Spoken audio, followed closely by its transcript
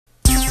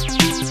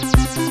What's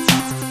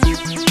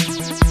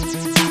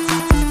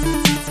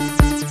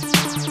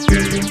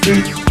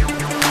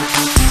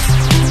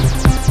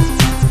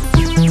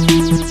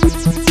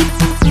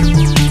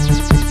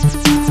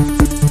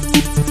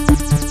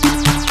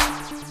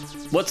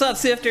up,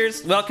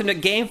 Sifters? Welcome to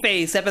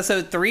GameFace,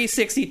 episode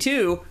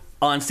 362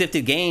 on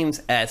Sifted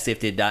Games at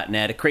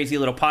Sifted.net, a crazy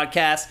little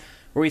podcast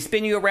where we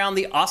spin you around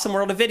the awesome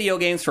world of video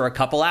games for a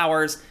couple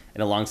hours,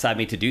 and alongside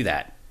me to do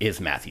that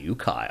is Matthew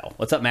Kyle.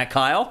 What's up, Matt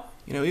Kyle?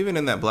 You know, even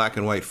in that black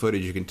and white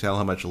footage, you can tell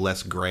how much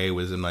less gray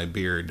was in my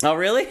beard. Oh,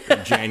 really?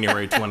 In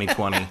January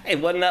 2020.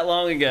 It wasn't that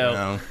long ago.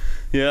 No.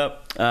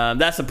 Yep.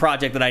 That's a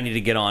project that I need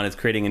to get on, is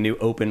creating a new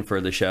open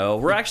for the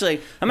show.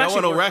 No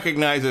one will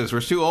recognize us.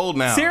 We're too old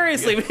now.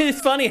 Seriously, it's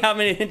funny how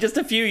in just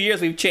a few years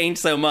we've changed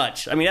so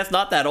much. I mean, that's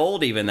not that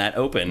old even, that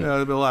open.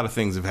 A lot of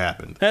things have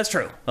happened. That's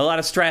true. A lot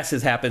of stress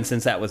has happened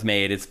since that was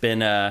made. It's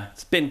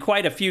been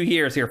quite a few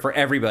years here for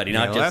everybody,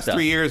 not just us. The last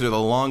 3 years are the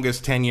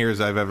longest 10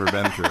 years I've ever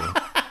been through.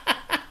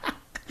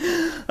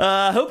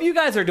 Hope you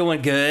guys are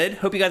doing good.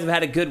 Hope you guys have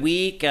had a good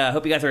week.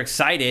 Hope you guys are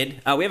excited.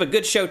 We have a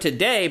good show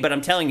today, but I'm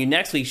telling you,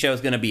 next week's show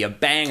is going to be a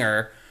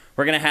banger.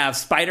 We're going to have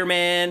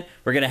Spider-Man.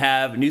 We're going to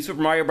have New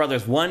Super Mario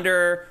Bros.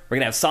 Wonder. We're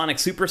going to have Sonic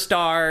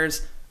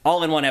Superstars,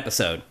 all in one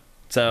episode.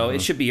 So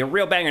It should be a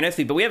real banger next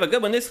week. But we have a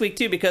good one this week,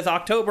 too, because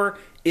October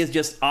is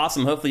just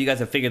awesome. Hopefully you guys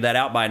have figured that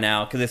out by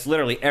now, because it's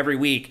literally every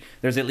week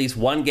there's at least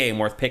one game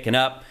worth picking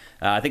up.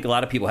 I think a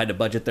lot of people had to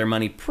budget their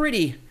money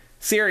pretty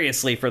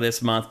seriously for this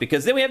month,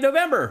 because then we have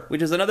November,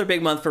 which is another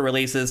big month for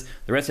releases.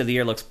 The rest of the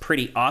year looks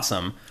pretty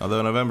awesome.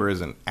 Although November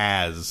isn't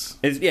as...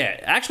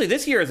 actually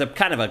this year is a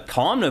kind of a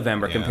calm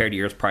November compared to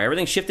years prior.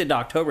 Everything shifted to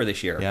October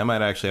this year. Yeah, I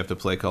might actually have to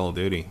play Call of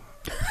Duty.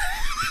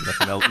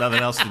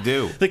 Nothing else to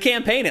do. The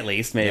campaign, at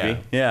least,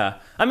 maybe. Yeah.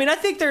 I mean, I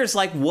think there's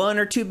like one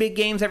or two big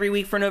games every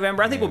week for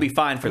November. I think we'll be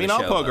fine for the show.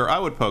 I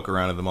would poke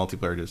around at the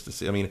multiplayer just to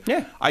see. I mean,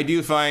 I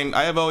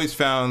have always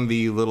found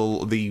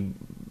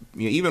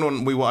even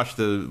when we watch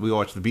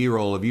the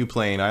B-roll of you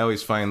playing, I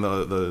always find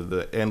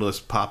the endless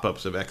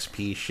pop-ups of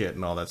XP shit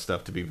and all that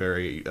stuff to be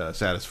very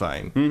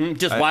satisfying. Mm-hmm.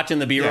 Just watching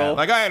the B-roll.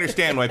 Yeah, I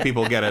understand why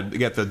people get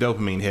the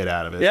dopamine hit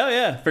out of it.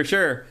 Yeah, for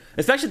sure.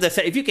 Especially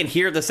if you can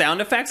hear the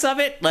sound effects of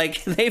it,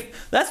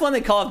 that's one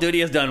thing Call of Duty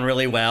has done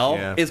really well,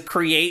 is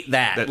create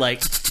that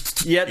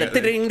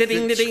the ding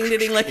ding ding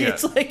ding, like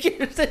it's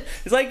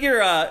like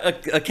you're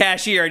a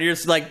cashier and you're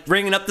just like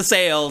ringing up the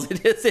sales.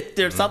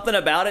 There's something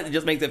about it that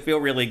just makes it feel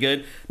really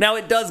good. Now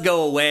it does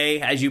go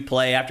away as you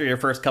play after your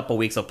first couple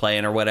weeks of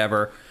playing or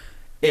whatever.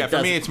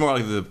 For me it's more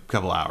like the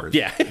couple hours.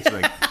 Yeah, it's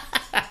like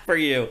for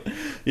you.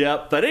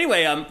 Yep. But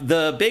anyway,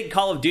 the big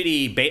Call of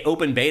Duty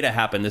open beta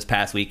happened this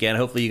past weekend.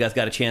 Hopefully you guys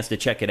got a chance to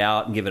check it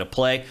out and give it a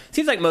play.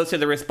 Seems like most of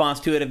the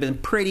response to it have been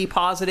pretty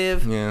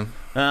positive. Yeah.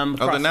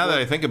 Although now that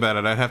I think about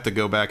it, I'd have to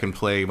go back and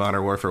play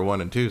Modern Warfare 1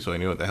 and 2 so I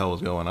knew what the hell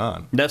was going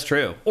on. That's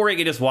true. Or you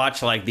could just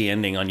watch the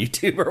ending on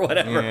YouTube or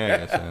whatever.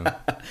 Yeah.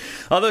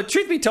 Although,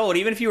 truth be told,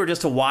 even if you were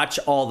just to watch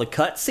all the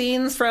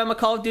cutscenes from a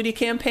Call of Duty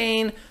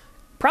campaign,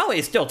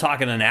 probably still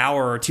talking an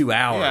hour or 2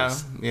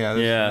 hours. Yeah.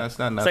 That's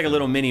not nothing. It's like a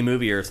little mini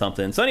movie or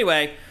something. So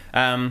anyway,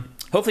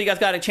 hopefully you guys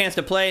got a chance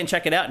to play and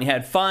check it out and you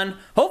had fun.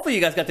 Hopefully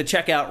you guys got to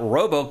check out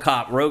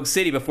RoboCop Rogue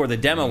City before the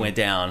demo went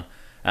down.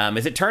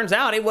 As it turns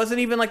out, it wasn't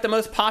even the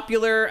most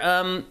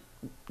popular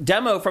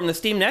demo from the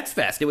Steam Next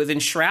Fest. It was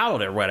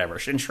Enshrouded or whatever.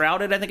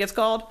 Enshrouded, I think it's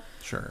called.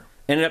 Sure.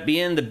 Ended up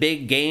being the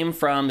big game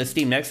from the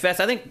Steam Next Fest.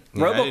 I think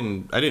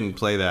I didn't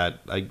play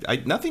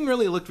that. Nothing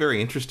really looked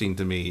very interesting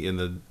to me in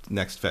the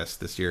Next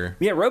Fest this year.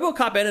 Yeah,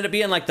 RoboCop ended up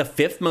being the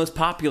fifth most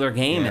popular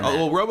game. Yeah.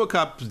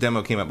 RoboCop's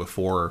demo came out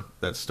before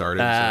that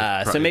started.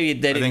 So maybe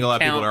they didn't I think a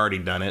lot count. of people had already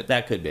done it.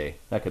 That could be.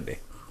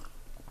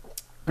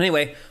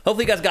 Anyway,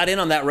 hopefully you guys got in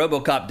on that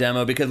RoboCop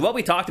demo, because what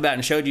we talked about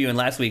and showed you in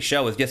last week's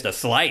show was just a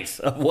slice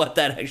of what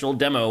that actual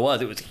demo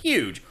was. It was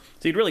huge.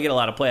 So you'd really get a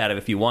lot of play out of it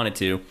if you wanted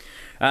to.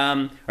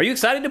 Are you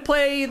excited to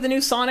play the new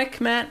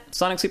Sonic, Matt?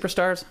 Sonic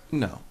Superstars?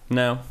 No.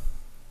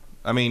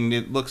 I mean,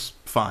 it looks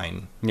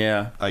fine.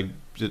 Yeah. I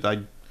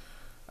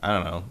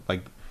don't know.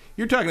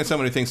 You're talking to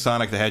someone who thinks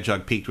Sonic the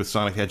Hedgehog peaked with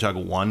Sonic the Hedgehog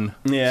 1.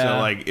 Yeah.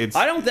 So, it's...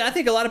 I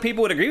think a lot of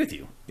people would agree with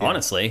you,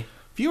 honestly.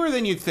 Fewer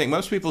than you'd think.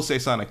 Most people say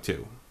Sonic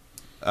 2.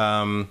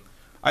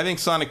 I think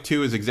Sonic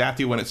 2 is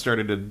exactly when it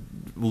started to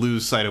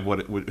lose sight of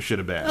what it should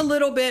have been. A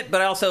little bit, but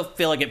I also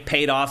feel like it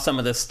paid off some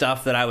of the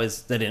stuff that I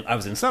was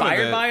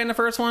inspired by in the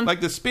first one.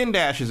 The spin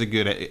dash is a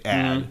good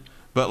ad,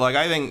 but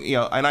I think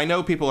and I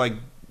know people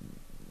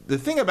the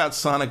thing about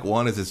Sonic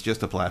 1 is it's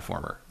just a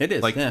platformer. It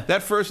is.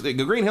 That first the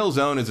Green Hill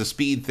Zone is a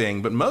speed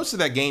thing, but most of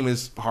that game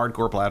is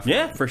hardcore platforming.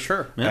 Yeah, for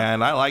sure. Yeah.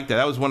 And I liked that.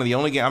 That was one of the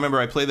only games. I remember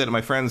I played that at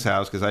my friend's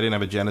house because I didn't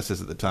have a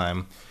Genesis at the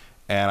time.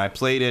 And I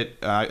played it,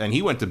 and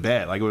he went to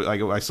bed.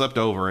 I slept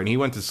over, and he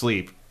went to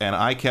sleep. And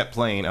I kept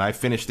playing, and I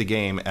finished the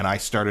game, and I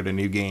started a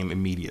new game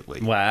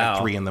immediately. Wow.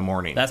 At 3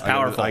 a.m. That's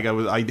powerful.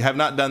 I have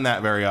not done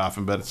that very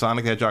often, but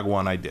Sonic the Hedgehog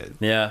 1 I did.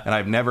 Yeah. And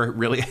I've never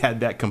really had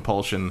that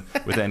compulsion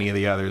with any of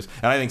the others.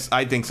 And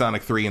I think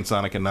Sonic 3 and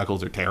Sonic and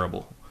Knuckles are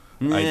terrible.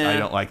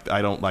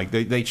 I don't like.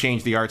 They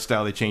changed the art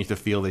style, they changed the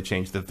feel, they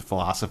changed the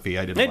philosophy.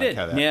 I didn't like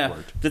how that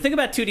worked. The thing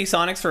about 2D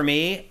Sonics for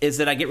me is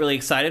that I get really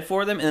excited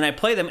for them, and then I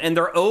play them, and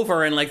they're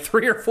over in like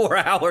 3 or 4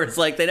 hours.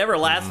 Like, they never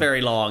last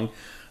very long.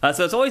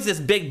 So it's always this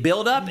big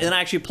build-up, and then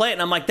I actually play it,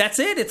 and I'm like, that's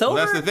it, it's over.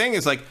 Well, that's the thing,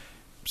 is like,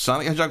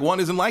 Sonic Hedgehog 1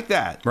 isn't like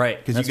that. Right.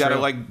 Because you got to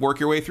like work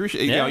your way through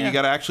shit. You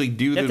got to actually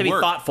do the work. You have to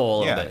be thoughtful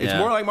a little bit. It's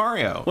more like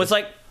Mario. Well, it's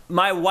like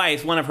my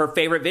wife, one of her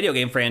favorite video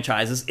game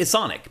franchises is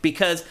Sonic,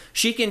 because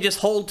she can just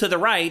hold to the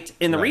right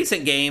in the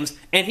recent games,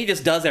 and he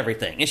just does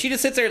everything. And she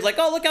just sits there and is like,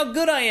 oh, look how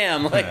good I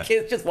am. Like,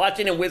 kids just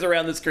watching him whiz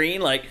around the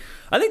screen. Like,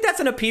 I think that's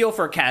an appeal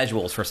for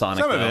casuals for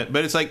Sonic. Some of it,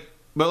 but it's like,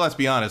 but let's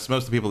be honest,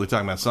 most of the people who are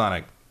talking about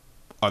Sonic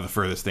are the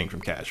furthest thing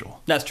from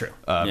casual. That's true.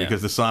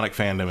 Because the Sonic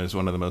fandom is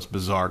one of the most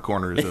bizarre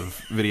corners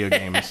of video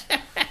games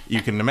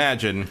you can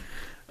imagine.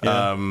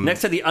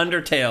 Next to the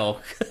Undertale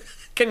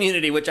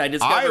community, which I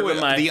discovered when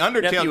my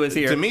nephew was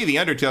here. To me, the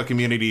Undertale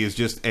community is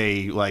just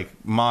a like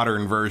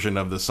modern version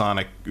of the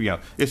Sonic.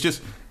 It's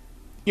just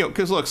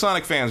because look,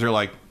 Sonic fans are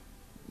like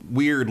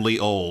weirdly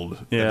old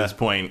at this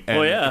point,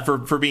 and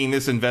for being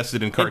this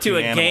invested in cartoon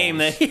into a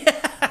animals. Game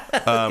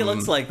that it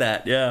looks like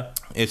that.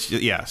 It's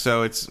just,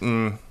 so it's.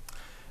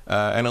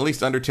 And at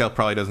least Undertale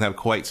probably doesn't have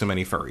quite so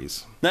many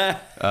furries. I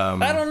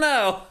don't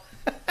know.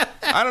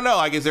 I don't know.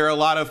 I guess there are a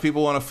lot of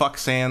people want to fuck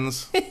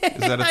Sans. Is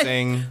that a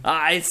thing?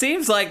 It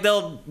seems like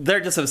they're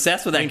just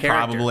obsessed with that character.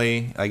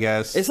 Probably, I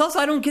guess. It's also,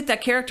 I don't get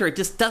that character. It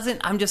just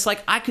doesn't. I'm just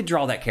like, I could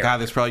draw that character. God,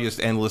 there's probably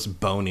just endless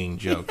boning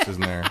jokes,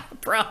 isn't there?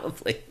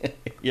 Probably.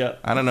 Yeah.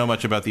 I don't know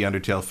much about the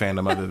Undertale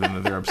fandom other than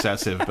that they're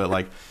obsessive, but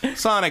like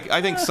Sonic,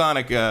 I think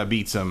Sonic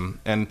beats him,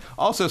 and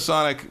also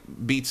Sonic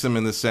beats him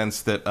in the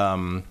sense that.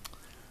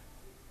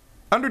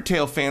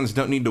 Undertale fans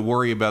don't need to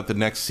worry about the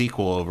next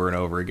sequel over and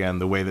over again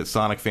the way that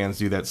Sonic fans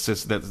do. That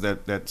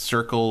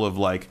circle of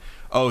like,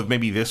 oh,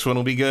 maybe this one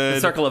will be good.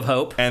 The circle of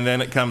hope. And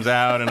then it comes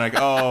out and like,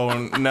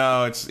 oh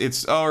no,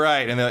 it's all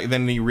right. And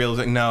then he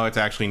realizes, no, it's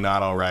actually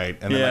not all right.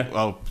 And then like,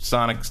 oh,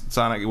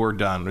 Sonic, we're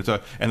done.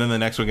 And then the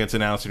next one gets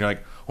announced, and you're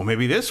like, well,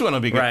 maybe this one will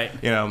be good. Right.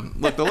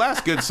 Look, the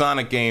last good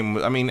Sonic game.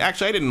 I mean,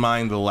 actually, I didn't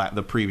mind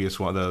the previous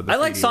one. I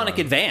like Sonic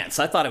Advance.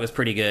 I thought it was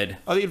pretty good.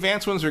 Oh, the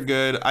Advance ones are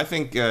good. I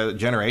think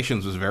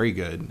Generations was very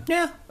good.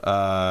 Yeah.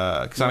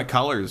 Sonic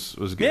Colors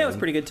was good. Yeah, it was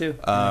pretty good too.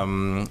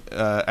 And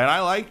I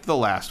liked the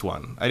last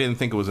one. I didn't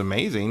think it was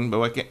amazing, but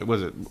what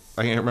was it?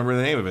 I can't remember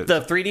the name of it.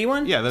 The 3D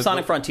one? Yeah,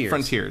 Sonic Frontiers.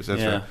 Frontiers,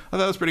 that's right. I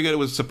thought it was pretty good. It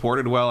was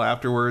supported well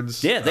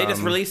afterwards. Yeah, they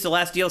just released the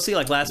last DLC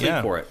like last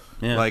week for it.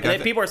 Yeah. Like,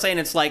 people are saying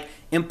it's like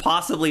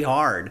impossibly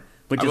hard.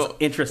 Which is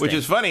interesting. Which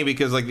is funny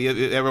because like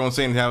everyone's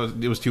saying how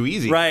it was too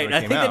easy. Right.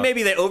 I think that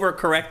maybe they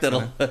overcorrected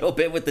a little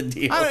bit with the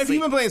DLC. If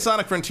you've been playing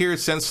Sonic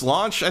Frontiers since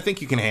launch, I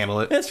think you can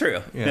handle it. That's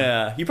true.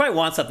 Yeah. You probably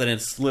want something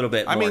that's a little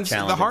bit more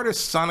challenging. The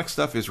hardest Sonic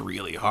stuff is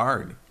really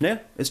hard. Yeah,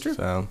 it's true.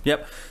 So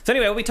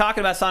anyway, we'll be talking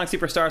about Sonic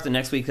Superstars in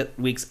next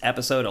week's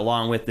episode,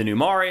 along with the new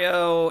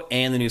Mario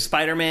and the new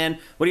Spider-Man.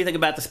 What do you think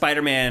about the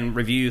Spider-Man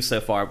reviews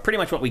so far? Pretty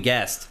much what we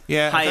guessed.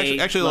 Yeah,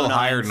 actually a little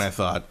higher than I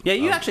thought. Yeah,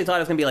 you actually thought it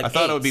was going to be like I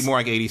thought it would be more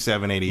like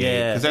 87,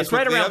 88. Yeah, that's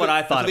right around what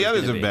I thought the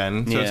others have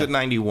been. So it's at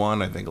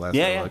 91, I think, last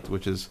I looked,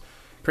 which is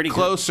pretty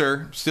closer.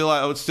 Good. Still,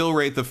 I would still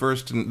rate the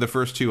first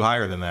two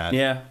higher than that.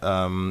 Yeah.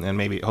 And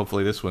maybe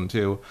hopefully this one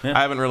too. Yeah.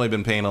 I haven't really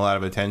been paying a lot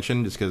of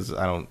attention just because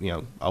I don't,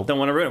 don't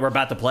want to ruin it. We're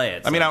about to play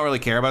it. So. I mean, I don't really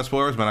care about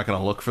spoilers, but I'm not going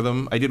to look for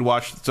them. I did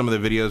watch some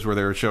of the videos where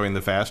they were showing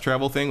the fast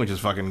travel thing, which is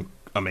fucking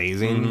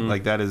amazing. Mm-hmm.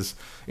 Like, that is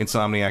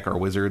Insomniac are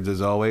wizards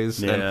as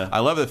always. Yeah. And I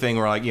love the thing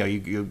where like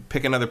you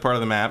pick another part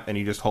of the map and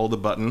you just hold the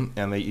button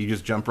and you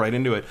just jump right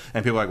into it,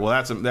 and people are like,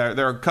 well,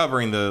 they're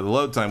covering the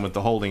load time with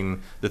the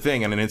holding the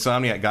thing, and an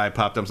Insomniac guy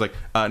popped up and was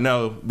like,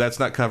 no, that's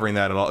not covering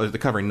that at all. They're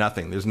covering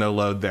nothing. There's no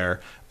load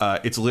there.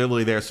 It's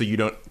literally there so you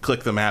don't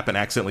click the map and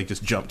accidentally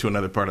just jump to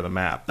another part of the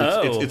map.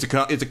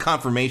 It's a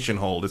confirmation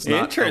hold. It's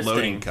not a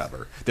loading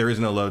cover. There is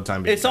no load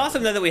time. It's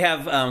awesome though that we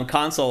have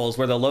consoles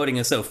where the loading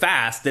is so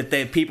fast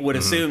that people would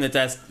assume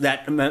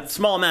that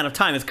small amount of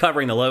time is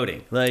covering the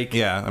loading. Like,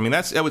 yeah, I mean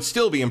that would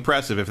still be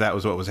impressive if that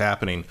was what was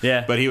happening.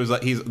 Yeah, but he was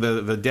like,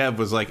 the dev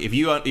was like, if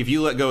you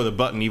let go of the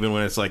button even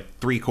when it's like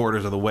 3/4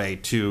 of the way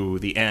to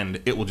the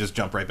end, it will just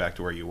jump right back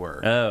to where you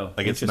were. Oh,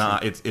 like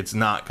it's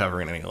not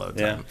covering any load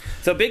time.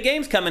 Yeah. So big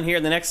games coming here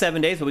in the next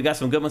 7 days, but we got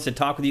some good ones to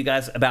talk with you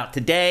guys about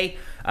today.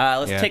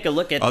 Let's take a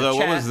look at the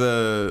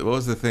chat. What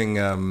was the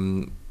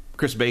thing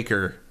Chris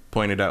Baker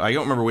pointed out? I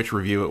don't remember which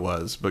review it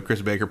was, but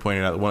Chris Baker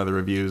pointed out that one of the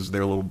reviews,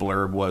 their little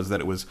blurb was that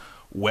it was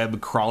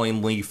web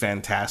crawlingly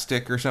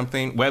fantastic or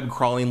something. Web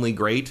crawlingly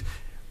great,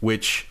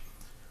 which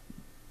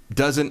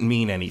doesn't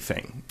mean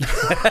anything.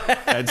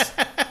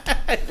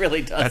 It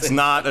really doesn't. That's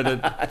not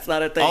that's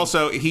not a thing.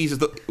 Also, he's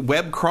the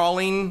web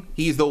crawling.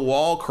 He's the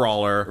wall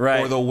crawler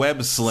or the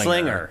web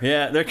slinger.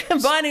 Yeah, they're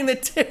combining the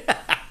two.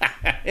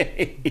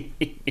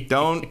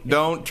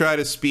 Don't try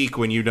to speak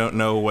when you don't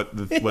know what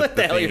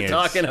the hell you're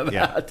talking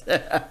about.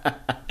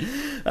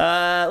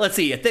 Yeah. Let's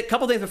see. A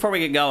couple things before we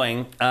get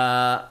going.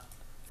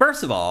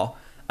 First of all,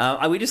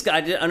 I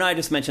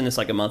just mentioned this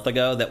like a month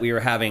ago that we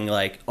were having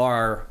like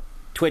our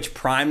Twitch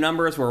Prime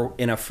numbers were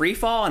in a free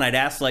fall, and I'd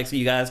asked like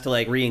you guys to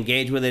like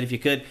re-engage with it if you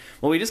could.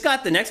 Well, we just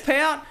got the next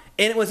payout,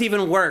 and it was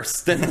even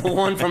worse than the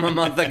one from a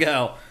month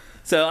ago.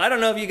 So I don't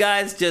know if you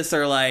guys just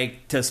are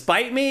like, to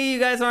spite me, you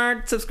guys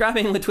aren't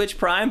subscribing with Twitch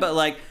Prime, but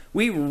like,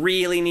 we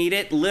really need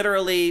it.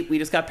 Literally, we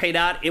just got paid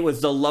out. It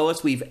was the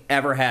lowest we've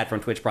ever had from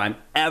Twitch Prime,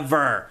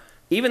 ever.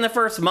 Even the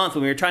first month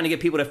when we were trying to get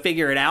people to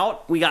figure it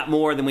out, we got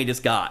more than we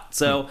just got.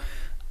 So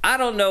I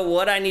don't know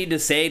what I need to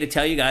say to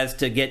tell you guys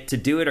to get to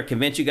do it or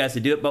convince you guys to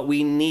do it, but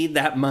we need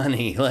that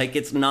money. Like,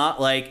 it's not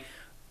like,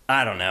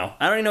 I don't know.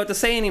 I don't even know what to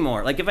say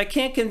anymore. Like, if I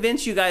can't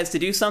convince you guys to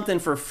do something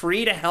for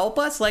free to help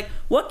us, like,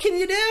 what can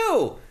you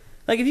do?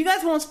 Like, if you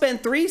guys won't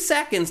spend 3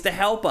 seconds to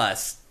help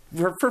us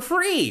for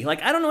free,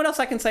 like, I don't know what else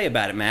I can say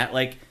about it, Matt.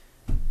 Like,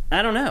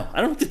 I don't know.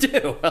 I don't know what to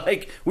do.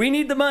 Like, we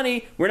need the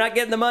money. We're not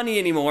getting the money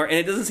anymore, and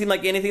it doesn't seem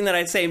like anything that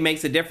I say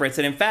makes a difference.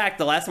 And in fact,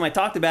 the last time I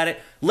talked about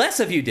it, less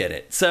of you did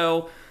it.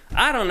 So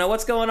I don't know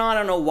what's going on. I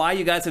don't know why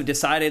you guys have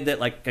decided that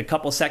like a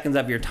couple seconds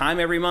of your time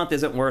every month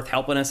isn't worth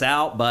helping us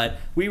out, but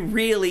we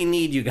really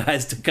need you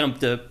guys to come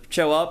to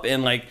show up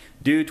and like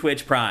do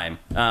Twitch Prime.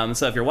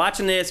 So if you're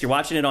watching this, you're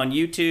watching it on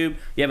YouTube,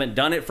 you haven't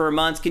done it for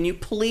months, can you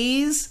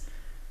please?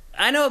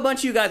 I know a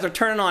bunch of you guys are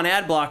turning on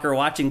ad blocker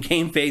watching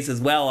GameFace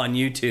as well on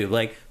YouTube.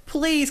 Like,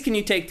 please can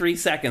you take 3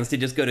 seconds to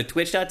just go to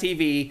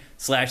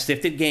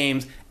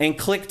twitch.tv/siftedgames and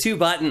click 2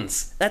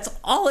 buttons. That's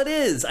all it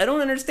is. I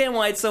don't understand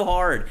why it's so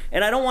hard.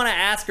 And I don't want to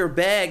ask or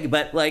beg,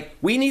 but like,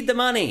 we need the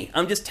money.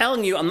 I'm just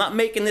telling you, I'm not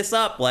making this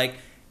up. Like,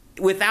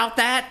 without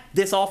that,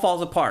 this all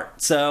falls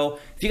apart. So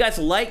if you guys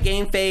like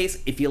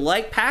GameFace, if you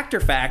like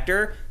Pactor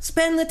Factor,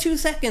 spend the 2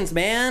 seconds,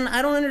 man.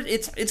 I don't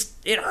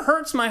it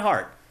hurts my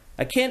heart.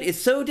 I can't, it's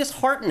so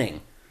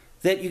disheartening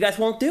that you guys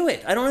won't do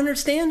it. I don't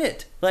understand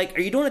it. Like, are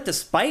you doing it to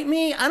spite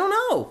me? I don't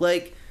know.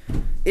 Like,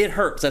 it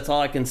hurts. That's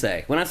all I can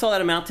say. When I saw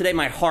that amount today,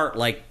 my heart,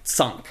 like,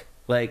 sunk.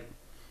 Like,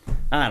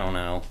 I don't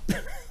know.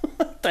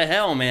 What the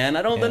hell, man?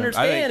 I don't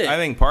understand it. I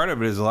think part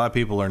of it is a lot of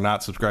people are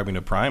not subscribing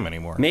to Prime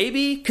anymore.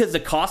 Maybe because the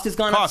cost has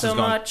gone up so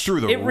much.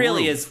 Through the roof. It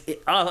really is.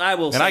 I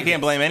will say and I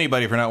can't blame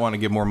anybody for not wanting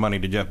to give more money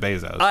to Jeff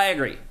Bezos. I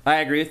agree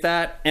with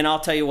that. And I'll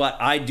tell you what,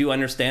 I do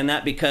understand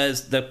that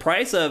because the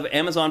price of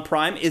Amazon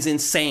Prime is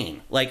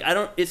insane. Like,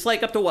 it's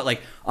like up to what,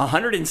 like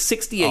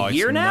 $160 a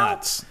year now?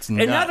 Nuts. It's and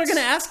nuts. now they're going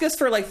to ask us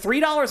for like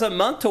 $3 a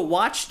month to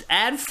watch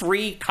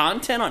ad-free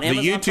content on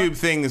Amazon The YouTube Prime?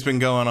 thing that's been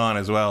going on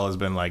as well has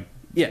been like,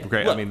 yeah,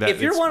 great. Look, I mean,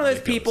 if you're one of those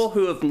ridiculous. people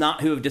who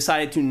have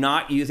decided to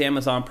not use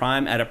Amazon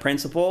Prime at a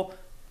principle,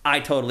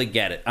 I totally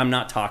get it. I'm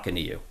not talking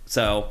to you.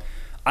 So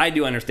I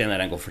do understand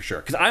that angle for sure.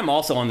 Because I'm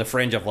also on the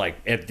fringe of like,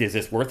 is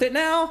this worth it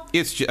now?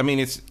 It's do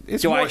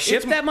more, I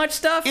ship that much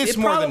stuff? It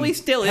probably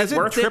still is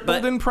worth it. Has it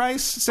tripled in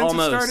price since it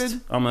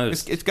started?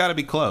 Almost. It's got to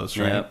be close,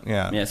 right? Yep.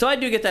 Yeah. So I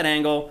do get that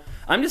angle.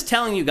 I'm just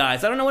telling you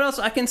guys, I don't know what else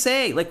I can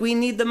say. Like, we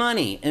need the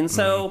money. And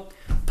so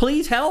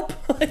please help.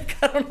 Like,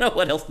 I don't know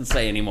what else to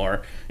say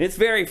anymore. It's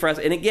very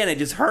frustrating. And again, it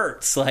just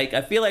hurts. Like,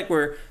 I feel like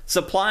we're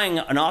supplying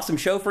an awesome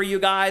show for you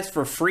guys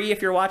for free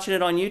if you're watching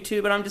it on YouTube.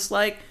 And I'm just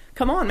like,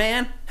 come on,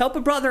 man. Help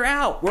a brother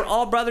out. We're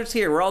all brothers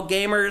here. We're all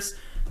gamers.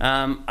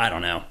 I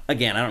don't know.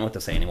 Again, I don't know what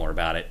to say anymore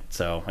about it.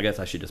 So I guess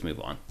I should just move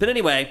on. But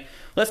anyway,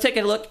 let's take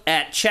a look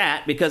at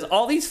chat because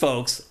all these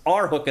folks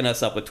are hooking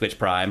us up with Twitch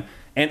Prime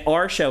and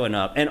are showing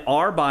up and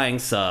are buying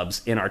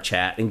subs in our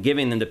chat and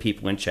giving them to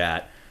people in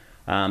chat.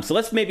 So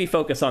let's maybe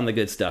focus on the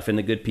good stuff and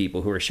the good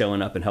people who are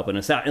showing up and helping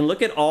us out. And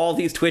look at all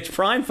these Twitch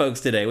Prime folks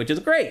today, which is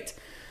great.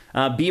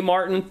 B.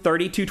 Martin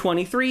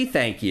 3223,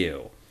 thank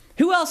you.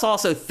 Who else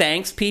also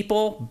thanks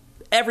people?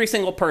 Every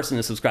single person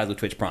who subscribes with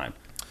Twitch Prime.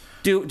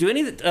 Do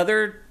any of the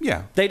other...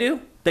 Yeah. They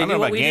do? They I don't do know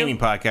what about we gaming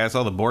do? podcasts.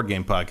 All the board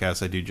game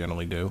podcasts I do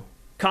generally do.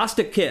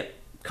 Costa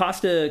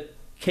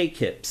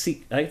K-Kip.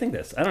 See, I think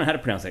this. I don't know how to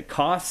pronounce it.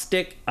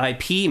 Caustic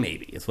IP,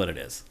 maybe, is what it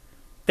is.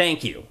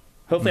 Thank you.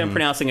 Hopefully I'm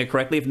pronouncing it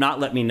correctly. If not,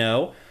 let me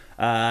know.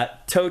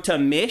 Tota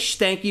Mish,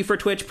 thank you for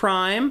Twitch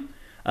Prime.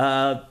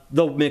 The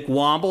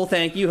McWomble,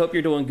 thank you. Hope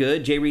you're doing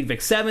good. J Reed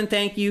Vic 7,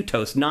 thank you.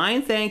 Toast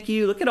 9, thank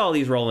you. Look at all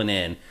these rolling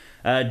in.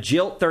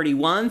 Jilt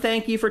 31,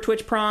 thank you for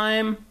Twitch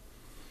Prime.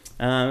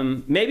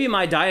 Maybe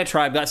my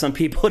diatribe got some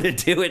people to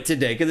do it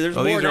today because there's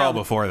more. These are now. all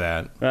before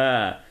that.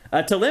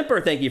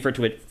 Talimper, thank you for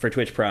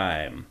Twitch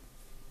Prime.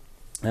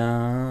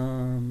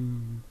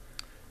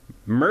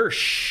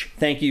 Mersh,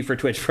 thank you for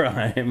Twitch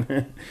Prime.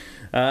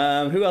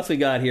 Who else we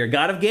got here?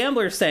 God of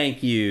Gamblers,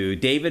 thank you.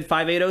 David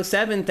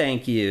 5807,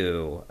 thank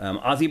you.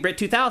 Aussie Brit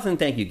 2000,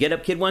 thank you. Get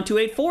Up Kid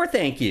 1284,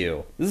 thank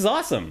you. This is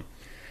awesome.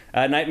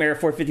 Nightmare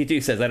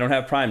 452 says I don't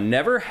have Prime.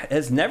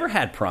 Has never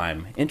had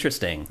Prime.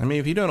 Interesting. I mean,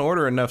 if you don't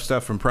order enough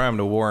stuff from Prime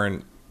to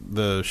warrant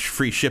the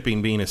free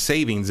shipping being a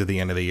savings at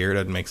the end of the year, it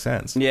doesn't make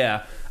sense.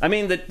 Yeah. I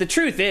mean, the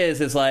truth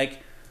is like,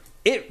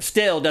 it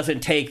still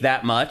doesn't take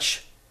that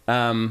much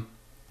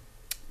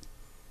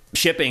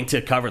shipping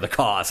to cover the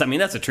cost. I mean,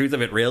 that's the truth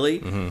of it, really.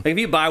 Like, if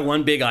you buy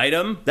one big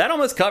item, that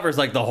almost covers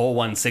like the whole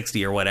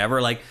 $160 or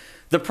whatever. Like,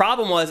 The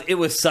problem was it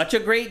was such a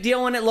great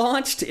deal when it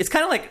launched. It's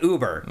kind of like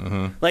Uber.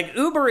 Mm-hmm. Like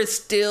Uber is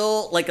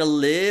still like a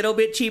little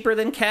bit cheaper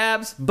than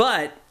cabs,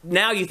 but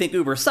now you think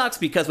Uber sucks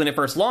because when it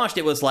first launched,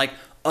 it was like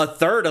a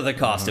third of the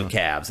cost of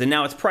cabs, and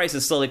now its price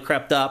has slowly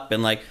crept up,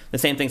 and like the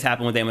same things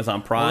happen with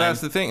Amazon Prime. Well, that's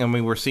the thing. I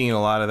mean, we're seeing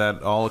a lot of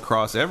that all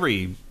across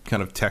every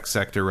kind of tech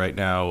sector right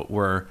now,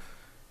 where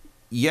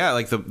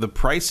like the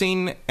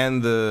pricing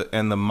and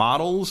the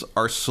models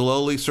are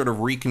slowly sort of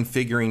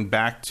reconfiguring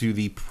back to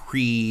the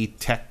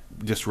pre-tech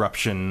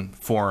disruption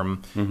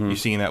form. Mm-hmm. You're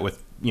seeing that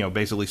with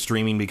basically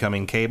streaming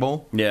becoming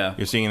cable. Yeah,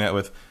 you're seeing that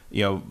with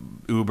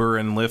Uber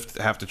and Lyft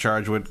have to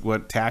charge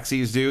what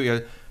taxis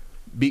do.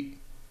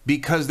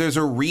 Because there's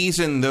a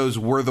reason those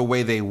were the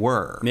way they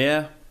were.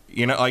 Yeah.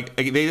 Like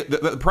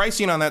the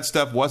pricing on that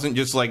stuff wasn't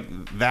just like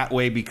that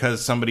way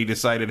because somebody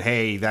decided,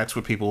 hey, that's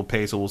what people will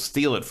pay, so we'll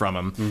steal it from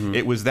them. Mm-hmm.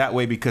 It was that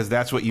way because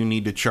that's what you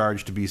need to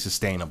charge to be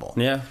sustainable.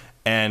 Yeah.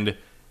 And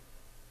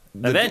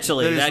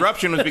eventually, the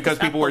disruption was because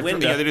people were.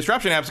 The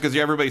disruption happens because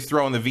everybody's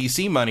throwing the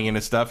VC money into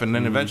stuff, and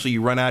then eventually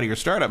you run out of your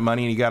startup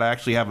money, and you got to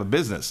actually have a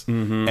business,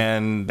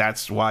 and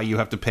that's why you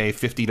have to pay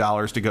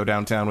 $50 to go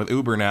downtown with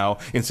Uber now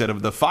instead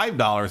of the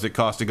 $5 it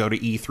cost to go to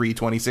E3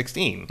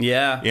 2016.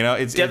 Yeah,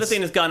 the other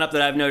thing that's gone up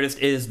that I've noticed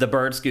is the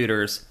bird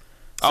scooters.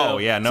 So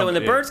when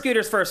the bird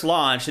scooters first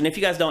launched, and if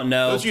you guys don't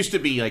know... Those used to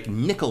be like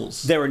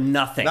nickels. They were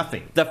nothing.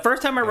 Nothing. The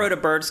first time I rode a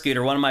bird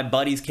scooter, one of my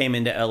buddies came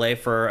into LA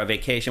for a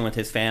vacation with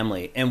his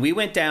family, and we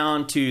went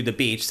down to the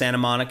beach, Santa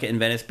Monica and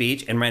Venice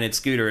Beach, and rented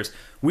scooters.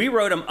 We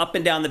rode them up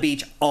and down the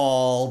beach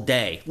all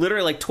day,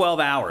 literally like 12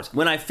 hours.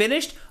 When I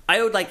finished, I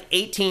owed like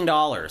 $18.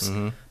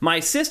 Mm-hmm. My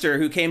sister,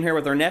 who came here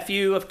with her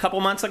nephew a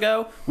couple months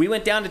ago, we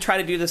went down to try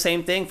to do the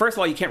same thing. First of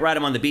all, you can't ride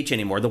them on the beach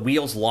anymore. The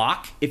wheels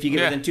lock if you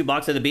get within 2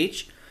 blocks of the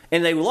beach.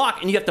 And they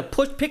lock, and you have to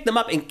pick them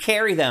up and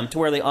carry them to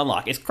where they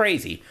unlock. It's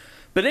crazy.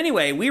 But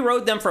anyway, we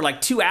rode them for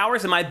like 2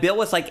 hours, and my bill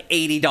was like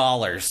 $80.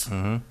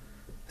 Mm-hmm.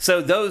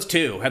 So those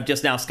two have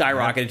just now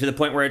skyrocketed to the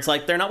point where it's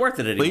like they're not worth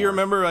it anymore. Well, you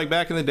remember like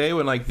back in the day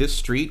when like this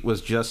street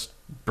was just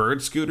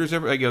bird scooters they're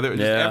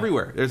just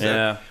everywhere.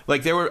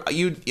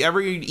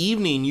 Every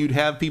evening you'd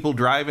have people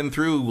driving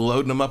through,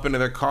 loading them up into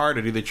their car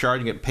to do the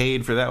charging, get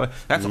paid for that.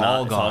 That's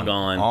all gone.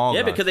 All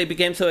gone. Because they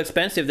became so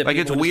expensive that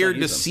it's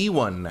weird to see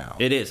one now.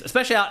 It is,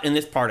 especially out in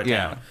this part of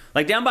town.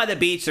 Like down by the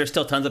beach, there's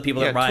still tons of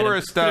people that ride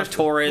tourist them. Stuff. There's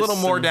tourists. A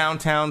little more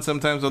downtown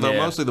sometimes, although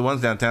mostly the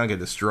ones downtown get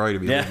destroyed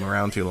if you leave them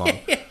around too long.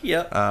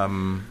 Yep.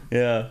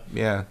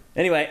 Yeah.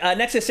 Anyway,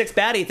 next is Six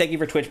Batty. Thank you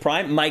for Twitch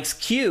Prime. Mike's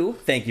Q.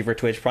 Thank you for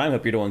Twitch Prime.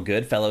 Hope you're doing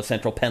good, fellow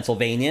Central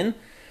Pennsylvanian.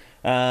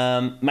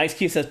 Mike's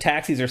Q says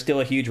taxis are still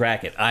a huge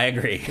racket. I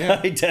agree. Yeah.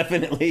 I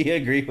definitely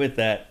agree with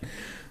that.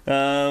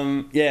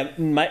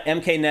 My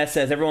MK Ness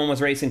says everyone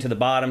was racing to the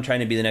bottom, trying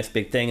to be the next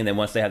big thing, and then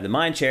once they have the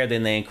mind share,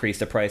 then they increase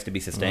the price to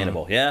be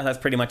sustainable. Yeah, that's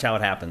pretty much how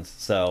it happens.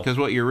 So, because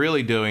what you're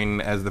really doing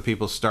as the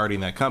people starting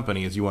that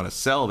company is you want to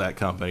sell that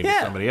company to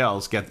somebody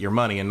else, get your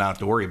money, and not have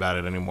to worry about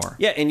it anymore.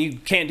 Yeah, and you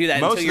can't do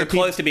that until you're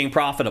close to being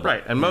profitable.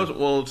 Right, and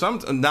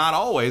not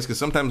always, because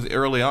sometimes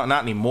early on,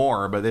 not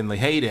anymore, but in the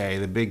heyday,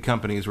 the big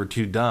companies were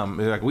too dumb.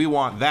 They're like, we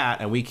want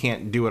that, and we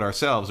can't do it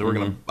ourselves, so we're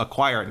going to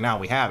acquire it. Now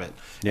we have it.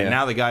 Yeah. And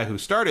now the guy who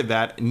started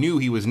that knew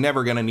he was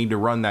never going to need to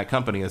run that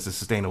company as a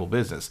sustainable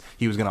business.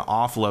 He was going to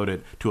offload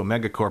it to a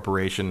mega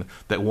corporation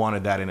that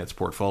wanted that in its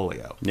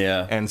portfolio.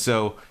 Yeah. And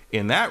so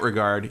in that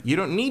regard, you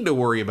don't need to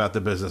worry about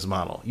the business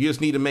model. You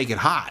just need to make it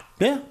hot.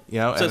 Yeah.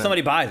 So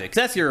somebody buys it, because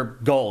that's your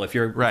goal if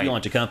you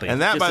launch a company.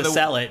 And that, just to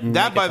sell it. And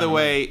that, by the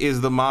way,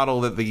 is the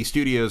model that the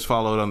studios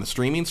followed on the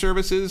streaming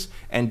services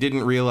and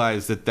didn't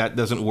realize that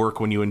doesn't work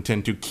when you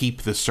intend to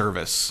keep the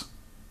service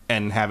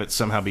and have it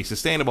somehow be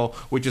sustainable,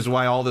 which is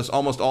why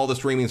almost all the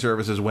streaming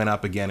services went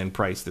up again in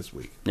price this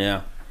week.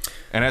 Yeah.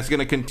 And that's going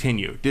to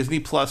continue. Disney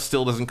Plus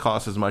still doesn't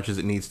cost as much as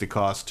it needs to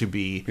cost to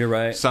be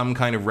some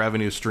kind of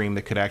revenue stream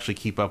that could actually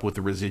keep up with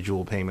the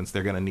residual payments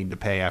they're going to need to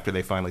pay after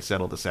they finally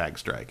settle the SAG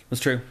strike.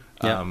 That's true.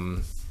 Yeah.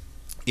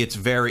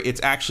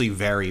 It's actually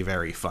very,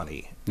 very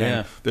funny. Yeah.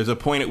 And there's a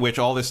point at which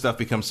all this stuff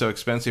becomes so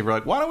expensive. We're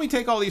like, why don't we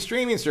take all these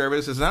streaming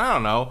services and, I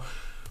don't know,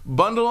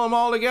 bundle them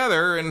all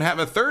together and have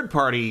a third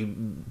party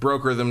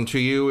broker them to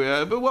you,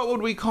 but what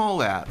would we call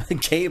that?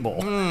 Cable.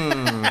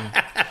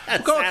 We'll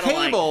call it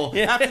cable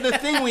after the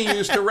thing we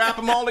used to wrap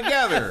them all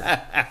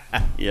together.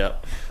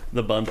 Yep.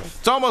 The bundle.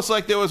 It's almost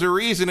like there was a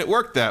reason it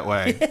worked that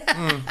way.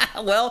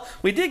 Well,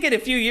 we did get a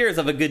few years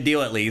of a good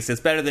deal at least.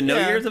 It's better than no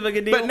years of a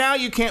good deal. But now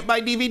you can't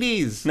buy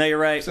DVDs. No, you're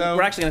right. So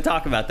we're actually going to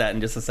talk about that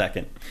in just a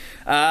second.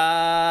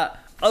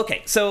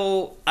 Okay,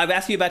 so I've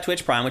asked you about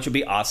Twitch Prime, which would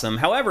be awesome.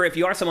 However, if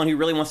you are someone who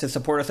really wants to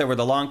support us over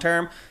the long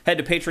term, head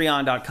to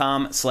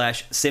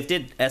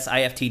patreon.com/sifted,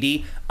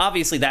 SIFTD.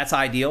 Obviously, that's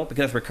ideal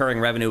because recurring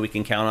revenue we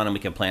can count on and we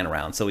can plan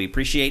around. So we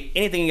appreciate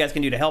anything you guys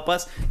can do to help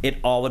us. It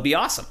all would be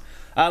awesome.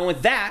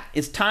 With that,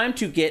 it's time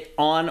to get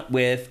on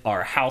with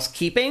our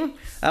housekeeping.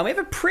 We have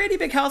a pretty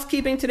big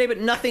housekeeping today, but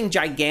nothing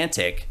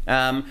gigantic.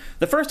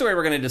 The first story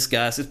we're going to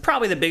discuss is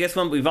probably the biggest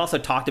one. We've also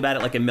talked about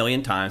it like a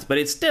million times, but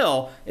it's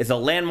a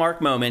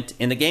landmark moment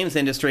in the games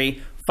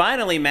industry.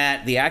 finally,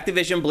 Matt, the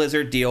Activision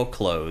Blizzard deal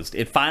closed.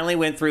 It finally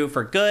went through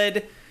for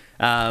good.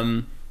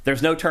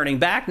 There's no turning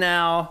back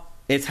now.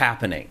 It's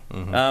happening.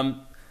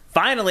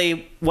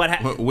 Finally,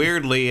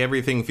 weirdly,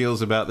 everything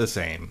feels about the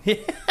same.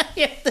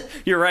 Yeah,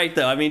 you're right,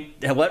 though. I mean,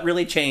 what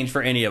really changed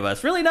for any of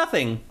us? Really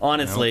nothing,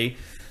 honestly.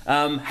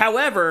 No.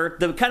 However,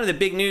 the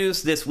big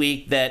news this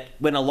week that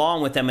went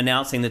along with them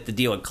announcing that the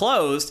deal had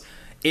closed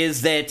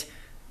is that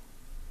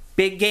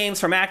big games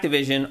from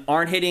Activision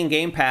aren't hitting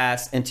Game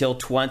Pass until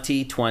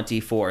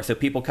 2024. So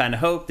people kind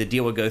of hope the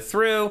deal would go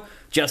through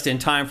just in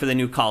time for the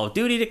new Call of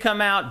Duty to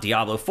come out.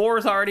 Diablo 4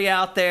 is already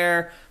out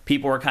there.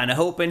 People were kind of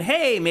hoping,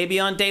 hey, maybe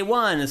on day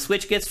one the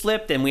Switch gets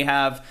flipped and we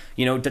have,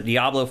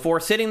 Diablo 4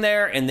 sitting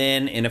there, and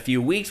then in a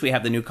few weeks we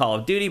have the new Call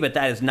of Duty, but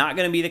that is not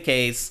going to be the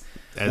case.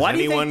 As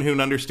anyone who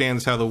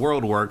understands how the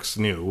world works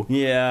knew.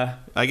 Yeah.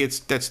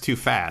 That's too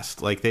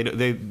fast. Like,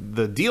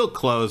 the deal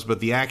closed, but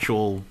the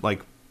actual,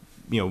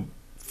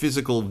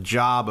 physical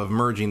job of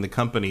merging the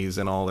companies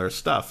and all their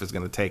stuff is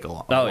going to take a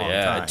long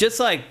time. Just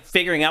like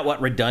figuring out what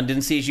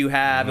redundancies you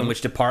have and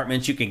which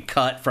departments you can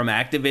cut from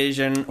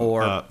Activision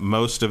or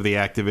most of the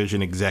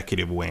Activision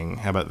executive wing.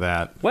 How about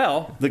that?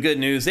 Well, the good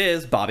news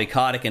is Bobby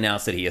Kotick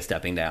announced that he is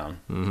stepping down.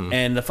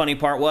 And the funny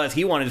part was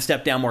he wanted to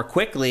step down more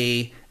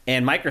quickly,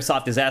 and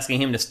Microsoft is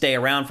asking him to stay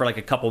around for like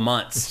a couple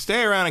months.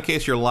 Stay around in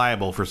case you're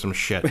liable for some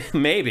shit.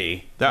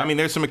 Maybe. I mean,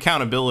 there's some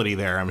accountability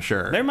there, I'm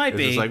sure. There might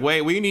be. It's like,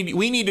 wait, we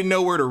need to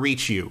know where to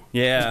reach you.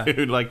 Yeah.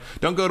 Dude,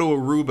 don't go to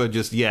Aruba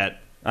just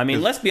yet. I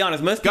mean, let's be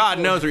honest. Most God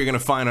knows what you're going to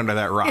find under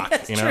that rock.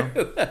 That's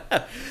true.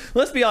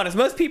 Let's be honest.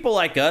 Most people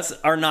like us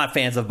are not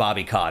fans of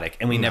Bobby Kotick,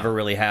 and we never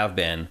really have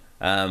been.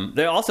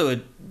 There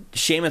also,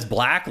 Seamus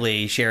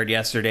Blackley shared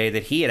yesterday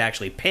that he had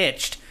actually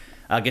pitched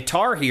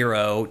Guitar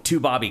Hero to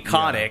Bobby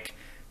Kotick. Yeah.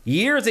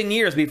 Years and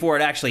years before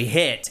it actually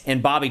hit,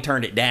 and Bobby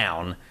turned it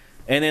down.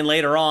 And then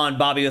later on,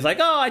 Bobby was like,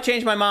 oh, I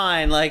changed my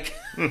mind. Like,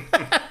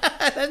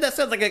 that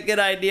sounds like a good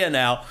idea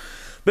now.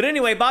 But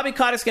anyway, Bobby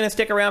Kotick's going to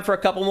stick around for a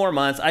couple more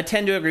months. I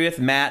tend to agree with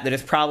Matt that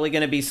it's probably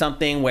going to be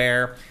something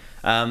where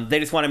they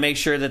just want to make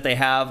sure that they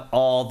have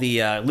all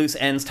the loose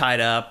ends tied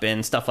up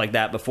and stuff like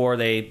that before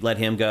they let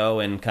him go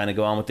and kind of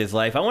go on with his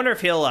life. I wonder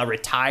if he'll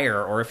retire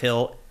or if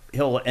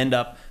he'll end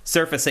up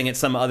surfacing at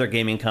some other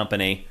gaming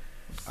company.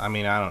 I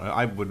mean, I don't know.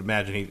 I would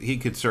imagine he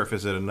could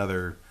surface at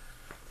another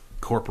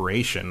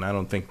corporation. I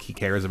don't think he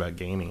cares about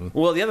gaming.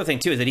 Well, the other thing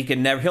too is that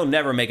he'll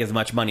never make as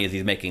much money as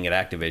he's making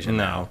at Activision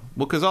now.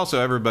 Well, because also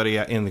everybody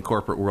in the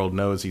corporate world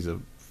knows he's a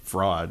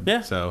fraud.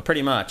 Yeah, so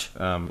pretty much.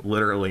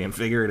 Literally and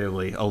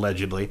figuratively,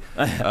 allegedly.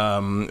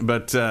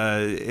 But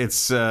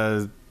it's.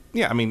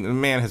 Yeah, I mean, the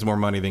man has more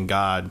money than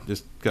God.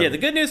 Just the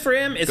good news for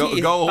him is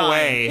go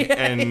away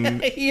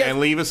and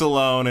leave us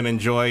alone and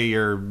enjoy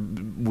your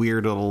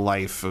weird little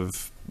life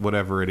of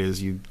whatever it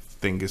is you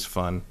think is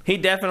fun. He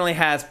definitely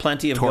has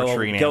plenty of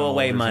go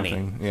away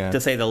money, to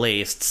say the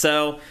least.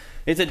 So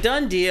it's a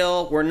done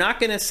deal. We're not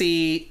going to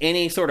see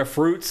any sort of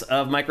fruits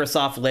of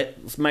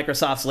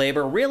Microsoft's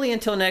labor really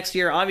until next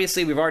year.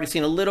 Obviously, we've already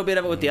seen a little bit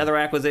of it with the other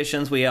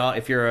acquisitions.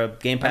 If you're a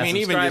Game Pass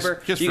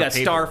subscriber, just you got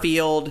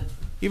Starfield.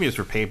 Even just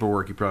for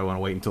paperwork, you probably want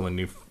to wait until the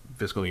new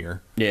fiscal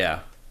year.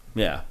 Yeah.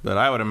 But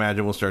I would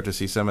imagine we'll start to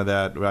see some of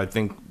that.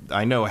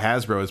 I know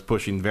Hasbro is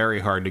pushing very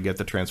hard to get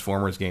the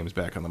Transformers games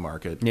back on the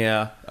market.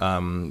 Yeah.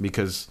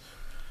 Because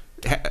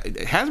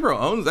Hasbro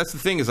owns. That's the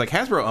thing is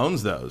Hasbro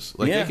owns those.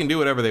 They can do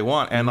whatever they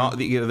want, and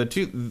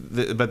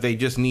but they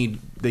just needed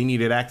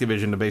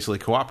Activision to basically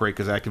cooperate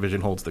because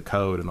Activision holds the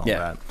code and all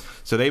that.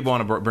 So they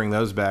want to bring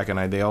those back,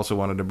 and they also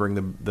wanted to bring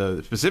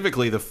the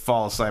specifically the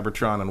Fall of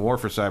Cybertron and War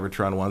for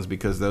Cybertron ones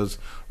because those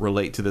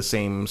relate to the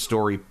same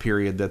story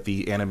period that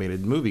the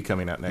animated movie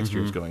coming out next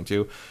year is going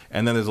to.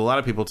 And then there's a lot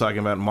of people talking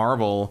about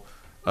Marvel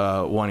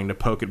wanting to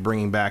poke at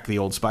bringing back the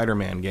old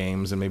Spider-Man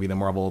games and maybe the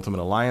Marvel Ultimate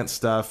Alliance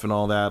stuff and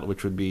all that,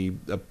 which would be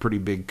a pretty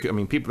big. I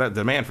mean, people that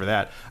demand for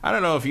that. I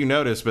don't know if you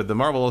noticed, but the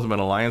Marvel Ultimate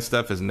Alliance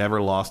stuff has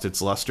never lost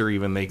its luster,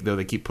 even though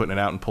they keep putting it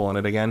out and pulling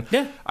it again.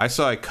 Yeah, I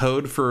saw a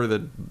code for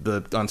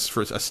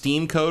for a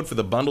Steam code for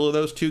the bundle of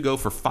those two go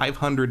for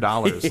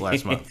 $500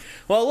 last month.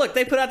 Well, look,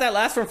 they put out that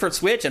last one for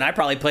Switch, and I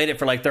probably played it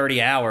for like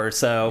 30 hours.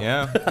 So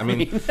yeah, I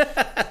mean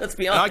let's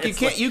be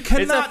honest. You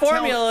cannot it's a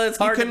formula. It's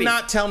hard. You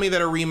cannot tell me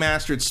that a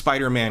remastered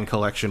Spider-Man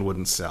collection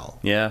wouldn't sell.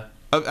 Yeah.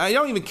 I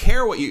don't even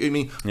care what you. I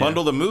mean,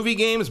 bundle the movie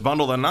games,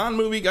 bundle the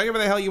non-movie. Whatever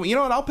the hell you. You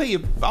know what? I'll pay you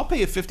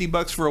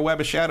 $50 for a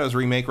Web of Shadows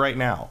remake right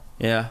now.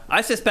 Yeah,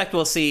 I suspect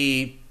we'll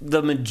see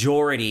the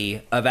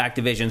majority of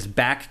Activision's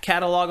back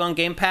catalog on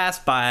Game Pass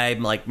by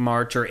like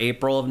March or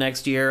April of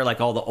next year.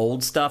 Like all the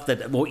old stuff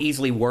that will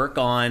easily work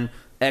on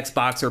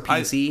Xbox or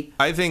PC.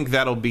 I think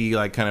that'll be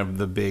like kind of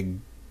the big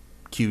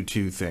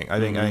Q2 thing. I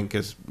think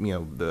because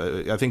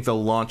I think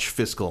they'll launch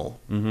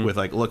fiscal with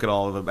look at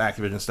all of the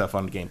Activision stuff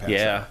on Game Pass.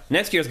 Yeah,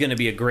 next year's going to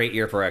be a great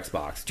year for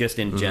Xbox, just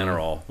in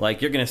general.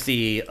 Like you're going to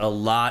see a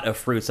lot of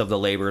fruits of the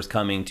labors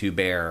coming to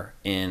bear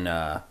in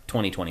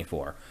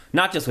 2024.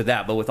 Not just with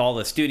that, but with all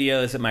the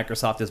studios that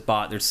Microsoft has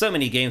bought. There's so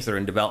many games that are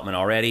in development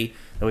already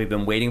that we've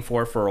been waiting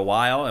for a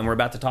while, and we're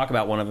about to talk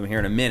about one of them here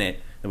in a minute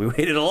that we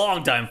waited a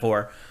long time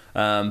for.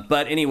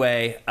 But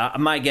anyway,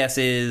 my guess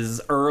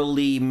is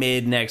early,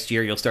 mid next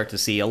year, you'll start to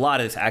see a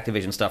lot of this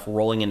Activision stuff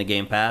rolling into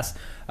Game Pass,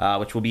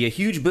 which will be a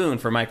huge boon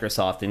for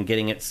Microsoft in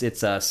getting its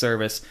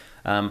service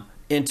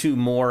into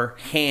more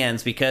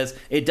hands, because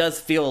it does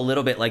feel a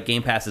little bit like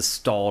Game Pass is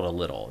stalled a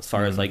little as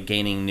far as like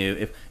gaining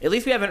new. At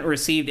least we haven't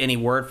received any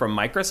word from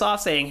Microsoft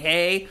saying,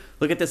 "Hey,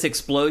 look at this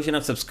explosion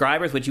of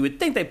subscribers," which you would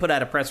think they put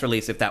out a press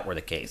release if that were the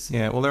case.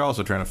 Yeah, well, they're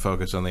also trying to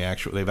focus on the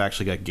actual. They've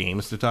actually got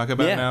games to talk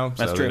about now, so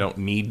that's true. They don't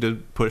need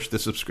to push the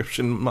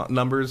subscription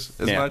numbers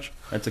as much.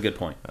 That's a good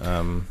point.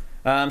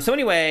 So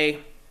anyway,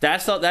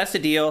 that's the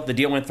deal. The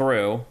deal went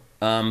through.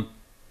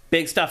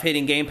 Big stuff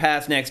hitting Game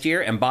Pass next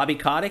year, and Bobby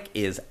Kotick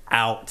is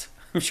out.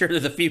 I'm sure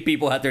there's a few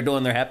people out there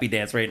doing their happy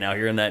dance right now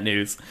hearing that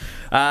news.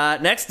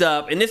 Next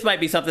up, and this might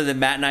be something that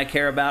Matt and I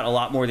care about a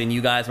lot more than you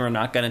guys, and we're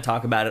not going to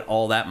talk about it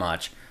all that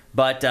much.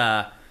 But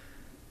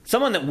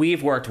someone that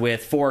we've worked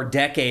with for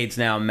decades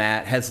now,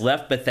 Matt, has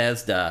left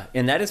Bethesda,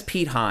 and that is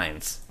Pete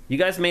Hines. You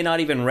guys may not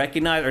even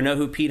recognize or know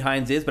who Pete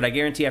Hines is, but I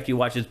guarantee after you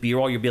watch this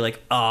B-roll, you'll be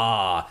like,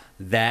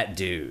 that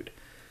dude.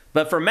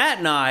 But for Matt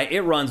and I,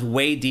 it runs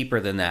way deeper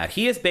than that.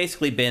 He has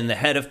basically been the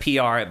head of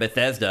PR at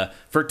Bethesda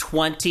for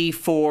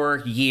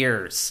 24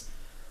 years.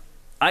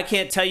 I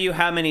can't tell you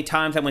how many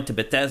times I went to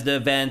Bethesda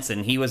events,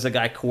 and he was the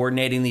guy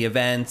coordinating the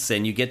events,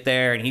 and you get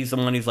there, and he's the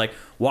one who's like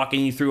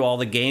walking you through all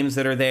the games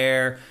that are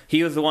there.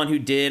 He was the one who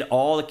did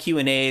all the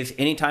Q&As.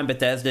 Anytime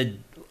Bethesda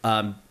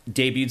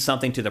debuted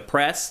something to the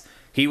press,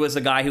 he was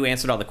the guy who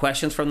answered all the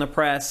questions from the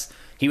press.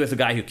 He was the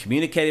guy who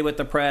communicated with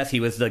the press. He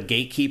was the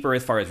gatekeeper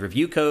as far as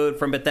review code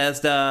from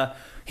Bethesda.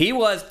 He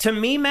was, to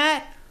me,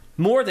 Matt,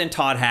 more than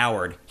Todd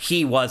Howard,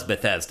 he was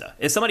Bethesda.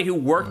 As somebody who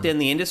worked in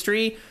the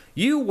industry,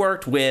 you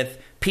worked with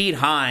Pete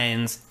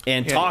Hines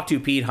and talked to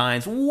Pete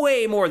Hines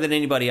way more than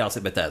anybody else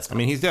at Bethesda. I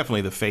mean, he's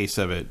definitely the face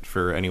of it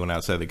for anyone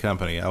outside the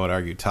company. I would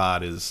argue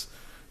Todd is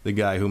the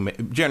guy who,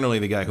 generally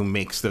the guy who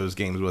makes those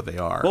games what they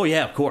are. Well,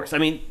 yeah, of course. I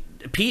mean,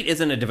 Pete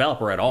isn't a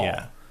developer at all.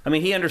 Yeah. I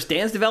mean, he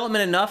understands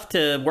development enough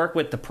to work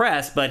with the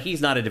press, but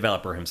he's not a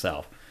developer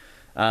himself.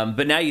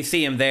 But now you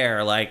see him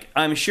there, like,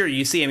 I'm sure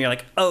you see him, you're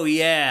like, oh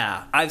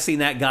yeah, I've seen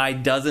that guy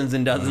dozens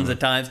and dozens of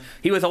times.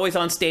 He was always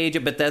on stage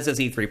at Bethesda's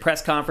E3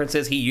 press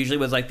conferences. He usually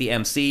was like the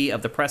MC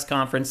of the press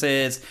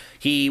conferences.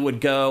 He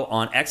would go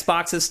on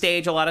Xbox's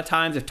stage a lot of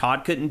times if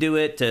Todd couldn't do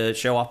it, to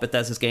show off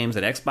Bethesda's games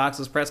at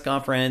Xbox's press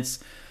conference.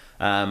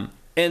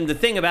 And the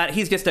thing about it,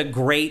 he's just a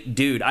great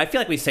dude. I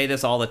feel like we say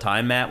this all the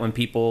time, Matt, when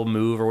people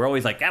move, or we're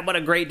always like, what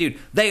a great dude.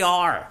 They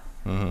are.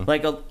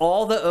 Like,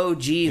 all the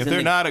OGs. If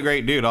they're not a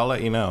great dude, I'll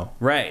let you know.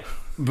 Right.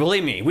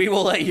 Believe me, we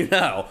will let you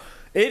know.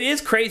 It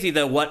is crazy,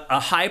 though, what a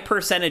high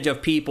percentage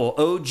of people,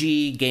 OG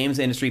games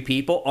industry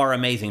people, are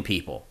amazing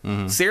people.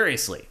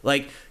 Seriously.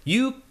 Like,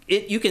 you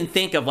can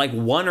think of, like,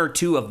 one or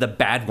two of the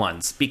bad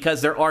ones,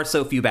 because there are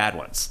so few bad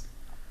ones.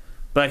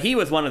 But he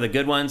was one of the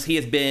good ones.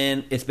 It's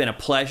been a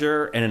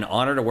pleasure and an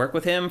honor to work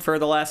with him for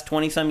the last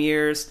 20-some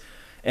years.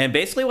 And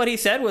basically what he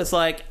said was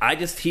like,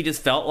 he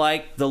just felt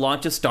like the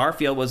launch of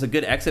Starfield was a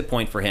good exit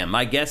point for him.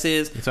 My guess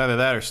is... It's either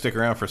that or stick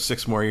around for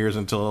 6 more years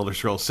until Elder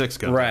Scrolls 6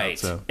 comes out. Right.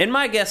 So. And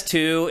my guess,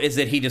 too, is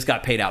that he just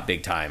got paid out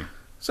big time.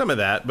 Some of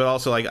that, but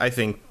also, like, I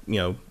think,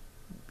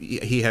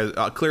 he has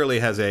clearly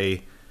has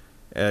a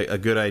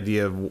good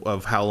idea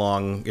of how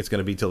long it's going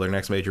to be till their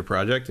next major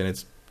project, and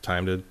it's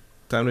time to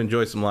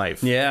enjoy some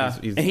life. Yeah,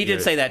 and he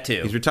did say that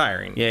too. He's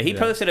retiring. Yeah, he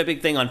posted a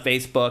big thing on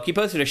Facebook. He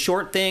posted a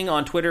short thing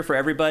on Twitter for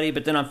everybody,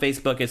 but then on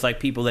Facebook, it's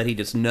like people that he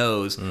just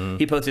knows.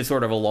 He posted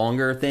sort of a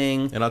longer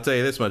thing. And I'll tell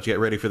you this much: get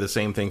ready for the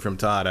same thing from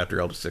Todd after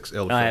Elder Scrolls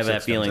 6. I have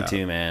that feeling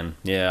too, man.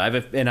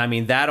 Yeah, and I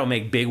mean that'll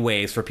make big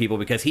waves for people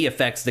because he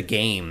affects the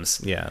games.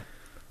 Yeah,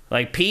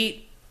 like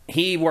Pete.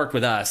 He worked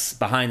with us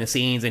behind the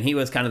scenes, and he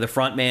was kind of the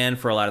front man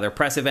for a lot of their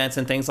press events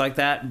and things like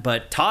that.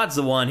 But Todd's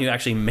the one who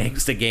actually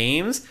makes the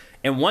games.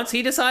 And once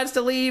he decides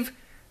to leave,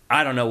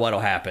 I don't know what'll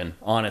happen,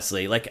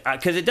 honestly. Like,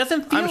 because it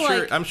doesn't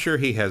feel I'm sure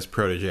he has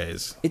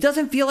proteges. It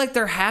doesn't feel like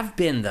there have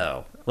been,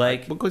 though.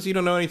 Like, because you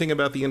don't know anything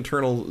about the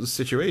internal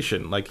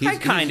situation. Like, I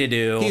kind of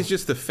do. He's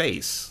just the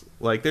face.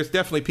 Like, there's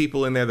definitely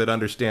people in there that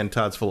understand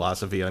Todd's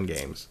philosophy on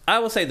games. I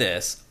will say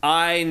this.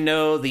 I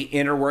know the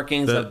inner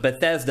workings of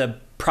Bethesda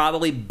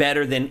probably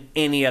better than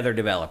any other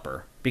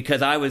developer,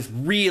 because I was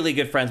really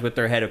good friends with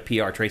their head of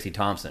PR, Tracy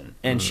Thompson.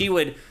 And she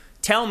would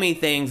tell me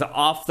things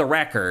off the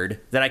record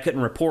that I couldn't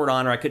report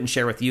on or I couldn't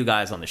share with you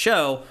guys on the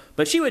show,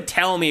 but she would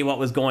tell me what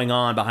was going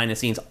on behind the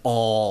scenes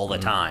all the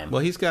time.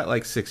 Well, he's got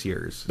like 6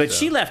 years. But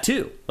she left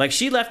too. Like,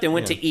 she left and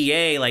went to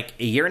EA like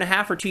a year and a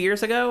half or 2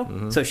 years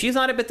ago. So she's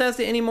not at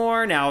Bethesda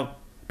anymore. Now,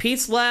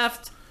 Pete's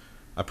left.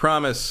 I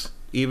promise,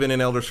 even in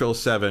Elder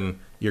Scrolls 7,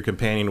 your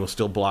companion will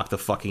still block the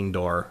fucking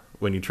door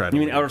when you try to...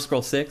 You mean Elder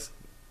Scrolls 6?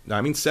 No,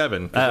 I mean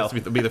 7. That's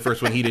to be the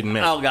first one he didn't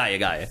miss. Oh, got you.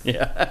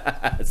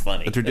 Yeah, it's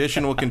funny. The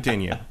tradition will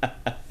continue.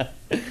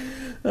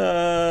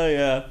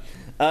 Yeah.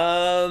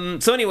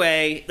 So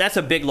anyway, that's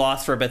a big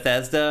loss for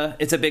Bethesda.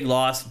 It's a big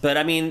loss. But,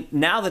 I mean,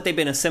 now that they've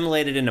been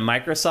assimilated into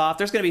Microsoft,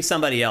 there's going to be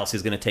somebody else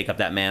who's going to take up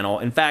that mantle.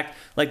 In fact,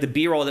 like the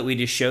B-roll that we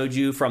just showed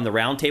you from the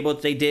roundtable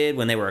that they did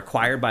when they were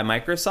acquired by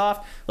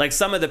Microsoft, like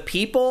some of the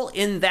people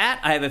in that,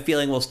 I have a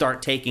feeling will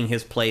start taking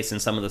his place in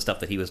some of the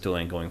stuff that he was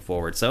doing going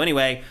forward. So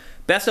anyway,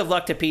 best of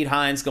luck to Pete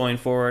Hines going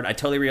forward. I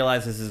totally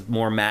realize this is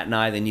more Matt and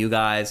I than you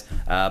guys,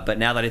 but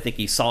now that I think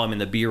you saw him in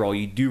the B-roll,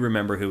 you do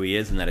remember who he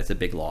is and that it's a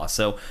big loss.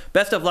 So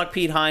best of luck,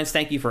 Pete Hines.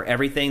 Thank you for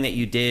everything that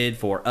you did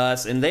for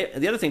us. And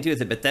the other thing, too, is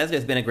that Bethesda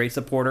has been a great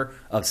supporter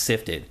of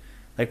Sifted.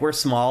 Like, we're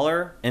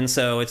smaller, and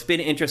so it's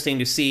been interesting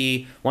to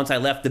see, once I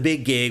left the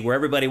big gig where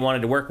everybody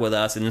wanted to work with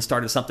us and then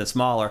started something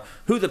smaller,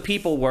 who the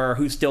people were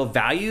who still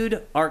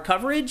valued our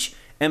coverage.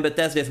 And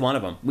Bethesda is one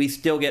of them. We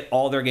still get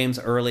all their games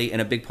early,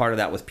 and a big part of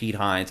that was Pete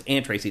Hines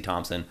and Tracy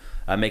Thompson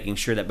making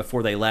sure that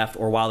before they left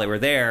or while they were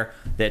there,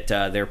 that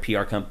their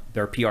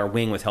PR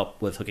wing was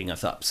hooking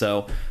us up.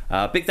 So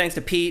big thanks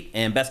to Pete,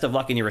 and best of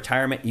luck in your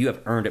retirement. You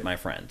have earned it, my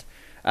friend.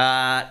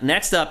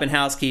 Next up in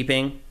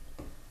housekeeping,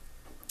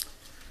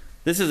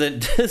 this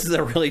is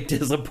a really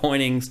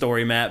disappointing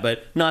story, Matt,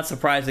 but not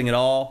surprising at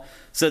all.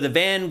 So the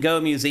Van Gogh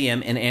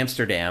Museum in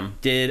Amsterdam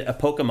did a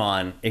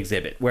Pokemon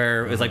exhibit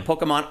where it was like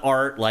Pokemon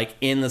art, like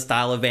in the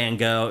style of Van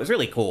Gogh. It was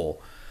really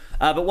cool.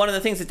 But one of the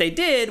things that they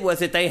did was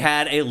that they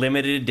had a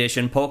limited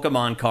edition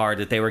Pokemon card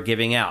that they were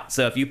giving out.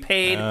 So if you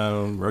paid...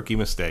 rookie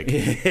mistake.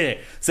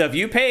 So if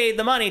you paid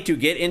the money to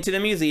get into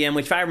the museum,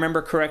 which if I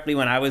remember correctly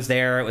when I was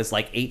there, it was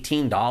like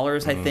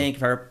 $18, I think.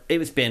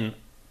 It's been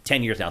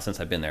 10 years now since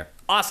I've been there.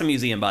 Awesome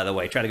museum, by the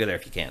way. Try to go there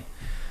if you can.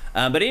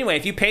 But anyway,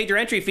 if you paid your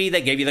entry fee,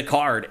 they gave you the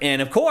card. And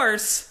of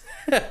course,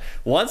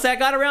 once that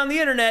got around the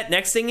internet,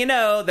 next thing you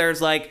know, there's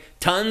like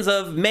tons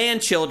of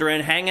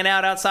man-children hanging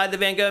out outside the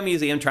Van Gogh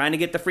Museum trying to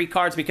get the free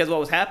cards, because what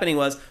was happening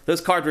was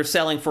those cards were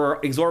selling for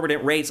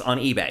exorbitant rates on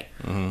eBay.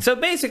 So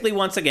basically,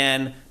 once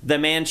again, the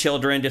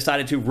man-children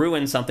decided to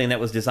ruin something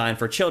that was designed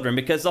for children,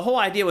 because the whole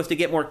idea was to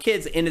get more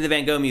kids into the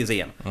Van Gogh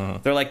Museum.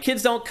 They're like,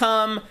 kids don't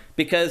come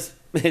because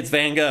it's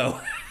Van Gogh.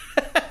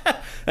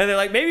 And they're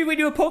like, maybe if we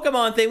do a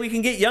Pokemon thing, we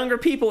can get younger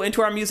people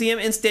into our museum.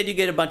 Instead, you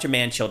get a bunch of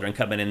man-children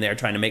coming in there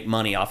trying to make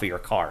money off of your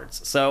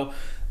cards. So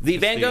the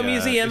Van Gogh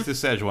Museum...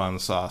 It's the Szechuan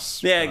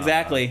sauce. Yeah,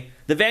 exactly.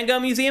 The Van Gogh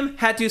Museum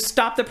had to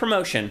stop the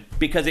promotion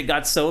because it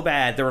got so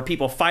bad. There were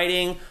people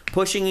fighting,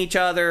 pushing each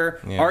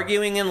other,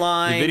 arguing in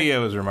line. The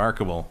video is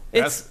remarkable.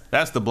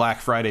 That's the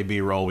Black Friday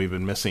B-roll we've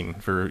been missing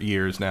for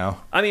years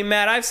now. I mean,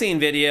 Matt, I've seen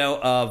video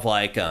of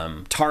like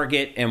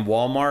Target and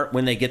Walmart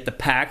when they get the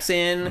packs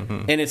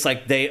in, and it's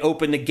like they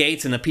open the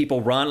gates and the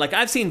people run. Like,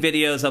 I've seen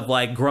videos of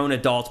like grown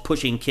adults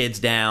pushing kids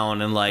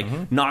down and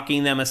like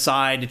knocking them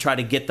aside to try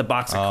to get the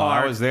box of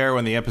cards. I was there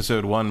when the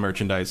episode 1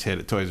 merchandise hit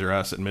at Toys R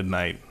Us at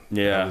midnight.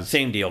 Yeah,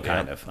 same deal,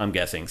 kind of, I'm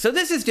guessing. So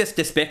this is just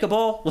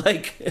despicable.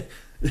 Like,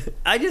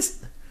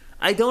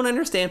 I don't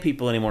understand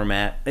people anymore,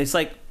 Matt. It's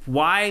like,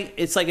 why?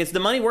 It's like, is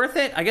the money worth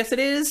it? I guess it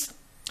is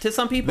to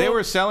some people. They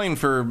were selling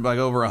for like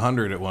over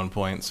 100 at one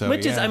point. So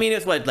which is, I mean,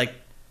 it's what, like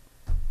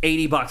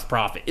 $80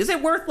 profit. Is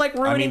it worth like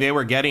ruining?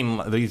 I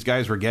mean, these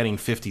guys were getting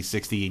 50,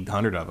 60,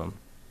 100 of them.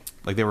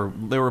 Like they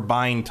were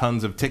buying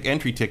tons of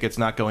entry tickets,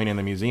 not going in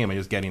the museum and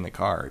just getting the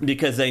card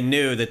because they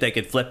knew that they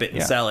could flip it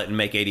and sell it and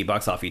make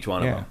 $80 off each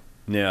one of them.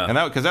 Yeah, and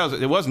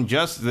it wasn't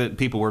just that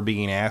people were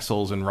being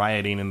assholes and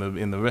rioting in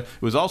the. It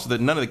was also that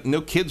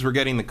no kids were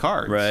getting the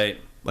cards. Right.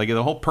 Like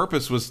the whole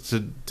purpose was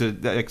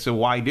so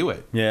why do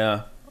it?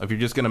 Yeah. If you're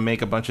just going to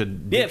make a bunch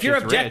of if your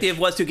objective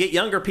was to get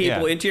younger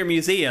people into your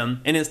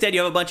museum, and instead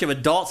you have a bunch of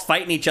adults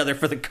fighting each other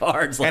for the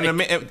cards. Like...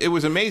 And it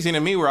was amazing to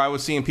me where I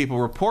was seeing people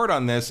report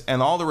on this,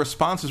 and all the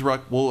responses were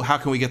like, "Well, how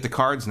can we get the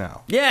cards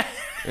now?" Yeah.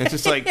 And it's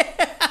just like.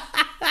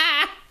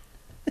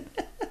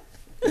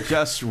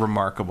 Just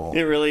remarkable.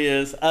 It really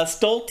is.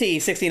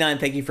 Stolte69,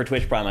 thank you for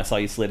Twitch Prime. I saw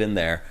you slid in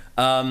there.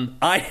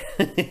 I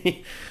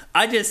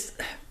just...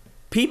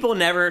 People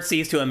never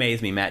cease to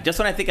amaze me, Matt. Just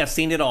when I think I've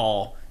seen it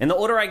all, and the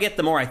older I get,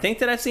 the more I think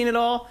that I've seen it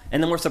all,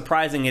 and the more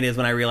surprising it is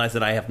when I realize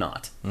that I have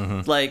not.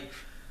 Like,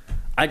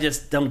 I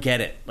just don't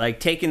get it. Like,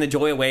 taking the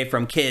joy away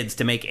from kids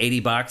to make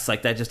 $80,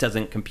 like, that just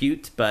doesn't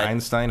compute. But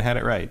Einstein had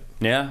it right.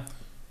 Yeah.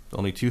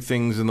 Only two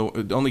things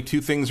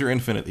are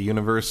infinite: the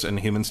universe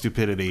and human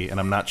stupidity, and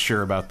I'm not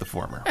sure about the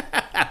former.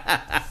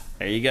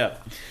 There you go.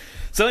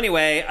 So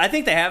anyway, I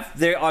think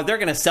they're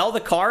going to sell the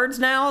cards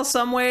now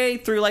some way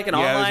through like an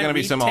online there's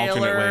retailer, some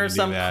alternate way to do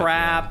some that,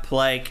 crap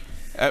like.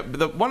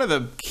 One of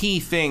the key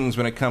things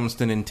when it comes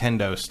to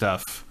Nintendo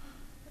stuff,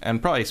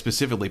 and probably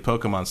specifically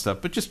Pokemon stuff,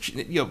 but just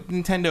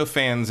Nintendo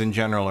fans in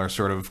general are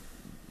sort of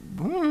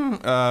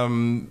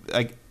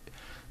like.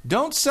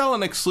 Don't sell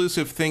an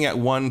exclusive thing at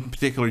one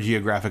particular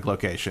geographic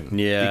location.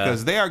 Yeah.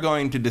 Because they are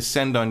going to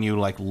descend on you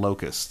like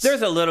locusts.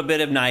 There's a little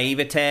bit of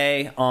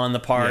naivete on the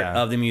part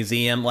of the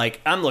museum. Like,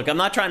 I'm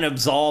not trying to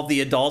absolve the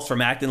adults from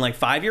acting like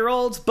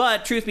 5-year-olds,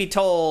 but truth be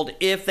told,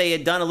 if they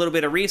had done a little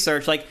bit of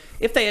research, like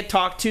if they had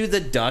talked to the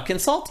Duck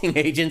Consulting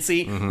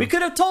Agency, we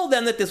could have told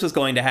them that this was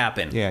going to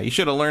happen. Yeah, you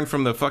should have learned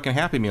from the fucking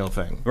Happy Meal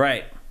thing.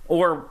 Right.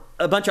 Or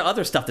a bunch of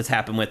other stuff that's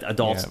happened with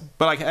adults. Yeah.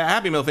 But like a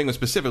Happy Meal thing was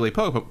specifically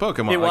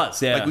Pokemon. It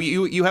was, yeah. Like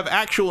you have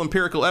actual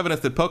empirical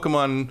evidence that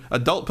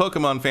adult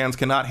Pokemon fans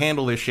cannot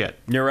handle this shit.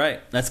 You're right.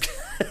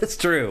 That's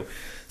true.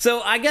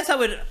 So I guess I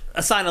would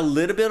assign a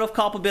little bit of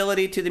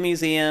culpability to the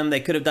museum. They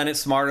could have done it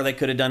smarter. They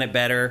could have done it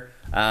better.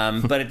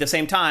 But at the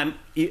same time...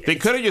 They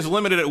could have just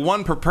limited it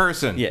one per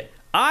person. Yeah.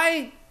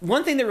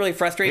 One thing that really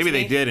frustrates me...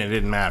 Maybe they did and it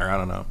didn't matter. I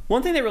don't know.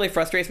 One thing that really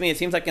frustrates me, it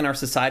seems like in our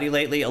society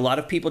lately, a lot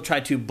of people try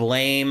to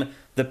blame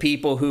the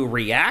people who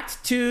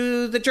react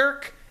to the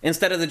jerk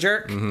instead of the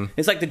jerk. Mm-hmm.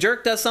 It's like the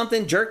jerk does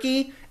something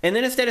jerky, and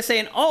then instead of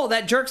saying, oh,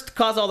 that jerk's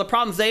caused all the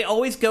problems, they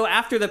always go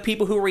after the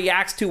people who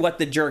reacts to what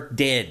the jerk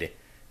did.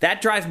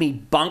 That drives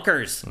me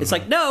bonkers. Mm-hmm. It's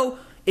like, no,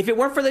 if it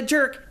weren't for the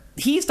jerk,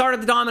 he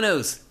started the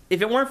dominoes.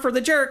 If it weren't for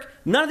the jerk,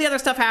 none of the other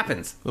stuff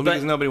happens. Well,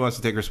 because nobody wants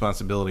to take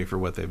responsibility for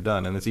what they've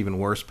done, and it's even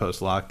worse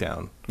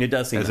post-lockdown. It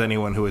does seem as that.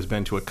 Anyone who has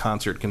been to a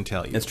concert can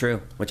tell you. It's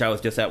true, which I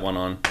was just at one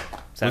on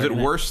Saturday Was it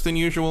night. Worse than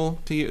usual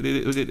to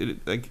you? Was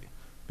it like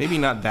maybe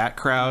not that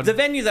crowd? The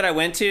venue that I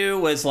went to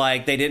was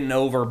like they didn't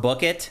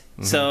overbook it,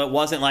 so it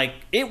wasn't like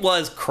it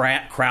was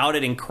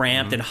crowded and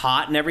cramped and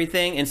hot and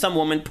everything. And some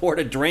woman poured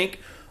a drink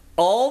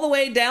all the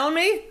way down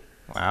me.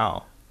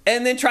 Wow.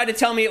 And then tried to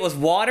tell me it was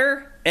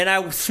water. And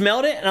I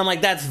smelled it, and I'm like,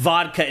 that's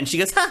vodka. And she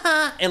goes, ha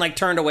ha, and like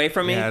turned away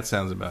from me. Yeah, that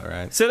sounds about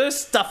right. So there's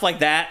stuff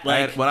like that.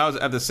 Like when I was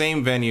at the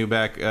same venue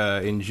back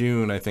in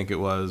June, I think it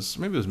was,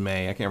 maybe it was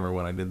May. I can't remember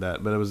when I did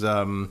that, but it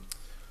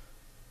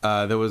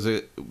was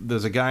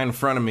there's a guy in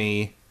front of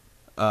me.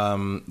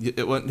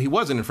 He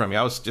wasn't in front of me.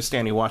 I was just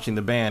standing watching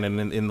the band,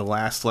 and in the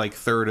last like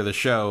third of the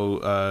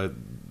show,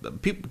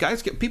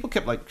 people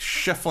kept like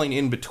shuffling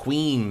in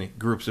between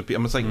groups of people.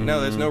 I'm just like,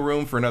 no, there's no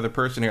room for another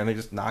person here, and they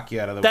just knock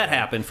you out of the way. That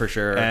happened for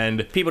sure.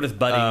 And people just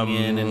butting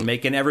in and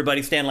making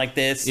everybody stand like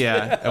this.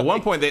 Yeah. At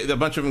one point, a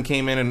bunch of them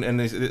came in and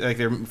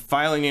they're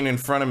filing in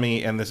front of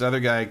me, and this other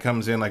guy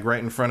comes in like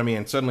right in front of me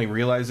and suddenly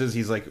realizes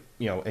he's like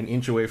an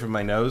inch away from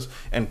my nose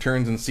and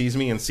turns and sees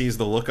me and sees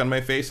the look on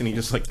my face, and he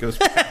just like goes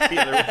back the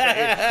other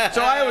way.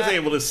 So I was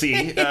able to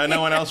see.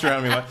 No one else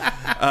around me was.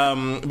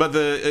 But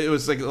it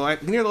was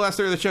like near the last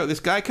third of the show, this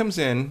guy comes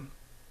in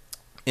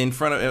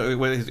front of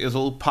his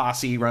little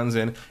posse, runs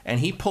in, and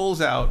he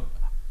pulls out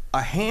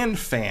a hand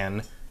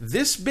fan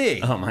this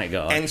big. Oh my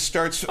god! And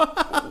starts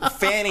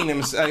fanning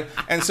him,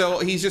 and so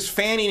he's just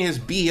fanning his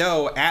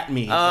BO at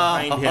me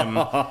behind him.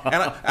 And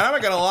I'm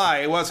not gonna lie,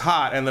 it was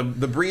hot, and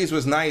the breeze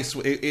was nice,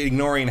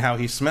 ignoring how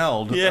he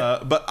smelled.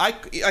 Yeah. But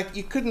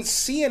you couldn't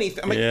see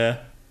anything. I mean, yeah.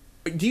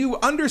 Do you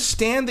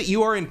understand that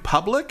you are in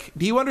public?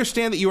 Do you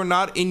understand that you are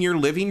not in your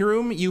living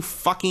room, you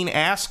fucking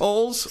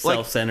assholes?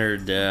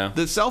 Self-centered, yeah.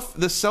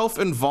 The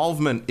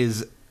self-involvement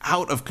is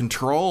out of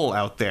control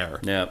out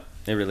there. Yeah,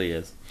 it really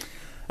is.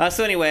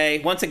 So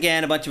anyway, once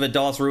again, a bunch of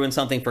adults ruined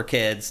something for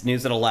kids.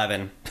 News at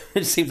 11.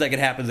 It seems like it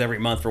happens every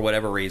month for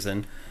whatever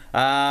reason.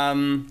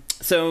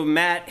 So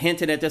Matt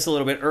hinted at this a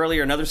little bit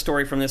earlier. Another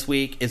story from this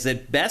week is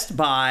that Best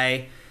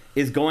Buy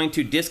is going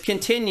to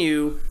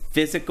discontinue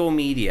physical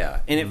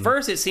media. And at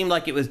first it seemed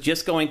like it was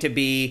just going to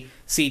be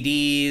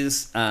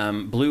CDs,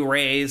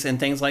 Blu-rays, and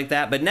things like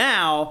that. But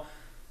now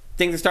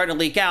things are starting to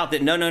leak out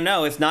that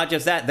no, it's not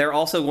just that. They're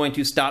also going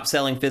to stop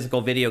selling physical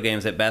video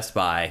games at Best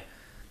Buy.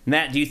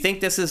 Matt, do you think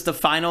this is the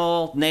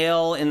final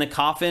nail in the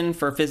coffin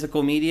for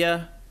physical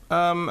media?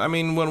 I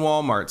mean, when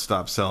Walmart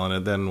stops selling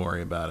it, then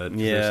worry about it.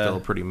 Yeah. It's still a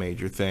pretty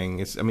major thing.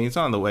 It's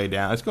on the way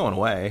down. It's going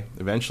away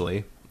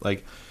eventually.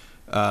 Like,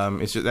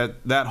 it's just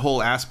that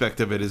whole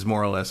aspect of it is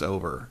more or less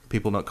over.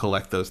 People don't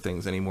collect those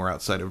things anymore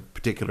outside of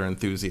particular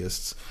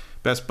enthusiasts.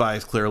 Best Buy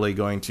is clearly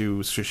going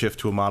to shift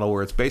to a model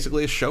where it's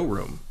basically a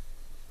showroom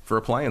for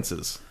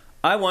appliances.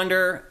 I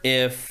wonder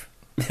if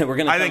we're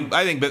going to...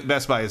 I think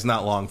Best Buy is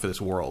not long for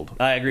this world.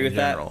 I agree with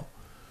that.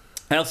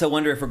 I also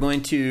wonder if we're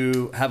going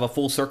to have a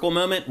full circle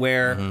moment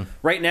where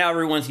right now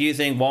everyone's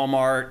using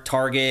Walmart,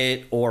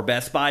 Target, or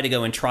Best Buy to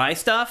go and try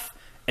stuff.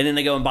 And then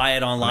they go and buy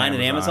it online at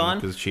Amazon.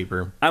 Because it's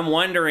cheaper. I'm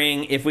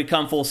wondering if we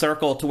come full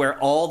circle to where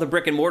all the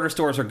brick and mortar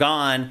stores are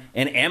gone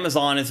and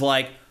Amazon is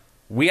like,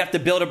 we have to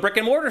build a brick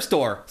and mortar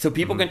store so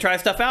people can try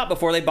stuff out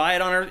before they buy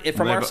it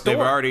from our store.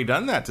 They've already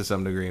done that to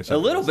some degree. A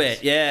little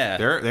bit, yeah.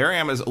 There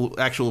are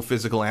actual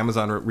physical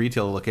Amazon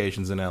retail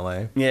locations in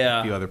LA. Yeah.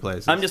 A few other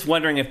places. I'm just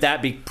wondering if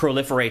that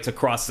proliferates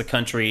across the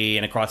country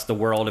and across the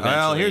world eventually.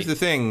 Well, here's the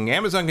thing.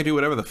 Amazon can do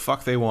whatever the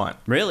fuck they want.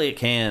 Really, it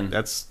can.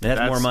 That's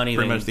more money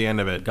pretty than much the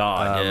end of it.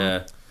 God,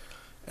 yeah.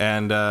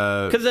 And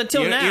because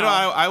until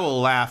now, I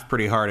will laugh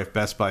pretty hard if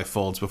Best Buy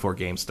folds before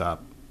GameStop.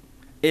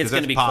 It's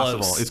going to be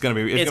possible. close. It's going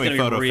to be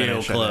photo real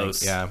finish,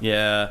 close.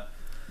 Yeah.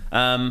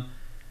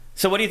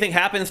 So what do you think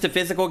happens to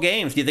physical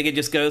games? Do you think it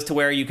just goes to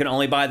where you can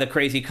only buy the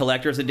crazy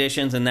collector's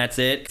editions and that's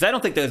it? Because I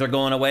don't think those are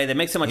going away. They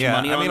make so much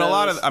money on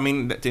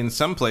those. In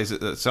some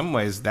places, some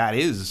ways, that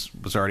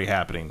was already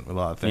happening with a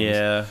lot of things.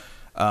 Yeah.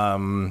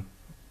 Well,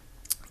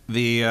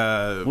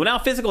 now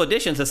physical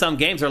editions of some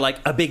games are like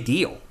a big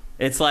deal.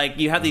 It's like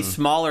you have these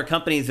smaller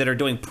companies that are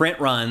doing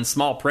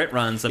small print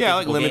runs. Of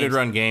like limited games.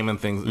 run game and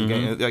things.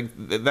 Like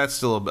that's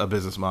still a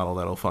business model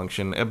that'll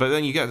function. But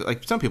then you got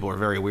like some people are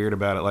very weird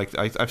about it. Like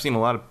I've seen a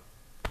lot of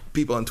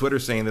people on Twitter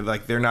saying that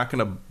like they're not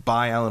going to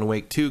buy Alan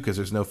Wake 2 because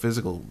there's no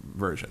physical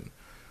version.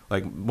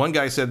 Like one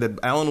guy said that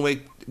Alan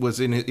Wake is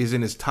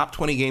in his top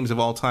 20 games of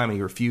all time, and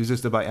he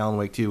refuses to buy Alan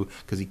Wake 2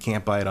 because he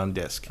can't buy it on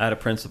disc. Out of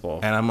principle.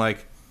 And I'm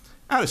like,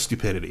 out of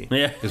stupidity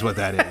is what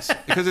that is.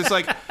 Because it's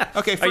like,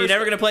 okay, first, are you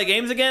never going to play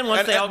games again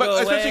once they all go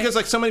away? Especially because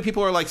like so many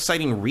people are like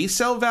citing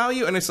resale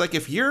value, and it's like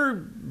if you're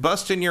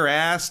busting your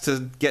ass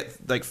to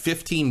get like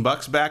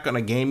 $15 back on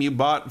a game you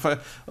bought,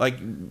 like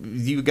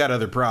you got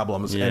other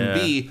problems. Yeah. And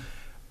B,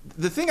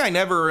 the thing I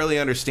never really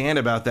understand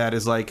about that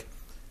is like,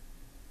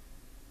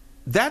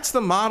 that's the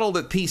model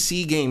that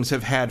PC games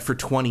have had for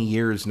 20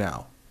 years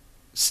now.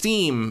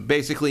 Steam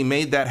basically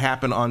made that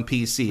happen on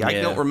PC. Yeah. I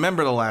don't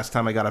remember the last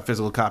time I got a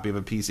physical copy of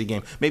a PC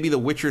game. Maybe The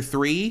Witcher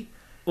 3.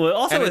 Well,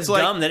 also it's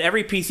dumb that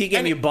every PC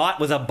game you bought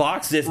was a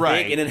box this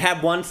big and it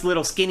had one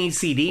little skinny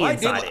CD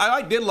inside it.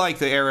 I did like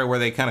the era where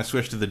they kind of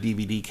switched to the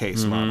DVD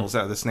case models,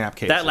 the snap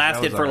cases. That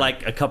lasted for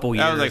like a couple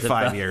years. That was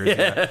like 5 years,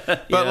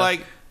 But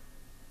like,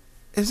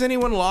 has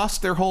anyone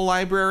lost their whole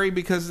library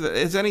because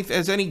has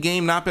any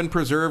game not been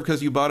preserved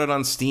because you bought it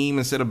on Steam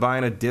instead of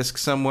buying a disc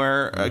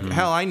somewhere?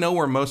 Hell, I know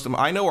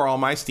where all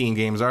my Steam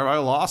games are. I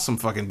lost some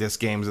fucking disc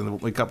games in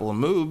a couple of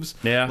moves.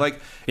 Yeah, like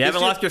you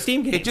haven't lost your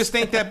Steam games. It just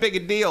ain't that big a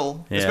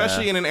deal,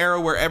 especially in an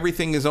era where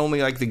everything is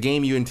only like the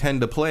game you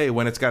intend to play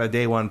when it's got a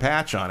day one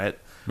patch on it.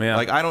 Yeah.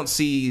 Like I don't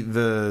see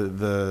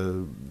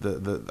the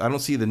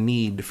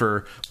need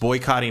for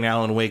boycotting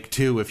Alan Wake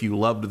 2 if you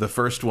loved the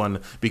first one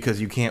because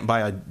you can't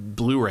buy a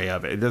Blu-ray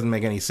of it. It doesn't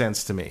make any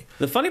sense to me.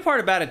 The funny part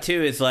about it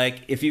too is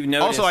like if you've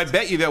noticed. Also, I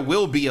bet you there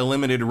will be a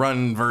limited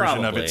run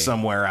version of it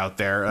somewhere out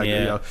there. Like, you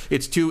know,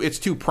 it's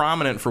too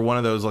prominent for one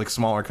of those like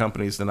smaller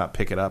companies to not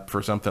pick it up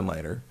for something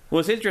later. Well,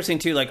 it's interesting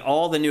too. Like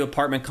all the new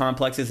apartment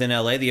complexes in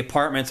LA, the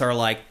apartments are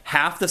like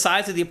half the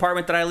size of the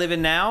apartment that I live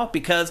in now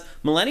because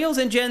millennials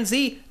and Gen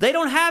Z, they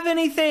don't have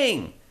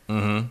anything.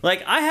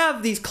 Like I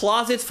have these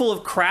closets full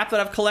of crap that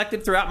I've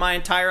collected throughout my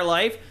entire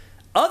life.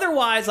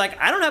 Otherwise, like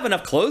I don't have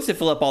enough clothes to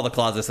fill up all the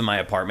closets in my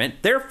apartment.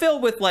 They're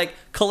filled with like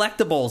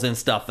collectibles and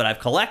stuff that I've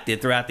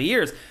collected throughout the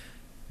years.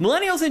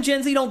 Millennials and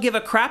Gen Z don't give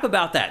a crap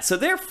about that, so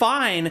they're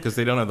fine because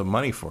they don't have the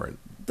money for it.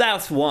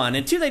 That's one,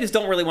 and two, they just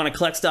don't really want to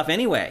collect stuff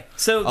anyway.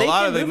 So they a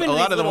lot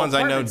of the ones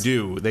I know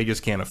do. They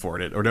just can't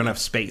afford it or don't have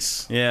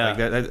space. Yeah, like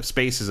that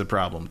space is a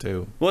problem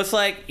too. Well, it's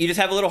like you just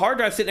have a little hard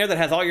drive sitting there that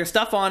has all your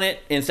stuff on it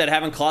instead of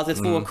having closets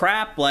full of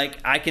crap. Like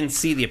I can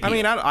see the appeal. I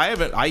mean,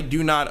 I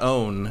do not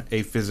own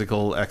a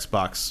physical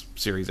Xbox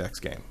Series X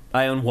game.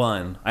 I own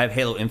one. I have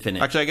Halo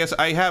Infinite. Actually,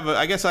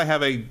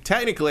 I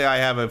technically I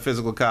have a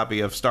physical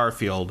copy of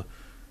Starfield.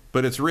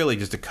 But it's really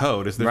just a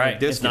code. There's no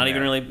disc it's not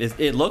even really.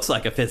 It looks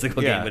like a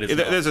physical game, but it's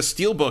not. There's a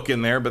steelbook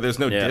in there, but there's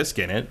no disc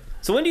in it.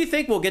 So when do you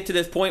think we'll get to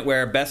this point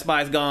where Best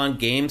Buy's gone,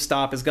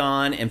 GameStop is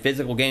gone, and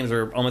physical games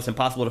are almost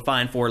impossible to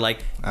find for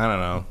like I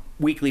don't know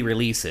weekly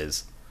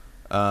releases?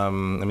 I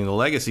mean, the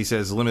Legacy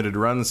says Limited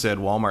Run said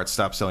Walmart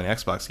stopped selling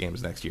Xbox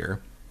games next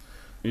year.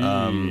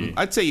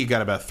 I'd say you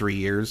got about 3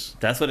 years.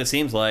 That's what it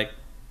seems like.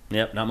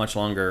 Yep, not much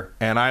longer.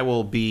 And I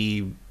will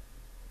be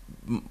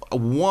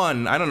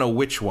one. I don't know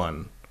which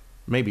one.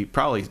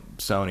 Probably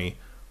Sony.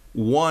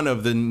 One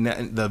of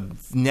the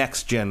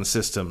next gen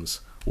systems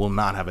will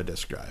not have a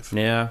disc drive.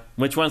 Yeah,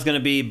 which one's going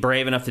to be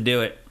brave enough to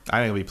do it? I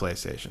think it'll be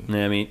PlayStation.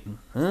 Yeah, I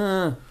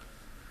mean,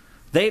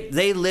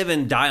 they live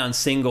and die on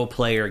single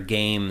player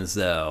games,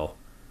 though.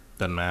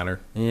 Doesn't matter.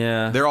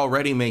 Yeah, they're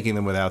already making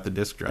them without the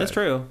disc drive. That's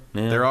true.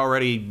 Yeah. They're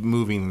already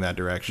moving in that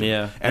direction.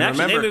 Yeah, and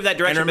actually, they moved that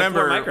direction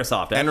before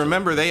Microsoft. Actually. And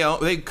remember,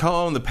 they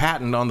co-own the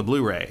patent on the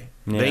Blu-ray.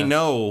 Yeah. They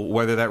know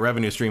whether that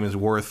revenue stream is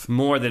worth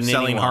more than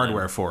selling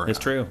hardware for. It's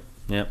true.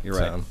 Yep, you're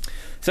right.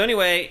 So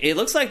anyway, it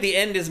looks like the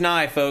end is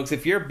nigh, folks.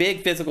 If you're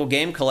big physical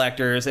game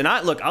collectors, and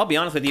I'll be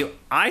honest with you,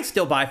 I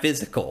still buy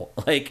physical.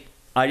 Like,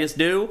 I just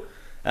do.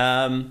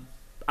 I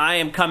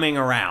am coming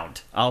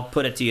around. I'll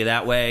put it to you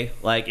that way.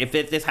 Like, if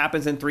this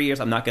happens in 3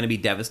 years, I'm not going to be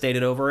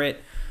devastated over it.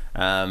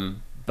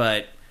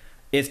 But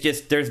it's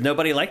just there's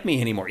nobody like me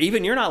anymore.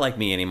 Even you're not like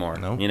me anymore.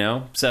 Nope. You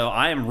know. So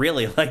I am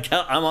really like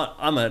I'm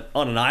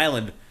on an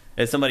island.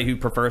 As somebody who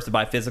prefers to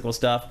buy physical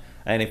stuff.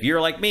 And if you're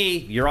like me,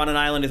 you're on an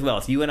island as well.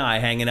 It's you and I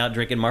hanging out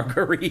drinking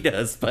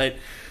margaritas. But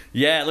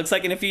yeah, it looks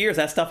like in a few years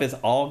that stuff is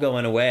all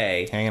going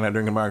away. Hanging out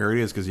drinking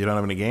margaritas because you don't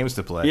have any games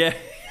to play. Yeah.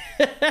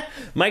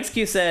 Mike's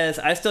Q says,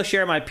 I still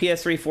share my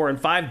PS3, 4,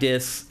 and 5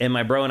 discs, and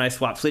my bro and I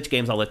swap Switch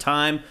games all the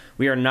time.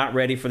 We are not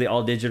ready for the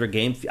all-digital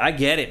game. I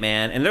get it,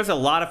 man. And there's a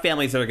lot of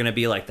families that are going to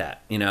be like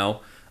that, you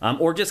know?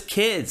 Or just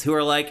kids who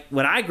are like,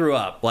 when I grew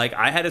up, like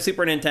I had a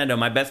Super Nintendo,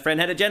 my best friend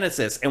had a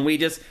Genesis, and we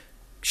just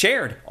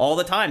shared all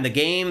the time, the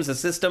games, the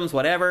systems,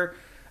 whatever.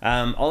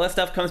 All that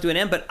stuff comes to an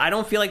end, but I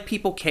don't feel like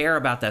people care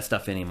about that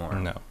stuff anymore.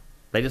 No,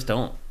 they just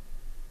don't.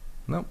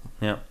 Nope.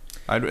 Yeah,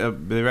 they'd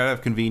rather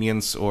have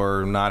convenience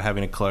or not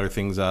having to clutter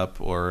things up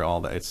or all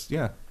that.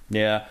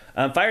 Yeah.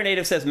 Fire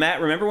Native says,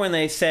 Matt, remember when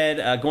they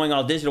said going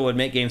all digital would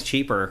make games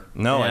cheaper?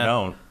 No, yeah. I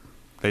don't.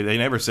 They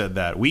never said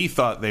that. We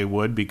thought they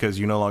would because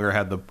you no longer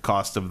had the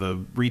cost of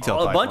the retail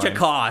pipeline. A bunch of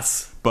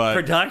costs.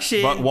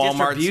 Production,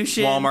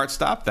 distribution. Walmart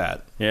stopped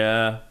that.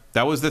 Yeah.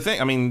 That was the thing.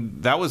 I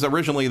mean, that was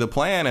originally the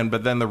plan,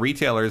 but then the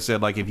retailers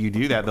said, like, if you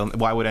do that, then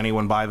why would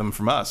anyone buy them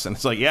from us? And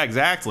it's like, yeah,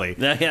 exactly.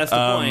 Yeah, that's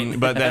the point.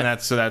 But then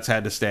that's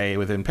had to stay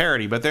within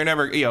parity. But they're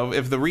never,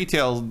 if the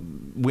retail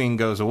wing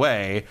goes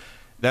away,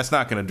 that's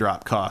not going to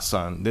drop costs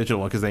on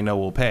digital because they know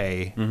we'll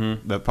pay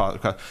the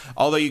cost.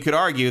 Although you could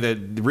argue that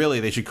really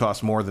they should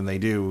cost more than they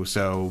do.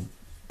 So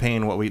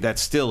paying that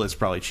still is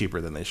probably cheaper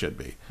than they should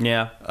be.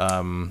 Yeah.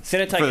 For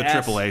the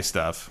AAA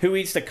stuff. Who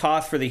eats the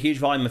cost for the huge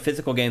volume of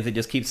physical games that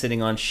just keep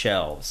sitting on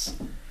shelves?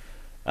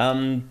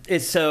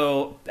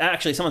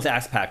 Actually, someone's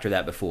asked Pactor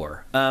that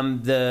before.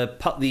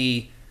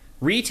 The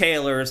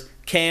retailers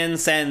can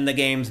send the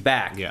games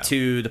back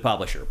to the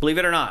publisher. Believe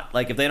it or not.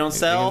 Like, if they don't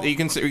sell... You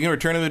can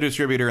return to the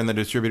distributor, and the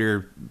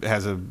distributor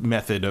has a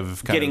method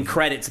of getting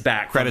credits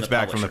back from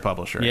the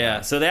publisher.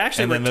 Yeah, so they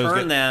actually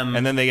return them...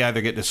 And then they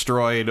either get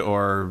destroyed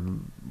or...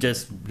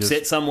 Just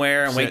sit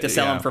somewhere and wait to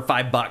sell them for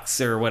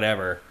 $5 or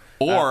whatever.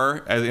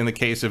 Or, as in the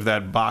case of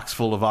that box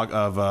full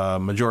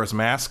of Majora's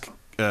Mask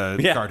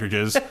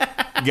cartridges,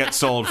 get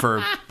sold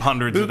for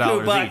hundreds of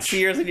dollars each.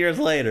 Years and years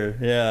later,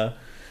 yeah.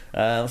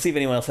 Let's see if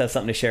anyone else has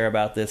something to share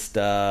about this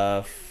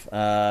stuff.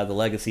 The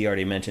Legacy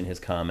already mentioned his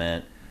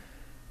comment.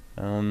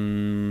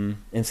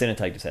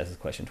 Incenitite just asked his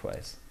question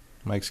twice.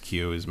 Mike's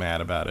Q is mad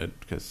about it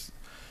because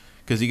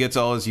he gets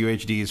all his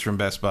UHDs from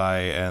Best Buy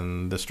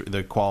and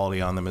the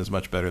quality on them is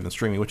much better than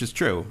streaming, which is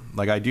true.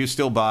 Like, I do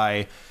still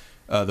buy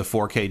the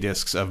 4K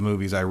discs of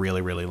movies I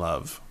really, really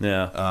love.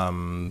 Yeah.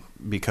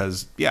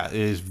 Because, it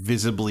is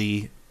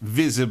visibly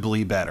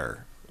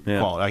better.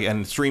 Quality.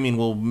 And streaming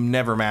will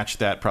never match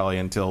that probably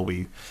until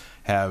we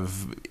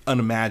have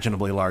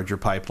unimaginably larger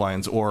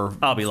pipelines or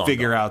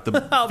figure out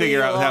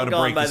how to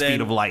break the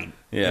speed of light.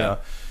 Yeah.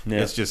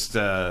 It's just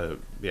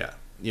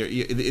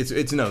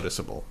it's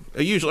noticeable.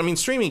 Usually, I mean,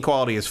 streaming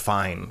quality is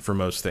fine for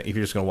most things if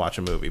you're just going to watch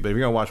a movie. But if you're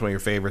going to watch one of your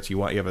favorites,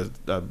 you have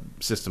a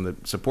system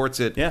that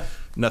supports it. Yeah.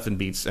 Nothing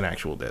beats an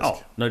actual disc.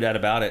 Oh, no doubt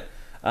about it.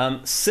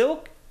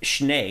 Silk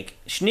Snake.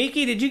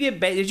 Sneaky,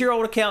 did your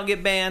old account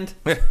get banned?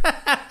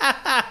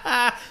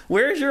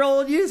 Where's your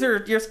old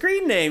your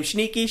screen name?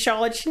 Sneaky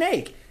Solid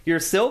Snake. You're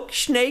Silk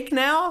Snake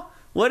now?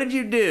 What did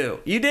you do?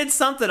 You did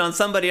something on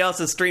somebody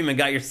else's stream and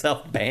got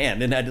yourself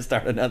banned and had to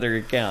start another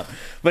account.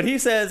 But he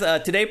says,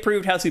 today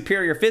proved how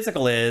superior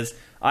physical is.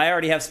 I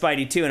already have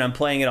Spidey 2 and I'm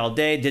playing it all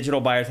day. Digital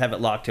buyers have it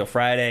locked till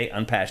Friday.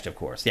 Unpatched, of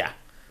course. Yeah.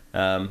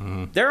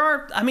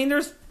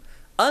 There's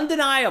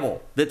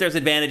undeniable that there's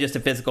advantages to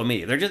physical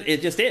media.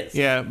 It just is.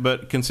 Yeah,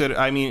 but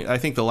I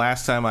think the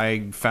last time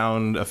I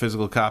found a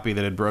physical copy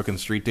that had broken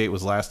street date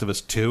was Last of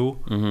Us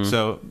 2.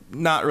 So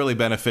not really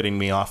benefiting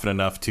me often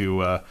enough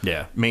to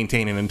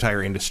maintain an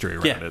entire industry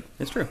around it.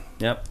 It's true.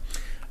 Yep.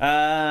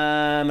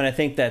 And I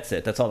think that's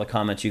it. That's all the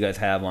comments you guys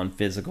have on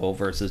physical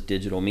versus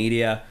digital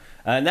media.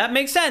 And that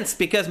makes sense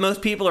because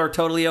most people are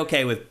totally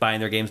okay with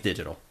buying their games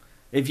digital.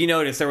 If you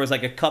notice, there was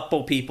like a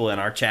couple people in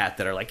our chat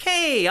that are like,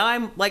 hey,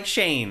 I'm like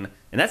Shane.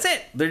 And that's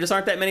it. There just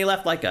aren't that many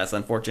left like us,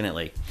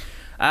 unfortunately.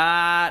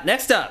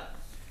 Next up,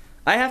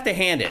 I have to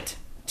hand it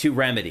to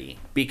Remedy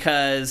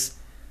because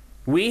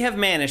we have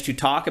managed to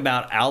talk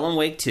about Alan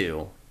Wake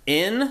 2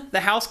 in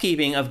the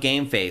housekeeping of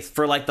GameFace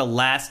for like the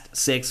last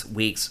 6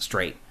 weeks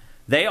straight.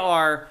 They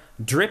are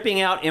dripping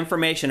out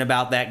information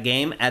about that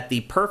game at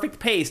the perfect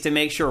pace to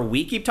make sure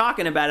we keep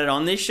talking about it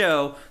on this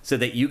show so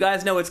that you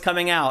guys know it's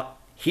coming out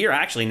here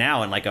actually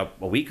now in like a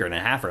week and a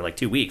half or like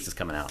 2 weeks it's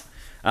coming out.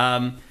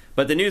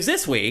 But the news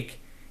this week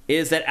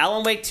is that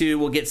Alan Wake 2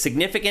 will get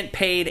significant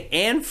paid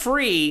and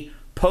free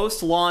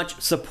post-launch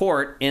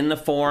support in the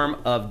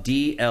form of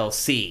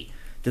DLC.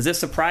 Does this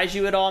surprise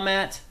you at all,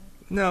 Matt?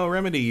 No,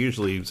 Remedy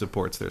usually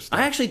supports their stuff.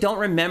 I actually don't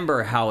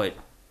remember how it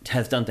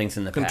has done things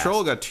in the past.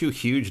 Control got 2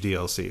 huge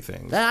DLC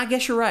things. I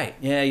guess you're right.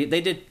 Yeah,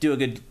 they did do a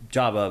good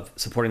job of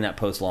supporting that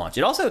post-launch.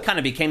 It also kind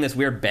of became this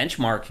weird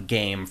benchmark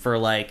game for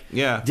like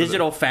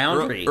Digital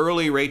Foundry.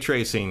 Early ray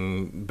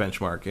tracing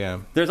benchmark, yeah.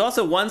 There's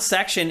also one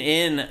section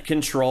in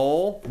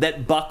Control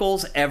that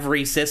buckles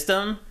every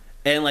system,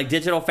 and like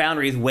Digital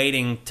Foundry is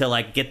waiting to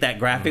like get that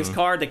graphics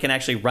card that can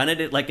actually run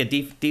it at like a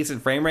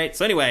decent frame rate.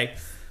 So anyway,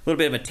 a little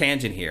bit of a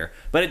tangent here.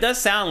 But it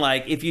does sound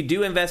like if you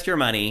do invest your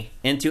money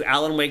into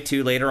Alan Wake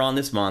 2 later on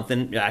this month,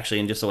 and actually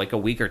in just like a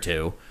week or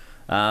two,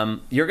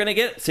 you're going to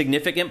get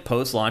significant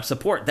post-launch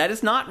support. That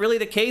is not really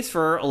the case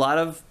for a lot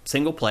of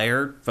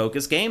single-player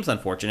focused games,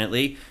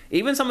 unfortunately.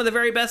 Even some of the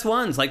very best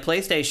ones, like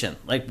PlayStation.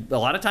 Like, a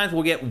lot of times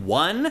we'll get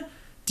one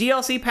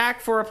DLC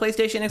pack for a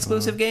PlayStation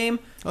exclusive game.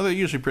 Oh, they're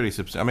usually pretty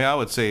substantial. I mean, I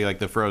would say like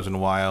the Frozen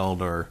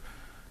Wild or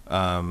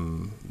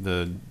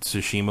the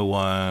Tsushima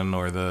one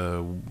or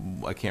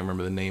I can't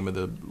remember the name of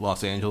the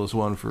Los Angeles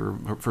one for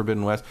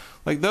Forbidden West.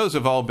 Like, those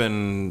have all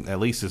been at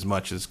least as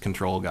much as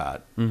Control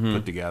got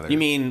put together. You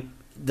mean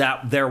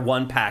that their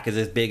one pack is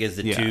as big as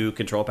the two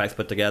control packs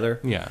put together.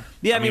 Yeah.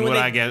 Yeah, I mean, would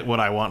I get what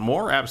I want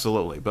more?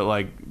 Absolutely. But,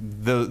 like,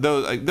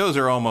 those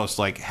are almost,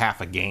 like,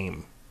 half a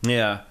game.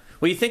 Yeah.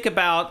 Well, you think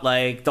about,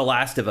 like, The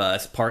Last of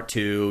Us Part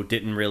 2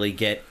 didn't really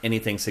get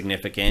anything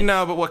significant.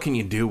 No, but what can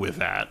you do with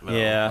that? Though?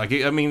 Yeah. Like,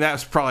 I mean,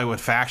 that's probably what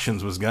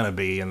Factions was going to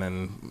be, and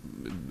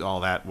then all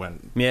that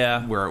went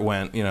where it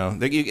went, you know.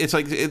 It's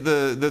like,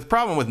 the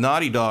problem with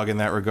Naughty Dog in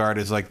that regard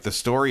is, like, the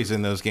stories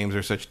in those games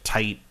are such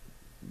tight,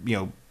 you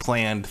know,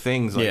 planned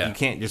things. Like, you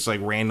can't just, like,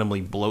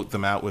 randomly bloat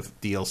them out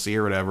with DLC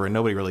or whatever, and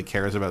nobody really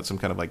cares about some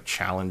kind of, like,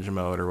 challenge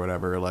mode or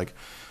whatever. Like,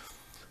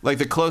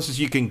 the closest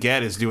you can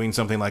get is doing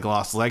something like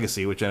Lost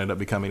Legacy, which ended up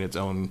becoming its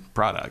own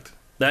product.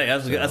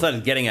 That's what I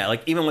was getting at.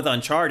 Like, even with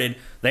Uncharted,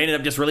 they ended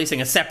up just releasing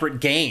a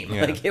separate game.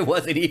 Yeah. Like, it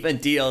wasn't even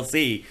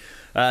DLC.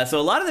 So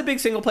a lot of the big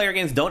single-player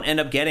games don't end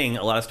up getting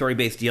a lot of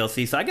story-based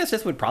DLC. So I guess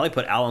this would probably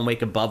put Alan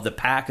Wake above the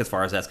pack as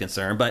far as that's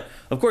concerned. But,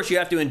 of course, you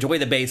have to enjoy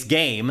the base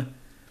game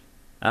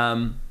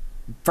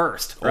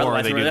first.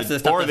 Or they do the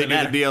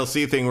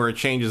DLC thing where it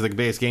changes the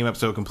base game up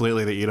so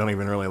completely that you don't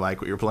even really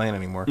like what you're playing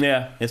anymore.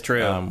 Yeah, it's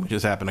true. Which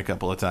has happened a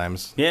couple of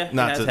times. Yeah,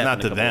 not to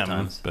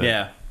them. But.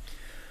 Yeah.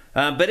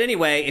 But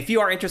anyway, if you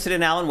are interested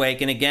in Alan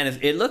Wake, and again,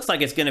 it looks like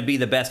it's going to be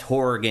the best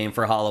horror game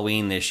for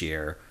Halloween this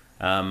year.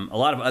 A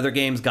lot of other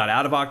games got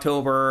out of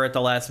October at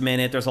the last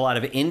minute. There's a lot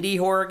of indie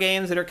horror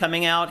games that are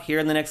coming out here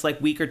in the next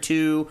week or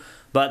two.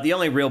 But the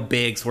only real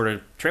big sort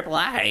of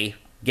AAA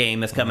game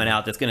that's coming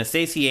out that's going to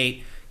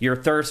satiate your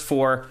thirst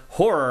for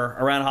horror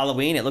around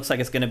Halloween, it looks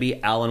like it's going to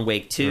be Alan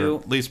Wake 2. Or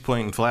at least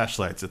pointing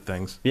flashlights at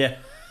things. Yeah.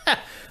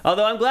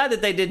 Although I'm glad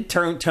that they did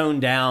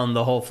tone down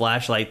the whole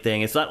flashlight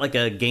thing. It's not like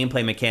a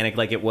gameplay mechanic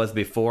like it was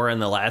before in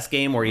the last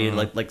game where you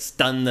like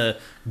stun the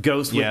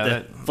ghost with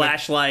the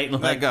flashlight.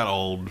 That got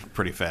old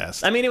pretty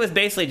fast. I mean, it was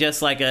basically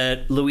just like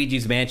a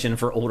Luigi's Mansion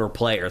for older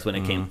players when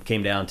it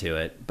came down to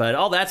it. But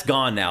all that's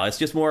gone now. It's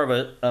just more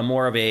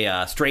of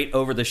a straight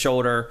over the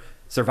shoulder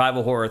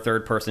survival horror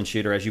third-person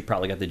shooter, as you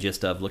probably got the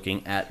gist of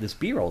looking at this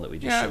B-roll that we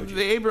just showed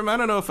you. Abram, I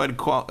don't know if I'd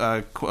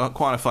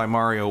quantify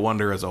Mario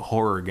Wonder as a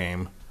horror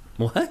game.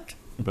 What?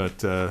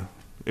 But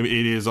it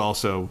is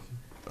also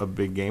a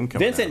big game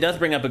coming out. Vincent does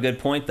bring up a good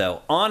point,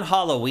 though. On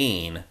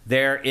Halloween,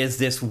 there is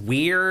this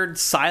weird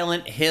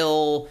Silent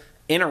Hill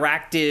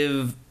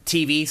interactive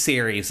TV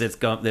series that's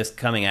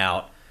coming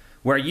out,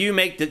 where you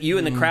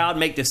and the crowd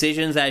make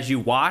decisions as you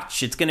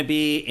watch. It's going to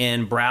be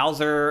in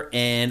browser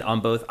and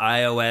on both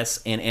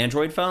iOS and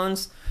Android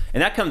phones.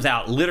 And that comes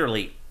out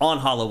literally on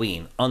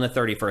Halloween, on the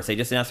 31st. They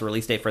just announced the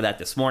release date for that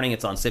this morning.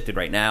 It's on Sifted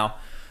right now.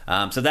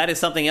 So that is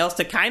something else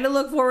to kind of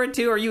look forward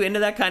to. Are you into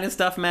that kind of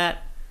stuff,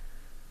 Matt?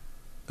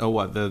 Oh,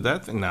 what?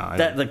 That thing? No.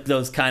 Like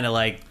those kind of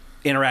like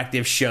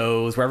interactive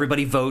shows where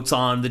everybody votes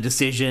on the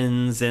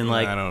decisions and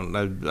like...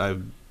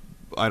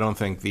 I don't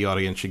think the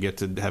audience should get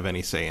to have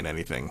any say in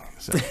anything.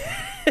 So.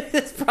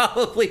 It's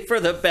probably for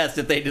the best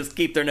if they just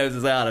keep their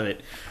noses out of it.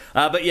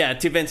 But yeah,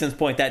 to Vincent's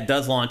point, that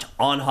does launch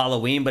on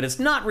Halloween, but it's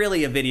not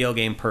really a video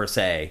game per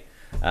se.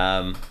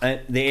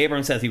 The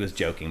Abrams says he was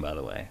joking, by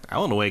the way.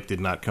 Alan Wake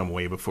did not come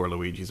way before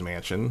Luigi's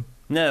Mansion.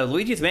 No,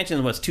 Luigi's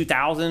Mansion was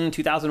 2000,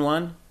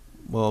 2001?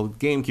 Well,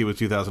 GameCube was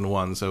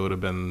 2001, so it would have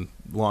been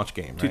launch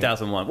game, right?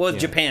 2001. Well, it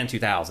was Japan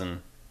 2000.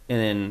 And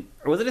then,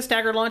 was it a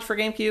staggered launch for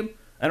GameCube?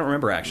 I don't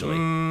remember, actually.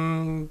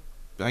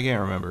 I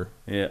can't remember.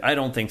 Yeah, I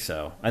don't think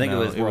so. I think it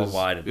was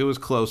worldwide. It was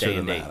closer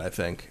than that, I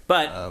think.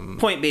 But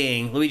point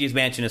being, Luigi's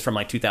Mansion is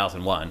from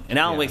 2001. And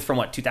Alan Wake's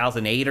from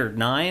 2008 or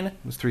 9? It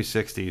was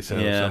 360, so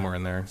somewhere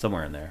in there.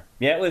 Somewhere in there.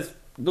 Yeah, it was.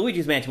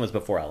 Luigi's Mansion was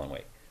before Alan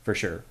Wake, for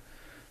sure.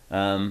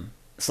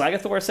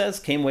 Slagathor says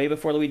came way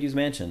before Luigi's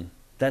Mansion.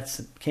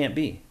 Can't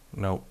be.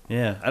 Nope.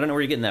 Yeah, I don't know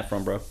where you're getting that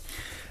from, bro.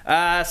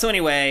 So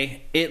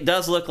anyway, it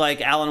does look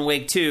like Alan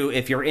Wake 2,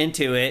 if you're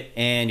into it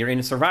and you're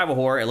into survival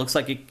horror, it looks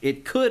like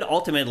it could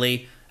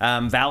ultimately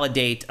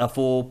validate a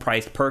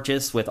full-price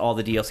purchase with all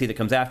the DLC that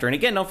comes after. And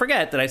again, don't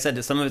forget that I said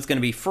that some of it's going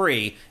to be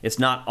free. It's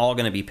not all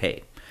going to be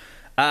paid.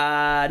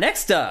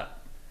 Next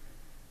up,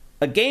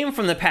 a game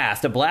from the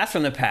past, a blast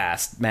from the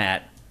past,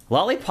 Matt.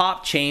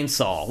 Lollipop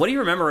Chainsaw. What do you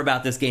remember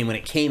about this game when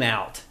it came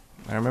out?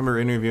 I remember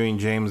interviewing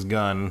James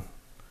Gunn.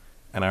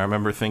 And I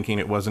remember thinking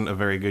it wasn't a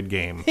very good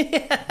game.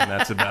 And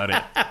that's about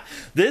it.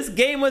 This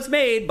game was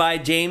made by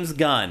James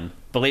Gunn.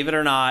 Believe it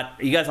or not.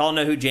 You guys all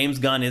know who James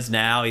Gunn is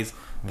now. He's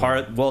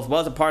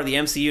was a part of the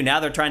MCU. Now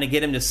they're trying to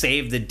get him to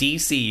save the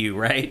DCU,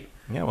 right?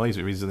 Yeah, well, he's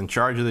in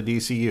charge of the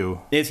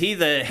DCU. Is he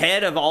the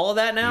head of all of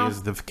that now? He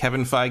is the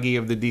Kevin Feige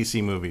of the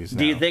DC movies now.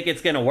 Do you think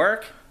it's going to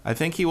work? I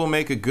think he will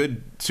make a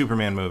good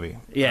Superman movie.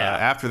 Yeah.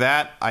 After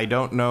that, I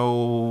don't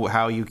know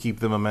how you keep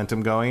the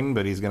momentum going,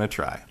 but he's going to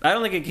try. I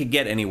don't think it could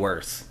get any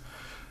worse.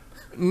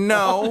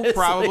 No, honestly.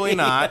 Probably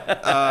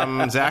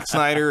not. Zack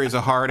Snyder is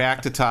a hard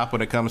act to top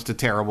when it comes to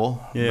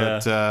terrible.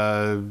 Yeah.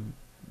 But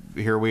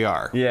here we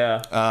are.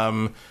 Yeah.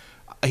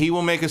 He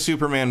will make a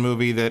Superman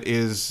movie that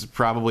is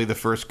probably the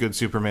first good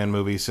Superman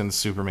movie since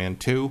Superman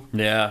 2.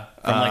 Yeah,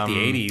 from like the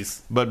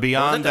 80s. But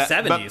beyond that,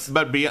 that, 70s.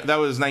 But beyond, that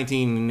was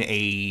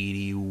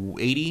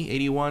 1980,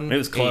 81? It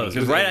was close. 80.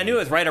 It was right. I knew it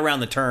was right around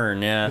the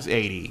turn, yeah. It was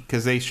 80,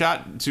 because they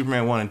shot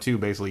Superman 1 and 2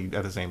 basically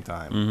at the same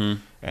time.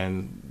 Mm-hmm.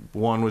 And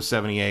 1 was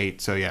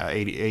 78, so yeah,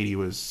 80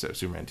 was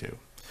Superman 2.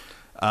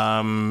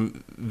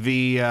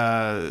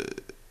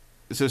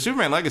 So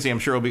Superman Legacy, I'm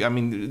sure will be... I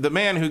mean, the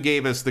man who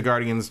gave us the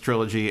Guardians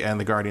trilogy and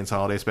the Guardians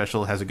Holiday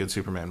Special has a good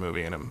Superman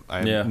movie in him. I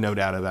have no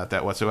doubt about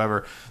that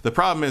whatsoever. The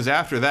problem is,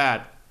 after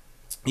that,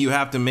 you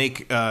have to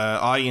make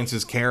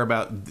audiences care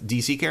about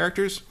DC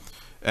characters,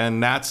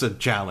 and that's a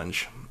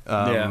challenge.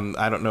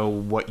 I don't know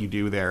what you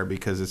do there,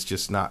 because it's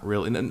just not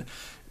really... And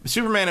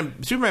Superman,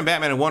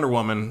 Batman, and Wonder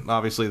Woman,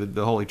 obviously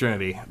the Holy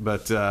Trinity,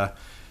 but...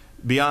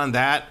 beyond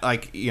that,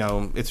 like, you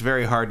know, it's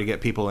very hard to get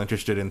people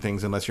interested in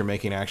things unless you're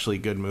making actually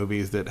good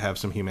movies that have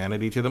some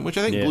humanity to them, which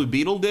I think Blue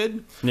Beetle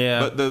did.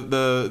 Yeah. But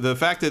the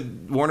fact that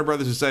Warner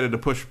Brothers decided to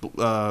push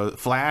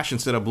Flash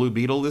instead of Blue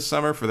Beetle this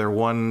summer for their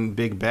one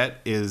big bet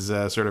is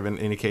sort of an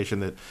indication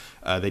that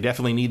they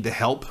definitely need the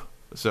help.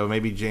 So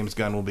maybe James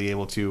Gunn will be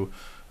able to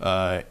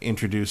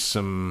introduce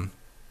some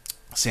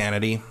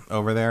sanity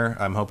over there.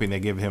 I'm hoping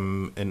they give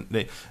him,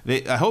 and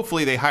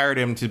hopefully they hired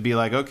him to be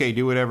like, okay,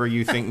 do whatever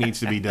you think needs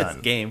to be done.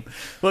 This game.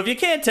 Well, if you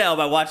can't tell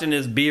by watching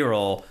this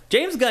B-roll,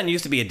 James Gunn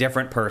used to be a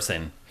different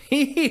person.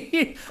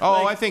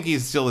 I think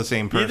he's still the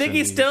same person. You think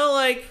he's still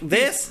like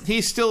this?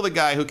 He's still the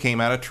guy who came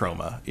out of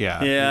Troma. Yeah.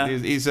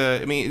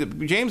 I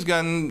mean, James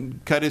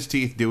Gunn cut his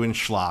teeth doing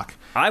schlock.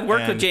 I've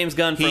worked with James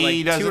Gunn for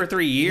like 2 or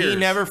 3 years. He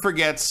never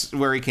forgets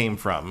where he came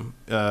from.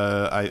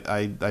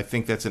 I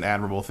think that's an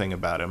admirable thing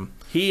about him.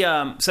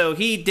 So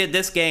he did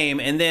this game,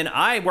 and then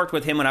I worked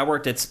with him when I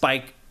worked at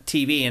Spike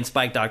TV and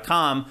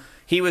Spike.com.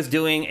 He was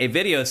doing a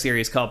video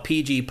series called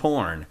PG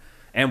Porn,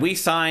 and we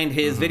signed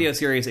his video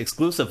series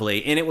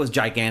exclusively, and it was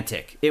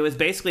gigantic. It was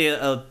basically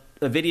a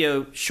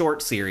video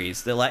short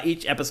series that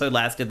each episode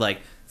lasted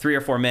like 3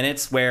 or 4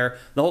 minutes, where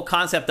the whole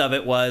concept of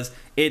it was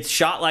it's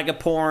shot like a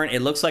porn,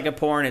 it looks like a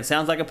porn, it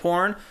sounds like a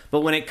porn,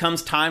 but when it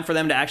comes time for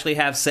them to actually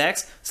have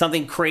sex,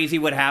 something crazy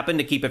would happen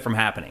to keep it from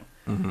happening.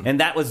 And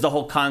that was the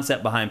whole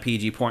concept behind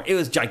PG Porn. It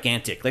was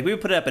gigantic. Like, we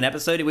would put up an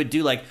episode, it would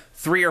do like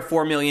 3 or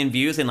 4 million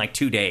views in like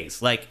 2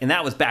 days. Like, and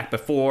that was back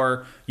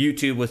before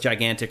YouTube was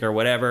gigantic or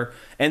whatever.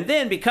 And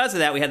then because of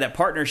that, we had that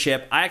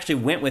partnership. I actually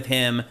went with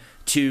him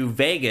to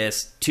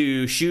Vegas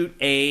to shoot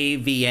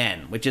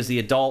AVN, which is the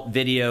Adult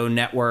Video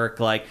Network.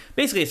 Like,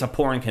 basically it's a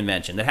porn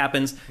convention that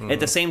happens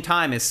at the same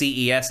time as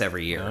CES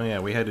every year. Oh yeah,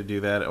 we had to do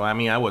that. Well, I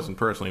mean, I wasn't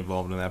personally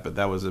involved in that, but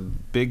that was a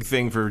big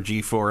thing for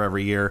G4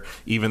 every year,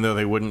 even though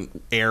they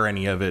wouldn't air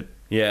any of it.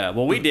 Yeah,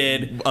 well, we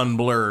did.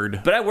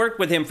 Unblurred. But I worked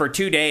with him for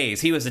 2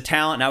 days. He was the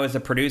talent and I was the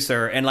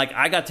producer. And, like,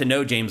 I got to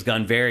know James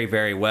Gunn very,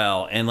 very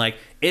well. And, like,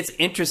 it's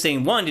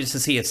interesting, one, just to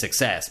see his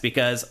success,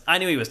 because I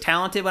knew he was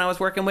talented when I was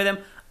working with him.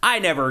 I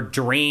never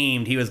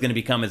dreamed he was going to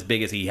become as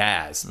big as he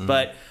has.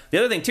 But the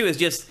other thing, too, is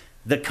just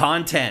the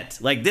content.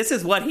 Like, this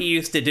is what he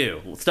used to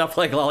do. Stuff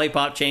like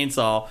Lollipop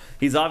Chainsaw.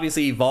 He's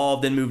obviously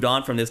evolved and moved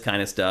on from this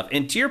kind of stuff.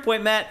 And to your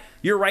point, Matt,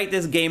 you're right,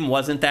 this game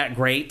wasn't that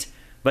great.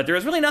 But there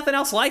was really nothing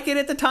else like it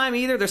at the time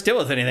either. There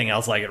still isn't anything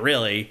else like it,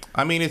 really.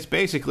 I mean, it's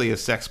basically a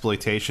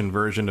sexploitation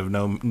version of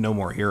No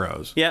More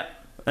Heroes. Yeah,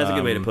 that's a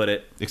good way to put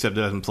it. Except it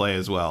doesn't play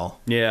as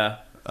well. Yeah.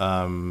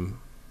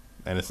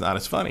 And it's not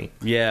as funny.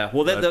 Yeah.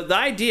 Well, the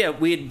idea,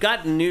 we had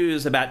gotten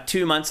news about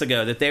 2 months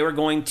ago that they were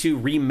going to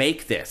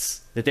remake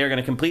this, that they were going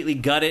to completely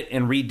gut it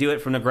and redo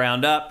it from the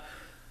ground up.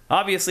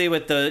 Obviously,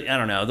 with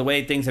the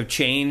way things have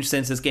changed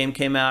since this game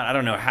came out, I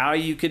don't know how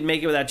you could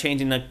make it without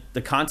changing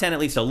the content at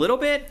least a little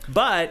bit,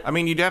 but... I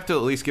mean, you'd have to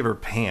at least give her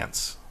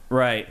pants.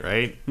 Right.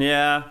 Right?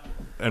 Yeah.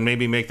 And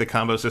maybe make the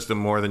combo system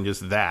more than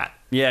just that.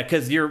 Yeah,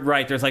 because you're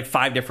right. There's like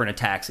 5 different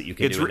attacks that you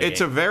can do.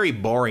 It's a very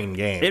boring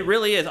game. It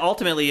really is.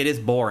 Ultimately, it is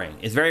boring.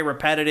 It's very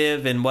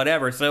repetitive and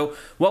whatever. So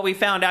what we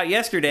found out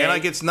yesterday... And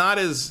like, it's not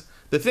as...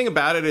 The thing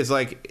about it is,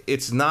 like,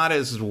 it's not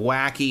as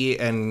wacky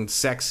and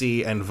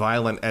sexy and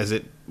violent as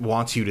it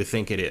wants you to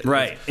think it is.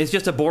 Right. It's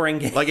just a boring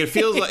game. Like, it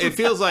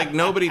feels like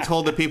nobody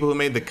told the people who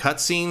made the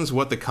cutscenes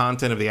what the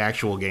content of the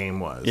actual game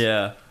was.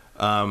 Yeah.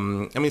 I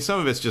mean, some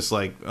of it's just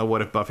like,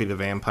 what if Buffy the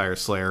Vampire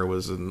Slayer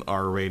was an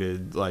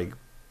R-rated, like,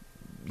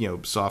 you know,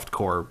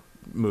 softcore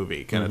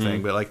movie kind of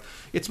thing. But, like,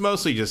 it's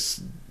mostly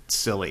just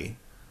silly.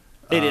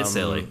 It is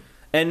silly.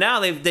 And now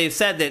they've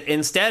said that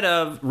instead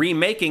of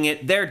remaking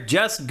it, they're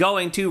just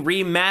going to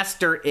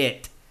remaster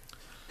it.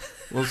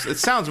 Well, it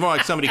sounds more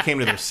like somebody came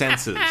to their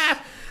senses.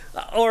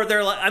 Or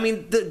they're like, I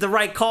mean, the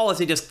right call is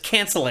to just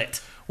cancel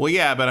it. Well,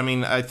 yeah, but I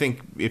mean, I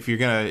think if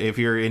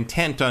you're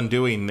intent on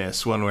doing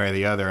this one way or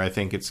the other, I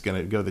think it's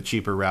gonna go the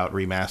cheaper route,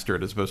 remaster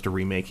it, as opposed to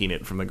remaking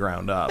it from the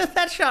ground up.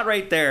 That shot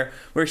right there,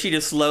 where she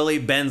just slowly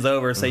bends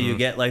over, so you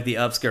get like the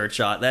upskirt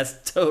shot.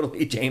 That's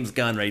totally James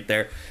Gunn right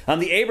there.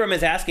 The Abram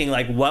is asking,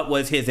 like, what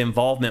was his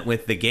involvement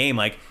with the game?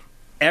 Like,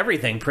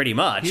 everything pretty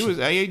much.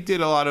 He did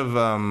a lot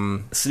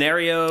of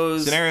scenario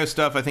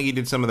stuff. I think he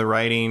did some of the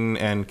writing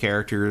and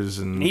characters,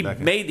 and he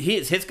made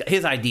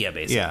his idea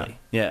basically.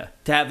 Yeah,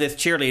 to have this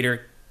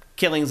cheerleader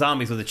killing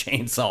zombies with a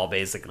chainsaw,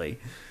 basically.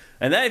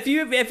 And that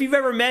if you've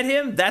ever met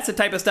him, that's the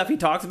type of stuff he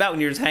talks about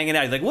when you're just hanging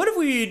out. He's like, "What if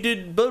we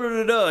did blah, blah,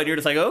 blah, blah," and you're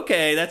just like,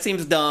 "Okay, that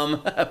seems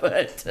dumb."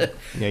 But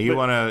you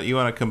want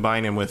to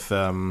combine him with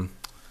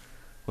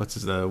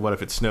what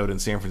if it snowed in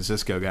San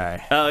Francisco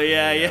guy? Oh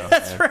yeah,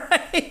 that's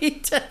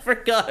right. I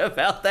forgot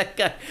about that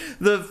guy.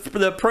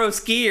 The pro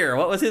skier.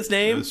 What was his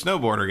name? The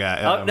snowboarder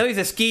guy. Oh no, he's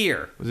a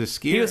skier. Was he a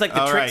skier? He was like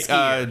the trick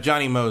skier.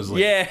 Johnny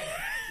Mosley. Yeah.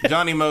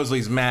 Johnny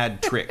Mosley's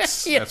Mad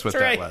Tricks. That's what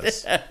that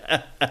was.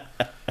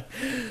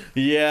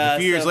 Yeah. A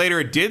few years later,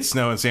 it did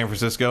snow in San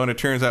Francisco, and it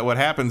turns out what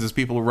happens is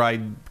people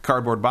ride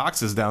cardboard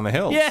boxes down the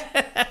hills.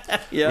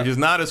 Yeah. Which is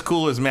not as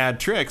cool as Mad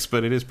Tricks,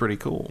 but it is pretty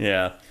cool.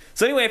 Yeah.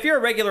 So anyway, if you're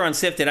a regular on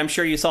Sifted, I'm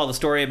sure you saw the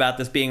story about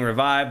this being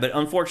revived, but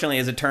unfortunately,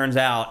 as it turns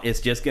out, it's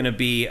just going to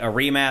be a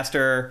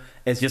remaster.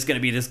 It's just going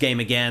to be this game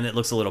again that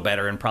looks a little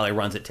better and probably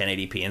runs at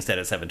 1080p instead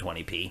of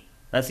 720p.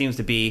 That seems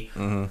to be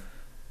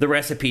the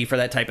recipe for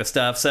that type of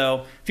stuff.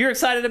 So if you're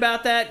excited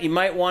about that, you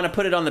might want to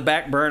put it on the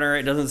back burner.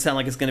 It doesn't sound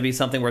like it's going to be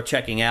something worth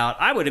checking out.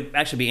 I would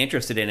actually be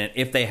interested in it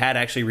if they had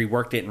actually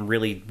reworked it and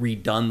really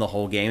redone the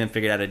whole game and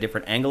figured out a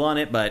different angle on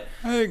it. But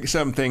I think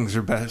some things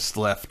are best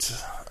left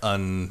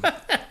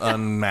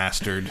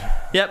unmastered.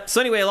 Yep. So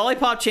anyway,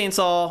 Lollipop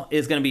Chainsaw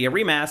is going to be a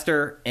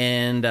remaster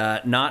and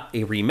not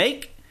a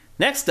remake.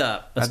 Next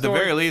up, at the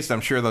very least,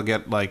 I'm sure they'll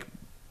get like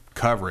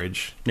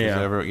coverage.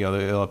 Yeah.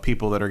 There'll have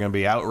people that are going to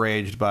be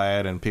outraged by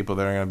it, and people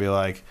that are going to be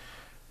like,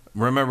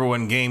 remember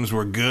when games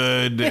were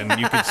good and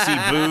you could see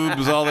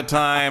boobs all the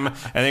time?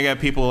 And they got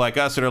people like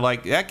us that are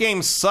like, that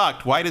game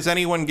sucked. Why does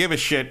anyone give a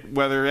shit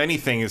whether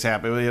anything is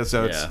happening?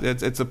 So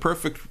it's a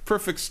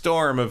perfect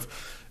storm of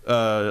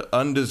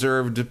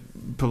undeserved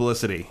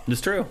publicity.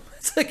 It's true.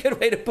 It's a good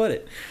way to put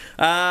it.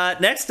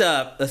 Next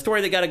up, a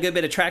story that got a good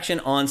bit of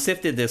traction on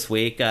Sifted this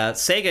week.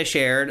 Sega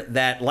shared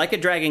that Like a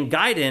Dragon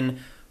Gaiden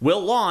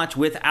will launch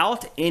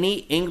without any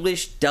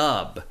English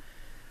dub.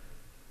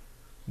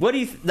 What do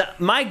you?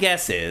 My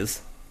guess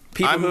is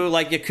people who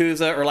like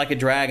Yakuza or Like a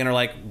Dragon are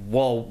like,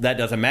 well, that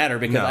doesn't matter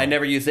because I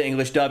never use the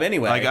English dub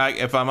anyway.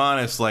 If I'm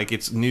honest,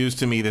 it's news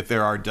to me that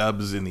there are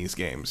dubs in these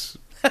games.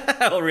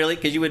 Oh, really?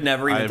 Because you would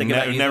never even think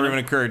about it. It never even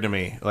occurred to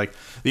me.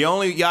 The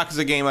only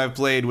Yakuza game I've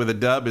played with a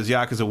dub is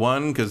Yakuza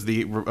 1, because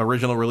the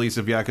original release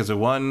of Yakuza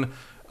 1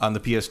 on the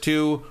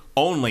PS2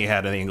 only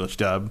had an English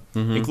dub,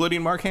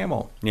 including Mark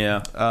Hamill.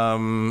 Yeah.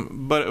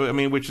 But, I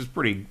mean,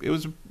 it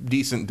was a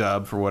decent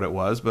dub for what it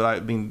was, but, I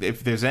mean,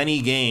 if there's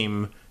any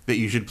game that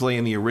you should play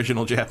in the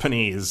original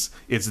Japanese,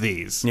 it's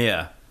these.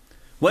 Yeah.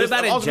 What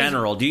about in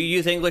general? Do you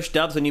use English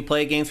dubs when you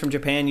play games from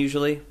Japan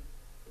usually?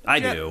 I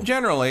do.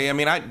 Generally. I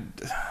mean,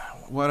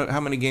 how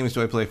many games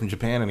do I play from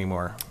Japan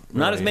anymore? Really?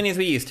 Not as many as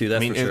we used to,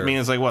 that's for sure. I mean,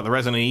 it's like, the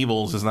Resident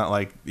Evils is not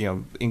like,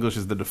 English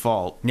is the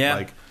default.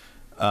 Yeah.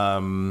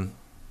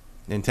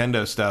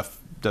 Nintendo stuff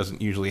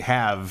doesn't usually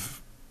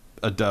have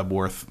a dub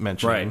worth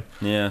mentioning.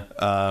 Right, yeah.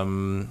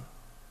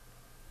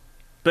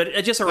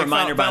 But just a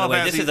reminder, by the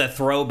way, this is a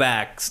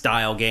throwback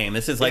style game.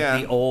 This is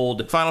like the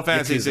old Final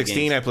Fantasy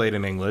 16 I played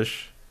in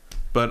English.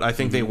 But I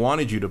think they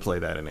wanted you to play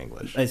that in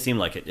English. It seemed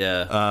like it,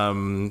 yeah.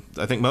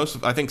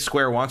 I think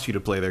Square wants you to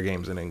play their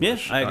games in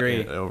English. Yeah, I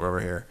agree. Over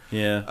here.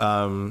 Yeah.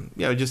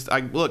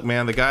 Look,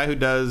 man, the guy who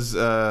does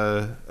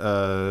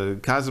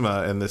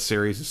Kazuma in this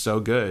series is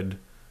so good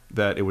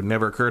that it would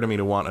never occur to me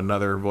to want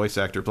another voice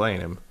actor playing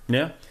him.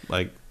 Yeah.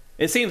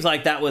 It seems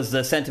like that was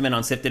the sentiment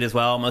on Sifted as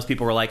well. Most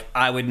people were like,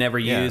 I would never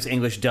use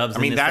English dubs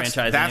in this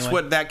franchise that's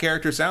anyway. What that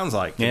character sounds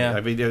like. Yeah.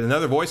 I mean,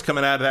 another voice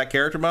coming out of that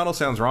character model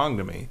sounds wrong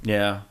to me.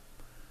 Yeah.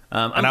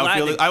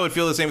 I would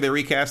feel the same if they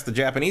recast the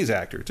Japanese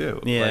actor,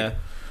 too. Yeah.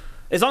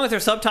 As long as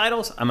there's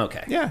subtitles, I'm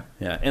okay. Yeah.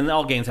 Yeah. And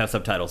all games have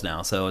subtitles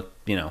now, so,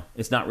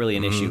 it's not really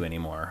an issue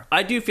anymore.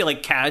 I do feel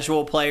like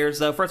casual players,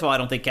 though, first of all, I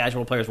don't think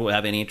casual players will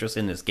have any interest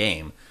in this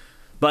game.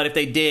 But if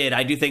they did,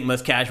 I do think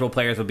most casual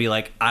players would be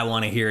like, I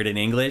want to hear it in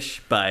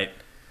English, but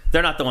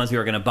they're not the ones who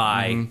are going to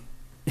buy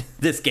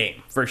this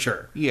game, for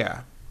sure.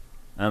 Yeah.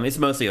 It's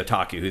mostly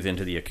otaku who's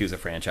into the Yakuza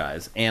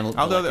franchise.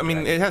 Although,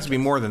 it has to be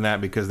more than that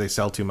because they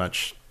sell too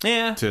much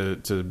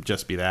to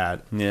just be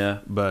that. Yeah.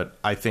 But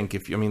I think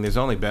there's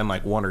only been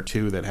like one or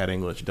two that had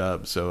English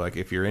dubs, so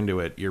if you're into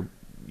it,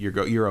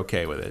 you're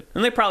okay with it.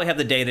 And they probably have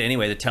the data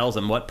anyway that tells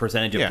them what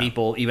percentage of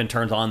people even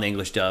turns on the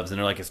English dubs, and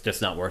they're like, it's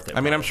just not worth it.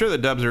 I'm sure the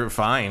dubs are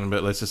fine,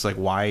 but it's just like,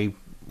 why?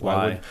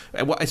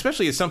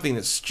 Especially as something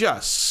that's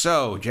just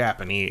so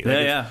Japanese.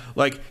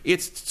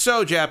 It's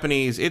so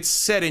Japanese. It's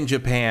set in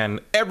Japan.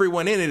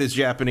 Everyone in it is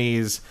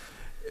Japanese.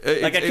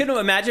 I couldn't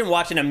imagine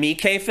watching a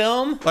Miike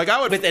film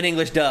with an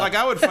English dub.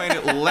 I would find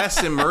it less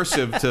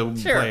immersive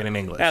to play it in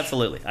English.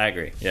 Absolutely. I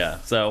agree. Yeah.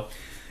 So,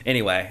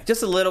 anyway,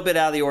 just a little bit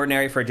out of the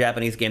ordinary for a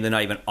Japanese game. They're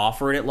not even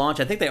offering it at launch.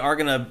 I think they are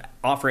going to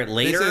offer it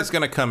later. This is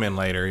going to come in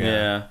later,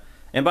 yeah.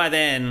 And by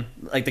then,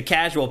 the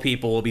casual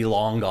people will be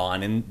long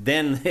gone, and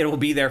then it will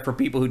be there for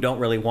people who don't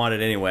really want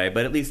it anyway,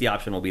 but at least the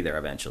option will be there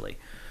eventually.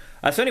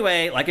 So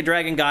anyway, Like a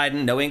Dragon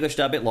Gaiden, no English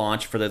dub at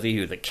launch for those of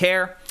you that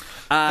care.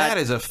 That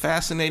is a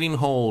fascinating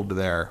hold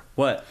there.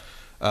 What?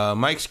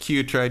 Mike's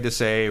Q tried to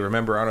say,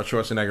 remember, Arnold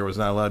Schwarzenegger was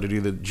not allowed to do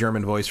the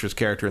German voice for his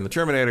character in The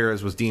Terminator,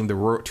 as was deemed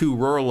too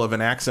rural of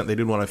an accent. They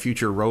didn't want a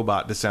future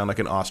robot to sound like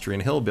an Austrian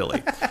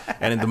hillbilly.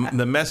 And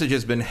the message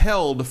has been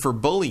held for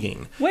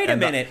bullying. Wait a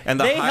minute.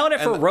 They held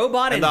it for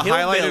robot and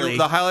hillbilly.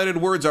 The highlighted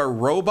words are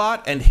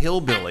robot and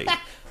hillbilly.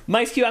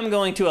 Mike's Q, I'm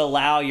going to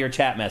allow your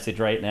chat message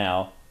right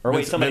now. Or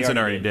wait, somebody Vincent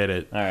already did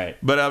it. All right.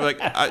 But I'm like,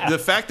 the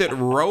fact that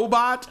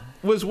robot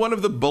was one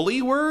of the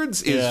bully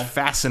words is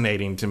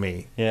fascinating to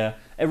me. Yeah.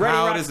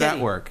 How does that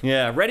work?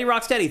 Yeah, Ready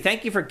Rocksteady,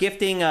 thank you for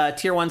gifting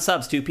Tier 1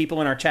 subs to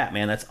people in our chat,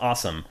 man. That's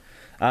awesome.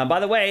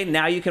 By the way,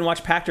 now you can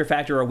watch Pactor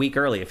Factor a week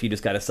early if you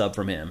just got a sub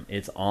from him.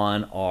 It's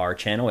on our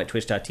channel at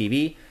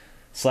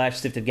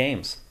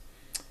twitch.tv/SiftedGames.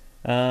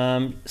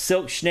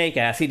 Silk Snake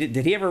asks, did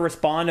he ever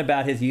respond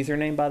about his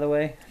username, by the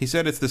way? He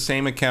said it's the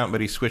same account,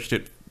 but he switched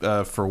it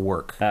for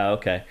work. Oh,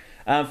 okay.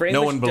 For English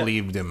no one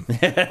believed him.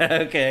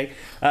 Okay.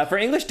 For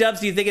English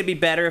dubs, do you think it'd be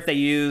better if they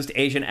used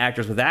Asian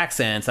actors with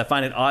accents? I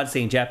find it odd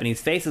seeing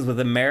Japanese faces with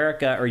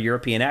America or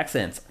European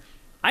accents.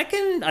 I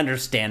can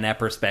understand that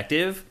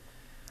perspective.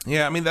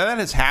 Yeah, I mean, that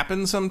has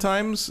happened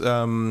sometimes.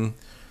 I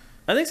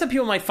think some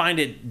people might find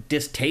it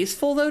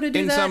distasteful, though, to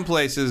do that. In some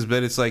places,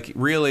 but it's like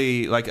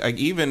really, like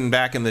even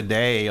back in the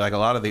day, like a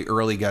lot of the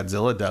early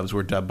Godzilla dubs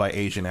were dubbed by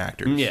Asian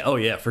actors. Yeah, oh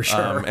yeah, for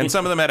sure. And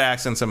some of them had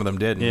accents, some of them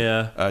didn't.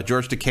 Yeah.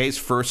 George Takei's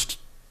first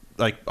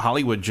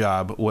Hollywood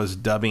job was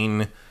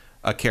dubbing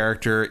a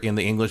character in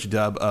the English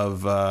dub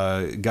of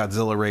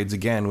Godzilla Raids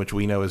Again, which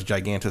we know as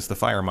Gigantus the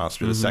Fire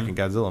Monster, the second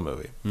Godzilla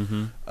movie.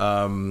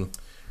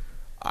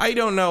 I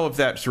don't know if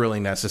that's really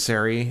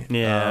necessary.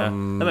 Yeah, that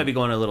might be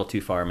going a little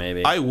too far,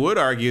 maybe. I would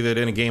argue that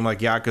in a game like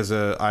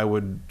Yakuza,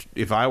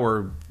 if I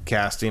were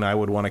casting, I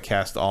would want to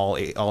cast all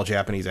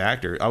Japanese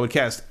actors. I would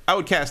cast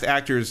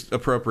actors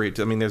appropriate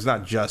to, I mean, there's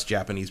not just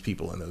Japanese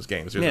people in those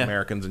games. There's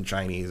Americans and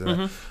Chinese.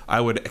 And I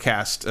would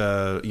cast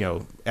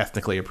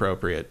ethnically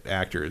appropriate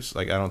actors.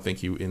 Like, I don't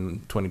think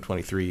in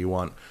 2023 you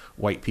want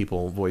white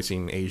people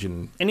voicing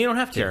Asian and you don't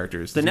have to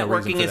characters. The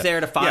networking is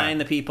there to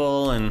find the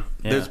people, and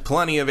there's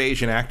plenty of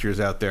Asian actors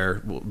out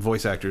there,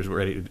 voice actors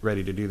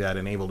ready to do that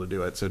and able to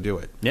do it. So do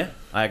it. Yeah,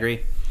 I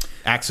agree.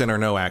 Accent or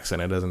no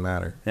accent, it doesn't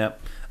matter.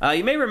 Yep.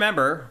 You may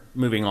remember,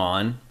 moving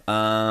on,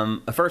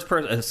 a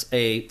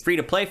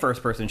free-to-play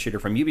first-person shooter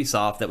from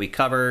Ubisoft that we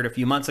covered a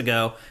few months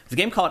ago. It's a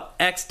game called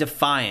X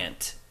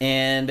Defiant,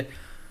 and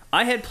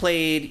I had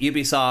played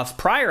Ubisoft's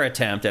prior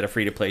attempt at a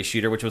free-to-play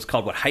shooter, which was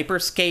called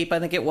Hyperscape, I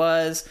think it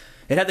was.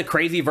 It had the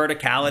crazy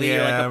verticality,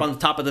 like up on the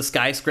top of the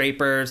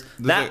skyscrapers.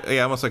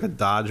 Almost like a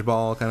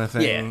dodgeball kind of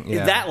thing.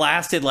 Yeah, that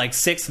lasted like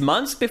 6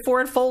 months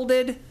before it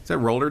folded. Is that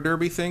roller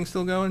derby thing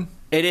still going?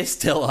 It is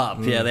still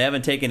up. Yeah, they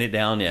haven't taken it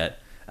down yet.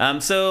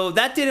 So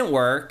that didn't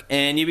work,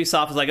 and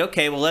Ubisoft was like,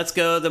 okay, well, let's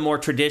go the more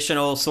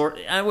traditional sort.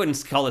 I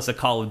wouldn't call this a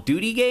Call of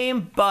Duty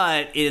game,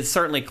 but it is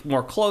certainly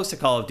more close to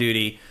Call of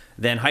Duty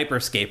than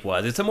Hyperscape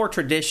was. It's a more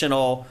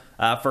traditional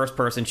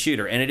first-person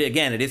shooter, and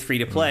it is free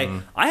to play.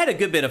 I had a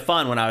good bit of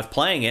fun when I was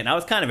playing it, and I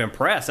was kind of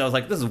impressed. I was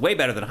like, this is way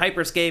better than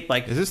Hyperscape.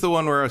 Like, is this the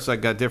one where it's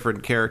like got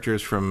different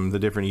characters from the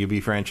different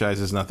UB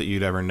franchises, not that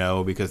you'd ever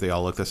know because they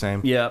all look the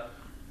same? Yep.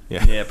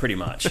 Yeah, pretty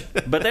much.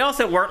 But they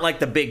also weren't like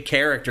the big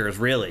characters,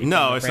 really.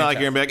 No, it's not like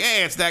you're going to be like,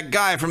 hey, it's that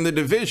guy from The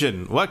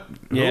Division. What?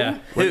 Yeah,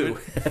 who?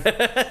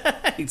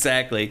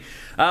 Exactly.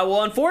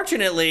 Well,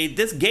 unfortunately,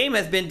 this game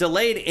has been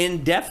delayed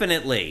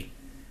indefinitely.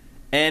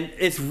 And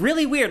it's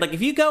really weird. Like,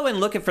 if you go and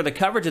look for the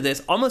coverage of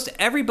this, almost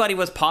everybody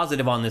was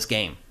positive on this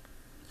game.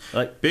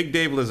 Like, Big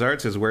Dave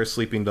Lazard says, where's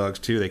Sleeping Dogs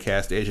 2? They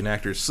cast Asian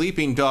actors.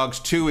 Sleeping Dogs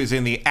 2 is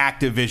in the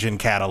Activision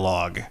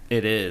catalog.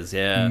 It is,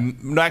 yeah.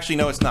 Actually,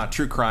 no, it's not.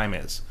 True Crime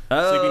is.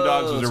 Oh, Sleeping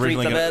Dogs was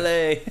originally Streets of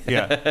LA.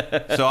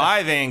 Yeah. So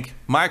I think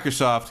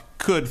Microsoft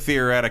could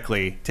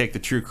theoretically take the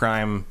True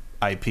Crime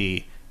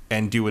IP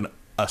and do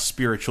a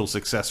spiritual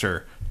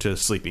successor to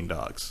Sleeping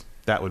Dogs.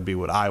 That would be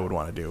what I would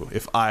want to do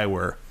if I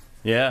were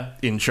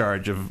in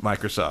charge of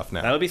Microsoft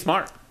now. That would be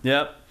smart.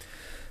 Yep.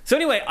 So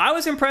anyway, I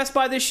was impressed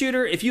by this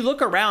shooter. If you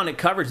look around at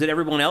coverage that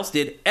everyone else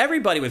did,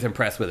 everybody was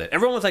impressed with it.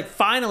 Everyone was like,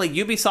 finally,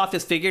 Ubisoft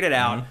has figured it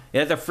out. It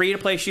has a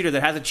free-to-play shooter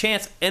that has a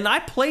chance. And I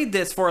played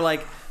this for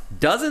like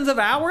dozens of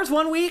hours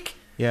one week.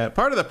 Yeah,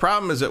 part of the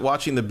problem is that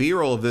watching the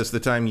B-roll of this, the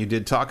time you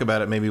did talk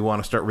about it, made me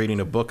want to start reading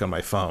a book on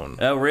my phone.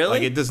 Oh, really?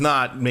 Like, it does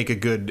not make a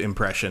good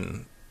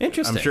impression.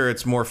 Interesting. I'm sure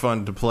it's more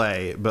fun to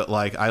play, but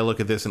like I look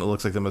at this and it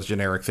looks like the most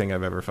generic thing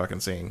I've ever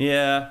fucking seen.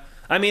 Yeah.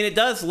 I mean, it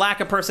does lack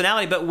a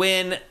personality, but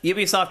when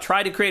Ubisoft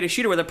tried to create a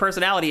shooter with a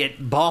personality,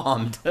 it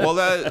bombed. Well,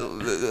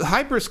 the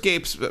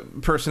Hyperscape's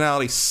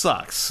personality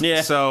sucks.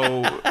 Yeah.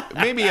 So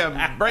maybe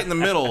I'm right in the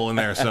middle in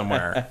there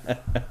somewhere.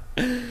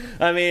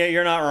 I mean,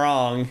 you're not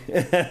wrong.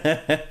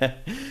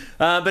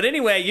 But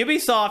anyway,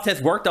 Ubisoft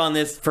has worked on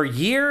this for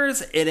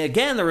years, and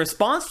again, the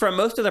response from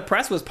most of the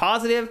press was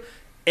positive,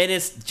 and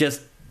it's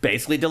just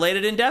basically delayed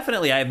it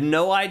indefinitely. I have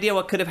no idea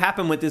what could have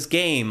happened with this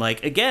game.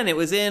 Like, again, it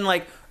was in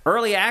like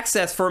early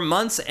access for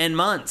months and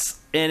months,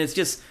 and it's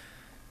just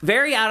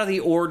very out of the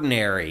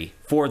ordinary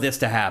for this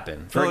to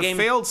happen. For a game,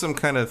 it failed some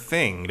kind of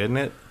thing, didn't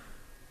it?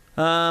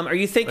 Are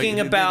you thinking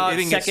about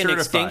Second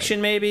Extinction,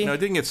 maybe? No, it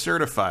didn't get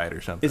certified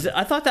or something.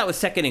 I thought that was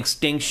Second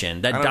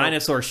Extinction, that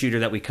dinosaur shooter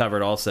that we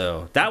covered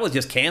also. That was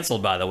just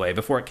canceled, by the way,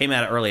 before it came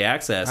out of early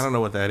access. I don't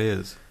know what that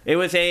is. It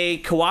was a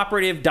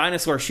cooperative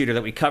dinosaur shooter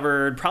that we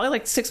covered probably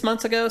like 6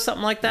 months ago,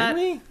 something like that.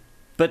 Really?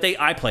 But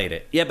I played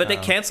it. Yeah, but they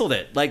canceled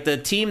it. Like, the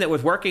team that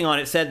was working on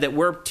it said that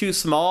we're too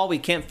small, we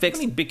can't fix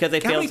it because they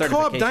failed certification.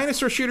 How many co-op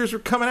dinosaur shooters were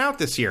coming out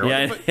this year?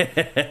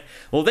 Yeah.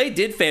 Well, they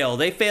did fail.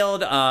 They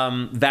failed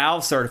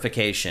Valve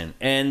certification.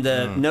 And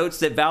the notes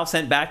that Valve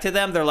sent back to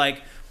them, they're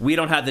like, we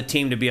don't have the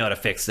team to be able to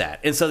fix that.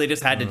 And so they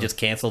just had to just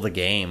cancel the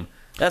game.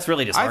 That's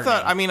really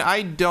disheartening.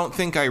 I don't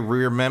think I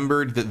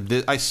remembered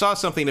that. I saw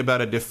something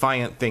about a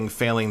Defiant thing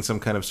failing some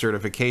kind of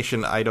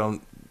certification.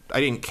 I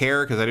didn't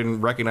care because I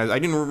didn't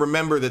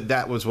remember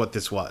that was what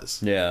this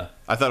was. Yeah.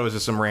 I thought it was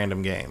just some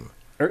random game.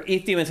 Or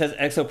Ethdemon says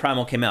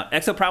Exoprimal came out.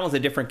 Exoprimal is a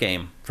different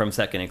game from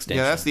Second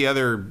Extinction. Yeah, that's the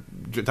other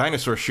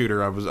dinosaur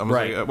shooter. I was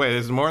right. Like, wait,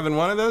 is there more than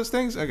one of those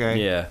things?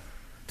 Okay. Yeah.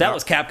 That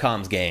was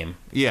Capcom's game.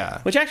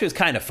 Yeah. Which actually was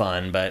kind of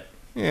fun, but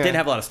didn't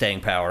have a lot of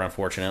staying power,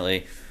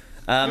 unfortunately.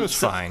 It was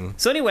fine.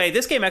 So anyway,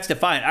 this game X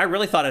Defiant, I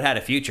really thought it had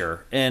a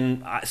future,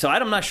 and so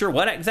I'm not sure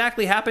what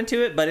exactly happened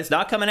to it, but it's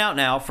not coming out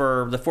now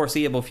for the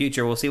foreseeable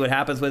future. We'll see what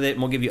happens with it,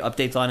 and we'll give you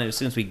updates on it as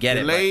soon as we get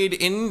it. Delayed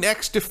in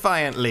X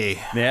Defiantly.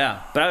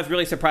 Yeah, but I was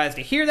really surprised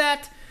to hear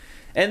that.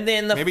 And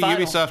then maybe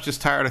Ubisoft's just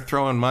tired of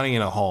throwing money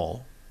in a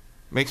hole.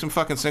 Make some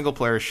fucking single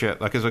player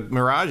shit, like, because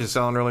Mirage is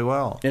selling really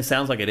well. It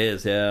sounds like it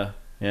is, yeah.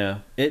 Yeah,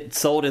 it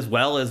sold as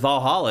well as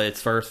Valhalla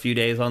its first few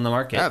days on the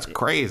market. That's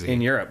crazy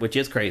in Europe, which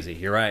is crazy.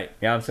 You're right.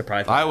 Yeah, I'm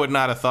surprised. I would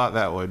not have thought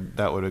that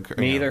would occur.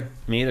 Me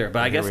either.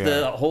 But I guess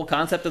the whole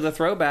concept of the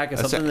throwback is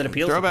something that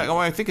appeals. Throwback. To people. Oh,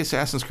 I think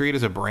Assassin's Creed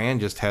as a brand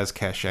just has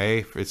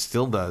cachet. It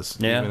still does.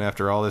 Yeah. Even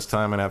after all this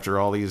time and after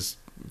all these.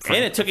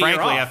 And it took a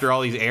year off. After all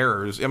these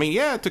errors. I mean,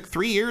 yeah, it took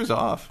 3 years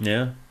off.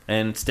 Yeah,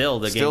 and still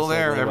the game's still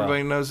there. Really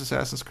Everybody knows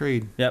Assassin's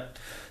Creed. Yep.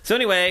 So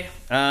anyway,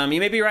 you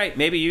may be right.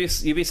 Maybe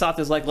Ubisoft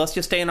is like, let's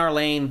just stay in our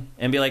lane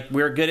and be like,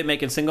 we're good at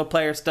making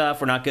single-player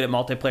stuff. We're not good at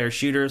multiplayer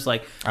shooters.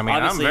 Like, I mean,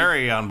 I'm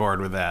very on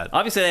board with that.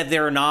 Obviously, they have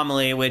their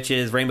anomaly, which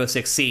is Rainbow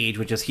Six Siege,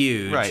 which is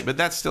huge. Right, but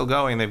that's still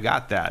going. They've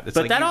got that.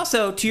 But that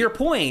also, to your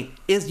point,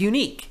 is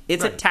unique.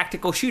 It's a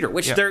tactical shooter,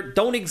 which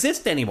don't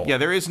exist anymore. Yeah,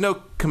 there is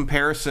no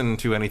comparison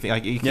to anything.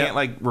 Like, you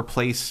can't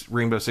replace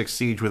Rainbow Six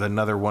Siege with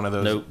another one of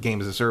those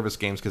games as a service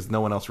games because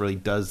no one else really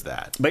does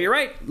that. But you're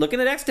right. Looking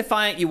at X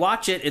Defiant, you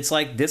watch it, it's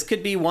like this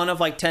could be one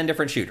of 10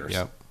 different shooters.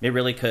 Yep. It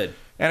really could.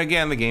 And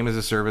again, the game as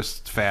a service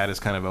fad is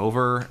kind of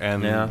over,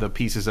 and the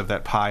pieces of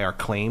that pie are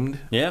claimed.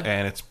 Yeah.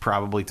 And it's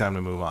probably time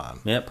to move on.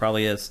 Yeah, it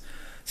probably is.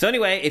 So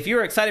anyway, if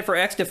you're excited for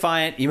X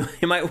Defiant, you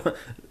might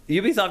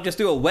Ubisoft just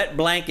do a wet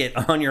blanket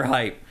on your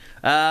hype.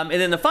 And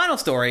then the final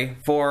story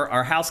for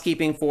our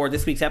housekeeping for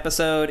this week's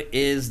episode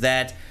is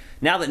that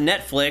now that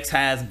Netflix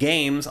has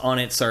games on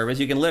its service,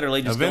 you can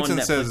literally just go on Netflix.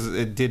 Vincent says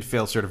it did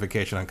fail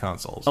certification on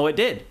consoles. Oh, it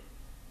did?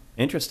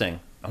 Interesting.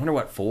 I wonder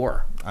what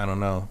for. I don't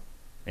know.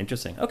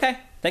 Interesting. Okay.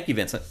 Thank you,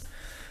 Vincent.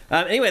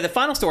 Anyway, the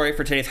final story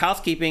for today's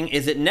housekeeping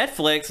is that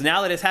Netflix,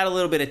 now that it's had a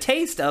little bit of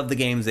taste of the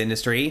games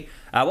industry,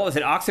 what was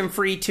it?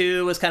 Oxenfree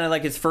 2 was kind of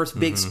like its first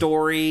big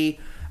story.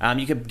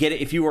 You could get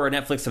it if you were a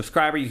Netflix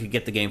subscriber. You could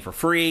get the game for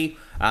free,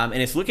 and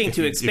it's looking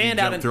to expand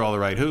out through all the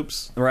right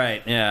hoops.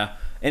 Right. Yeah,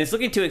 and it's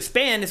looking to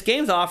expand its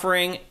games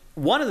offering.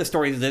 One of the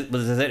stories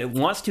was that it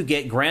wants to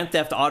get Grand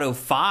Theft Auto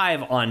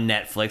 5 on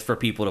Netflix for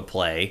people to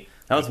play.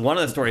 That was one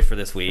of the stories for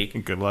this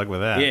week. Good luck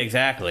with that. Yeah,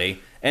 exactly.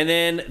 And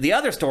then the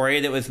other story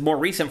that was more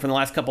recent from the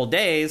last couple of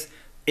days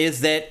is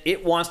that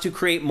it wants to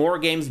create more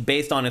games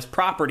based on its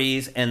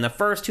properties, and the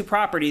first two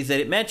properties that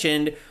it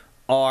mentioned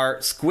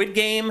are Squid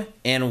Game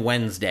and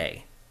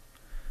Wednesday.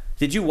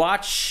 Did you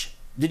watch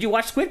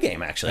Squid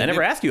Game, actually? I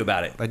never asked you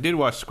about it. I did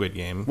watch Squid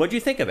Game. What'd you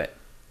think of it?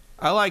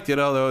 I liked it,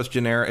 although it's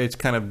generic. It's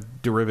kind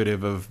of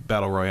derivative of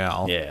Battle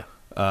Royale. Yeah.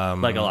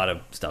 Like a lot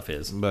of stuff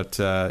is. But,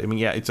 I mean,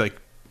 yeah, it's like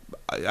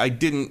I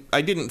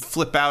didn't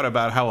flip out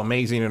about how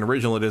amazing and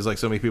original it is like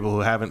so many people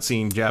who haven't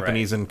seen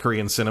Japanese and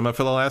Korean cinema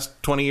for the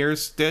last 20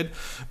 years did.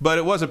 But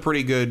it was a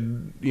pretty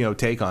good,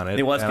 take on it.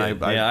 It was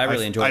good. I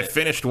really enjoyed it. I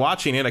finished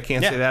watching it. I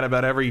can't say that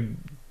about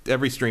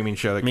every streaming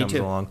show that comes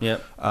along.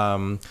 Yep.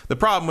 The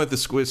problem with the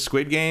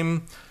Squid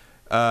Game,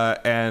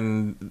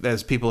 and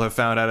as people have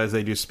found out as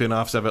they do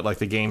spin-offs of it, like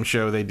the game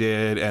show they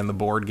did and the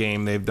board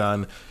game they've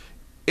done,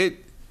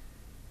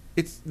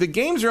 it's the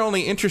games are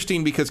only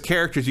interesting because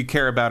characters you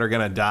care about are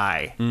going to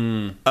die.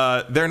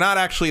 They're not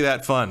actually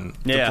that fun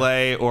to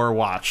play or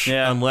watch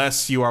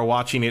unless you are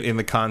watching it in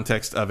the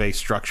context of a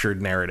structured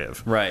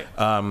narrative. Right.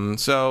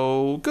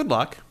 So good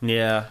luck.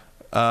 Yeah.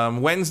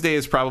 Wednesday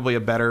is probably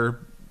a better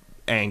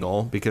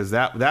angle because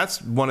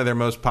that's one of their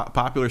most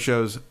popular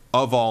shows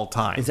of all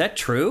time. Is that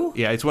true?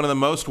 Yeah, it's one of the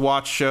most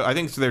watched shows. I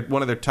think it's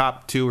one of their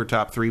top 2 or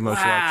top 3 most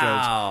watched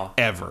shows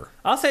ever.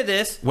 I'll say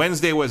this.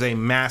 Wednesday was a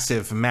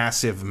massive,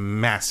 massive,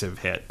 massive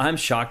hit. I'm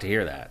shocked to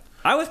hear that.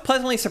 I was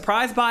pleasantly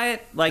surprised by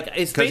it. Like,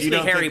 it's basically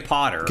Harry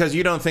Potter. Because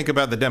you don't think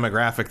about the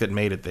demographic that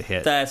made it the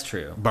hit. That's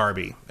true.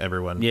 Barbie,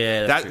 everyone.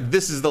 Yeah, that's true.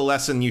 This is the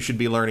lesson you should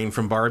be learning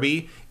from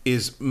Barbie,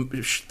 is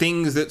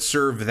things that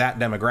serve that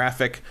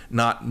demographic,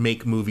 not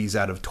make movies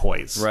out of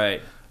toys.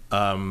 Right.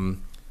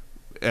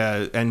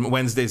 And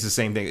Wednesday's the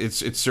same thing.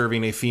 It's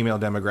serving a female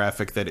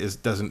demographic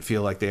that doesn't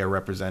feel like they are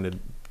represented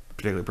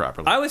particularly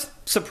properly. I was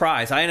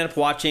surprised. I ended up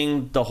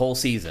watching the whole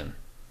season.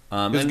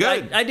 It's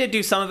good. I did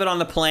do some of it on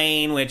the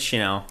plane, which, you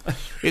know.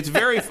 It's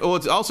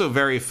it's also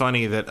very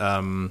funny that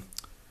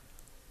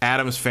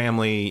Addams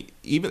Family,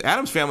 you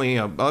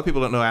know, a lot of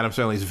people don't know Addams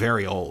Family is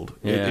very old.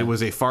 Yeah. It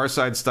was a Far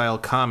Side style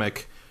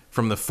comic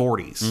from the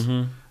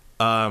 40s.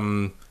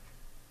 Mm-hmm.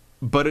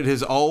 But it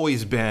has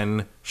always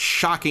been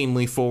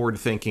shockingly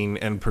forward-thinking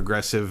and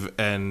progressive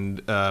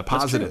and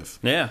positive.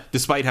 Yeah.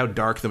 Despite how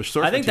dark the source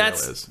material is. I think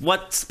that's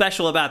what's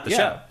special about the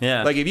show.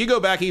 Yeah. Like, if you go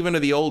back even to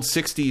the old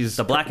 60s...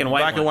 The black and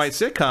white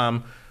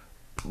sitcom,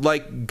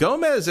 like,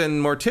 Gomez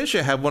and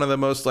Morticia have one of the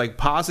most, like,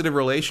 positive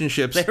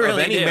relationships of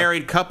any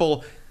married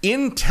couple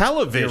in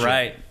television. You're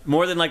right.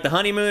 More than, like, the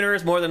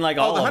Honeymooners, more than, like,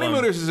 all of them. The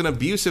Honeymooners is an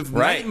abusive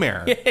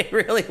nightmare. Yeah, it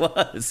really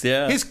was,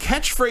 yeah. His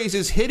catchphrase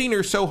is hitting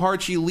her so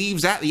hard she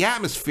leaves the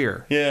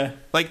atmosphere. Yeah.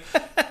 Like,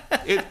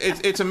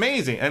 it's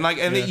amazing. And, like,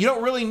 you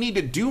don't really need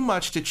to do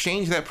much to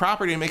change that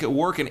property and make it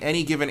work in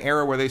any given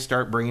era where they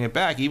start bringing it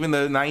back. Even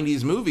the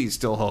 90s movies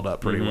still hold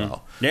up pretty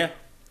well. Yeah.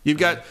 You've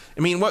got,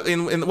 I mean,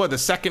 the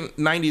second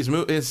 90s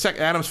movie,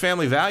 Addams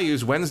Family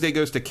Values, Wednesday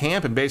goes to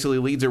camp and basically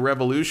leads a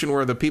revolution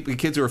where the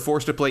kids who are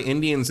forced to play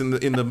Indians in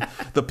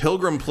the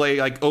Pilgrim play,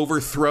 like,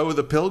 overthrow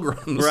the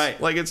Pilgrims. Right.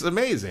 Like, it's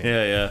amazing.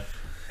 Yeah.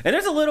 And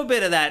there's a little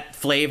bit of that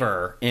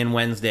flavor in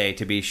Wednesday,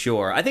 to be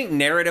sure. I think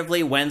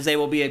narratively, Wednesday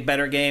will be a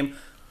better game.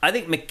 I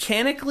think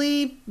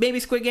mechanically, maybe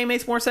Squid Game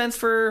makes more sense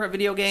for a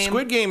video game.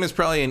 Squid Game is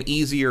probably an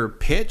easier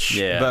pitch,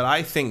 but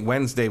I think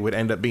Wednesday would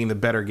end up being the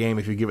better game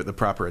if you give it the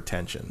proper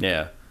attention.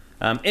 Yeah.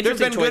 There's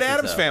been good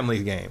Addams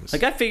Family games.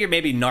 Like, I figured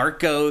maybe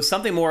Narcos,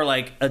 something more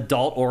like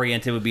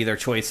adult-oriented would be their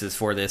choices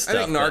for this stuff. I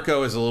think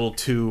Narco is a little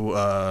too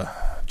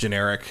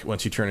generic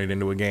once you turn it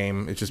into a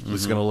game. It's just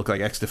it's going to look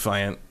like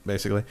X-Defiant,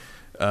 basically.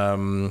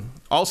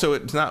 Also,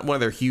 it's not one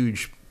of their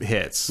huge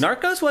hits.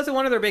 Narcos wasn't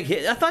one of their big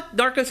hits. I thought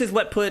Narcos is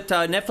what put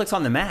Netflix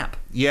on the map.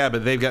 Yeah,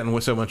 but they've gotten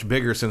so much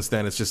bigger since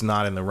then, it's just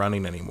not in the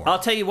running anymore. I'll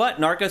tell you what,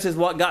 Narcos is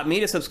what got me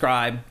to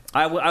subscribe.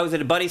 I was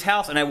at a buddy's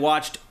house, and I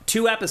watched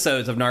 2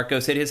 episodes of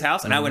Narcos at his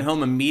house, and I went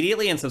home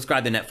immediately and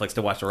subscribed to Netflix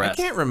to watch the rest.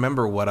 I can't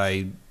remember what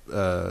I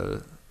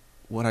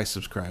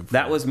subscribed for.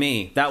 That was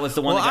me. That was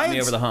the one that got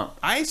me over the hump.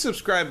 I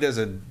subscribed as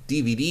a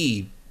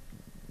DVD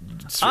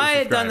I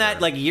had done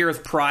that, like, years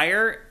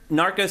prior.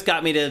 Narcos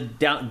got me to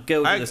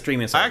go to the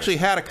streaming service. I actually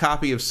had a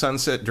copy of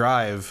Sunset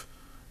Drive,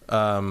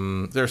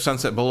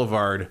 Sunset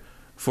Boulevard,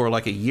 for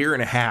like a year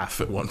and a half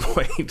at one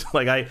point.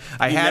 Like, I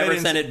had never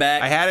sent it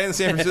back. I had it in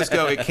San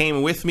Francisco. It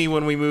came with me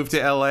when we moved to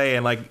LA,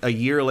 and like a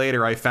year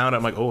later, I found it.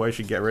 I'm like, oh, I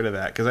should get rid of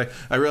that because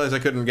I realized I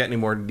couldn't get any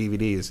more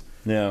DVDs.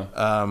 No.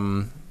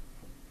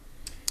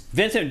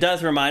 Vincent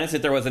does remind us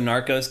that there was a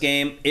Narcos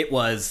game.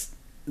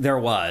 There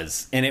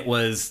was, and it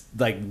was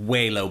like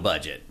way low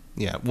budget.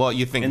 Yeah, well,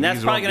 you think, and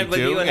that's probably going to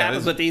be what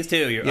happens with these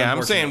two. Yeah,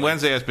 I'm saying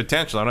Wednesday has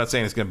potential. I'm not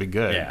saying it's going to be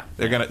good. Yeah,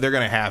 they're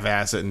gonna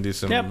half-ass it and do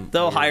some. Yep,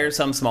 they'll hire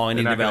some small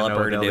indie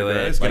developer to do it.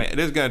 It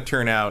is going to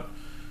turn out.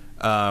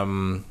 It's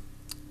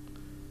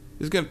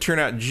going to turn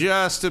out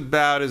just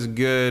about as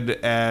good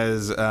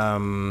as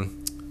what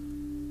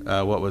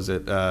was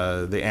it?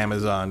 The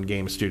Amazon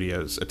Game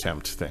Studios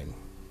attempt thing.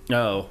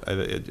 No.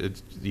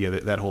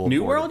 That whole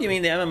New World? You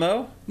mean the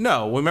MMO?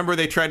 No. Remember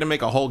they tried to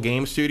make a whole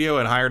game studio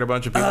and hired a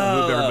bunch of people and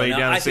moved everybody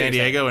down to San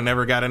Diego and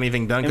never got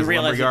anything done because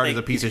Lumberyard is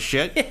a piece of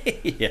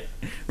shit? Yeah.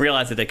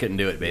 Realized that they couldn't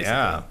do it,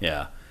 basically.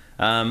 Yeah.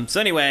 So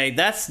anyway,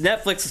 that's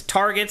Netflix's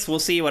targets. We'll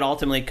see what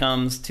ultimately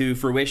comes to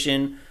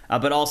fruition.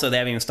 But also, they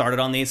haven't even started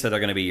on these, so they're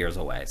going to be years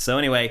away. So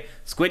anyway,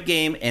 Squid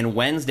Game and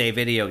Wednesday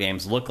video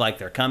games look like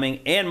they're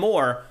coming, and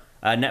more.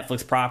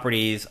 Netflix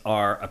properties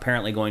are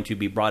apparently going to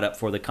be brought up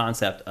for the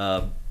concept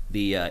of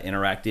the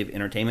interactive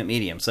entertainment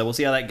medium. So we'll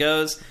see how that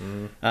goes.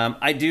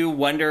 I do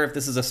wonder if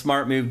this is a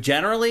smart move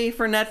generally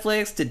for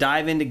Netflix to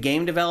dive into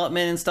game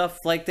development and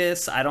stuff like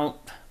this.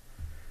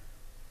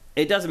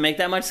 It doesn't make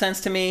that much sense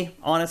to me,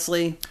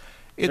 honestly.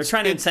 They're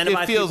trying to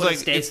incentivize people to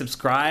stay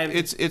subscribed.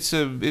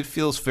 It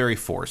feels very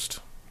forced.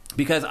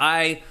 Because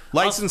I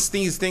license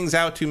these things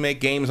out to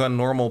make games on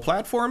normal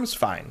platforms,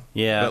 fine.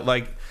 Yeah. But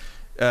like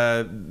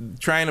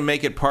trying to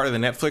make it part of the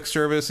Netflix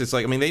service, it's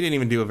like, I mean, they didn't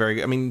even do a very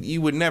good, I mean,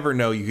 you would never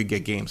know you could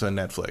get games on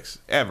Netflix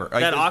ever.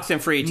 That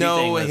Oxenfree 2 no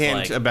thing was hint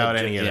like about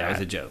any of that. Yeah, it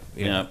was a joke.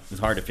 Yeah. It's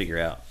hard to figure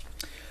out.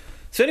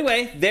 So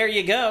anyway, there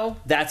you go.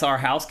 That's our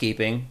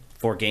housekeeping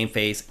for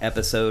GameFace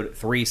episode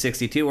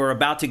 362. We're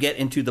about to get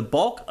into the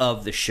bulk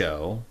of the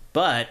show,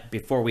 but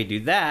before we do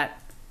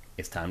that,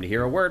 it's time to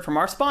hear a word from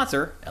our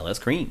sponsor, LS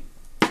Cream.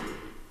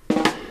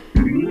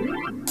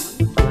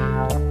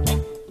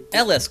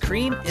 LS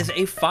Cream is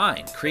a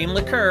fine cream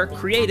liqueur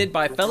created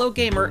by fellow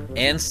gamer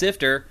and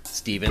sifter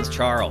Stevens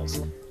Charles.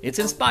 It's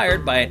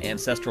inspired by an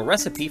ancestral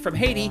recipe from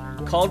Haiti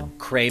called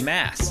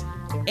crémasse,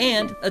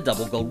 and a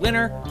double gold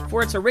winner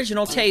for its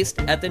original taste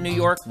at the New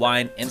York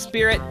Wine and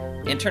Spirit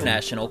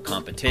International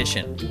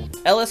Competition.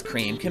 Ellis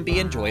Cream can be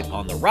enjoyed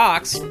on the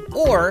rocks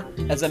or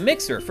as a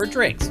mixer for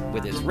drinks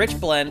with its rich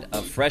blend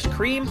of fresh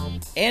cream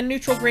and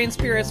neutral grain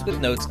spirits with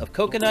notes of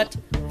coconut,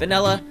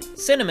 vanilla,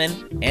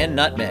 cinnamon, and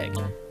nutmeg.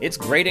 It's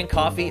great in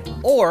coffee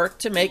or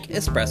to make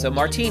espresso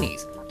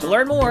martinis. To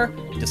learn more,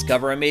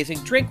 discover amazing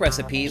drink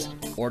recipes,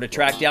 or to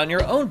track down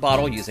your own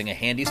bottle using a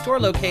handy store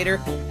locator,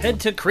 head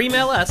to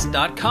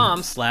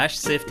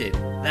creamls.com/sifted.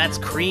 That's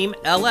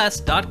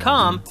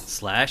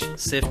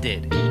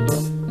creamls.com/sifted.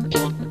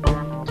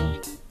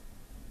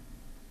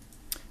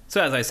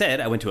 So as I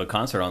said, I went to a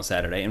concert on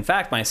Saturday. In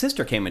fact, my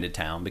sister came into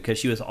town because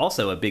she was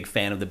also a big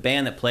fan of the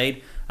band that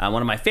played.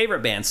 One of my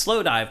favorite bands,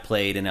 Slow Dive,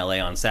 played in LA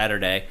on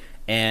Saturday.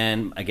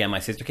 And again, my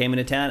sister came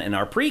into town, and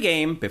our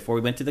pregame, before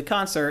we went to the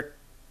concert,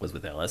 was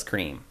with LS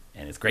Cream.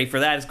 And it's great for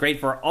that. It's great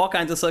for all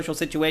kinds of social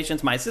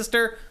situations. My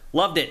sister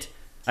loved it.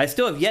 I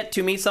still have yet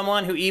to meet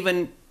someone who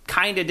even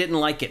kind of didn't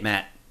like it,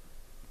 Matt.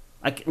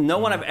 No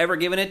one I've ever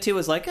given it to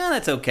is like,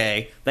 that's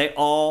okay. They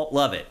all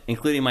love it,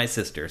 including my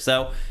sister.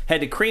 So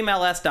head to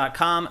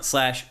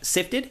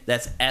creamls.com/sifted.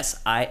 That's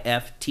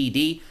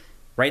SIFTD.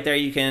 Right there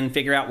you can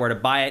figure out where to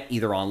buy it,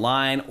 either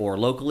online or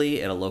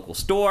locally at a local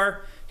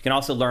store. You can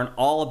also learn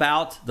all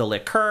about the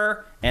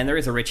liqueur, and there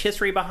is a rich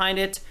history behind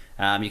it.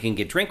 You can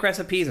get drink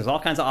recipes. There's all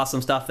kinds of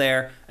awesome stuff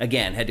there.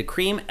 Again, head to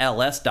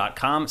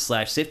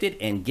creamls.com/sifted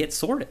and get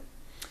sorted.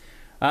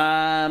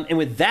 And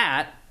with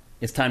that,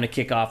 it's time to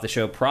kick off the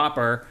show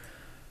proper.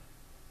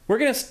 We're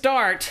going to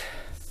start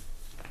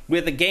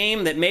with a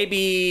game that may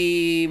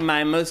be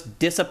my most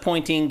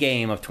disappointing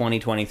game of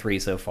 2023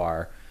 so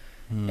far.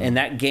 And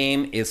that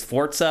game is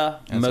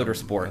Forza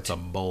Motorsport. That's a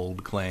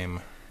bold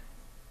claim.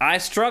 I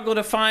struggle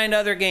to find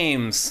other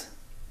games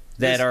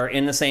that are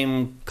in the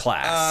same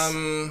class.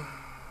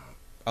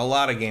 A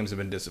lot of games have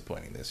been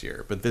disappointing this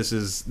year, but this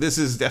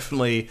would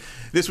definitely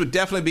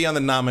be on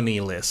the nominee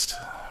list.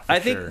 I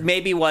think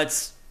maybe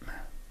what's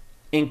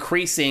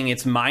increasing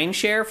its mind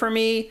share for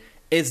me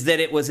is that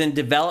it was in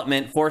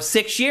development for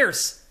 6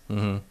 years.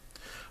 Mm-hmm.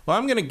 Well,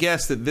 I'm going to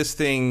guess that this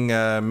thing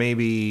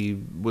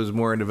maybe was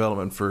more in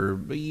development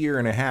for a year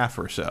and a half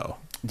or so.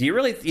 Do you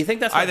think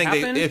that's what happened?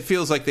 I think it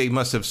feels like they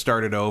must have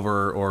started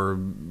over or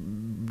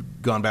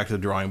gone back to the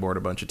drawing board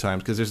a bunch of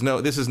times, because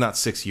this is not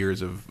 6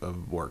 years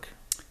of work.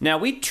 Now,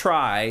 we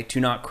try to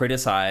not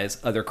criticize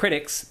other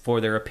critics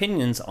for their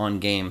opinions on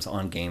games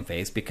on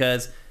GameFace,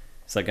 because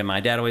it's like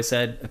my dad always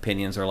said,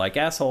 opinions are like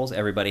assholes.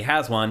 Everybody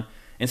has one.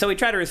 And so we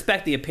try to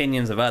respect the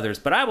opinions of others.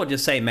 But I will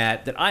just say,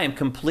 Matt, that I am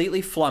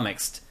completely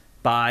flummoxed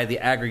by the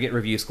aggregate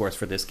review scores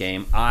for this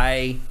game.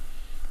 I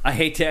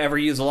hate to ever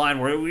use a line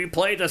where we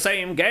played the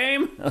same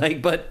game.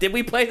 But did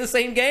we play the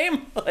same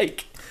game? I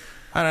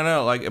don't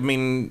know.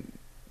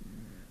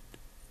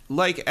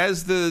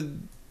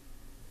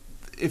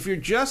 If you're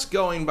just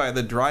going by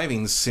the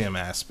driving sim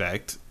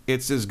aspect,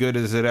 it's as good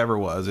as it ever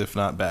was, if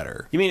not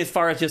better. You mean as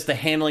far as just the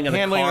handling of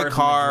the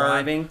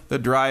car, the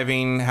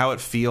driving, how it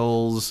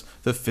feels,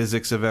 the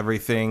physics of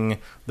everything,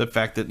 the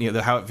fact that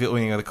how it feels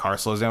when the car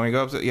slows down when you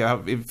go up. Yeah,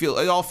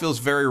 it all feels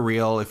very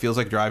real. It feels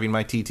like driving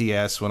my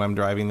TTS when I'm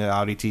driving the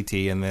Audi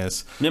TT in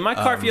this. Now, my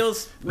car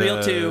feels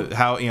real too.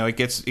 How it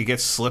gets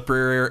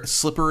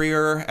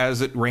slipperier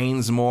as it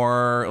rains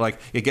more. Like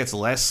it gets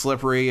less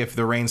slippery if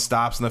the rain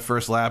stops in the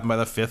first lap, and by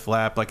the fifth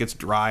lap, it's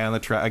dry on the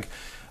track.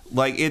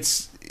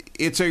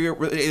 It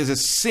is a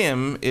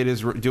sim. It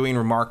is doing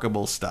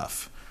remarkable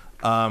stuff.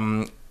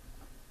 But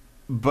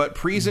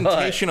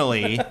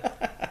presentationally,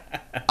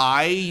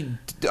 I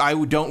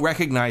don't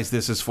recognize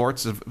this as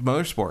Forza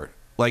Motorsport.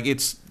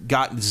 It's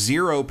got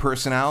zero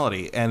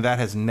personality, and that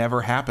has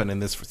never happened in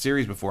this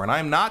series before. And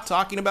I'm not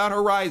talking about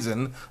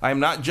Horizon. I'm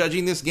not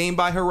judging this game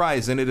by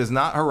Horizon. It is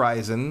not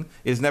Horizon.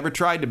 It has never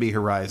tried to be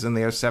Horizon.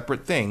 They are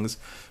separate things.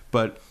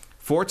 But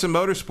Forza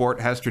Motorsport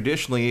has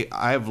traditionally,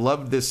 I've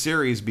loved this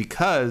series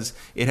because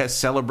it has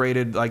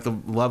celebrated the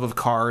love of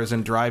cars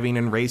and driving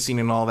and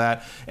racing and all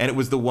that. And it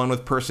was the one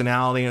with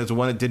personality, and it was the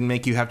one that didn't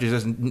make you have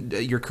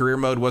to your career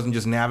mode wasn't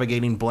just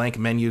navigating blank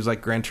menus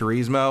like Gran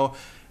Turismo.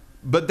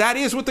 But that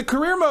is what the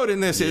career mode in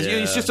this is. Yeah.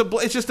 It's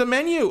just a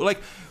menu.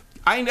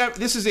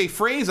 This is a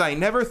phrase I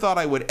never thought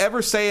I would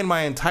ever say in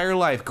my entire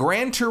life.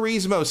 Gran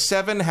Turismo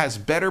 7 has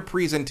better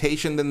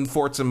presentation than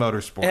Forza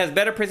Motorsport. It has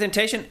better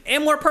presentation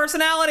and more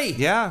personality.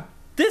 Yeah.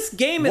 This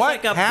game is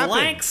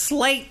blank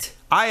slate.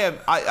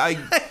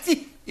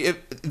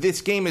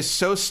 This game is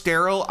so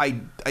sterile,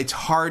 it's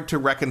hard to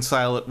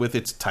reconcile it with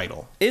its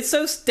title. It's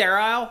so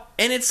sterile,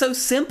 and it's so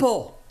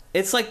simple.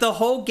 It's like the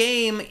whole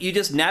game, you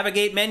just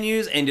navigate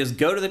menus and just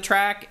go to the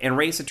track and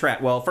race a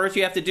track. Well, first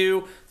you have to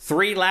do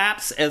 3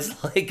 laps as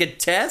a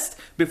test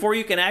before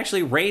you can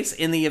actually race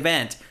in the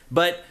event.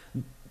 But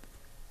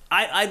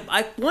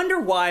I wonder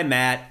why,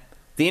 Matt,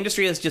 the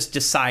industry has just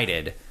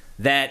decided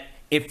that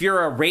if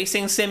you're a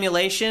racing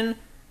simulation,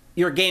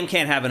 your game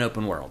can't have an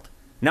open world.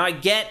 Now, I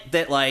get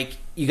that,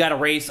 you got to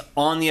race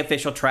on the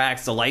official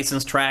tracks, the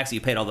licensed tracks that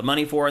you paid all the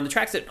money for, and the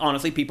tracks that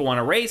honestly people want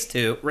to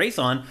race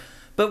on.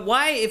 But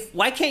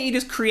why can't you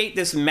just create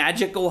this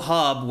magical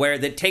hub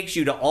that takes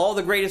you to all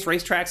the greatest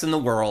racetracks in the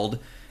world?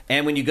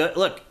 And when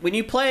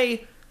you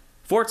play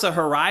Forza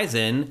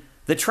Horizon,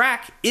 the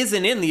track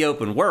isn't in the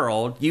open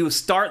world. You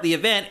start the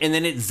event and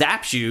then it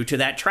zaps you to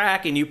that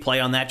track and you play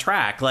on that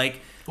track.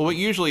 Well,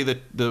 usually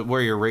the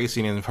where you're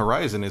racing in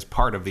Horizon is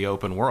part of the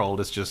open world.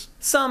 It's just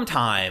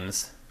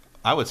sometimes.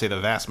 I would say the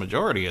vast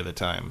majority of the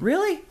time.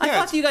 Really? I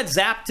thought you got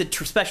zapped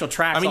to special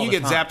tracks. I mean, you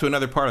get zapped to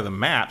another part of the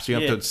map, so you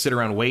have to sit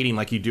around waiting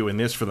like you do in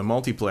this for the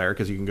multiplayer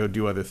because you can go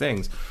do other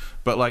things.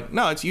 But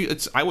no,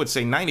 it's I would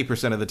say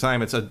 90% of the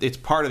time it's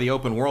part of the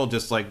open world.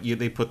 Just like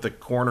they put the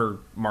corner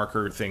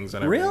marker things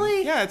on everything.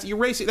 Really? Yeah, you're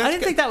racing. I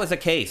didn't think that was the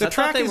case. I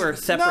thought they were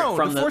separate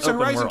from the Forza open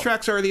Horizon world.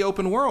 tracks are the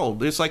open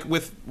world. It's like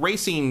with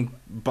racing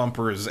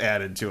bumpers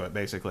added to it.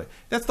 Basically,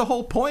 that's the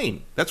whole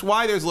point. That's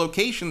why there's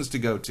locations to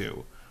go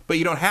to. But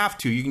you don't have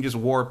to. You can just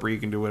warp or you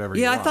can do whatever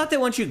you want. Yeah, I thought that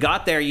once you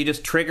got there, you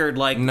just triggered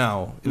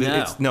No.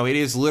 It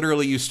is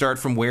literally you start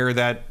from where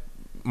that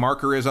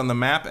marker is on the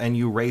map and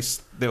you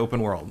race the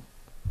open world.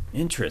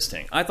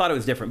 Interesting. I thought it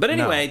was different. But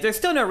anyway, there's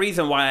still no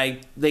reason why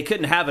they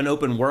couldn't have an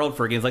open world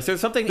for games. There's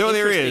something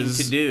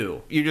interesting to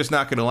do. You're just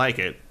not going to like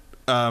it.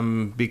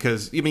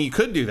 Because, you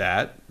could do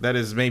that. That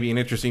is maybe an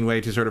interesting way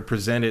to sort of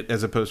present it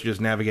as opposed to just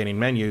navigating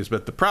menus.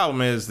 But the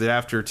problem is that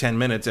after 10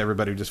 minutes,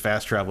 everybody would just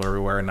fast travel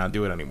everywhere and not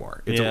do it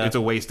anymore. It's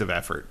a waste of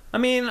effort. I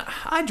mean,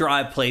 I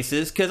drive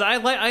places because I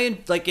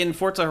like in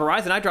Forza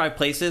Horizon, I drive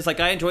places.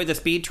 Like, I enjoy the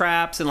speed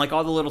traps and like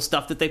all the little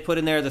stuff that they put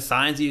in there, the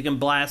signs that you can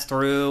blast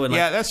through. And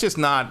that's just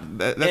not...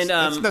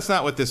 That's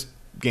not what this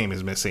game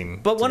is missing.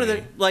 But one of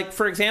the,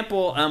 for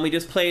example, we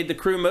just played the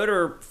Crew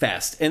Motor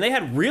Fest, and they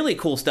had really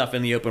cool stuff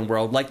in the open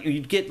world. Like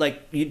you'd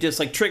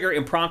just trigger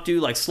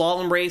impromptu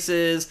slalom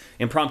races,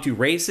 impromptu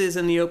races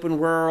in the open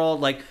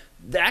world. Like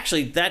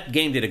actually, that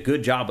game did a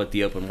good job with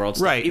the open world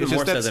stuff, right? Even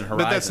more so than Horizon.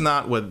 But that's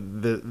not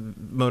what the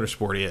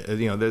motorsport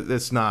is.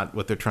 That's not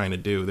what they're trying to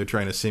do. They're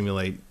trying to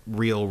simulate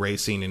real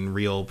racing in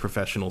real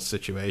professional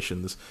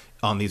situations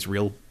on these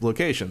real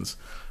locations.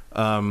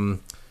 And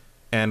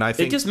I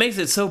think it just makes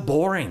it so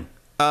boring.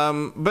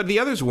 But the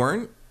others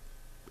weren't.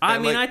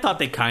 I thought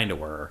they kind of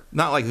were.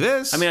 Not like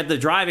this. I mean, the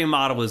driving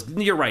model was...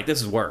 You're right,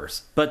 this is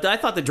worse. But I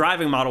thought the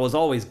driving model was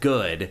always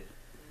good.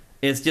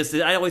 It's just...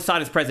 I always thought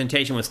his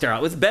presentation was sterile.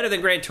 It was better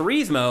than Gran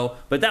Turismo,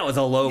 but that was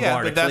a low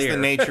bar to clear.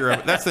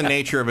 That's the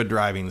nature of a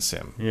driving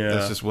sim. Yeah.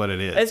 That's just what it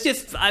is.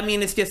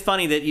 It's just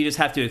funny that you just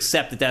have to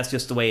accept that that's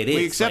just the way it is.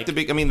 We accept it.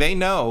 They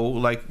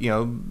know,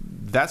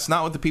 that's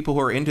not what the people who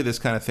are into this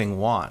kind of thing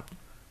want.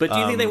 But do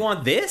you think they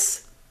want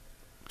this?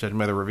 Judging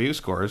by the review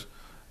scores.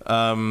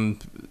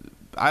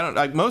 I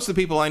don't most of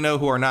the people I know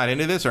who are not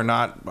into this are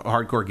not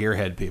hardcore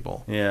gearhead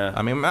people. Yeah.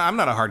 I mean, I'm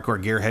not a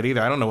hardcore gearhead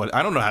either. I don't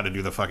know how to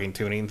do the fucking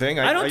tuning thing.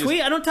 I don't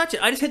tweet. I don't touch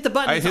it. I just hit the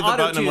button. I hit the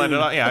button and let it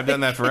on. Yeah, I've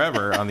done that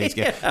forever on these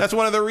games. That's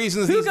one of the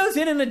reasons. Who goes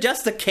in and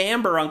adjusts the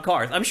camber on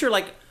cars? I'm sure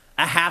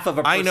a half of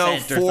a %. I know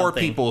 4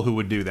 people who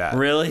would do that.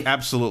 Really?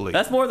 Absolutely.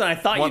 That's more than I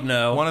thought you'd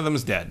know. One of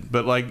them's dead,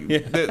 but I know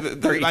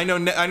 3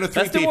 people.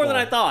 That's still more than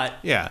I thought.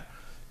 Yeah.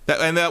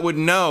 That would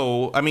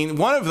know. I mean,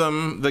 one of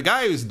them, the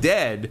guy who's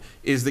dead,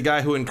 is the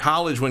guy who in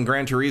college, when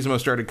Gran Turismo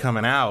started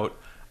coming out,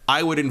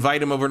 I would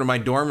invite him over to my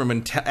dorm room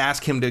and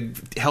ask him to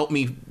help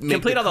me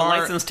complete all the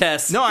license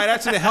tests. No, I'd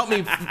ask him to help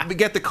me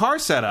get the car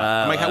set up.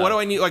 I'm like, what do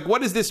I need? Like,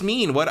 what does this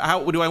mean?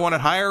 How do I want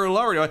it higher or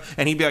lower?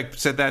 And he'd be like,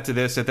 set that to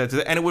this, set that to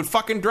that, and it would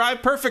fucking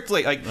drive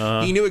perfectly.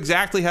 He knew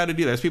exactly how to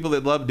do that. There's people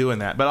that love doing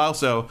that, but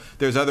also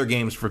there's other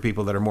games for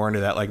people that are more into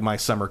that, like My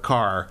Summer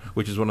Car,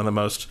 which is one of the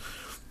most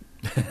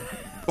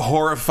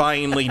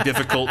horrifyingly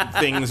difficult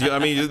things. I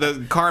mean,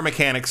 the car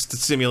mechanics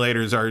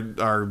simulators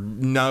are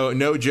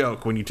no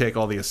joke when you take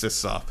all the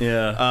assists off.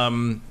 Yeah. I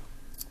mean,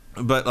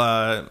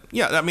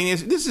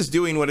 this is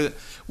doing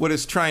what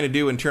it's trying to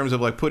do in terms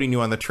of putting you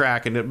on the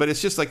track, but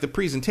it's just the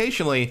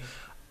presentationally.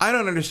 I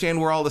don't understand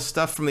where all the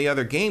stuff from the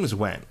other games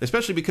went,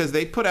 especially because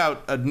they put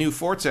out a new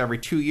Forza every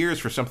 2 years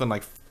for something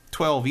like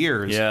 12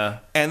 years. Yeah.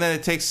 And then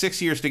it takes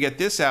 6 years to get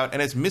this out,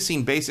 and it's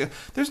missing basic.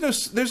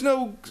 There's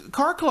no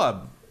car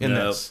club in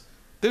this.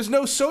 There's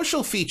no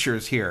social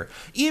features here.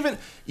 Even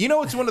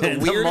it's one of the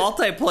weirdest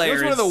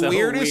multiplayer. One of the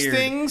weirdest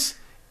things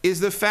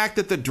is the fact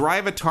that the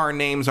Drivatar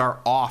names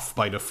are off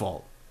by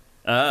default.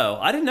 Oh,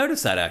 I didn't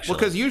notice that actually. Well,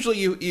 because usually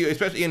you,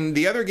 especially in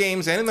the other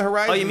games and in the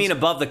Horizon. Oh, you mean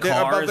above the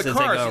cars as they go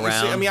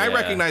around? I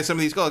recognize some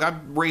of these.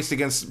 I've raced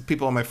against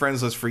people on my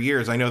friends list for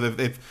years. I know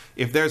that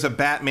if there's a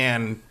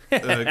Batman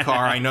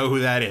car, I know who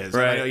that is.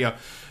 Right.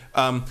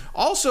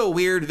 Also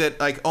weird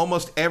that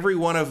almost every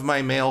one of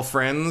my male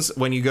friends,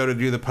 when you go to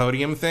do the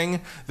podium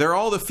thing, they're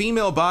all the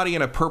female body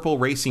in a purple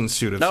racing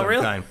suit of some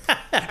kind.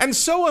 And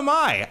so am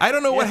I. I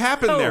don't know what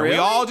happened there. Really?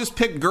 We all just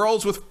picked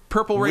girls with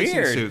purple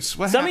racing suits.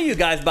 Some of you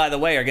guys, by the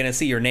way, are going to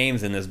see your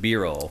names in this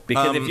B-roll.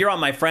 Because if you're on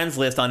my friends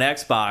list on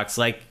Xbox,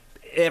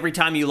 every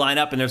time you line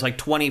up and there's like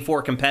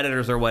 24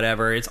 competitors or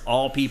whatever, it's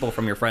all people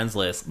from your friends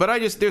list. But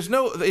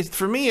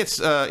for me, it's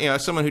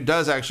as someone who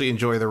does actually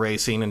enjoy the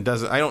racing and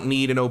I don't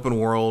need an open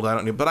world.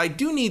 But I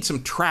do need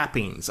some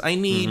trappings. I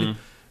need,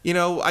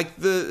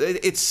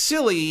 it's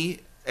silly,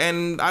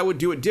 and I would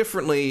do it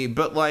differently.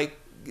 But like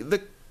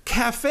the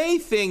cafe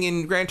thing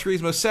in Gran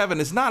Turismo 7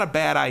 is not a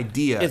bad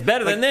idea. It's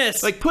better than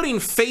this. Like putting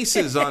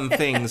faces on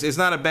things is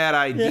not a bad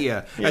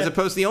idea. Yeah. As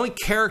opposed to the only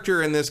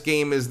character in this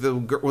game is the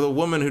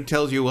woman who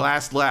tells you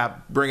last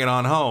lap, bring it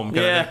on home.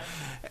 Yeah.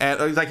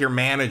 And it's like your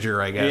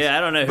manager, I guess. Yeah,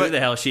 I don't know who the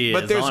hell she is.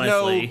 But there's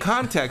honestly. no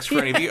context for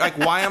any of you. Like,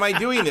 why am I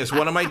doing this?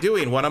 What am I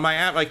doing? What am I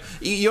at? Like,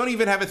 you don't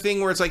even have a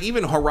thing where it's like,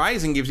 even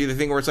Horizon gives you the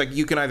thing where it's like,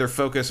 you can either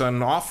focus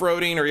on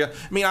off-roading or,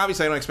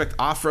 obviously I don't expect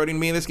off-roading to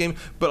be in this game,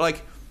 but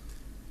like,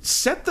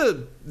 set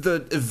the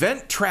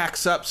event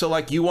tracks up so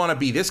like you want to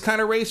be this kind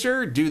of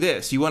racer, do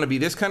this. You want to be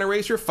this kind of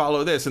racer,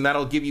 follow this, and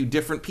that'll give you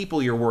different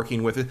people you're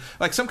working with.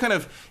 Like some kind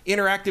of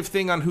interactive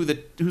thing on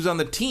who's on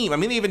the team. I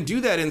mean, they even do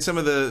that in some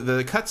of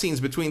the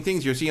cutscenes between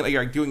things. You're seeing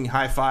like doing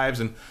high fives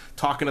and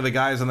talking to the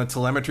guys on the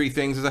telemetry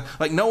things.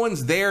 Like no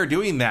one's there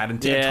doing that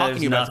and talking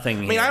to you about. I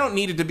mean, I don't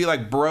need it to be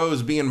like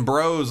bros being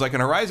bros like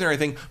in Horizon or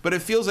anything, but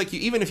it feels like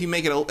even if you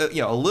make it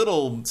a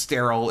little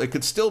sterile, it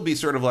could still be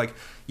sort of like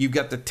you've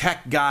got the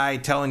tech guy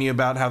telling you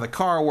about how the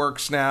car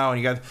works now,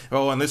 and you got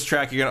on this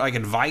track you're gonna like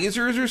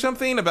advisors or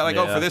something about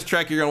like for this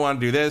track you're gonna want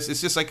to do this.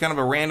 It's just like kind of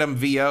a random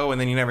VO, and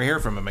then you never hear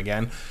from him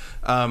again.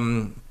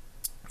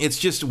 It's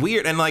just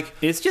weird, and like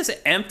it's just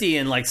empty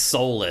and like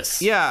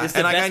soulless. Yeah, it's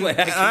the best way I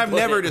can I've put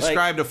never it.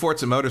 described a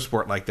Forza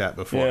Motorsport like that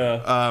before.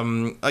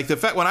 Yeah. Like the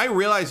fact when I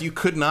realized you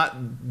could not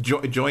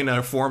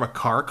form a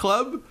car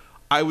club.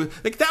 I was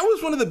like, that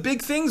was one of the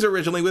big things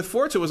originally with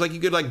Forza was like you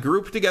could like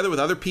group together with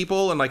other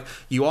people and like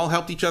you all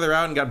helped each other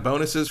out and got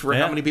bonuses for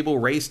how many people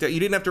raced. You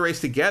didn't have to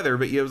race together,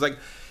 but it was like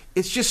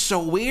it's just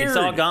so weird. It's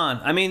all gone.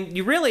 I mean,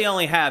 you really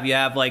only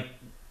have like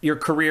your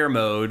career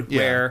mode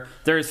where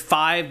there's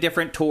 5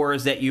 different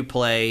tours that you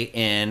play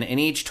in, and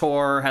each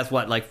tour has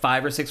like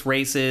 5 or 6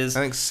 races. I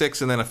think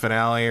 6 and then a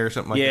finale or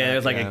something like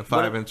that. There's like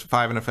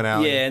 5 and a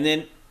finale.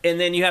 Yeah, and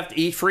then you have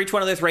to for each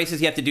one of those races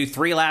you have to do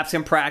 3 laps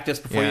in practice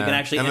before you can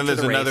actually enter the race.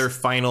 And then there's another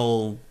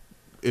final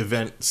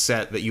event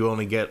set that you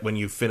only get when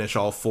you finish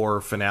all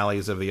 4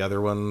 finales of the other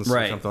ones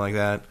or something like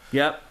that.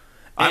 Yep.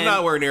 I'm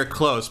nowhere near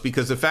close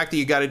because the fact that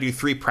you got to do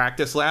 3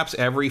 practice laps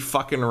every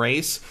fucking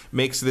race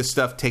makes this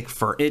stuff take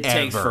forever. It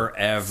takes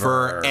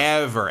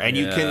forever. And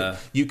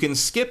you can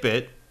skip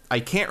it.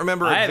 I can't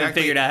remember exactly. I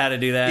haven't figured out how to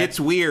do that. It's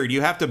weird.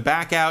 You have to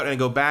back out and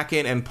go back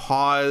in and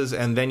pause,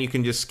 and then you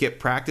can just skip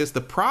practice.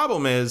 The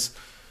problem is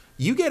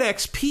you get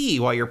XP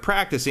while you're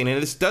practicing,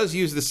 and this does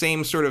use the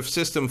same sort of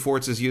system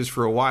Forza's used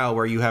for a while,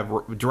 where you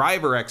have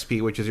driver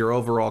XP, which is your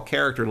overall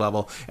character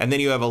level, and then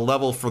you have a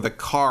level for the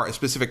car, a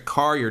specific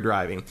car you're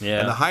driving. Yeah.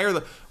 And the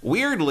higher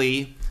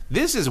weirdly,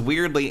 this is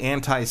weirdly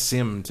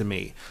anti-sim to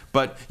me,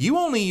 but you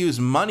only use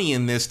money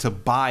in this to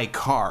buy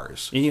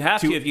cars. And you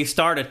have to if you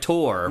start a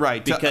tour,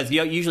 right? Because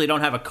you usually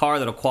don't have a car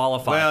that'll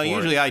qualify. Well, for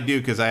usually it. I do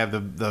because I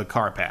have the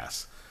car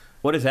pass.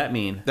 What does that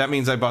mean? That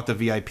means I bought the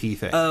VIP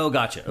thing. Oh,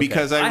 gotcha. Okay.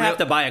 Because I have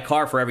to buy a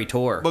car for every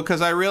tour. Because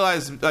I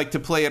realized, like, to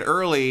play it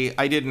early,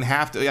 I didn't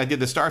have to. I did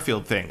the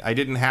Starfield thing. I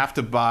didn't have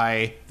to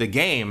buy the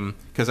game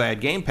because I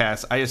had Game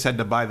Pass. I just had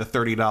to buy the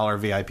 $30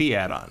 VIP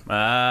add-on.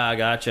 Ah,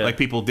 gotcha. Like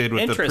people did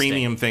with the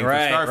premium thing for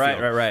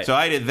Starfield. Right. So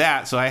I did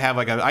that. So I have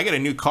I get a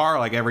new car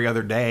like every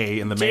other day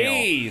in the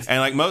mail.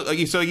 And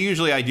like so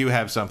usually I do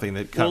have something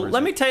that covers. Well,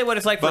 let me tell you what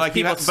it's like for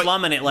people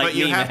slumming it like but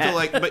you me.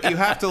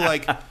 have to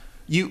like.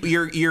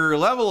 Your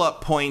level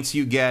up points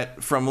you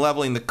get from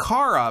leveling the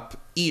car up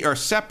are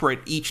separate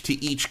each to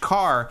each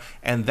car,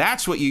 and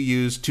that's what you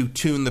use to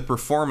tune the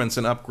performance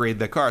and upgrade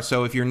the car.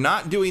 So if you're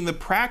not doing the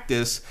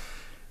practice,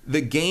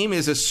 the game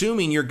is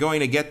assuming you're going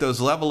to get those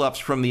level ups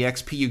from the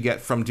XP you get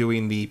from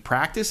doing the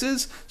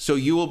practices, so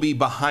you will be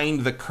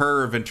behind the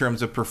curve in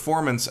terms of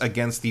performance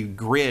against the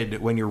grid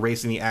when you're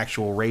racing the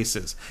actual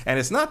races. And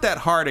it's not that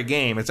hard a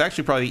game. It's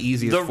actually probably the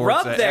easiest The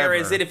Forza rub there ever.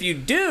 is that if you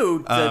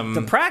do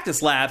the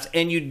practice laps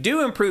and you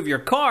do improve your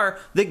car,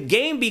 the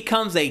game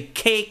becomes a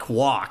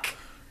cakewalk.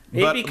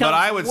 By the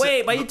time you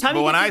get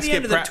to the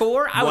end of the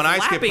tour, I was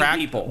lapping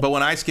people. But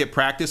when I skipped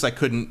practice, I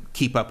couldn't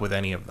keep up with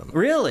any of them.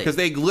 Really? Because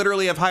they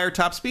literally have higher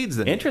top speeds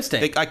than me.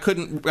 Interesting. I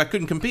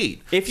couldn't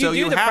compete. If you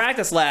do the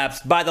practice laps,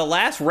 by the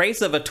last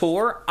race of a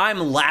tour, I'm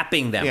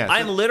lapping them.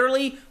 I'm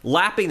literally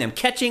lapping them,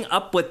 catching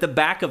up with the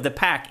back of the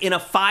pack in a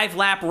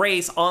 5-lap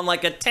race on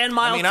like a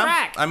 10-mile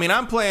track.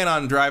 I'm playing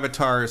on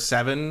Drivatar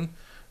 7,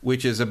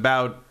 which is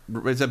about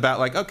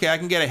like, okay, I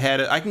can get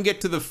ahead. I can get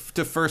to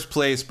first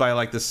place by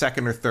like the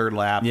 2nd or 3rd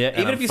lap. Yeah,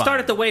 even if you start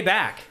at the way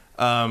back.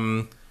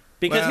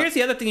 Because here's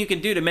the other thing you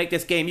can do to make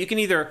this game. You can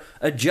either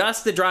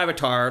adjust the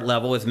Drivatar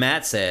level, as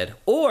Matt said,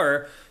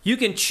 or you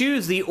can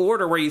choose the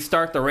order where you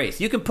start the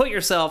race. You can put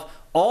yourself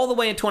all the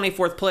way in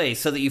 24th place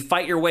so that you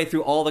fight your way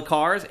through all the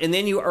cars, and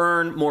then you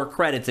earn more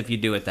credits if you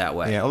do it that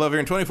way. Yeah, although if you're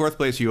in 24th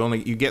place,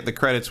 you get the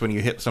credits when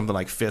you hit something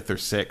like 5th or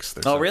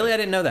 6th. Oh, really? I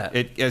didn't know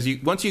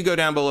that. Once you go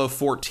down below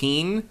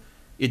 14,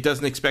 it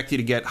doesn't expect you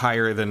to get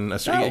higher than a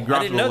I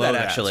didn't know that,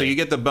 actually. So you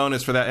get the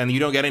bonus for that, and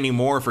you don't get any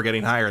more for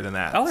getting higher than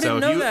that. Oh, I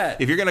didn't know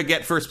that. If you're going to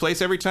get first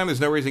place every time,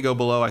 there's no reason to go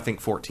below, I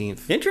think,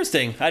 14th.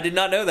 Interesting. I did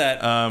not know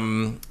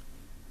that.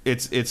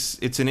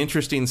 It's an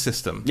interesting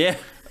system. Yeah.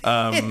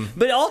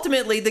 But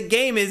ultimately, the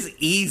game is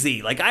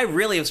easy. Like, I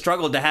really have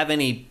struggled to have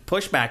any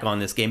pushback on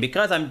this game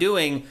because I'm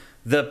doing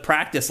the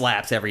practice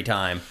laps every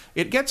time.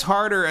 It gets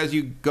harder as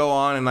you go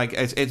on, and like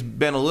it's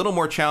been a little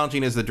more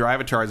challenging as the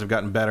drivatars have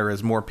gotten better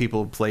as more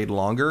people have played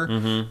longer.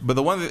 Mm-hmm. But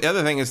the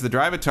other thing is the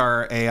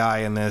drivatar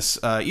AI in this.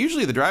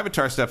 Usually, the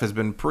drivatar stuff has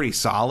been pretty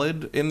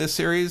solid in this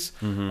series.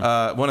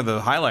 Mm-hmm. One of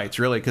the highlights,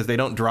 really, because they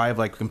don't drive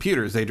like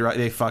computers.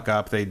 They fuck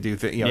up. They do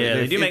things.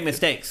 They do make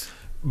mistakes.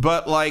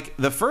 But like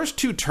the first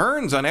 2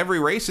 turns on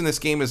every race in this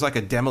game is like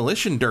a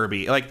demolition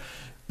derby. Like.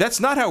 That's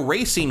not how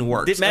racing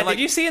works. Did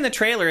you see in the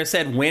trailer it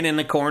said win in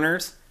the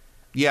corners?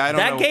 Yeah, I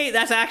don't know.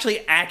 That's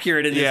actually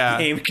accurate in this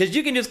game because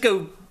you can just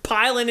go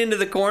piling into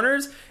the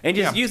corners and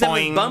just use them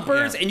as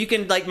bumpers, and you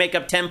can like make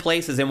up 10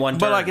 places in one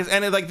turn.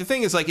 But the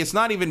thing is, like, it's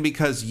not even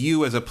because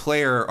you as a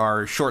player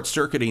are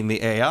short-circuiting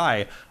the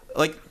AI.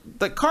 Like,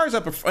 the cars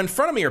up in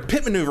front of me are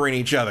pit maneuvering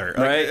each other.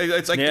 Right.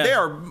 It's like they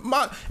are...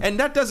 And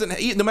that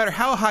doesn't... No matter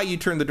how high you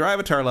turn the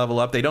drivatar level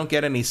up, they don't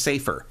get any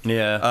safer.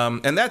 Yeah.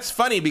 And that's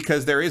funny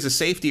because there is a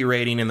safety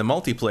rating in the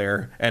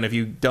multiplayer, and if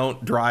you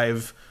don't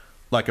drive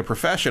like a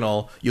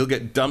professional, you'll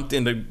get dumped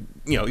into...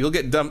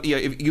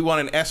 if you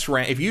want an S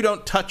rank... If you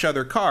don't touch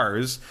other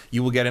cars,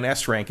 you will get an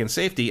S rank in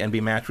safety and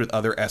be matched with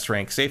other S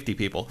rank safety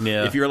people.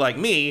 Yeah. If you're like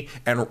me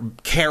and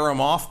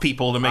carom off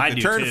people to make the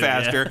turn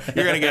faster,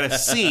 you're going to get a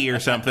C or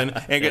something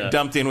and get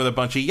dumped in with a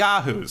bunch of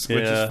yahoos,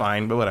 which is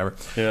fine, but whatever.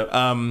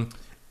 Yeah.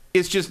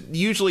 It's just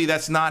usually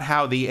that's not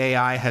how the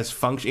AI has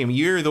functioned. I mean,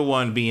 you're the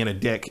one being a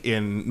dick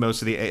in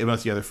most of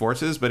the other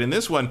forces, but in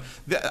this one,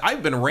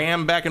 I've been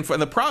rammed back and forth.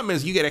 And the problem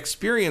is you get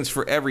experience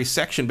for every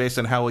section based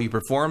on how well you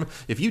perform.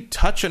 If you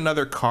touch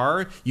another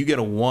car, you get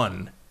a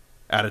 1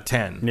 out of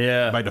 10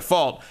 by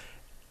default.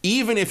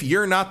 Even if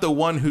you're not the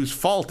one whose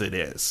fault it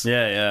is.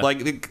 Yeah.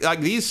 Like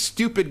these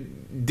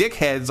stupid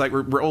dickheads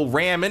will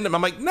ram into them.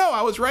 I'm like, no,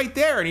 I was right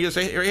there. And you just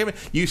say,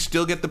 you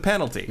still get the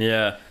penalty.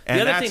 Yeah. And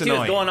the other that's thing, too,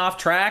 annoying. is going off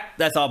track,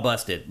 that's all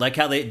busted. Like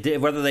how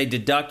whether they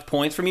deduct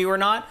points from you or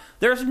not,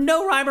 there's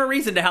no rhyme or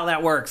reason to how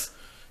that works.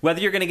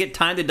 Whether you're going to get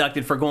time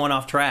deducted for going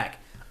off track.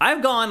 I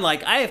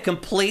have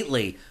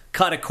completely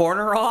cut a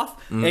corner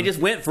off and just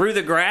went through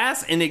the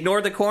grass and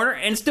ignored the corner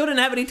and still didn't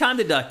have any time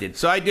deducted.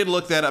 So I did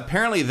look that up.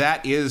 Apparently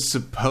that is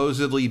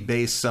supposedly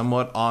based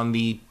somewhat on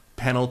the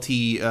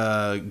penalty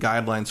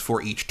guidelines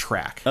for each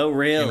track. Oh,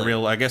 really?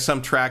 I guess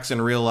some tracks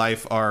in real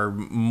life are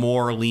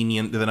more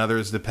lenient than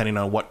others depending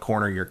on what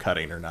corner you're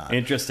cutting or not.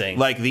 Interesting.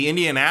 Like the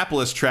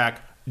Indianapolis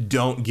track,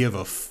 don't give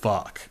a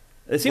fuck.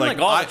 It seemed like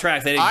all the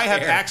tracks they didn't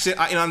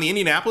care. On the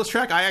Indianapolis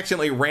track, I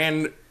accidentally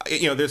ran.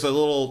 There's a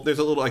little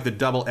like the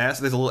double S.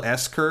 There's a little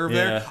S curve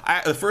there.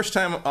 The first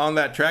time on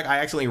that track, I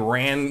accidentally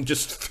ran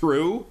just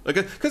through,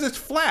 because it's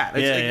flat.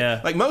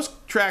 Like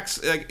most tracks,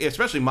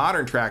 especially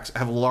modern tracks,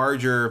 have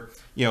larger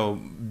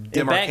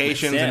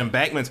demarcations and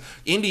embankments.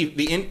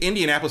 The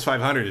Indianapolis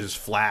 500 is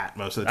flat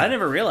most of the time. I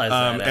never realized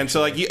that. And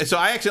so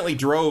I accidentally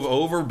drove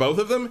over both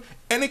of them,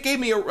 and it gave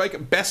me a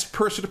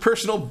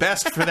personal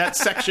best for that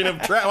section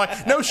of track.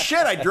 Like, no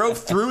shit, I drove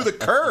through the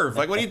curve.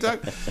 Like, what are you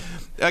talking?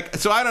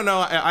 So I don't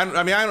know.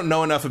 I mean, I don't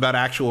know enough about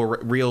actual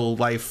real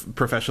life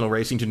professional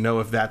racing to know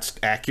if that's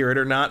accurate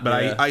or not.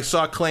 But I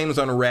saw claims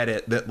on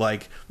Reddit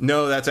that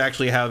no, that's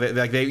actually how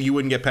you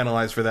wouldn't get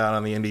penalized for that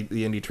on the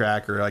Indy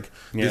track, or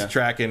this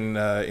track in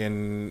I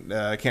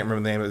can't remember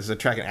the name. It's a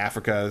track in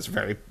Africa that's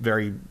very,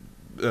 very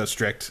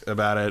strict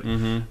about it.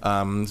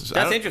 Mm-hmm.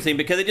 That's interesting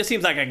because it just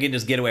seems like I could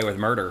just get away with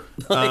murder.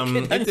 It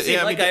doesn't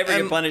seem like I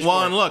ever get punished.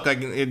 Well, and look,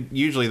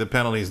 usually the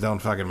penalties don't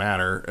fucking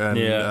matter, and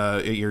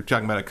you're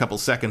talking about a couple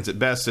seconds at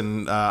best.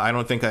 And I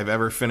don't think I've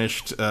ever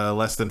finished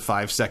less than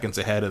 5 seconds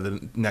ahead of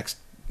the next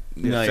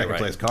second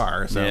place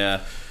car. So.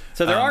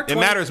 So there are. It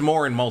matters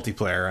more in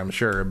multiplayer, I'm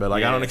sure, but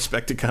I don't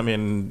expect to come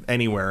in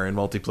anywhere in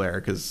multiplayer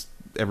because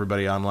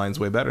everybody online's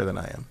way better than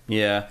I am.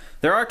 Yeah.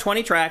 There are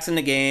 20 tracks in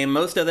the game.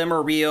 Most of them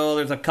are real.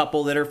 There's a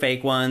couple that are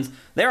fake ones.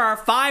 There are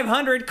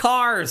 500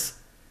 cars.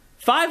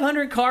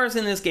 500 cars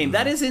in this game.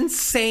 That is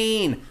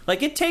insane.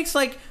 It takes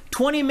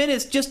 20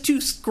 minutes just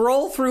to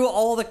scroll through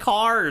all the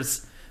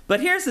cars. But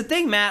here's the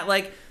thing, Matt.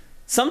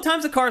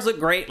 Sometimes the cars look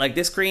great.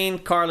 This green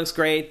car looks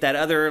great. That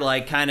other,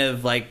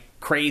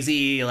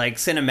 crazy,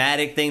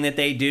 cinematic thing that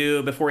they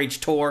do before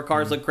each tour,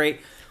 cars look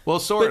great. Well,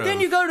 sort of. But then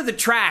you go to the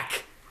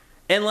track.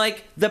 And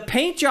the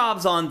paint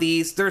jobs on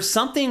these, there's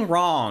something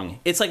wrong.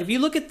 It's if you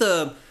look at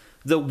the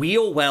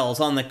wheel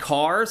wells on the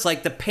cars,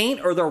 the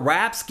paint or the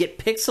wraps get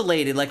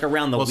pixelated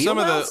around the wheel some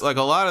wells. Of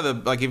the a lot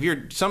of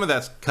the some of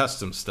that's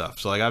custom stuff.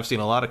 So I've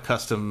seen a lot of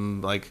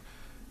custom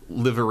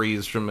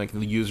liveries from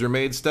the user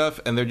made stuff,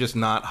 and they're just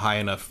not high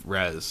enough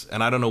res.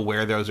 And I don't know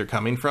where those are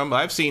coming from. But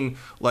I've seen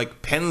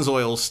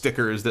Pennzoil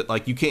stickers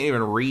that you can't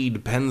even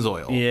read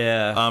Pennzoil.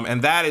 Yeah.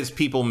 And that is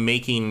people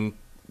making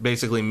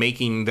basically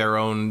making their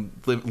own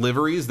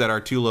liveries that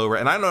are too low.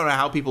 And I don't know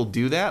how people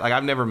do that. Like,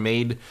 I've never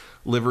made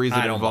liveries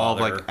that involve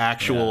like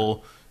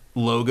actual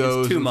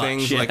logos and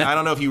things. Like, I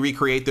don't know if you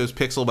recreate those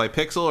pixel by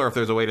pixel or if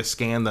there's a way to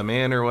scan them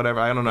in or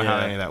whatever. I don't know how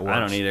any of that works. I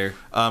don't either.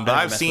 But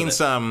I've seen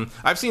some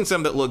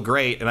that look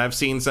great, and I've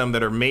seen some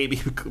that are maybe,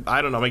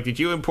 I don't know, like, did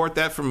you import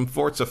that from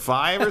Forza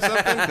 5 or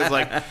something? Because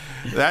like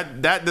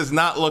that does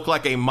not look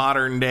like a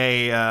modern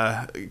day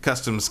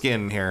custom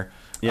skin here.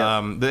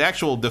 The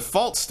actual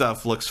default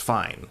stuff looks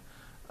fine.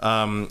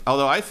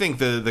 Although I think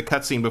the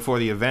cutscene before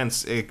the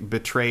events, it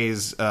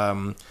betrays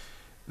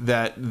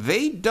that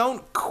they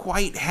don't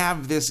quite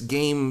have this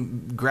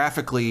game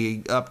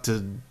graphically up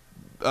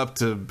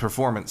to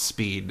performance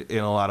speed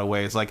in a lot of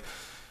ways. Like,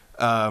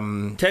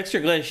 Texture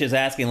Glitch is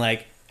asking,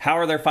 like, how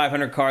are there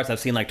 500 cars? I've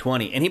seen like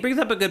 20. And he brings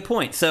up a good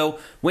point. So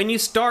when you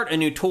start a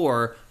new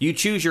tour, you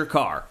choose your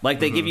car. Like,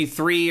 they give you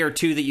 3 or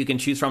 2 that you can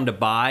choose from to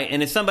buy.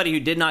 And as somebody who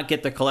did not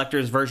get the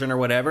collector's version or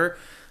whatever,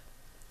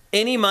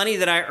 any money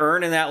that I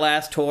earn in that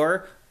last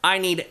tour, I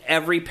need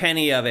every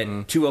penny of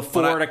it to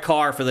afford a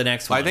car for the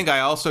next one. I think I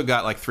also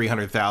got like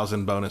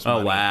 300,000 bonus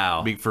money. Oh,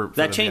 wow. For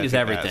that changes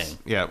everything. Pass.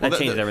 Yeah, that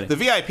changes everything.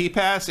 The VIP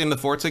pass in the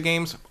Forza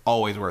games,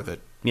 always worth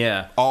it.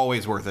 Yeah.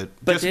 Always worth it.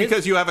 But just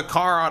because you have a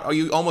car,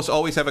 you almost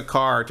always have a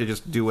car to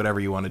just do whatever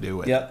you want to do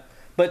with. Yep.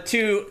 But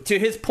to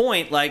his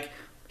point, like,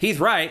 he's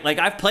right. Like,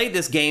 I've played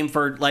this game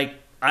for, like,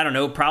 I don't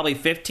know, probably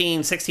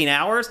 15, 16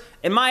 hours.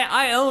 And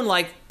I own,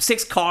 like,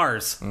 6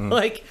 cars.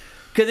 Like,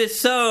 because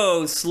it's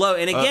so slow.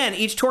 And again,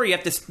 each tour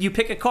you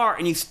pick a car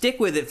and you stick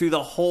with it through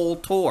the whole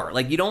tour.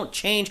 Like, you don't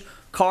change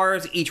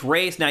cars each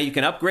race. Now you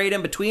can upgrade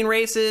them between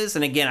races.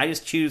 And again, I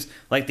just choose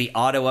like the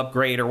auto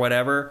upgrade or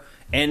whatever.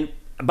 And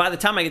by the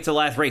time I get to the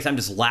last race, I'm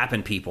just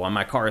lapping people. And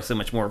my car is so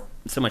much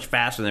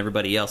faster than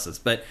everybody else's.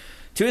 But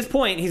to his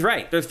point, he's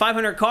right. There's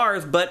 500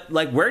 cars, but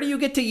like, where do you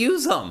get to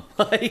use them?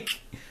 Like,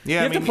 you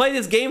have to play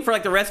this game for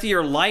like the rest of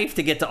your life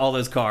to get to all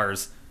those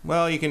cars.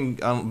 Well, you can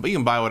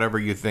buy whatever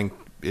you think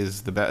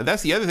is the best.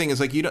 That's the other thing, is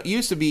like, you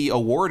used to be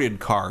awarded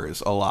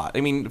cars a lot.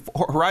 I mean,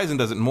 Horizon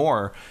does it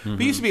more, but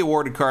you used to be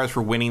awarded cars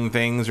for winning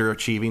things or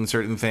achieving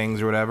certain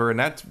things or whatever, and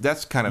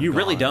that's kind of you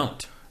really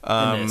don't.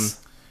 In this.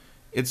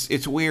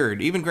 It's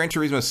weird. Even Gran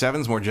Turismo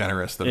 7's more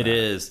generous than it that. It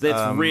is.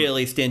 It's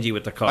really stingy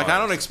with the cars. Like, I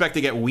don't expect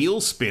to get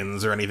wheel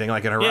spins or anything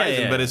like in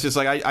Horizon, but it's just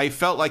like I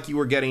felt like you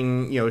were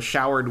getting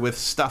showered with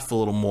stuff a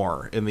little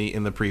more in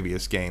the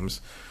previous games.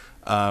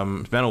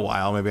 It's been a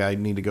while. Maybe I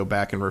need to go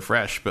back and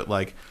refresh, but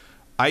like,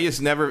 I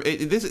just never.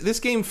 This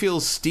game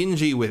feels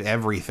stingy with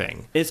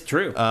everything. It's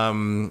true.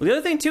 The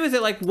other thing too is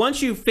that, like,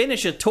 once you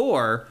finish a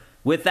tour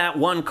with that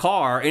one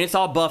car and it's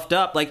all buffed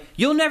up, like,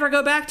 you'll never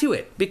go back to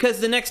it because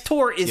the next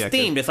tour is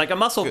themed. It's like a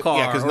muscle car.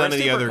 Yeah, because none of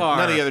the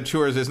other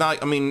tours is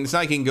not. I mean, it's not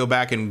like you can go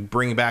back and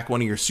bring back one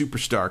of your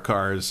superstar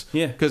cars.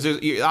 Yeah, because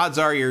odds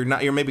are you're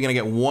maybe going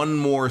to get one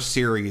more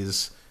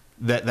series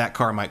that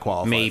car might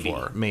qualify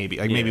for. Maybe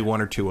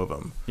 1 or 2 of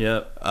them.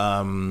 Yep.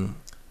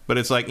 But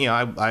it's like,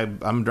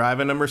 I'm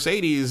driving a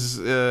Mercedes.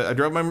 I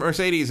drove my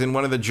Mercedes in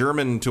one of the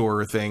German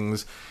tour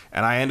things,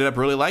 and I ended up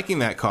really liking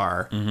that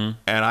car. And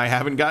I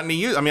haven't gotten to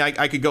use. I mean,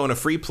 I could go in a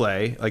free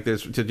play like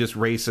this to just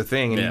race a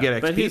thing, and you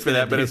get XP for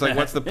that. But it's like,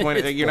 what's the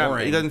point? You're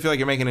not. It doesn't feel like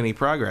you're making any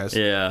progress.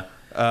 Yeah.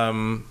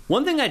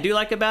 One thing I do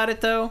like about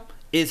it, though,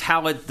 is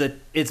how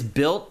it's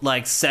built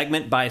like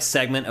segment by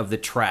segment of the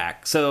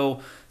track.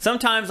 So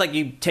sometimes, like,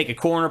 you take a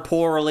corner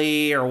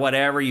poorly or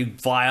whatever, you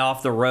fly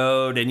off the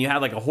road and you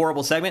have like a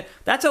horrible segment.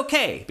 That's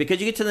okay, because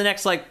you get to the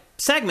next like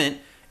segment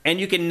and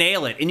you can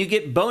nail it, and you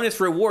get bonus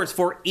rewards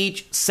for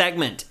each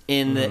segment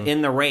in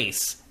the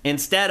race,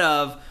 instead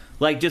of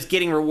like just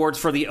getting rewards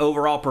for the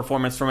overall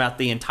performance throughout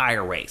the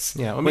entire race.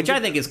 Yeah, which I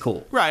think is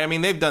cool. Right. I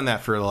mean, they've done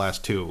that for the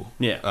last 2.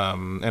 Yeah.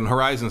 And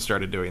Horizon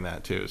started doing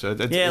that too. So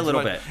it's a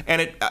little bit.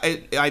 And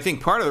I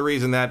think part of the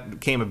reason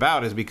that came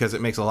about is because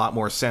it makes a lot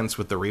more sense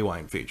with the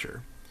rewind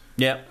feature.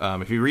 Yep.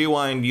 If you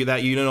rewind, you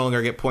no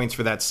longer get points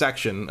for that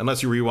section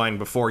unless you rewind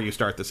before you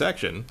start the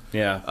section.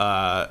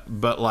 Yeah.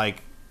 But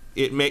like,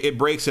 it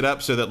breaks it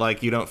up so that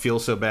like you don't feel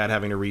so bad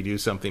having to redo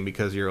something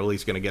because you're at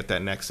least going to get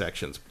that next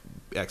section's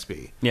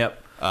XP.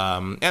 Yep.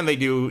 And they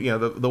do,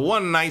 the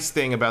one nice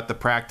thing about the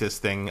practice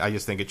thing, I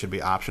just think it should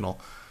be optional,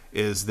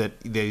 is that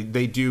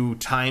they do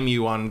time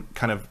you on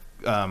kind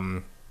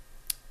of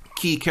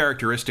key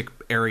characteristic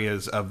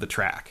areas of the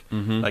track,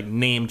 like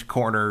named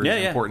corners,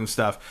 important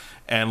stuff,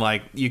 and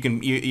like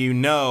you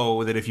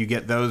know that if you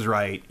get those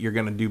right, you're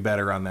going to do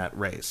better on that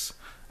race.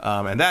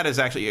 And that is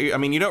actually, I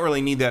mean, you don't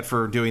really need that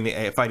for doing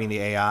fighting the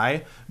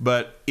AI,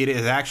 but it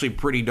is actually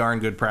pretty darn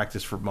good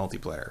practice for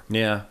multiplayer.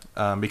 Yeah.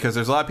 Because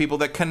there's a lot of people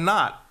that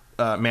cannot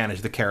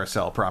manage the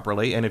carousel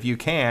properly, and if you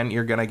can,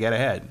 you're going to get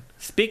ahead.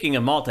 Speaking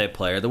of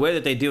multiplayer, the way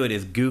that they do it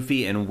is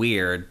goofy and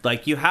weird.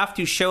 Like, you have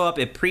to show up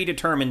at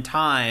predetermined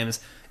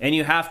times, and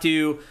you have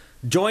to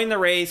join the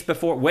race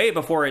way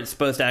before it's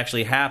supposed to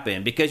actually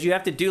happen, because you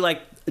have to do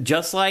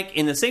just like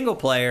in the single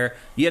player,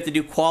 you have to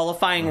do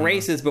qualifying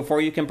races before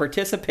you can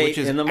participate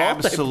in the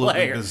multiplayer.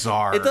 Absolutely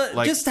bizarre.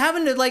 Just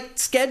having to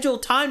schedule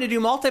time to do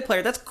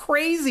multiplayer, that's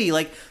crazy.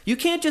 You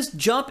can't just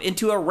jump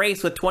into a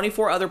race with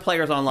 24 other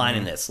players online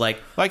in this. I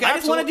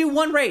just want to do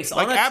one race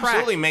on a track.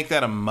 Absolutely make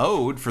that a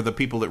mode for the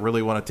people that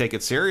really want to take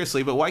it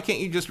seriously, but why can't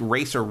you just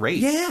race a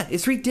race? Yeah,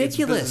 it's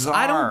ridiculous. It's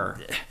bizarre.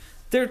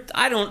 What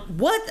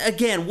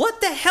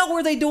the hell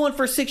were they doing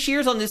for 6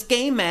 years on this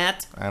game,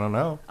 Matt? I don't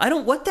know.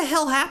 What the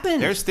hell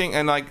happened?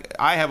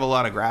 I have a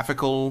lot of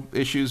graphical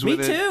issues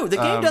with it. Me too. The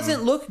game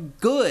doesn't look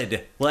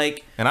good.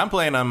 And I'm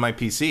playing on my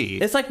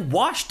PC. It's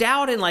washed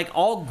out and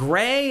all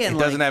gray, and it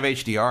doesn't have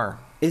HDR.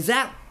 Is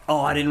that?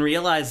 Oh, I didn't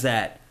realize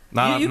that.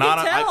 You can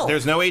tell.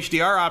 There's no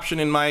HDR option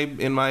in my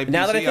PC.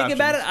 Now that I think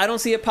about it, I don't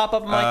see it pop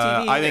up on my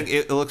TV. I think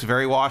it looks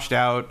very washed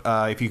out.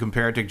 If you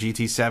compare it to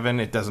GT7,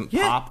 it doesn't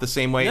pop the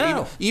same way.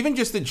 No. Even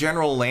just the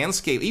general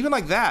landscape, even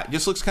like that,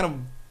 just looks kind of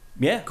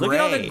gray. Look at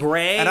all the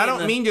gray. And I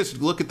don't mean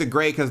just look at the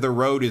gray because the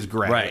road is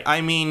gray. Right.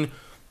 I mean,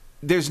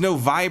 there's no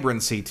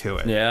vibrancy to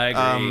it. Yeah,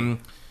 I agree.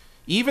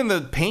 Even the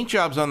paint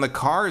jobs on the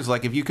cars,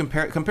 if you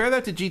compare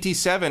that to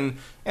GT7,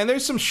 and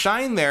there's some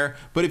shine there,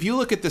 but if you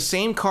look at the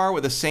same car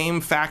with the same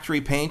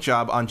factory paint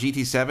job on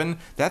GT7,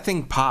 that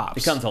thing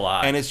pops. It comes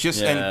alive. And it's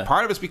just, and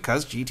part of it's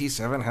because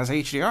GT7 has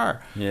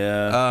HDR.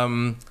 Yeah.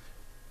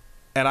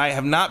 And I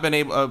have not been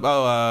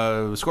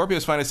able.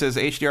 Scorpio's Finest says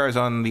HDR is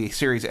on the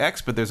Series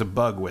X, but there's a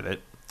bug with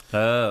it.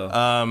 Oh.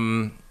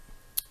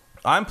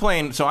 I'm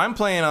playing on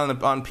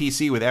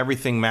PC with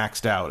everything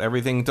maxed out,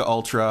 everything to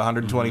ultra,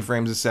 120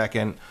 frames a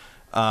second.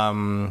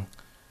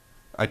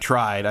 I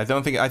tried. I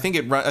think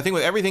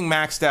with everything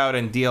maxed out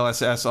and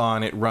DLSS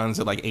on, it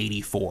runs at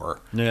 84.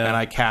 Yeah. And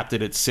I capped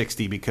it at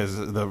 60 because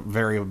the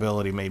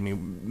variability made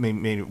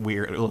it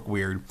weird. It looked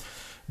weird.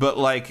 But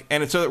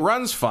so it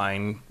runs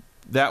fine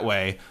that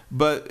way,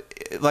 but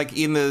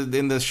in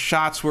the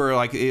shots where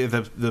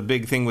the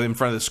big thing in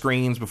front of the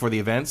screens before the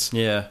events,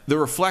 the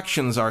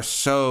reflections are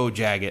so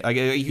jagged.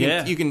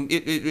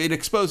 It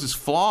exposes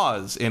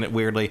flaws in it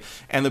weirdly.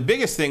 And the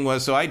biggest thing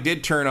was, so I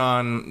did turn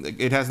on.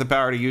 It has the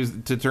power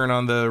to turn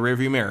on the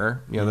rearview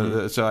mirror.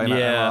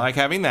 I like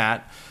having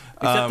that.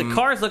 Except the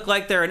cars look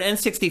like they're an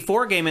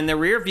N64 game in the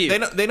rear view.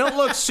 They don't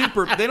look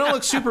super. They don't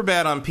look super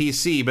bad on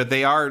PC, but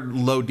they are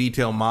low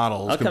detail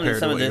models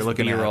compared to what you're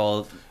looking at.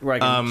 Where I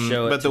can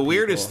show it but the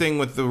weirdest thing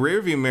with the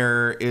rear view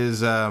mirror is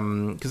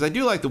because I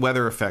do like the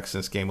weather effects in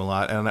this game a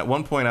lot. And at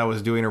one point, I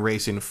was doing a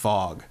race in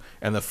fog,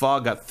 and the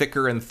fog got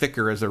thicker and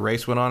thicker as the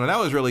race went on, and that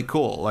was really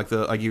cool.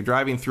 You're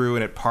driving through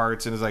and it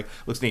parts, and it's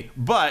looks neat,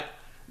 but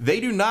they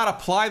do not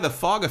apply the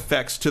fog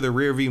effects to the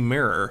rearview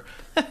mirror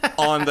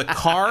on the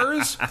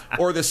cars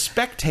or the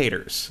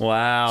spectators.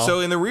 Wow.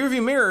 So in the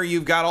rearview mirror,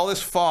 you've got all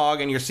this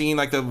fog, and you're seeing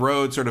the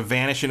road sort of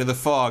vanish into the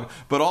fog,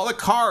 but all the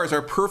cars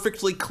are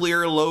perfectly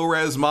clear,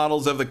 low-res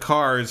models of the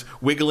cars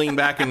wiggling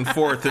back and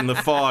forth in the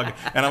fog.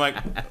 And I'm like,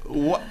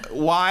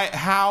 why?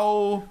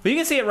 How? But you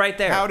can see it right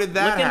there. How did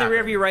that happen? Look in the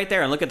rearview right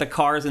there, and look at the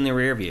cars in the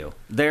rearview.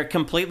 They're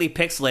completely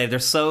pixelated. They're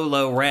so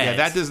low-res. Yeah,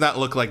 that does not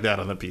look like that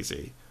on the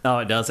PC. Oh,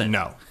 it doesn't?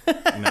 No.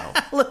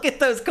 Look at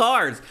those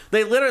cars.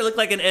 They literally look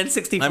like an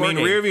N64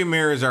 game. Rearview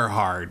mirrors are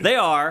hard. They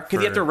are, because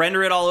you have to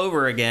render it all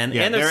over again.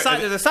 Yeah, and there's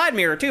a side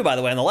mirror, too, by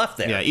the way, on the left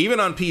there. Yeah,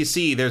 even on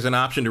PC, there's an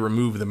option to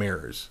remove the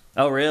mirrors.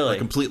 Oh, really?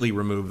 Completely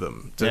remove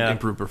them to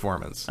improve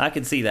performance. I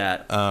can see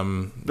that.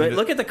 But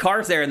look at the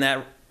cars there in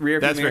that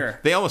rearview mirror.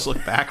 They almost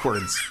look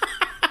backwards.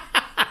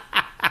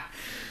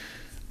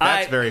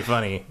 That's very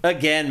funny.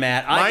 Again,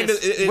 Matt,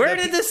 where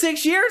did the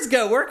 6 years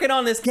go working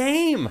on this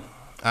game?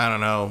 I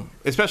don't know.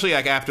 Especially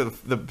after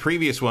the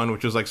previous one,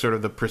 which was sort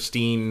of the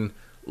pristine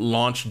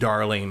launch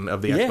darling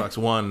of the Xbox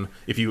One,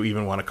 if you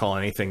even want to call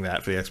anything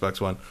that for the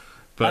Xbox One.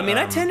 But,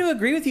 I tend to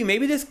agree with you.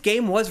 Maybe this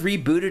game was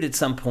rebooted at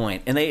some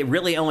point, and they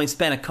really only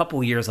spent a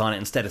couple years on it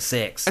instead of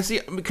 6. I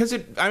see, because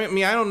I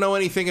don't know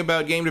anything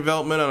about game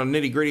development on a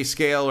nitty-gritty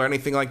scale or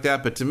anything like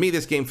that, but to me,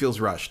 this game feels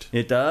rushed.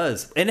 It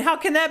does. And how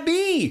can that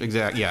be?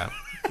 Exactly, yeah.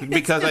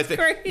 Because I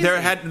think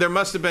there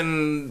must have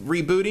been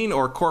rebooting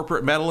or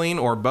corporate meddling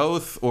or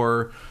both,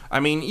 or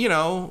at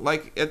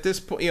this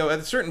point, at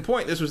a certain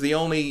point, this was the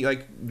only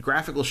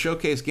graphical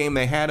showcase game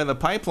they had in the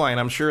pipeline.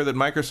 I'm sure that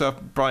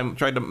Microsoft probably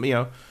tried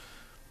to,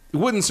 it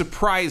wouldn't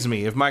surprise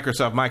me if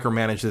Microsoft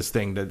micromanaged this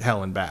thing to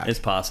hell and back. It's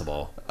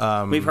possible.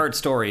 We've heard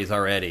stories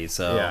already,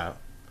 so yeah.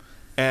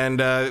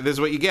 And this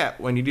is what you get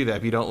when you do that.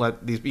 If you don't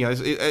let these,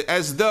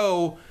 as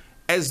though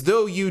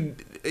you.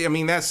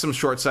 That's some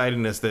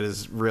short-sightedness that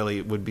is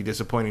really would be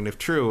disappointing if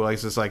true.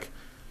 It's just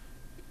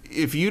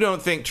if you don't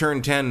think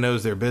Turn 10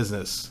 knows their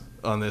business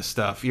on this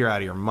stuff, you're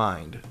out of your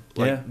mind.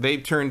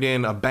 They've turned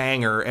in a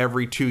banger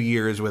every 2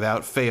 years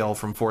without fail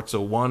from Forza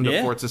 1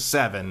 to Forza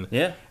 7.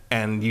 Yeah.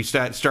 And you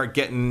start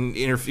getting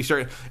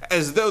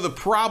as though the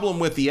problem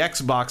with the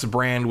Xbox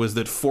brand was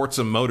that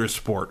Forza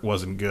Motorsport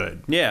wasn't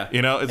good. Yeah.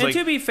 It's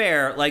to be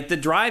fair, the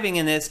driving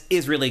in this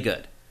is really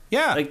good.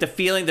 Yeah. The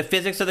feeling, the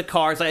physics of the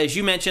cars, as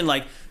you mentioned,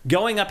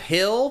 going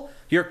uphill,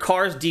 your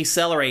cars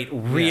decelerate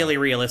really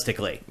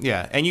realistically.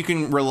 Yeah, and you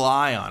can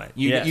rely on it.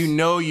 You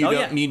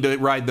don't need to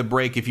ride the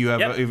brake if you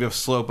have a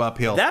slope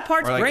uphill. That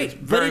part's great. It's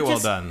very well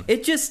done.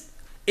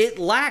 It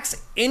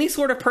lacks any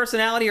sort of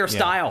personality or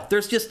style.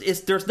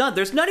 There's none.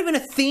 There's not even a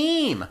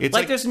theme. It's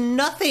like there's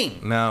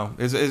nothing. No,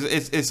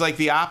 it's like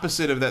the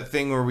opposite of that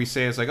thing where we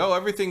say it's like, oh,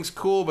 everything's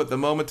cool, but the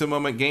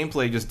moment-to-moment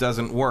gameplay just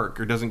doesn't work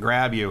or doesn't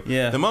grab you.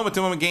 Yeah. The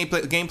moment-to-moment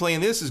gameplay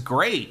in this is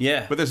great.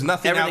 Yeah. But there's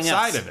nothing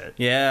outside of it.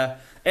 Yeah.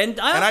 And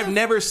I've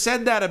never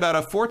said that about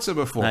a Forza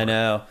before. I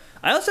know.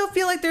 I also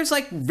feel like there's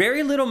like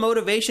very little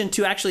motivation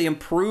to actually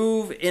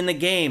improve in the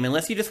game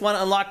unless you just want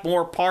to unlock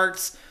more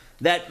parts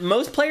that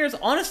most players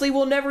honestly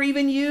will never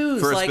even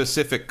use. For a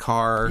specific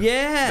car.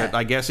 Yeah. That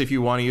I guess if you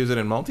want to use it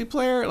in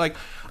multiplayer, like,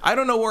 I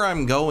don't know where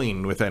I'm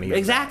going with any of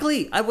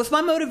Exactly. What's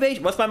my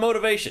motivation? What's my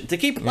motivation? To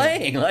keep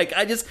playing. Like,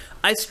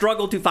 I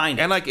struggle to find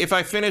it. And like, if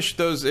I finish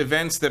those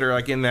events that are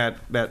like in that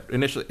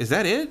initial, is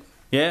that it?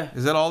 Yeah.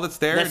 Is that all that's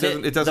there? It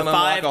doesn't the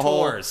unlock 5 a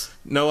whole tours.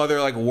 No other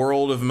like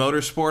world of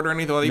motorsport or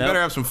anything. Well, you better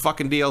have some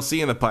fucking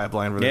DLC in the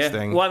pipeline for this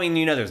thing. Well, I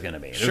mean, there's going to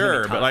be.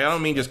 But like, I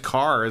don't mean just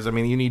cars. I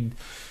mean,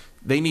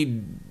 they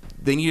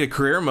need a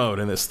career mode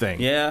in this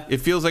thing. Yeah. It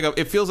feels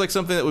like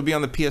something that would be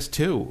on the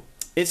PS2.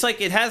 It's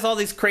like it has all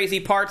these crazy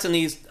parts and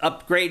these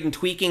upgrade and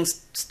tweaking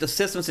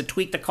systems to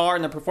tweak the car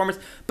and the performance,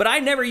 but I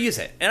never use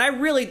it. And I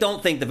really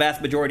don't think the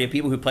vast majority of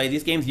people who play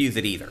these games use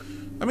it either.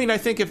 I mean, I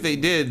think if they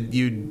did,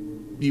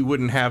 you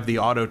wouldn't have the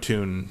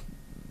auto-tune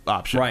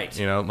option. Right.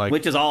 Like,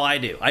 which is all I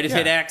do. I just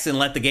hit X and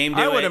let the game do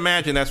it. I would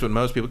imagine that's what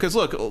most people... Because,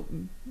 look,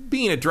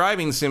 being a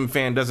driving sim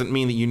fan doesn't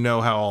mean that you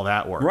know how all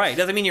that works. Right. It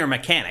doesn't mean you're a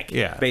mechanic,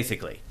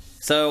 basically.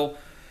 So...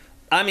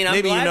 I mean,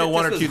 maybe you know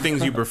one or two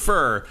things you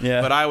prefer,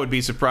 Yeah. but I would be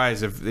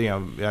surprised if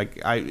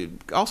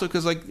also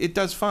because like it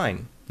does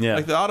fine. Yeah,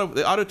 like the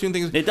auto tune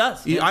things. It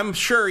does. I'm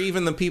sure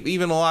even the people,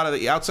 even a lot of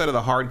the outside of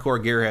the hardcore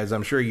gearheads,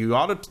 I'm sure you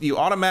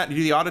automatically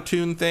do the auto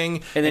tune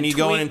thing, and you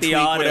go in and tweak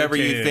whatever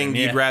you think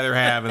you'd rather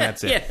have, and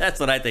that's it. Yeah,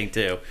 that's what I think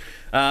too.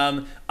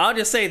 I'll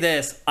just say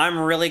this: I'm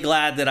really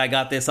glad that I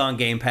got this on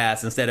Game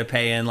Pass instead of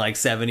paying like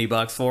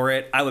 $70 for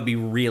it. I would be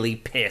really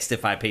pissed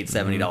if I paid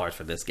 $70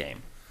 for this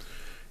game.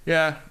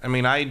 Yeah, I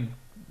mean,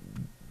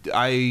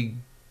 I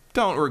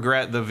don't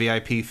regret the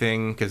VIP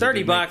thing because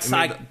 $30.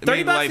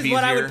 $30 is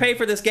what I would pay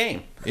for this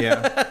game.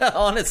 Yeah,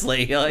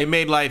 honestly, it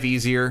made life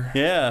easier.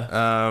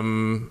 Yeah,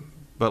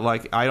 but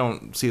like I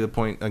don't see the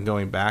point of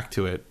going back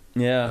to it.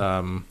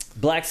 Yeah.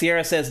 Black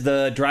Sierra says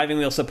the driving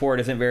wheel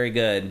support isn't very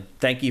good.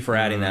 Thank you for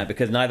adding that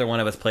because neither one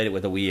of us played it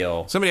with a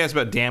wheel. Somebody asked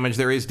about damage.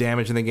 There is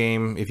damage in the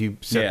game if you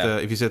set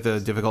the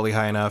difficulty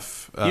high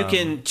enough. You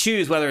can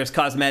choose whether it's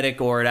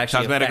cosmetic or it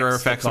actually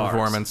affects the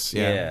performance.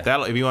 Yeah.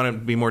 That'll if you want it to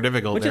be more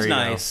difficult. Which is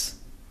nice.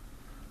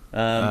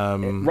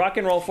 Rock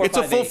and Roll 458. It's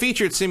a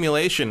full-featured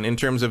simulation in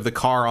terms of the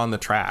car on the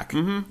track.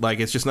 Mm-hmm. Like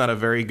it's just not a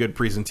very good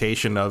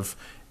presentation of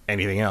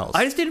anything else.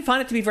 I just didn't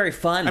find it to be very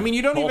fun. I mean,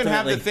 you don't even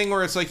have the thing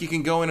where it's like you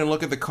can go in and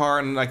look at the car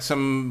and like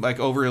some like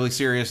overly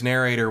serious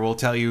narrator will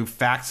tell you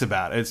facts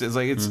about it. It's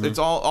like it's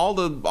all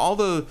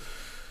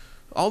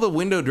the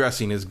window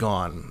dressing is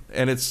gone,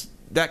 and it's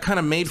that kind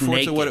of made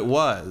Forza what it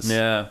was.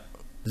 Yeah,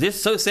 it's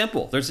just so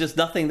simple. There's just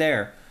nothing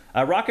there.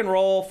 Rock and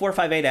Roll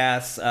 458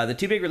 asks, the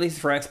two big releases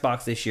for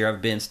Xbox this year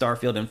have been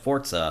Starfield and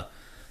Forza.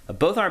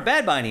 Both aren't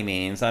bad by any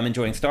means. I'm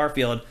enjoying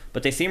Starfield,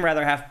 but they seem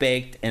rather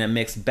half-baked and a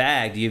mixed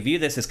bag. Do you view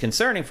this as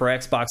concerning for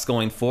Xbox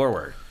going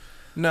forward?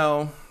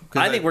 No.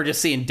 I think we're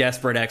just seeing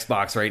desperate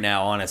Xbox right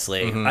now,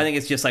 honestly. Mm-hmm. I think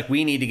it's just like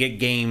we need to get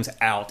games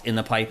out in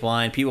the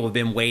pipeline. People have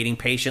been waiting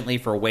patiently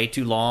for way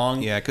too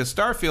long. Yeah, because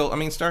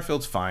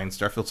Starfield's fine.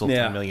 Starfield sold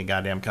 10 million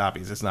goddamn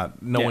copies. It's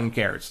not, no one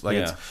cares.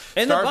 Like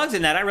and the bugs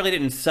in that, I really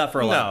didn't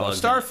suffer a lot of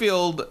bugs.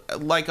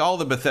 Starfield, like all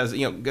the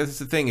Bethesda, that's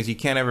the thing is you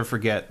can't ever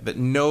forget that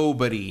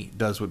nobody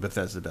does what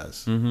Bethesda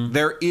does. Mm-hmm.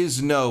 There is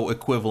no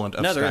equivalent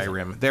of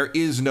Skyrim. There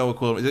is no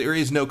equivalent. There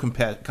is no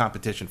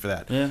competition for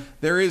that. Yeah.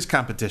 There is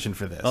competition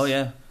for this. Oh,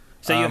 yeah.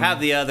 So you have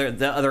the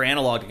other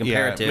analog to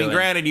compare it to. I mean,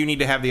 granted, you need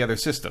to have the other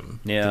system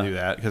to do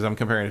that because I'm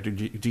comparing it to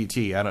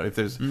GT. I don't know if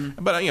there's,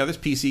 but there's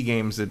PC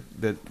games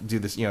that do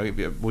this.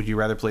 Would you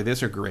rather play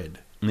this or Grid?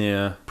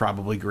 Yeah,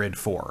 probably Grid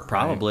 4.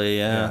 Probably,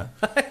 right? yeah.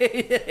 I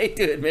hate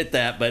to admit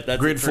that, but that's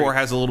Grid 4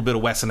 has a little bit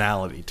of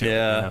Wessonality to it.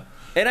 Yeah.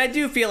 And I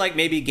do feel like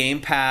maybe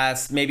Game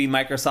Pass, maybe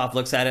Microsoft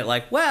looks at it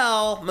like,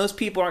 well, most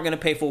people aren't going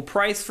to pay full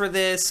price for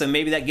this, so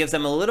maybe that gives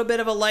them a little bit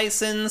of a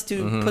license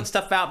to put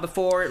stuff out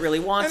before it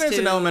really wants to. And there's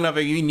an element of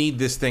it, you need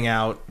this thing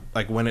out,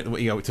 like when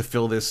it, to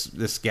fill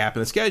this gap in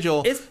the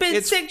schedule. It's been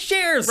 6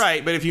 years!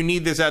 Right, but if you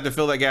need this out to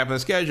fill that gap in the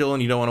schedule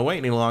and you don't want to wait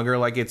any longer,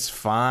 like, it's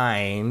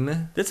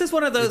fine. This is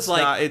one of those,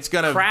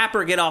 crap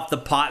or get off the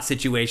pot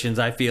situations,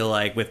 I feel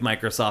like, with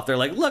Microsoft. They're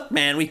like, look,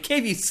 man, we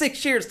gave you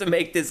 6 years to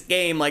make this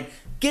game, like,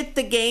 get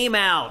the game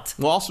out.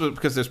 Well, also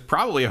because there's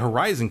probably a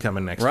Horizon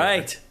coming next year.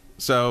 Right.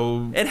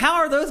 So... And how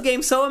are those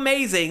games so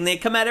amazing? They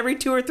come out every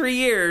 2 or 3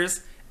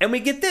 years, and we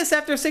get this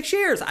after 6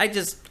 years.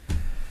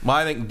 Well,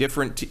 I think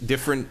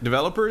different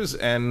developers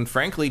and,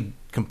 frankly,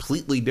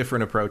 completely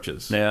different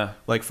approaches. Yeah.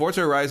 Like,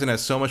 Forza Horizon has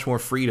so much more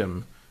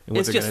freedom in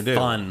what they're going to do. It's just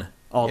fun,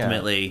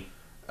 ultimately. Yeah.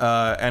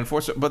 And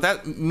Forza, but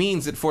that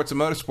means that Forza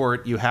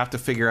Motorsport, you have to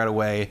figure out a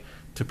way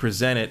to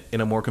present it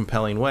in a more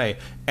compelling way.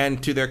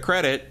 And to their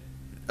credit,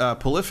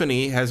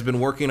 Polyphony has been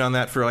working on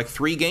that for like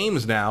 3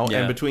 games now,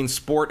 and between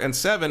Sport and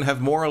 7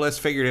 have more or less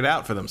figured it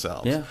out for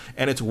themselves. Yeah.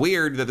 And it's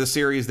weird that the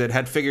series that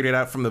had figured it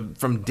out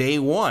from day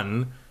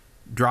 1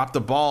 dropped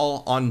the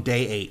ball on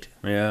day 8.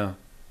 Yeah.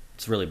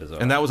 It's really bizarre.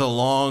 And that was a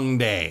long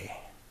day.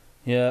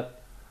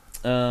 Yep.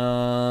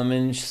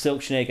 And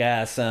Silk Snake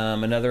asks,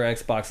 another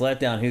Xbox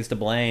letdown, who's to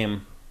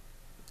blame?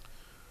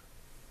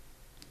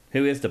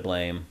 Who is to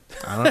blame?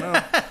 I don't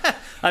know.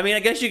 I mean,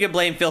 I guess you could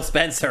blame Phil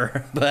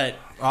Spencer, but...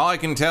 All I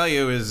can tell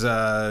you is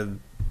Hellblade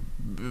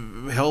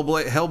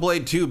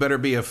 2 better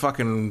be a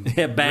fucking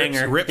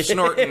banger. Rip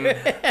snorting.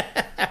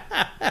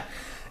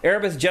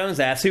 Erebus Jones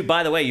asks, who,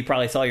 by the way, you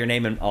probably saw your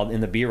name in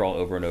the B-roll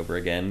over and over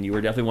again. You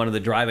were definitely one of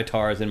the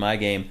drivatars in my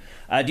game.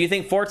 Do you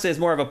think Forza is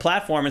more of a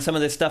platform and some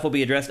of this stuff will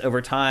be addressed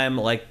over time,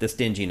 like the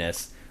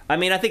stinginess? I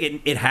mean, I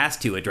think it has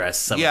to address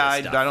some of this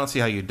stuff. I don't see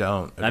how you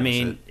don't. I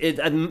mean,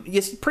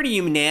 it's pretty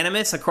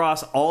unanimous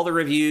across all the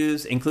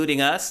reviews,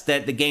 including us,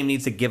 that the game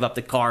needs to give up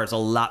the cars a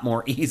lot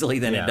more easily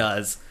than it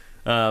does.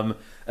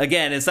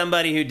 Again, as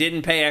somebody who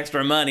didn't pay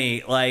extra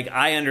money, like,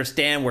 I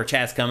understand where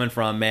chat's coming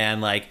from,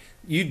 man. Like,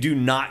 you do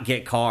not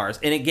get cars.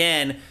 And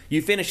again,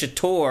 you finish a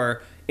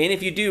tour, and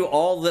if you do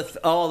all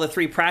the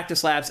 3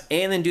 practice laps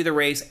and then do the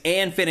race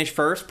and finish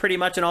first pretty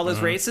much in all those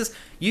races,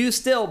 you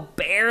still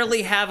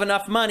barely have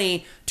enough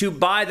money to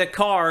buy the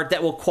car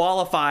that will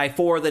qualify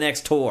for the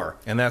next tour.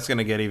 And that's going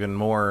to get even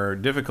more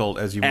difficult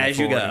as you move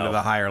forward into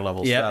the higher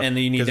level stuff. And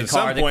then you need the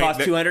car that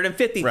costs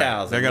 $250,000.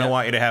 Right, they're going to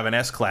want you to have an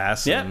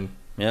S-Class.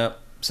 Yep.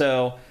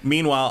 So,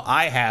 meanwhile,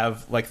 I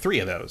have like 3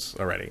 of those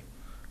already.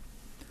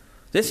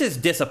 This is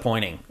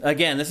disappointing.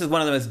 Again, this is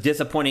one of the most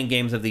disappointing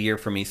games of the year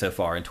for me so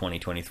far in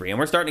 2023. And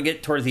we're starting to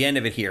get towards the end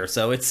of it here,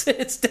 so it's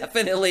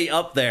definitely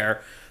up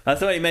there.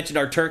 Somebody mentioned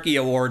our turkey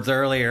awards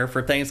earlier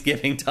for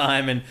Thanksgiving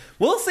time, and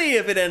we'll see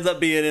if it ends up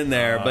being in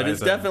there, but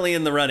it's definitely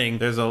in the running.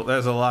 There's a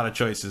lot of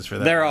choices for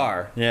that. There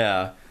are,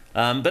 yeah.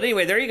 But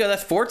anyway, there you go.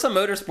 That's Forza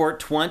Motorsport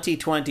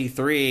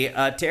 2023.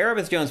 To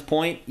Erebus Jones'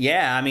 point,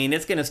 yeah, I mean,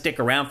 it's going to stick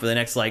around for the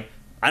next,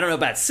 I don't know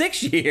about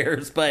 6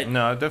 years, but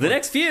the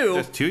next few.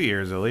 Just 2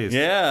 years at least.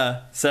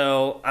 Yeah.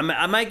 So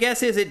my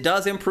guess is it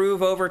does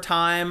improve over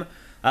time.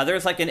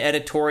 There's an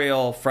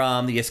editorial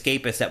from The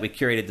Escapist that we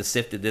curated the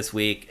Sifted this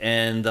week,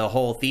 and the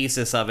whole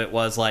thesis of it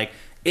was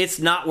it's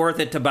not worth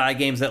it to buy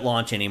games at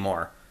launch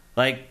anymore.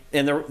 And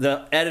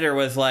the editor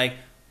was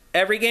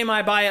every game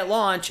I buy at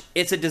launch,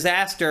 it's a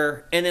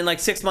disaster, and then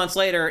 6 months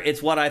later,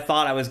 it's what I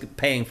thought I was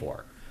paying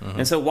for. Mm-hmm.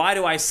 And so why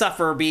do I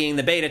suffer being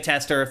the beta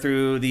tester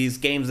through these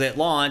games at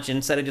launch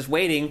instead of just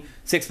waiting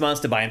 6 months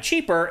to buy them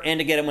cheaper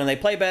and to get them when they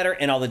play better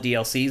and all the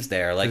DLCs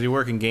there? Because you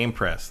work in Game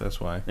Press, that's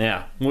why.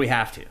 Yeah, we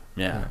have to.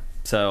 Yeah.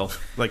 So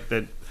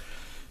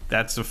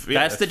that's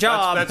the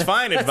job. That's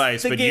fine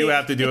advice, but you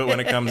have to do it when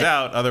it comes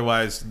out.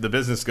 Otherwise, the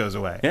business goes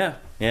away. Yeah,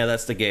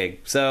 that's the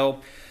gig. So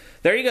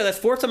there you go. That's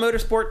Forza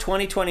Motorsport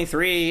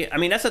 2023. I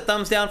mean, that's a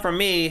thumbs down from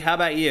me. How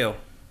about you?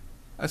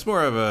 That's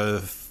more of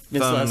a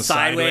thumb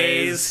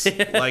sideways.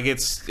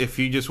 It's if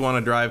you just want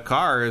to drive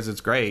cars, it's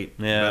great.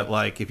 Yeah.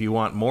 But if you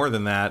want more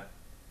than that,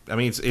 I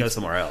mean, it's go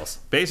somewhere else.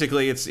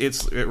 Basically,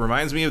 it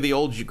reminds me of the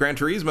old Gran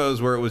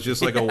Turismos where it was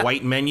just a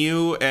white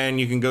menu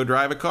and you can go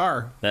drive a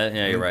car.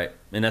 You're right,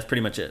 and that's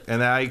pretty much it.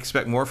 And I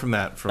expect more from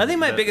that. I think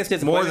my biggest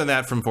disappointment, more than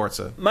that from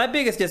Forza. My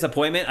biggest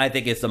disappointment, I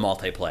think, is the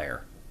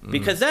multiplayer.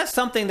 Because that's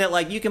something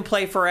that you can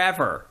play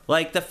forever.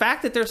 The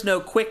fact that there's no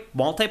quick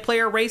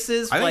multiplayer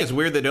races. I think it's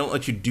weird they don't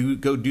let you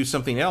go do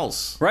something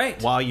else.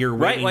 Right. While you're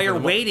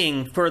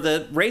waiting for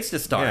the race to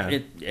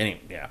start.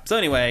 Yeah. So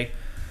anyway,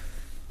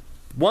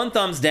 one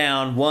thumbs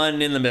down,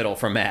 one in the middle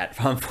from Matt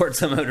from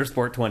Forza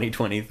Motorsport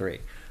 2023.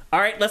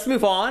 All right, let's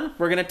move on.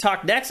 We're going to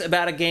talk next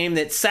about a game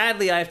that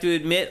sadly I have to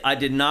admit I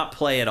did not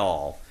play at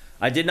all.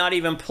 I did not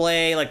even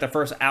play the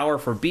first hour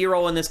for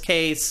B-roll in this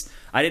case.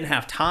 I didn't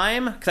have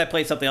time because I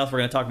played something else we're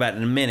going to talk about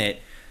in a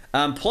minute.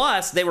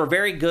 Plus, they were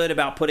very good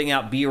about putting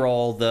out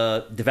B-roll.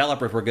 The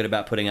developers were good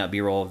about putting out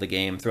B-roll of the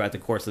game throughout the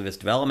course of its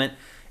development.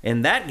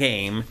 And that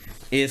game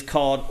is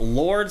called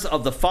Lords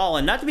of the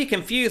Fallen. Not to be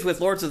confused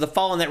with Lords of the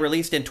Fallen that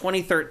released in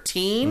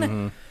 2013.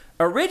 Mm-hmm.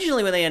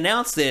 Originally, when they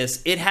announced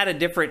this, it had a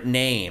different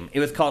name. It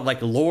was called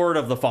Lord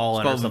of the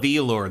Fallen. It's called The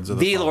Lords of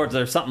the Fallen. The Lords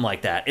or something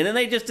like that. And then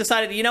they just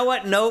decided, you know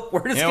what? Nope.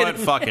 We're just going to...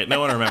 fuck it.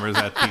 No one remembers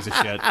that piece of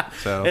shit.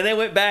 So. And they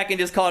went back and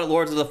just called it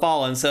Lords of the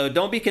Fallen. So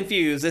don't be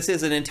confused. This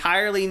is an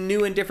entirely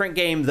new and different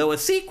game, though a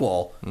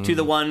sequel to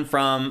the one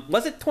from...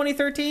 Was it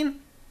 2013?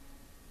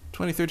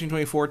 2013,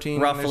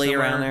 2014. Roughly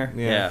around there.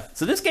 Yeah.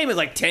 So this game is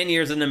 10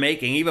 years in the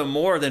making, even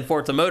more than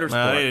Forza Motorsport.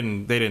 No,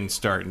 they didn't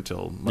start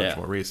until much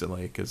more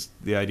recently, because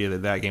the idea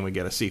that game would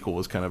get a sequel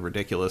was kind of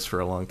ridiculous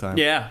for a long time.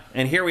 Yeah,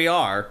 and here we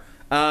are.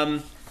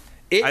 I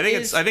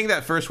think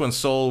that first one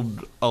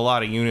sold a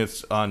lot of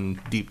units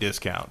on deep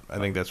discount. I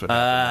think that's what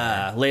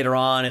happened. Later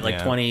on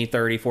at 20,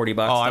 30, 40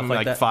 bucks. Oh, stuff I'm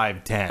like that.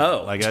 5, 10.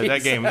 Oh,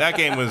 that game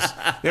was,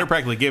 they were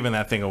practically giving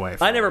that thing away.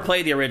 I never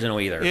played the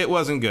original either. It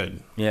wasn't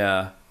good.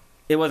 Yeah.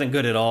 It wasn't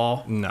good at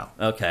all? No.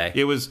 Okay.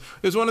 It was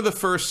one of the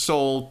first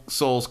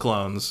Souls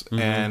clones,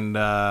 and they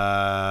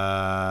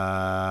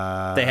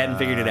hadn't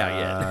figured it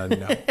out yet.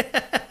 No.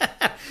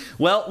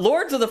 Well,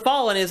 Lords of the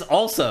Fallen is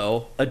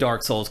also a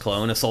Dark Souls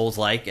clone, a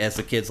Souls-like, as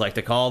the kids like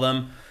to call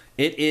them.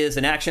 It is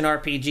an action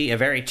RPG, a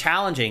very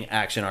challenging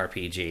action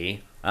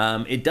RPG.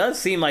 It does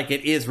seem like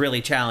it is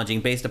really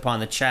challenging based upon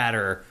the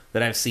chatter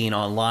that I've seen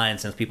online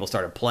since people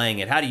started playing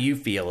it. How do you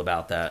feel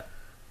about that?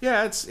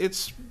 Yeah,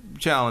 it's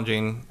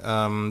challenging.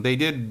 They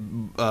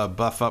did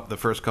buff up the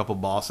first couple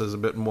bosses a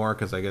bit more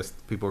because I guess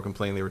people were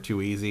complaining they were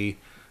too easy.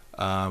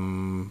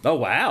 Oh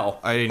wow!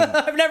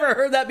 I've never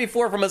heard that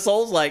before from a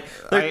Souls-like.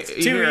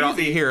 You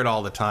hear it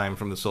all the time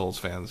from the Souls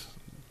fans.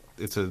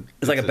 It's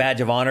like a badge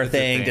of honor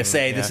thing to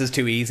say this is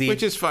too easy.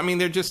 Which is fun. I mean,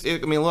 they're just. I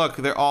mean, look,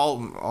 they're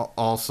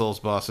all Souls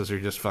bosses are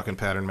just fucking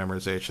pattern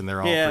memorization.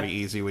 They're all pretty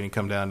easy when you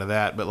come down to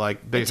that. But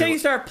like, until you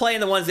start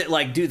playing the ones that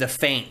like do the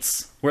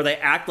feints, where they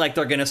act like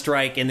they're gonna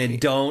strike and then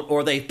don't,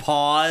 or they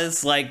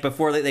pause like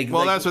before they.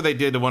 Well, that's what they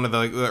did to one of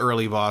the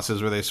early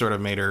bosses, where they sort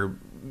of made her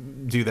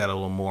do that a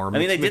little more. I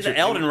mean, they did the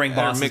Elden Ring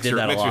bosses did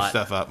that a lot. Mix your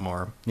stuff up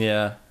more.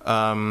 Yeah.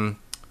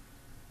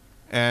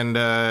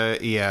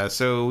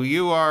 So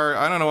you are.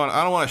 I don't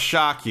want to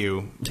shock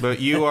you, but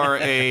you are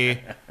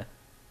a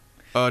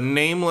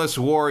nameless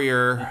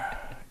warrior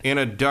in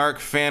a dark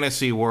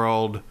fantasy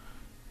world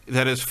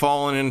that has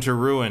fallen into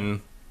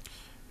ruin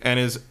and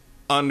is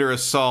under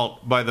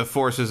assault by the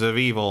forces of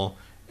evil,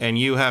 and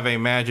you have a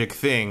magic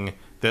thing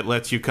that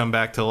lets you come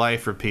back to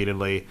life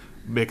repeatedly,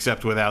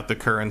 except without the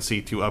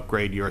currency to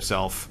upgrade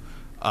yourself,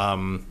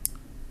 and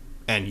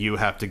you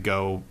have to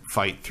go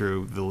fight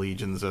through the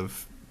legions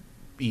of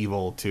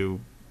evil to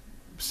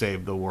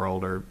save the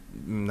world, or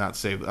not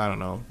save, I don't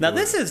know. Now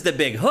this is the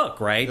big hook,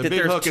 right? That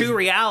there's two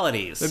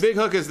realities. The big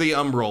hook is the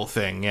umbral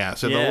thing, yeah.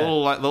 So the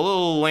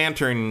little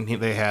lantern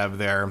they have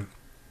there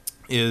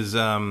is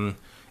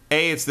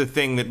it's the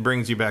thing that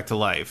brings you back to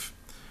life,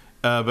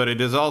 but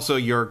it is also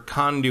your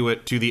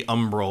conduit to the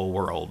umbral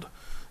world.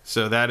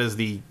 So that is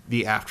the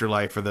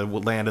afterlife, or the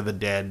land of the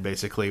dead,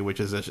 basically, which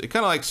is kind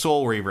of like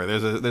Soul Reaver.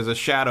 There's a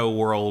shadow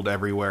world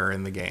everywhere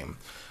in the game.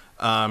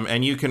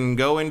 And you can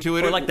go into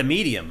it. Or like the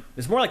medium.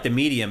 It's more like the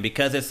medium,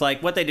 because it's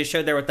like what they just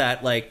showed there with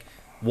that like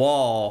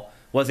wall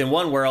was in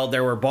one world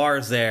there were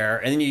bars there,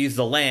 and then you use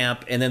the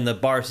lamp, and then the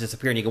bars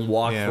disappear, and you can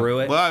walk through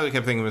it. Well, I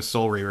kept thinking of it as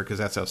Soul Reaver because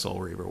that's how Soul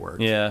Reaver works.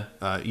 Yeah.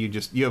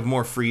 You have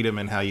more freedom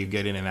in how you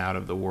get in and out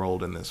of the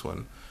world in this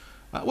one.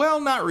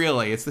 Well, not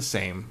really. It's the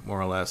same,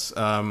 more or less.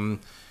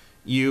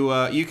 You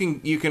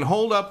can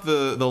hold up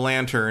the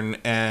lantern,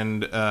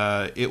 and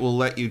it will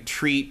let you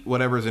treat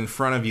whatever's in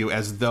front of you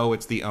as though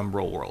it's the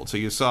umbral world. So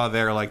you saw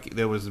there, like,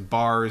 there was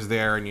bars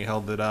there, and you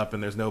held it up,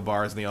 and there's no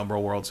bars in the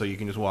umbral world, so you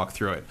can just walk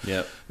through it.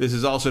 Yep. This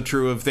is also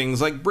true of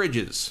things like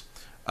bridges.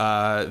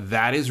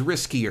 That is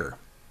riskier,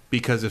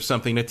 because if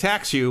something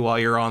attacks you while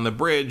you're on the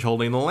bridge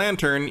holding the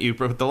lantern, you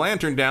put the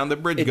lantern down, the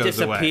bridge goes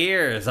away. It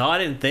disappears. Oh, I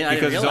didn't realize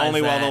because it's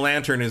only while the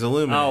lantern is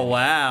illuminated. Oh,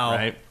 wow.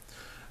 Right?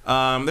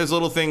 There's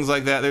little things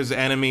like that. There's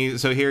enemies.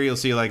 So here you'll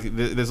see like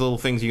there's little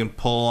things you can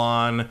pull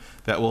on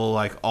that will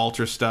like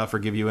alter stuff or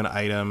give you an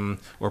item,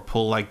 or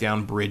pull like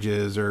down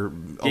bridges, or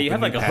you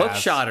have like a hook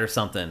shot or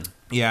something.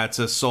 Yeah, it's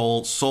a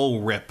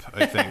soul rip,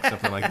 I think,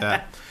 something like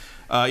that.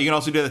 You can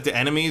also do that to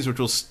enemies, which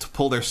will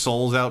pull their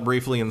souls out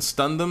briefly and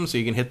stun them, so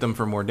you can hit them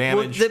for more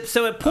damage. Well,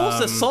 so it pulls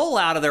the soul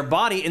out of their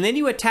body, and then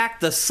you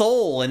attack the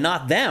soul and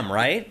not them,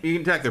 right? You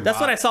can attack their body. That's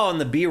what I saw in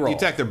the B-roll. You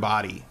attack their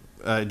body.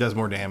 It does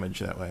more damage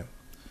that way.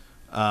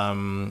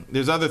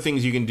 There's other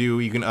things you can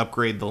do. You can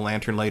upgrade the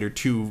lantern later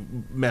to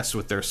mess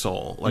with their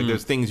soul. Like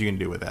there's things you can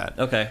do with that.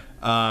 Okay.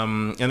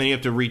 And then you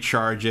have to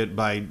recharge it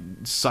by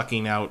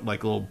sucking out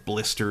like little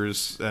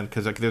blisters, and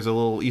because like there's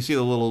you see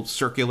the little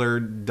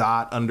circular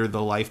dot under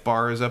the life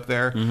bars up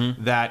there.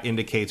 Mm-hmm. That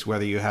indicates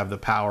whether you have the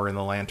power in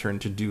the lantern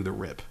to do the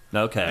rip.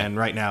 Okay. And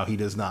right now he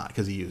does not,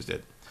 because he used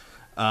it.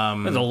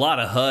 There's a lot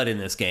of HUD in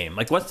this game.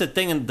 Like, what's the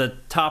thing in the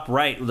top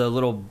right?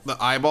 The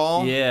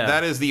eyeball? Yeah.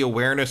 That is the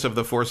awareness of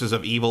the forces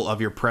of evil of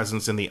your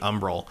presence in the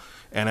umbral.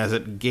 And as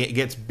it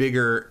gets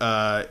bigger,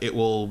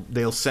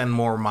 they'll send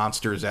more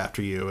monsters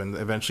after you. And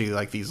eventually,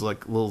 like, these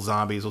like little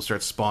zombies will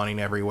start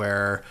spawning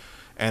everywhere.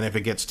 And if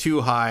it gets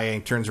too high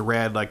and turns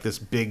red, like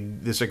this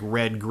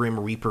red Grim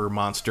Reaper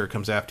monster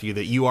comes after you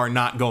that you are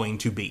not going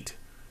to beat.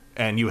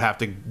 And you have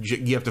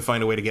to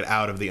find a way to get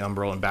out of the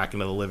umbral and back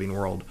into the living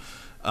world.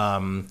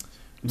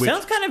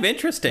 Sounds kind of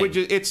interesting.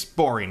 It's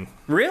boring.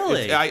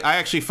 Really? I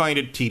actually find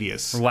it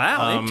tedious.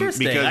 Wow,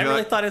 interesting. I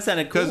really thought it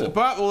sounded cool.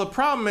 Well, the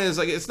problem is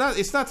like it's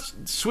not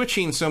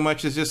switching so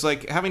much as just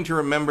like having to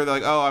remember that,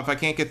 like, oh, if I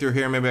can't get through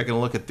here, maybe I can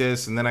look at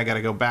this, and then I got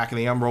to go back in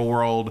the umbral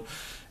world,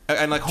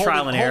 and like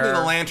holding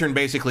the lantern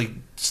basically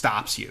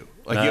stops you.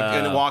 Like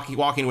and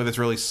walking with it's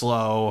really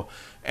slow,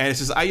 and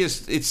it's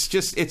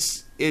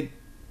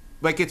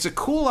a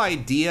cool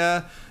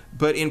idea.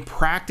 But in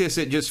practice,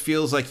 it just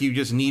feels like you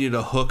just needed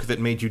a hook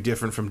that made you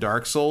different from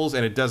Dark Souls,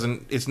 and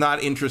it's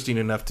not interesting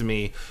enough to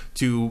me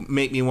to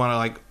make me want to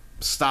like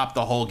stop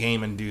the whole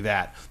game and do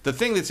that. The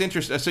thing that's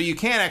interesting, so you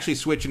can actually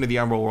switch into the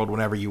Umbral world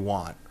whenever you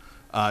want.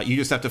 You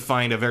just have to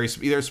find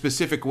there's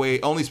specific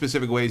way, only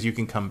specific ways you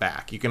can come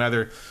back. You can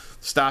either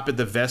stop at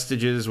the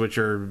vestiges, which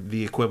are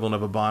the equivalent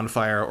of a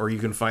bonfire, or you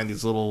can find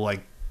these little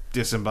like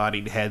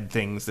disembodied head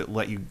things that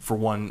let you for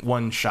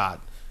one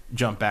shot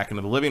jump back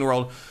into the living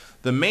world.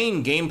 The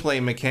main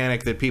gameplay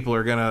mechanic that people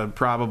are gonna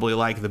probably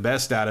like the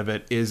best out of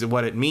it is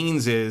what it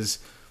means is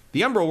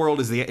the Umbral world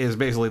is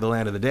basically the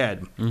land of the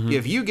dead. Mm-hmm.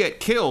 If you get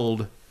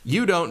killed,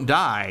 you don't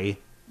die.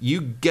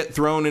 You get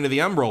thrown into the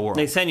Umbral world.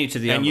 They send you to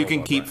the Umbral world. And you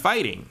can keep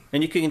fighting.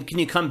 And can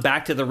you come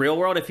back to the real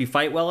world if you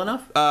fight well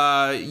enough?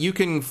 You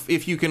can,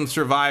 if you can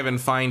survive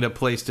and find a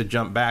place to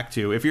jump back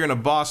to. If you're in a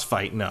boss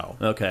fight, no.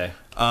 Okay.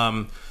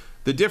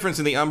 The difference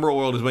in the Umbral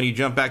world is when you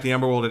jump back to the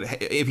Umbral world,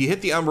 if you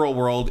hit the Umbral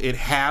world, it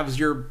halves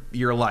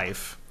your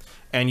life.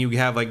 And you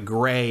have like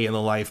gray in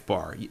the life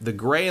bar. The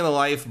gray in the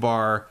life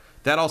bar,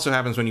 that also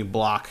happens when you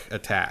block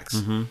attacks.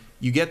 Mm-hmm.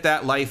 You get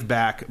that life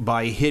back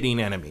by hitting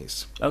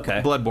enemies.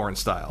 Okay. Bloodborne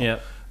style.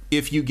 Yep.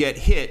 If you get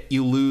hit,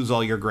 you lose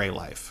all your gray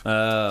life.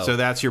 Oh. So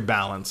that's your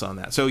balance on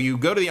that. So you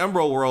go to the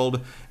Umbral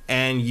world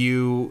and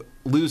you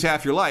lose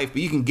half your life,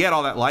 but you can get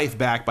all that life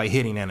back by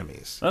hitting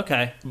enemies.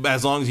 Okay.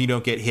 As long as you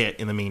don't get hit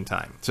in the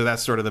meantime. So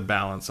that's sort of the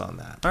balance on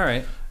that. All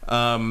right.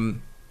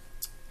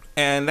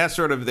 And that's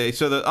sort of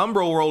so the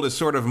Umbral world is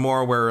sort of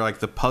more where like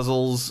the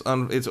puzzles,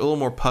 it's a little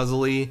more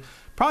puzzly.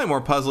 Probably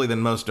more puzzly than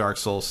most Dark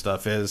Souls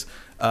stuff is.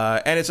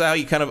 And it's how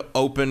you kind of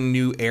open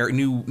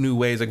new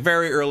ways. Like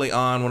very early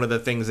on, one of the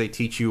things they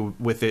teach you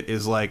with it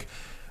is like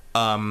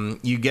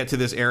you get to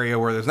this area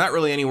where there's not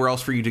really anywhere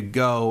else for you to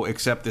go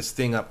except this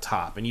thing up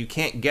top, and you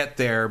can't get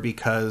there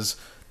because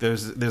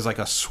there's like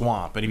a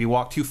swamp, and if you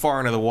walk too far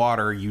into the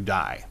water, you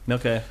die.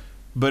 Okay.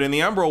 But in the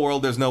Umbral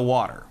world, there's no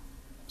water.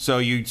 So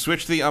you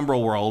switch to the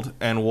Umbral world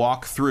and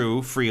walk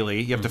through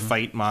freely. You have to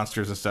fight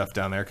monsters and stuff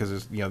down there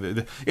because Do you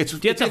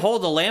have to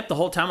hold the lamp the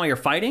whole time while you're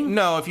fighting?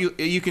 No, if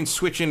you can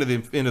switch into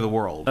the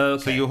world.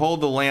 Okay. So you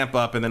hold the lamp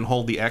up and then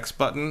hold the X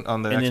button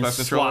on the Xbox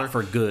controller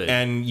for good,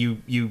 and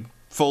you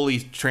fully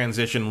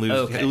transition,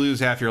 lose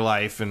half your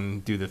life,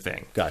 and do the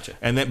thing. Gotcha.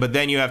 But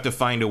then you have to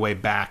find a way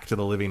back to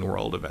the living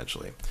world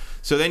eventually.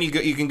 So then you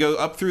can go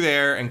up through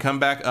there and come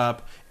back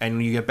up,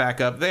 and you get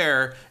back up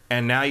there,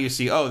 and now you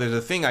see, oh, there's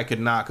a thing I could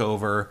knock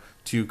over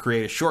to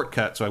create a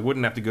shortcut, so I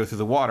wouldn't have to go through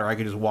the water. I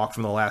could just walk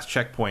from the last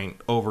checkpoint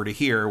over to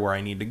here where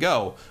I need to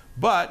go.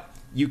 But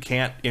you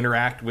can't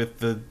interact with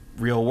the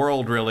real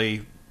world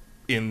really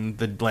in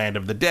the land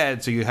of the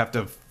dead, so you have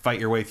to fight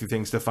your way through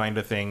things to find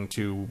a thing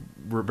to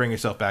bring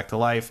yourself back to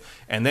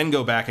life, and then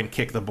go back and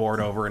kick the board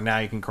over, and now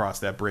you can cross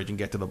that bridge and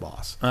get to the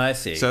boss. I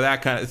see. So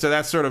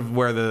that's sort of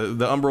where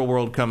the Umbral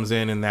world comes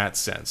in that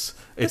sense.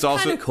 It's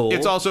also cool.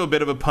 It's also a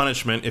bit of a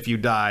punishment if you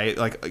die,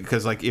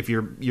 because if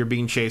you're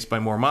being chased by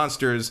more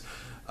monsters,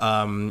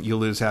 you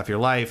lose half your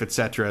life,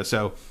 etc.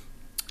 So,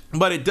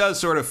 but it does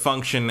sort of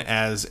function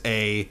as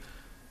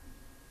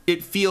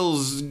it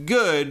feels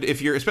good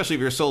especially if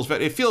you're a Souls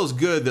vet. It feels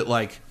good that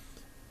like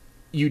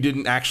you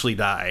didn't actually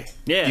die.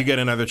 Yeah, you get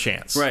another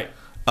chance. Right.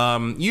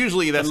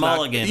 Usually that's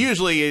not.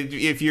 Usually,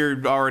 if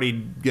you're already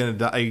gonna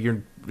die,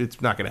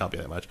 it's not gonna help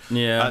you that much.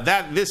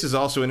 Yeah. This is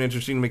also an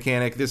interesting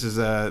mechanic. This is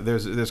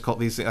there's called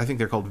these. I think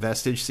they're called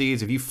vestige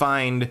seeds. If you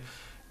find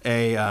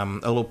a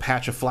little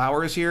patch of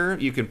flowers here,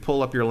 you can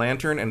pull up your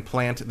lantern and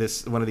plant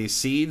one of these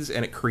seeds,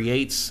 and it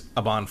creates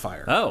a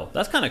bonfire. Oh,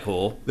 that's kind of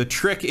cool. The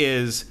trick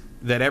is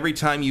that every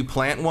time you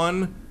plant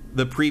one,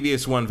 the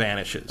previous one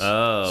vanishes.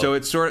 Oh. So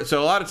it's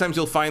so a lot of times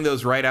you'll find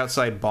those right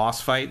outside boss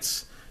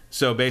fights.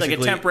 So basically,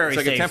 it's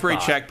like a temporary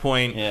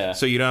checkpoint, yeah.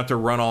 So you don't have to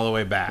run all the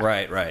way back.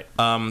 Right.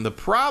 The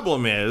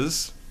problem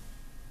is,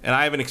 and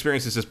I haven't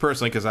experienced this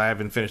personally because I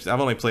haven't finished. I've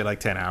only played like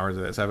 10 hours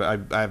of this. I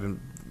haven't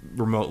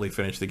remotely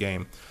finished the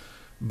game.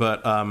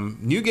 But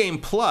New Game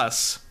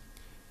Plus,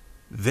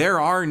 there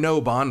are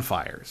no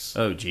bonfires.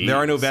 Oh, geez. There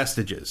are no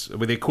vestiges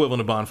with the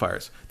equivalent of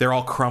bonfires. They're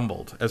all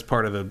crumbled as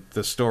part of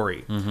the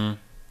story. Mm-hmm.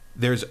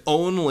 There's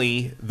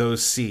only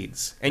those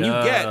seeds. And you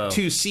get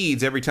 2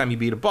 seeds every time you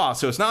beat a boss.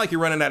 So it's not like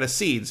you're running out of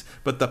seeds.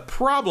 But the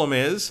problem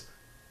is,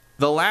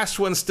 the last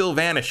one still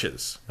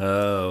vanishes.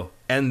 Oh.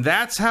 And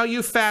that's how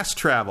you fast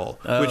travel.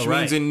 Which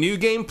means in New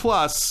Game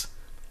Plus,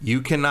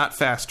 you cannot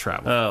fast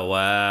travel. Oh,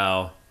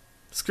 wow.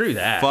 Screw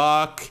that.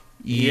 Fuck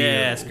you.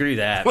 Yeah, screw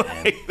that,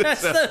 man.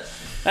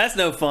 That's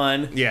no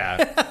fun.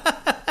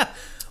 Yeah.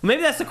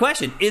 Maybe that's the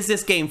question. Is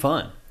this game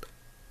fun?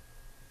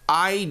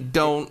 I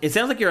don't... It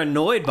sounds like you're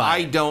annoyed by it.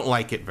 I don't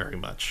like it very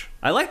much.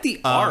 I like the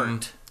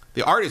art.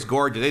 The art is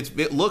gorgeous.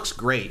 It looks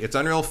great. It's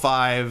Unreal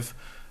 5.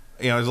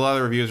 There's a lot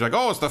of reviews like,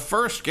 oh, it's the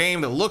first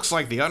game that looks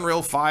like the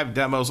Unreal 5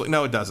 demos.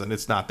 No, it doesn't.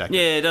 It's not that good.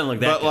 Yeah, it doesn't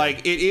look that good.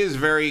 But, it is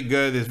very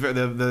good.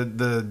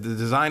 The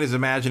design is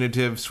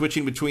imaginative.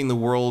 Switching between the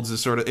worlds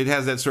is it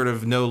has that sort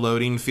of no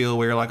loading feel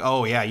where you're like,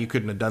 oh, yeah, you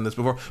couldn't have done this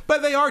before.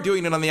 But they are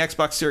doing it on the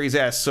Xbox Series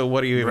S, so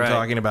what are you even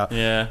talking about?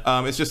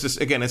 Yeah. It's just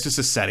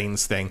a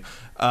settings thing.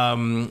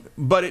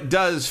 But it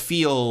does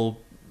feel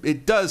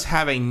it does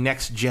have a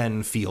next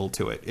gen feel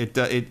to it.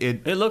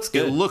 It looks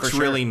good. It looks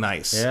really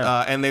nice.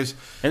 Yeah. And this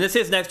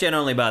is next gen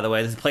only, by the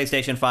way. This is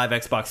PlayStation 5,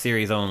 Xbox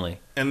Series only.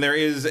 And there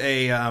is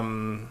a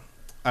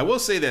I will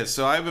say this.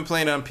 So I've been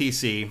playing it on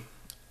PC.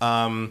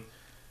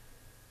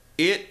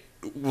 It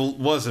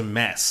was a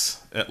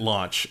mess at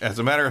launch. As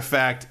a matter of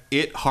fact,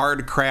 it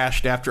hard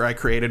crashed after I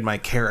created my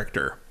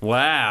character.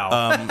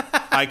 Wow.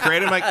 I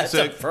created my... That's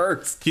a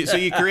first. So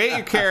you create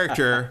your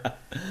character,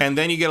 and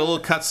then you get a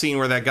little cutscene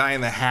where that guy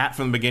in the hat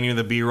from the beginning of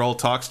the B-roll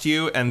talks to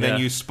you, and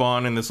then you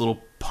spawn in this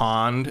little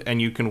pond,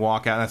 and you can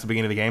walk out, and that's the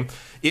beginning of the game.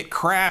 It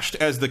crashed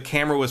as the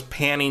camera was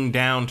panning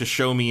down to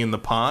show me in the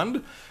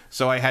pond.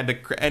 So I had to,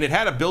 and it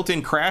had a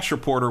built-in crash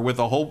reporter with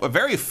a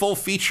very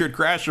full-featured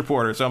crash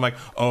reporter. So I'm like,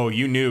 oh,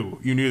 you knew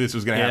this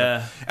was going to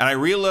happen. And I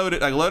load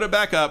it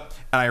back up,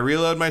 and I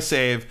reload my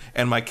save,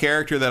 and my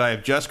character that I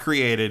have just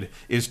created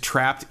is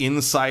trapped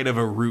inside of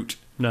a root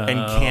and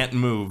can't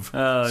move.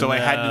 So I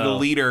had to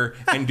delete her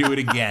and do it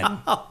again.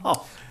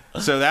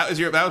 So that was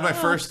my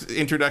first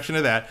introduction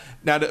to that.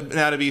 Now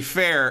to be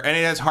fair, and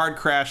it has hard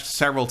crashed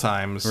several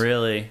times.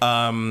 Really?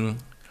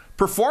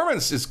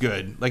 Performance is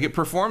good. Like, it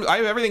performs. I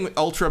have everything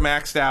ultra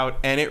maxed out,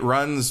 and it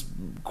runs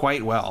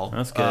quite well.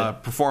 That's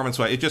good.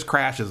 Performance-wise, it just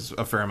crashes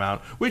a fair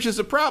amount, which is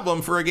a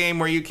problem for a game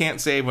where you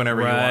can't save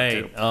whenever you want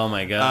to. Oh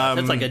my god,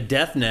 that's like a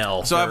death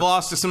knell. So I've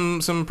lost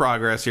some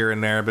progress here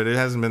and there, but it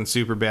hasn't been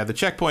super bad. The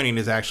checkpointing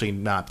is actually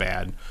not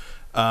bad.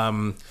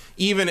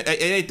 Even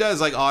it does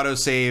like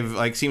autosave,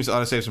 like seems to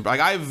autosave some. Like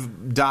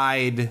I've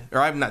died, or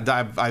I've not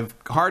died. I've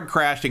hard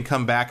crashed and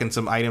come back, and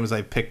some items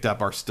I picked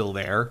up are still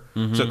there.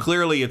 Mm-hmm. So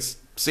clearly, it's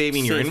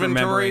saving your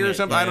inventory or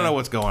something. I don't know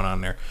what's going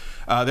on there.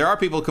 There are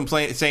people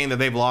saying that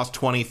they've lost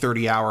 20,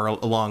 30 hour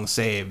long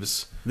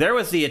saves. There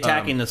was the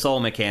attacking the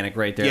soul mechanic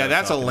right there. Yeah,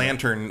 that's a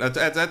lantern.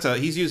 That's a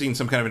he's using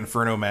some kind of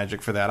inferno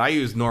magic for that. I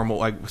use normal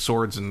like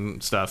swords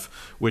and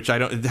stuff, which I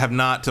don't have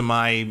not, to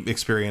my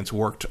experience,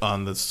 worked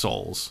on the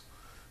souls.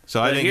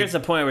 So I think here's the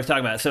point we're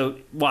talking about. So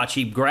watch,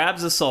 he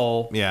grabs the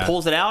soul,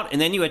 pulls it out, and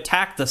then you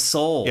attack the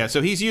soul. Yeah,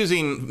 so he's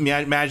using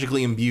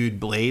magically imbued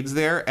blades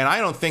there, and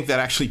I don't think that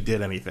actually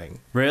did anything.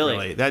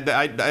 Really?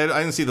 I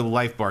didn't see the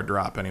life bar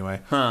drop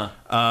anyway. Huh.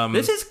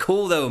 This is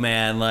cool though,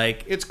 man.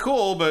 Like, it's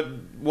cool, but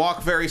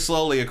walk very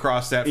slowly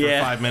across that for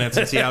 5 minutes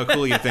and see how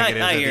cool you think it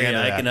is.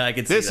 I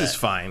can see this that. is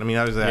fine. I mean,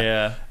 that was that.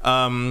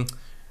 Yeah.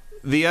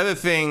 The other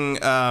thing.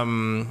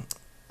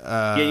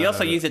 You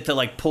also use it to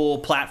like pull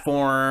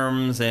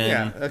platforms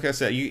and like I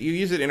said, you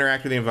use it to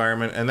interact with the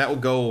environment, and that will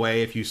go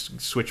away if you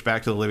switch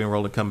back to the living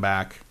world and come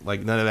back.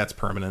 Like, none of that's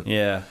permanent.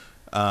 Yeah.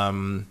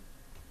 The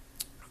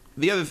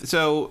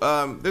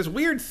other there's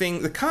weird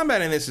thing. The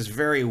combat in this is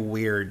very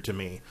weird to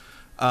me.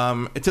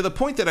 To the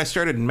point that I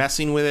started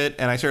messing with it,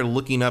 and I started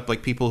looking up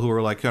like people who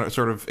were like kind of,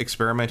 sort of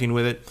experimenting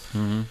with it.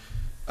 Mm-hmm.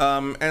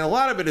 And a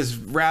lot of it is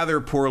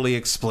rather poorly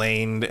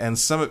explained, and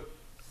some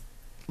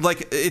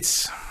like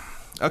it's.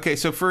 Okay,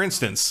 so for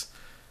instance,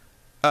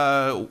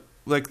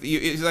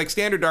 like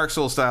standard Dark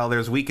Souls style,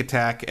 there's weak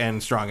attack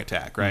and strong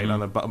attack, right?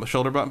 Mm-hmm. On the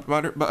shoulder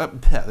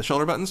the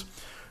shoulder buttons.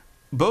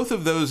 Both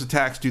of those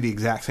attacks do the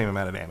exact same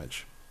amount of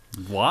damage.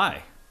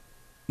 Why?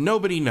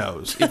 Nobody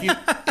knows.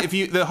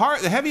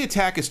 The heavy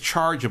attack is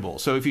chargeable,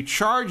 so if you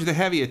charge the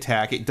heavy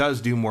attack, it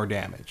does do more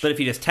damage. But if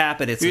you just tap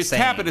it, it's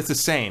the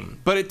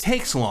same. But it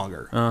takes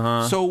longer.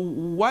 So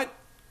what?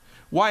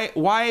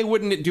 Why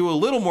wouldn't it do a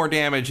little more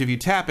damage if you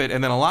tap it,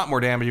 and then a lot more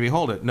damage if you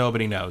hold it?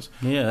 Nobody knows.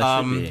 Yeah,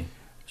 that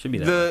should be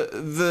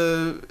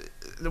that.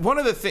 One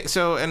of the things.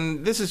 So,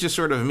 and this is just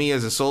sort of me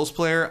as a Souls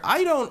player.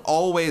 I don't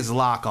always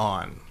lock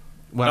on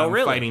when I'm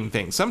fighting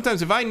things.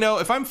 Sometimes if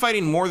I'm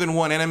fighting more than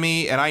one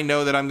enemy, and I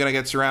know that I'm going to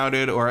get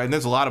surrounded, and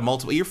there's a lot of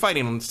multiple. You're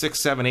fighting 6,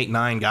 7, 8,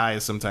 9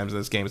 guys sometimes in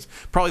this game. It's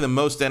probably the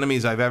most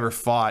enemies I've ever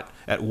fought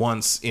at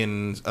once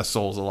in a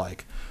Souls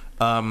alike.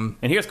 And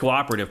here's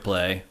cooperative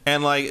play.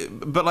 And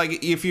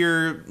if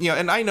you're,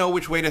 and I know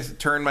which way to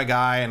turn my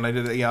guy, and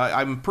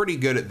I'm pretty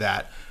good at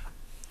that.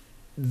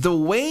 The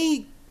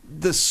way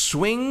the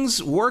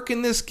swings work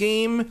in this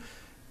game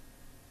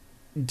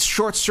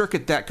short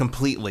circuit that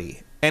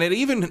completely. And it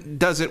even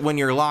does it when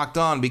you're locked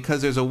on,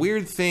 because there's a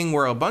weird thing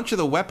where a bunch of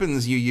the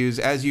weapons you use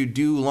as you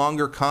do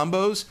longer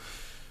combos,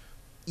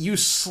 you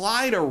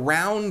slide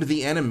around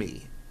the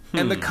enemy.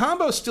 And the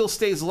combo still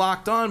stays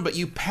locked on, but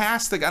you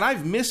pass the guy. And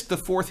I've missed the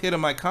fourth hit of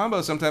my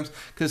combo sometimes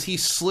because he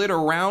slid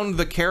around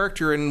the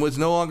character and was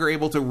no longer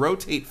able to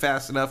rotate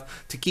fast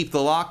enough to keep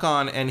the lock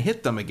on and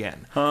hit them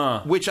again.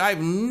 Which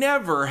I've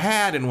never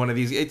had in one of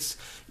these.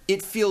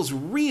 It feels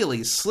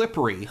really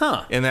slippery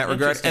in that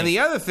regard. And the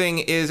other thing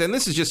is, and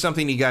this is just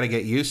something you got to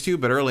get used to,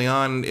 but early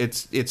on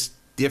it's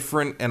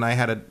different, and I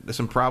had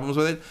some problems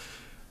with it.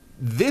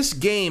 This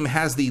game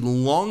has the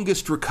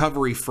longest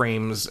recovery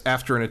frames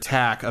after an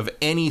attack of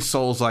any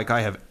Souls-like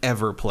I have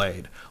ever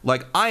played.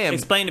 Like,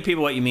 Explain to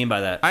people what you mean by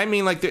that. I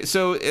mean, like, and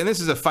this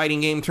is a fighting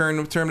game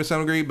term to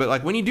some degree, but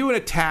like when you do an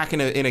attack in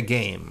a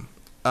game,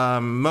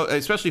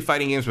 especially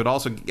fighting games, but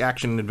also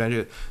action and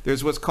adventure,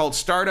 there's what's called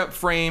startup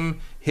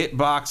frame, hit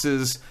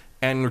boxes,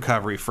 and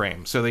recovery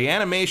frame. So the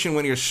animation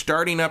when you're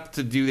starting up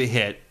to do the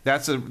hit,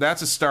 that's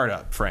a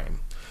startup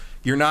frame.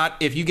 You're not,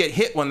 if you get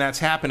hit when that's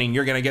happening,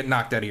 you're going to get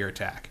knocked out of your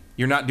attack.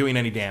 You're not doing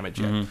any damage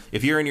yet. Mm-hmm.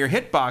 If you're in your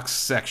hitbox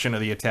section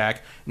of the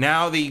attack,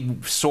 now the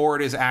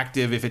sword is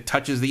active. If it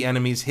touches the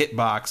enemy's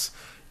hitbox,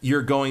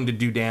 you're going to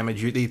do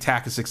damage. The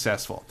attack is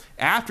successful.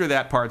 After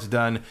that part's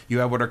done, you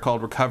have what are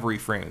called recovery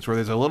frames, where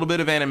there's a little bit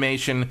of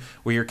animation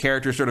where your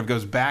character sort of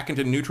goes back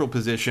into neutral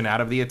position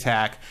out of the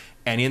attack,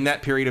 and in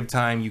that period of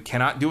time, you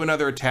cannot do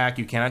another attack,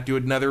 you cannot do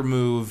another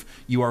move,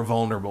 you are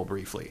vulnerable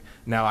briefly.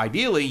 Now,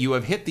 ideally, you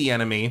have hit the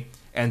enemy,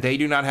 and they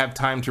do not have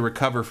time to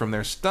recover from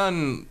their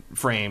stun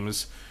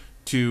frames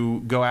to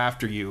go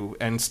after you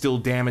and still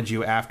damage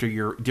you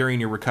during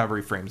your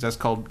recovery frames. That's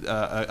called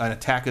an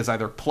attack is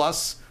either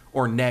plus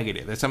or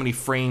negative. That's how many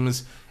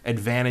frames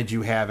advantage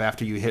you have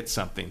after you hit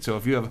something. So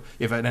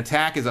if an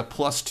attack is a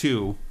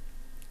 +2,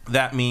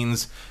 that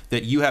means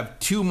that you have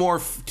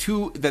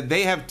that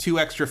they have 2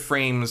 extra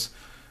frames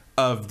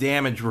of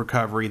damage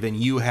recovery than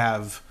you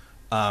have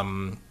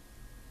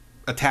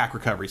attack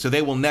recovery. So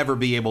they will never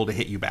be able to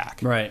hit you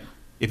back. Right.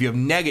 If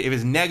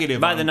it's negative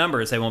by the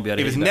numbers, they won't be able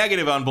to. If it's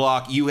negative on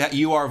block,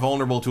 you are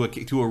vulnerable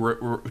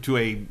to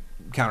a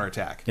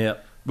counterattack.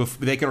 Yep.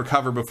 They can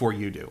recover before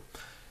you do.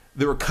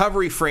 The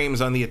recovery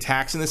frames on the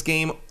attacks in this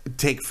game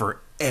take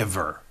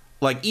forever.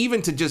 Like,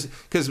 even to just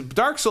because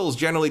Dark Souls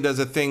generally does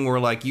a thing where,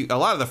 like, a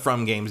lot of the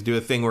From games do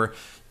a thing where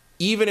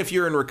even if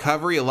you're in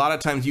recovery, a lot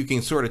of times you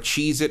can sort of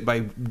cheese it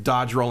by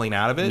dodge rolling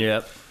out of it.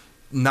 Yep.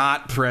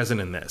 Not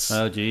present in this.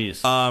 Oh,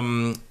 geez.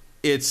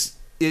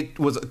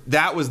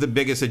 That was the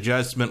biggest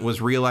adjustment,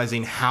 was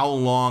realizing how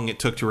long it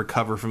took to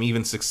recover from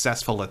even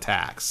successful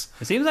attacks.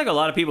 It seems like a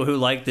lot of people who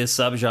like this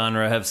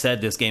subgenre have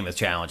said this game is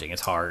challenging.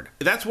 It's hard.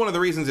 That's one of the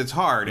reasons it's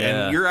hard,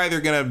 yeah. And you're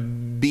either going to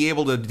be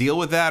able to deal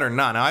with that or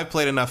not. Now, I've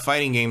played enough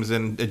fighting games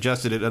and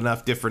adjusted it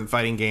enough different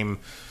fighting game,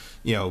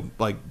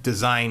 like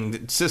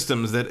designed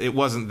systems that it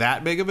wasn't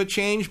that big of a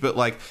change, but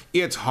like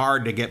it's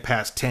hard to get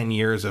past 10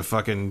 years of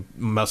fucking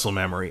muscle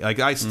memory. Like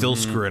I still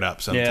screw it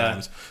up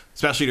sometimes. Yeah.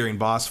 Especially during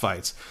boss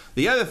fights.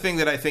 The other thing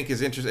that I think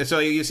is interesting, so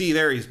you see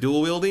there he's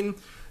dual wielding.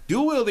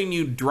 Dual wielding,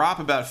 you drop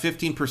about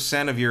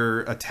 15% of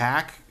your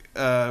attack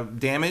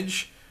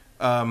damage.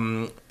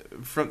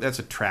 That's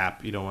a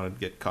trap. You don't want to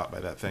get caught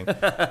by that thing.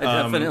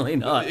 Definitely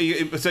not.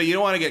 So you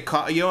don't want to get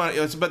caught.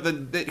 But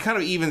it kind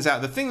of evens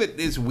out. The thing that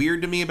is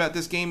weird to me about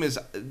this game is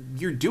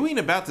you're doing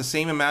about the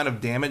same amount of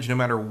damage no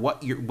matter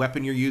what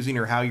weapon you're using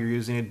or how you're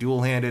using it.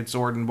 Dual-handed,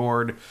 sword and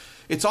board.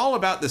 It's all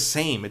about the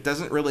same. It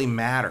doesn't really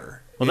matter.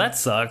 Well, that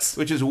sucks.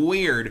 Which is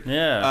weird.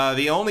 Yeah.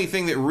 The only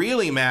thing that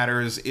really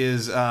matters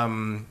is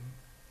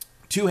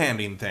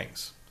two-handing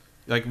things.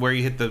 Like where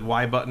you hit the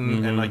Y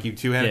button and like you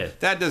two-hand. Yeah.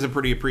 That does a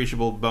pretty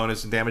appreciable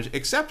bonus in damage,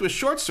 except with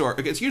short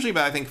sword. It's usually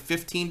about, I think,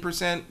 15%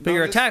 bonus. But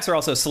your attacks are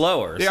also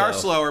slower. They are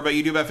slower, but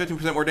you do about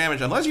 15% more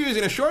damage. Unless you're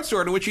using a short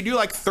sword, in which you do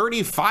like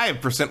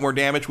 35% more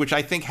damage, which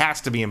I think has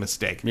to be a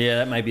mistake. Yeah,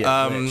 that might be a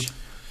glitch.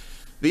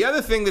 The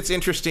other thing that's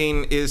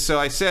interesting is, so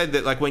I said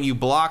that like when you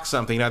block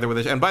something, either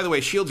with a, and by the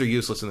way, shields are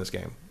useless in this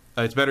game.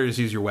 It's better to just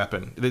use your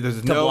weapon.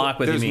 There's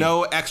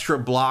no extra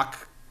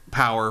block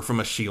power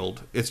from a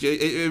shield.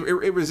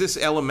 It resists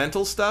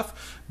elemental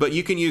stuff, but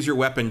you can use your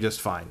weapon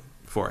just fine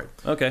for it.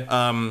 Okay.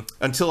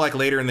 Until like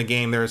later in the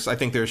game, I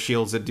think there's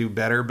shields that do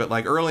better, but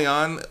like early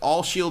on,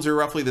 all shields are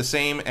roughly the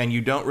same, and you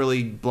don't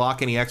really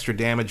block any extra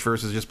damage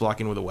versus just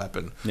blocking with a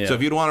weapon. Yeah. So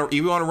if you want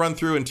to run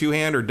through in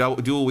two-hand or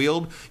dual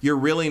wield, you're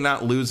really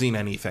not losing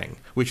anything,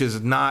 which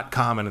is not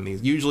common in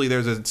these. Usually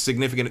there's a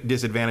significant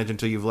disadvantage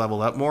until you've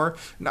leveled up more.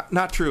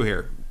 Not true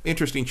here.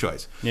 Interesting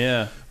choice.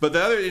 Yeah. But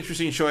the other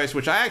interesting choice,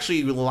 which I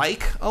actually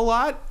like a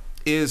lot,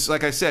 is,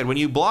 like I said, when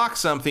you block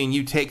something,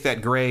 you take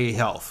that gray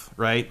health,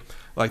 right?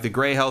 Like the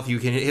gray health, you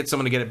can hit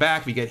someone to get it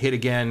back. If you get hit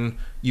again,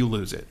 you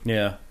lose it.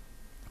 Yeah.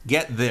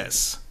 Get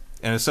this.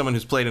 And as someone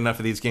who's played enough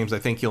of these games, I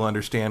think you'll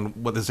understand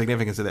what the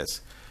significance of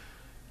this.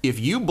 If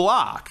you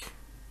block,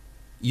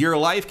 your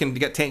life can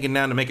get taken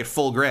down to make it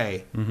full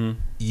gray. Mm-hmm.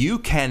 You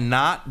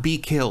cannot be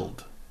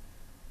killed.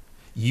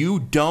 You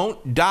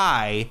don't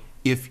die.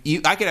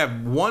 I could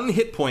have 1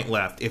 hit point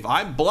left. If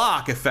I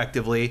block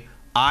effectively,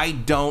 I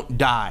don't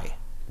die.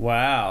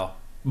 Wow.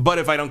 But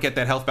if I don't get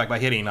that health back by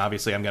hitting,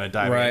 obviously I'm going to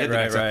die.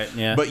 Right.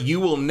 Yeah. But you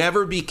will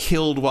never be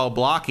killed while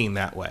blocking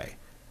that way.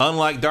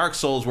 Unlike Dark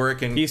Souls, where it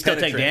can you still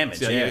take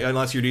damage,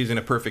 unless you're using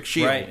a perfect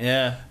shield. Right.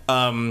 Yeah.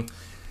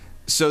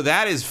 So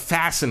that is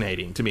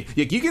fascinating to me.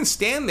 You can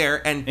stand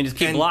there and just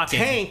keep blocking,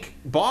 tank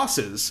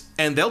bosses,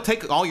 and they'll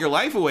take all your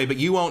life away, but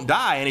you won't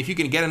die. And if you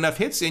can get enough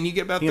hits in, you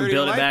get about 30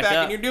 life back,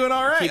 and you're doing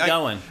all right. Keep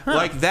going. Huh.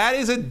 Like, that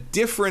is a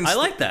difference. I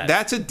like that.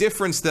 That's a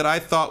difference that I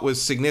thought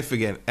was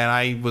significant, and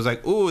I was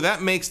like, ooh,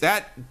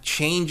 that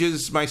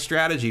changes my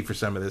strategy for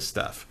some of this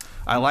stuff.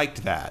 I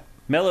liked that.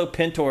 Mellow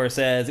Pintor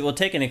says, it will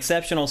take an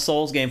exceptional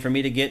Souls game for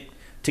me to get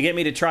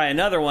me to try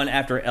another one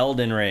after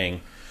Elden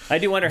Ring. I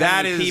do wonder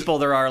how many people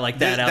there are like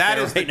that out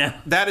there right now.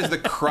 That is the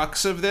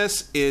crux of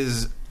this,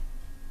 is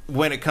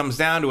when it comes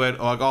down to it,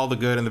 like all the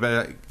good and the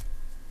bad.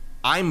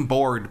 I'm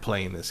bored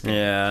playing this game.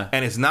 Yeah.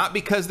 And it's not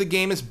because the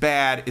game is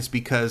bad. It's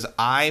because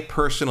I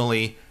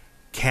personally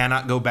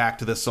cannot go back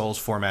to the Souls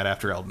format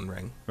after Elden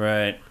Ring.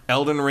 Right.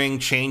 Elden Ring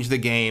changed the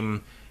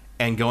game,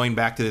 and going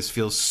back to this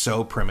feels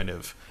so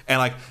primitive. And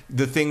like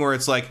the thing where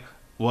it's like,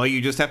 well,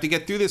 you just have to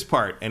get through this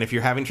part, and if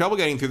you're having trouble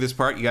getting through this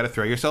part, you got to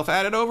throw yourself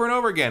at it over and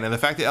over again. And the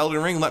fact that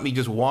Elden Ring let me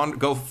just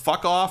go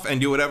fuck off and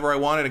do whatever I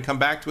wanted and come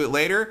back to it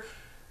later,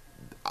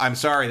 I'm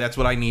sorry, that's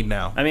what I need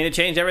now. I mean, it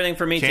changed everything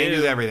for me,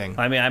 Changes too. everything.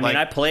 I mean,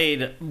 I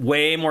played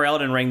way more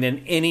Elden Ring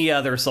than any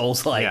other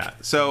Souls-like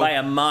by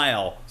a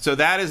mile. So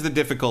that is the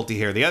difficulty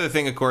here. The other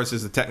thing, of course,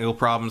 is the technical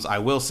problems. I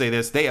will say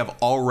this. They have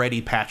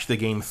already patched the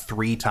game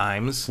 3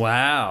 times.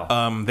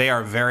 Wow. They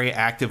are very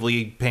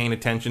actively paying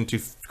attention to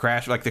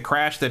crash. Like the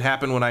crash that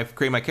happened when I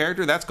created my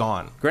character, that's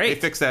gone. Great. They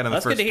fixed that in the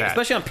That's first good to hear, patch.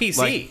 especially on PC.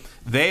 Like,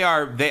 they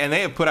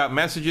have put out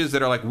messages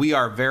that are like, we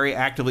are very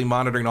actively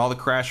monitoring all the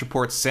crash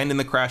reports. Send in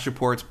the crash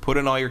reports. Put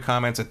in all your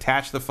comments.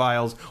 Attach the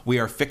files. We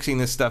are fixing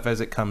this stuff as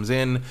it comes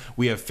in.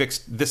 We have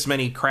fixed this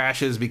many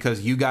crashes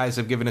because you guys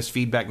have given us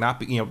feedback,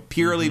 not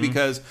purely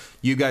because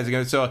you guys are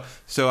going to.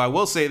 So I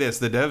will say this: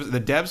 the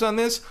devs on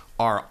this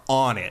are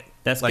on it.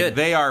 That's like, good.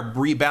 They are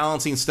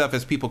rebalancing stuff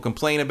as people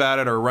complain about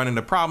it or run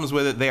into problems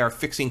with it. They are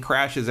fixing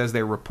crashes as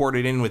they're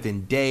reported in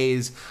within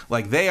days.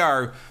 Like they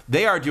are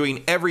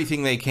doing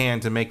everything they can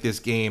to make this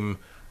game,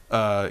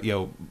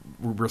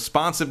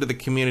 responsive to the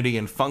community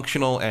and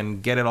functional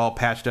and get it all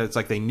patched out. It's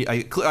like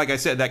like I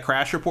said, that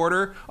crash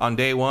reporter on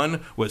day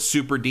one was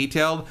super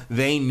detailed.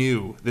 They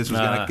knew this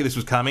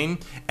was coming,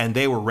 and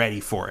they were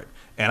ready for it.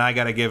 And I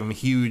got to give them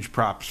huge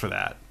props for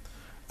that.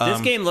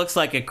 This game looks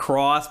like a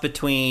cross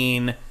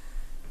between.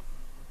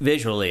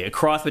 Visually, a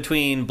cross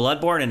between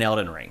Bloodborne and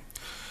Elden Ring.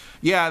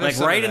 Yeah, like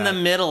right in the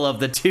middle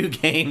of the two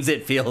games,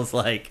 it feels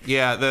like.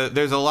 Yeah,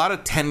 there's a lot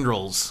of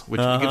tendrils,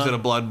 which gives it a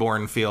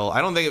Bloodborne feel.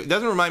 I don't think it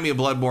doesn't remind me of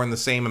Bloodborne the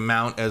same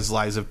amount as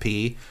Lies of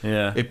P.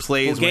 Yeah, it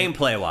plays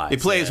gameplay wise.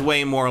 It plays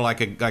way more like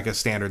a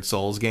standard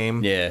Souls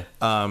game. Yeah,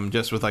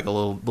 just with like a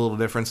little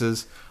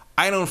differences.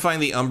 I don't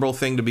find the Umbral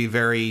thing to be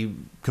very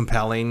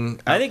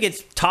compelling. I think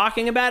it's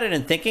talking about it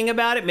and thinking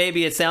about it.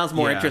 Maybe it sounds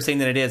more interesting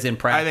than it is in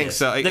practice. I think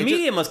so. The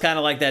medium was kind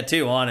of like that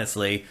too,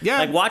 honestly. Yeah.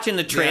 Like watching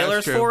the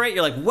trailers for it,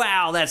 you're like,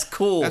 wow, that's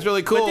cool. That's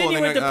really cool. But then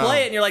you went to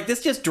play it and you're like,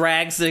 this just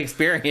drags the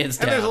experience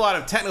down. And there's a lot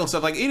of technical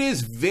stuff. Like, it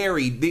is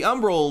the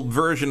Umbral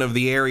version of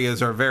the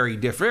areas are very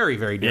very,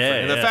 very different.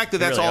 Yeah, and the fact that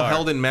that's all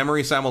held in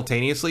memory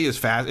simulaneously is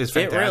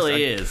fantastic. It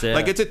really is. Yeah.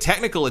 Like, it's a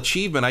technical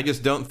achievement. I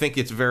just don't think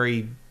it's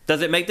very...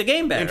 Does it make the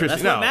game better?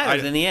 That's what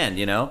matters in the end,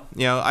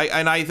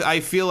 I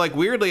feel like,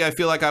 weirdly,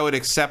 I would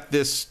accept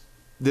this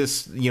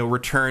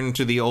return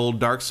to the old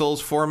Dark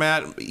Souls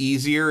format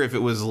easier if it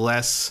was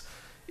less...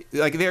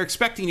 Like, they're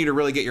expecting you to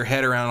really get your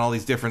head around all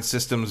these different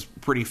systems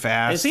pretty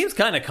fast. It seems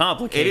kind of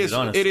complicated,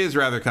 honestly. It is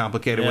rather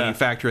complicated when you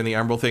factor in the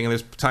Umbral thing, and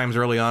there's times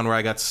early on where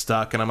I got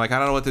stuck, and I'm like, I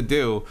don't know what to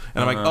do.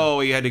 And I'm like, oh,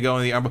 you had to go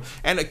in the Umbral.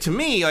 And to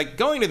me, like,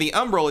 going to the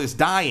Umbral is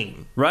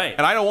dying. Right.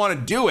 And I don't want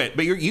to do it,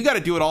 but you got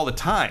to do it all the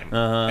time.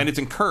 And it's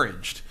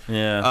encouraged.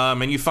 Yeah.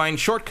 And you find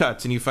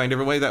shortcuts, and you find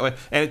different ways that way.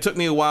 And it took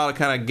me a while to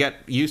kind of get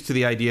used to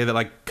the idea that,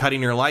 like,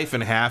 cutting your life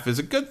in half is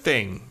a good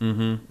thing.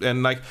 Mm-hmm.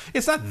 And, like,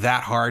 it's not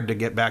that hard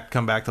to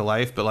come back to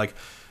life, but, like,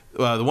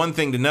 the one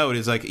thing to note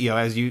is, like,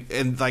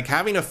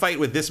 having a fight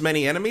with this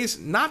many enemies,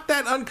 not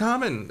that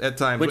uncommon at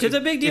times. Which is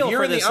a big deal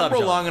for this subgenre. If you're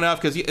in the Umbral long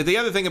enough, because the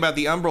other thing about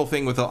the Umbral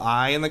thing with the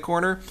eye in the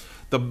corner,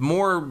 the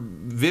more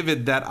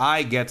vivid that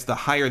eye gets, the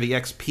higher the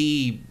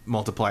XP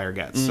multiplier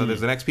gets. So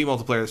there's an XP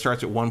multiplier that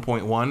starts at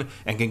 1.1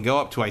 and can go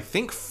up to, I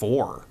think,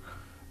 4.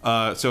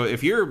 So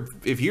if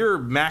you're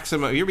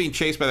maximum, you're being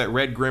chased by that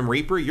red Grim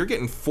Reaper, you're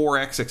getting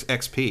 4x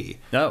XP.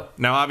 No.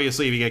 Now,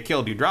 obviously, if you get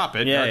killed, you drop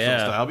it. Dark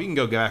Souls style, but you can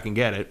go back and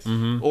get it.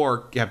 Mm-hmm.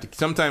 Or you have to.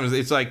 Sometimes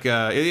it's like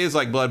it is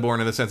like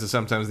Bloodborne in the sense that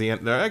sometimes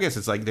I guess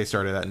it's like they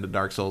started that into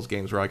Dark Souls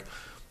games where, like,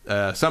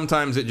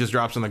 sometimes it just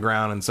drops on the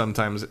ground, and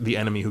sometimes the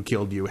enemy who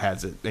killed you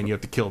has it, and you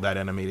have to kill that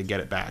enemy to get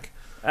it back.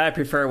 I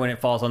prefer when it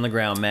falls on the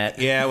ground, Matt.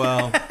 Yeah,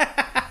 well,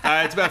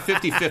 it's about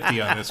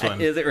 50-50 on this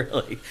one. Is it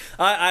really?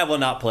 I will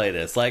not play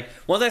this. Like,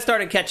 once I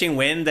started catching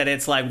wind that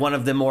it's like one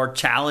of the more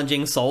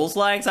challenging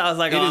Souls-likes, I was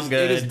like, I'm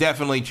good. It is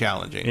definitely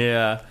challenging.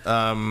 Yeah.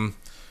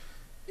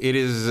 It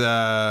is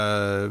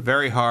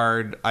very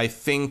hard. I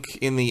think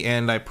in the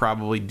end, I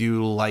probably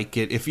do like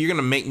it. If you're going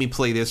to make me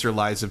play this or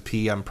Lies of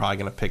P, I'm probably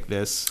going to pick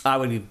this. I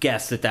would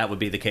guess that would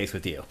be the case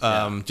with you.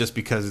 Just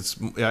because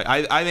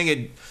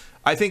it's...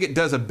 I think it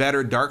does a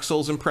better Dark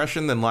Souls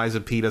impression than Lies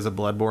of P does a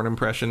Bloodborne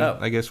impression,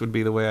 I guess would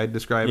be the way I'd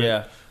describe it.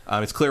 Yeah.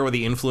 It's clear what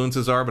the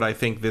influences are, but I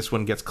think this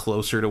one gets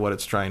closer to what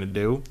it's trying to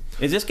do.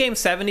 Is this game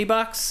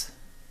 $70?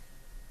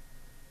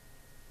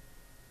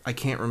 I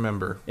can't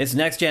remember. It's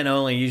next gen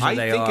only. Usually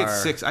they are.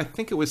 I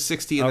think it was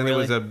 60, and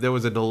then there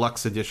was a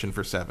deluxe edition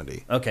for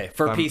 70. Okay,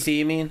 for PC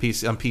you mean?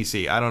 PC on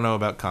PC. I don't know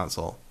about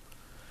console.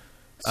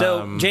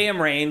 So JM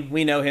Rain,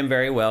 we know him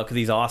very well because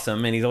he's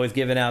awesome, and he's always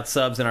giving out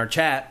subs in our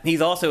chat.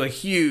 He's also a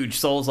huge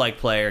Souls-like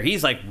player.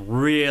 He's like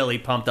really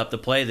pumped up to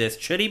play this.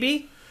 Should he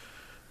be?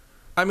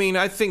 I mean,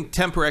 I think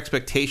temper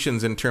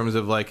expectations in terms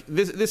of like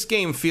this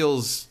game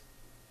feels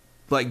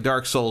like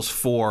Dark Souls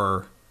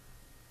 4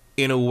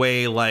 in a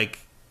way like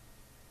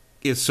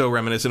is so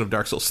reminiscent of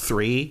Dark Souls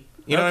 3.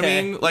 You know what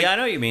I mean? Like, yeah, I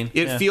know what you mean.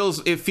 It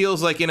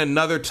feels like in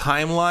another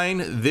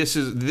timeline. This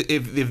is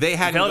if they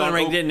hadn't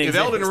if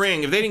Elden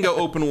Ring if they didn't go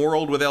open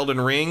world with Elden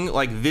Ring,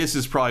 like this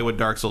is probably what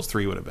Dark Souls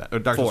 3 would have been, or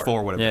Dark Souls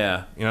 4 would have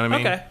been. You know what I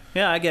mean? Okay,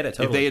 yeah, I get it.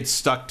 Totally. If they had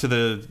stuck to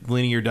the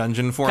linear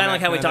dungeon format, kind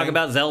of like how we talk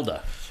about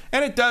Zelda.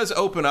 And it does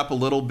open up a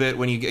little bit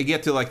when you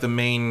get to like the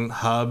main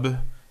hub.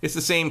 It's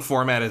the same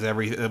format as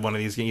every one of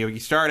these. You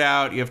start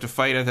out, you have to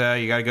fight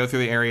you got to go through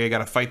the area, you got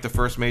to fight the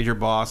first major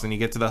boss, and you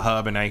get to the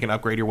hub, and now you can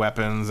upgrade your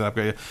weapons.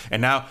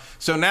 And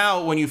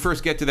now when you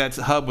first get to that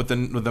hub with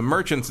the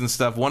merchants and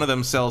stuff, one of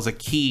them sells a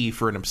key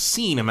for an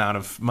obscene amount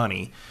of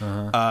money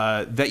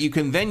that you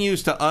can then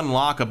use to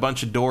unlock a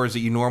bunch of doors that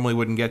you normally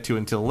wouldn't get to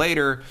until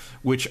later,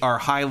 which are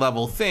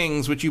high-level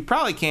things, which you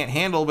probably can't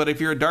handle, but if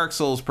you're a Dark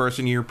Souls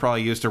person, you're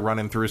probably used to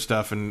running through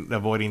stuff and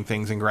avoiding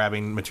things and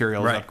grabbing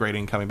materials,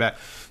 upgrading, coming back.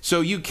 So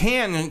you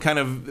can kind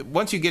of,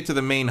 once you get to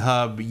the main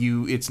hub,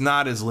 it's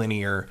not as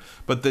linear,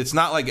 but it's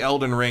not like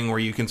Elden Ring where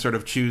you can sort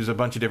of choose a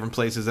bunch of different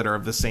places that are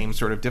of the same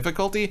sort of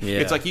difficulty. Yeah.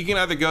 It's like you can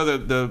either go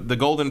the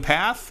golden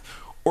path,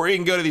 or you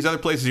can go to these other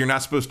places you're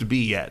not supposed to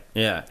be yet.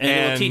 Yeah, and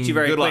it will teach you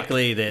very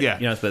quickly that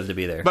you're not supposed to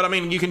be there. But I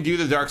mean, you can do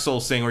the Dark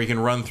Souls thing where you can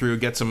run through,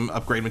 get some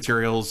upgrade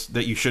materials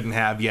that you shouldn't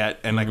have yet,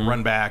 and like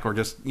run back, or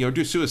just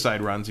do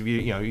suicide runs. If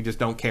you just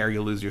don't care,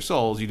 you lose your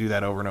souls. You do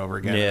that over and over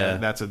again. Yeah,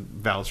 that's a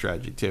valid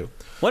strategy too.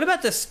 What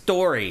about the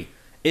story?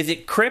 Is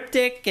it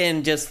cryptic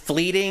and just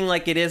fleeting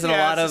like it is in a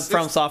lot of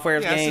From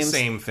Software's games? It's the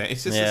same thing.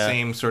 It's just the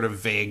same sort of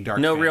vague dark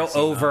no real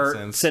overt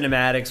nonsense.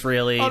 Cinematics,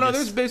 really. Oh, no,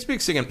 there's big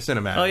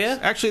cinematics. Oh, yeah?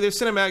 Actually, there's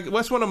cinematic.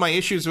 That's one of my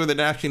issues with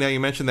it, actually, now you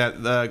mentioned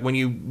that. When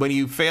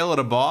you fail at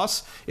a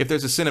boss, if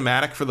there's a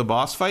cinematic for the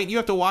boss fight, you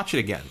have to watch it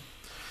again.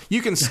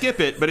 You can skip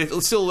it, but it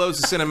still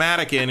loads the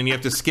cinematic in, and you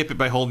have to skip it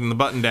by holding the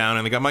button down.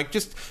 And I'm like,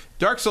 just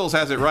Dark Souls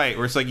has it right,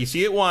 where it's like you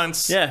see it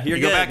once, you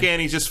go back in,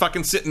 he's just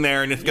fucking sitting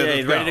there, and it's good.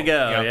 He's ready to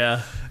go.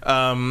 Yeah.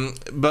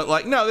 But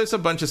like, no, there's a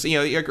bunch of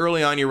like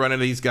early on you run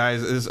into these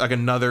guys. There's like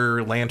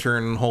another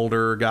lantern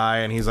holder guy,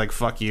 and he's like,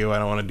 "Fuck you, I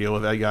don't want to deal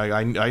with that guy."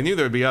 I knew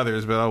there would be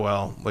others, but oh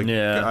well. Like,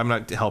 I'm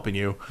not helping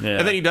you. Yeah.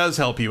 And then he does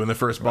help you in the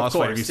first boss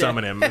fight if you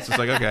summon him. It's just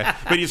like, okay,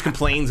 but he just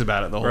complains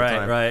about it the whole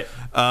time. Right.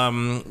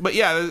 But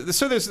yeah,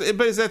 so it's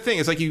that thing.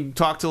 It's like you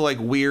talk to like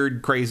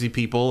weird, crazy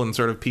people and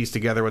sort of piece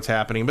together what's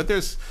happening. But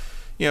there's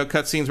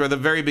cutscenes where at the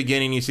very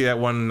beginning you see that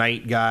one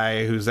knight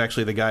guy who's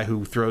actually the guy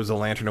who throws the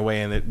lantern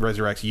away and it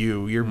resurrects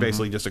you. You're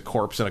basically just a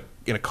corpse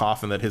in a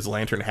coffin that his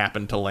lantern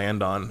happened to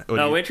land on.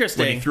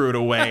 Interesting. When he threw it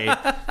away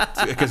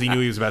because he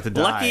knew he was about to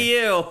die. Lucky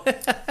you.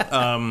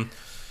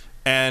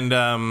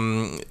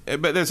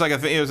 But there's like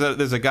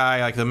there's a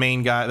guy, like the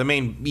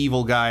main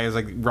evil guy is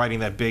like riding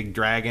that big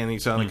dragon. You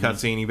saw in the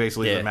cutscene. He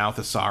basically has the mouth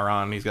of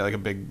Sauron. He's got like a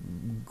big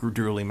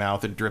drooly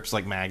mouth that drips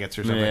like maggots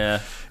or something.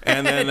 Yeah,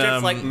 and then it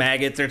drips like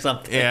maggots or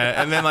something.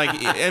 Yeah, and then like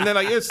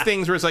there's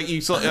things where it's like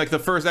you saw like the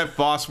first that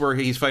boss where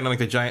he's fighting like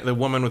the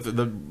woman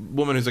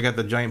who's like got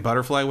the giant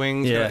butterfly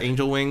wings,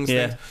 angel wings.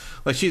 Yeah.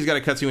 Like she's got a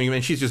cutscene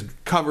and she's just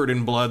covered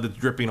in blood that's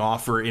dripping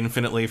off her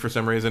infinitely for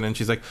some reason, and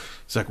she's like,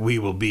 "It's like we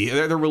will be."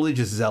 They're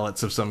religious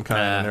zealots of some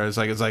kind. And it's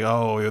like,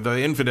 "Oh,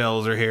 the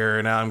infidels are here,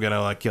 and now I'm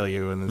gonna like kill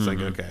you." And it's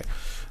like, okay.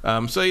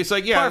 So it's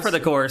like, par for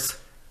the course.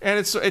 And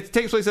it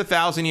takes place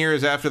 1,000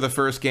 years after the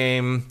first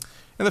game.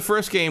 And the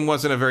first game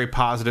wasn't a very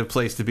positive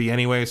place to be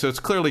anyway, so it's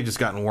clearly just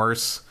gotten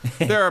worse.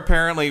 There are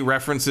apparently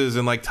references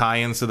and like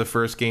tie-ins to the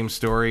first game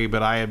story,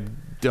 but I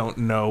don't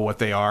know what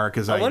they are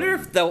because I wonder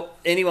if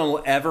anyone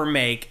will ever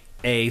make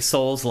a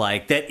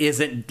Souls-like that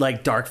isn't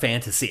like dark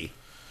fantasy.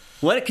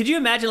 What could you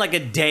imagine, like a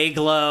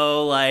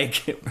Dayglow,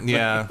 like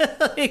yeah.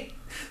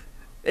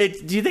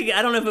 Do you think?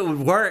 I don't know if it would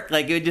work.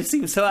 Like it would just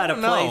seem so out of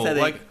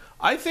place.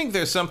 I think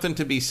there's something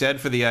to be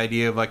said for the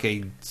idea of like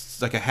a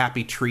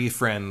Happy Tree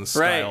Friends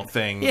style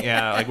thing.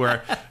 Yeah, like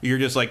where you're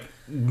just like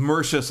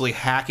mercilessly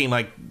hacking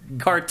like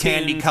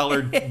candy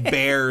colored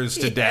bears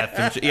to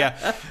death.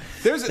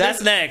 And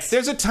That's next.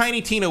 There's a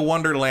Tiny Tina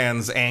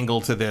Wonderlands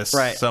angle to this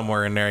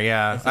somewhere in there.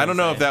 Yeah, I don't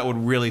know if that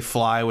would really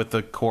fly with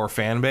the core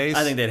fan base.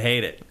 I think they'd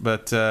hate it,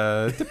 but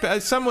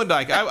some would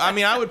like. I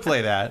mean, I would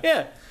play that.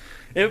 Yeah,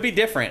 it would be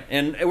different.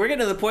 And we're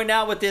getting to the point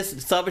now with this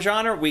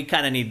subgenre, we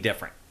kind of need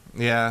different.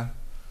 Yeah.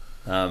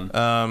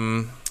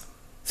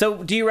 So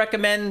do you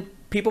recommend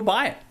people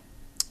buy it?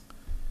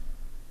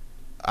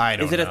 I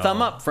don't know. Is it a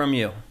thumb up from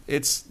you?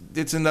 It's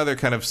another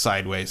kind of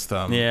sideways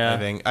thumb. Yeah. I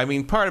think. I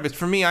mean, part of it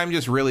for me, I'm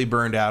just really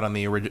burned out on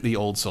the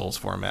old Souls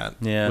format.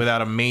 Yeah.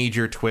 Without a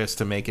major twist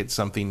to make it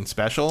something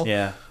special.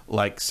 Yeah.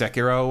 Like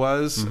Sekiro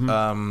was.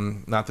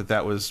 Not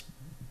that was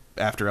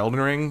after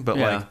Elden Ring, but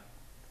like.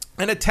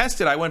 And it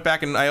tested. I went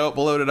back and I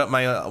loaded up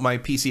my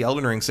PC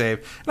Elden Ring save,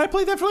 and I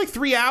played that for like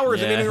 3 hours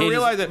and didn't even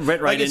realize it.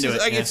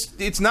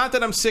 It's not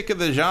that I'm sick of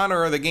the genre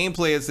or the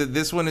gameplay. It's that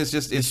this one is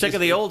just sick of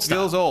the old stuff.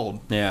 Feels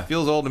old. Yeah,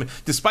 feels old to me.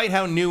 Despite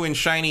how new and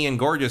shiny and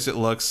gorgeous it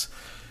looks,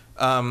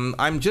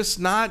 I'm just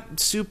not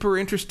super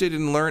interested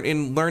in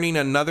learning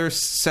another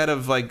set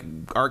of like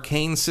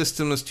arcane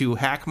systems to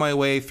hack my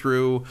way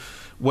through.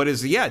 what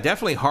is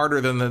definitely harder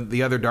than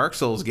the other Dark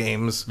Souls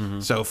games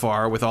so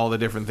far, with all the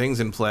different things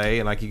in play.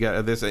 And like you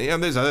got this,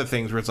 there's other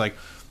things where it's like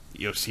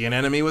you'll see an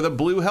enemy with a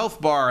blue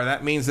health bar, and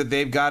that means that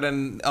they've got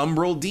an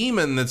umbral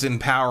demon that's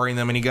empowering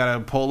them, and you got to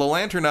pull the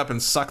lantern up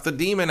and suck the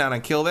demon out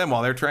and kill them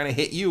while they're trying to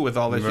hit you with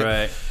all this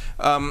shit.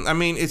 I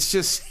mean, it's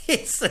just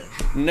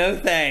no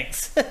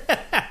thanks.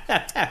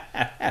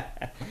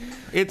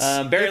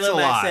 Barry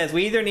Lomax says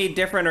we either need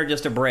different or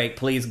just a break.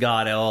 Please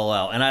God,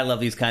 LOL. And I love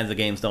these kinds of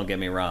games. Don't get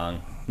me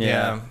wrong.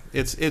 Yeah,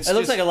 it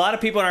looks like a lot of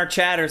people in our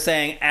chat are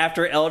saying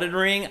after Elden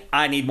Ring,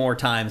 I need more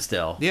time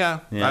still. Yeah,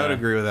 I would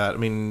agree with that. I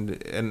mean,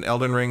 and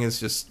Elden Ring is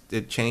just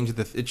it changed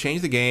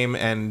the game,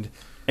 and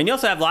you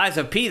also have Lies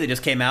of P that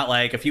just came out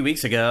like a few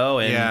weeks ago,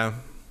 and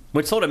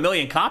which sold 1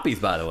 million copies,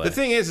 by the way. The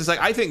thing is like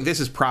I think this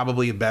is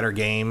probably a better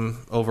game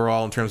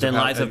overall in terms of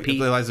Lies of P.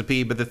 Lies of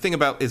P. But the thing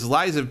about is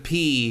Lies of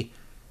P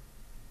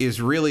is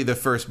really the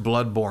first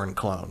Bloodborne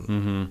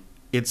clone.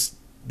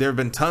 There have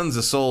been tons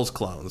of Souls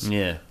clones.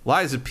 Yeah.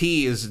 Lies of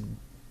P is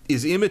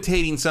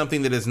imitating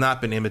something that has not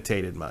been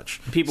imitated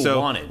much. People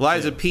want it.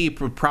 Lies of P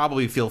would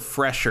probably feel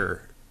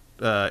fresher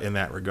in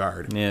that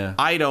regard. Yeah.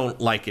 I don't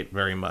like it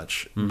very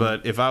much.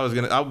 But if I was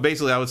going to... I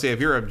would say if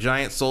you're a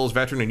giant Souls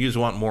veteran and you just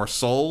want more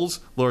Souls,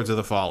 Lords of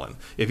the Fallen.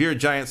 If you're a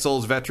giant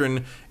Souls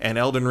veteran and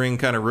Elden Ring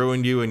kind of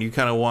ruined you and you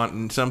kind of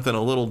want something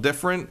a little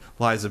different,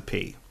 Lies of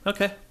P.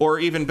 Okay. Or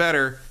even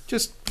better,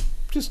 just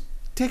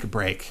take a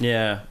break.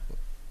 Yeah.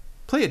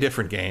 Play a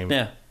different game.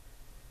 Yeah.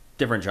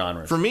 Different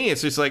genres. For me, it's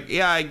just like,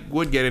 I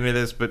would get into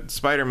this, but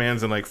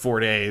Spider-Man's in like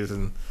 4 days,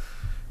 and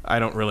I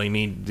don't really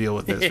need to deal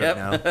with this right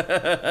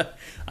now.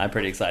 I'm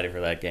pretty excited for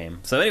that game.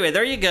 So anyway,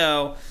 there you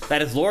go.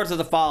 That is Lords of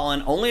the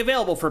Fallen, only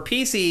available for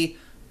PC,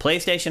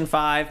 PlayStation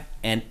 5,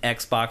 and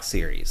Xbox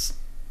Series.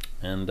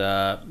 And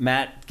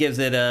Matt gives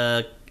it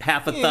a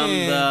half a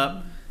thumbs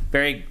up.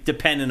 Very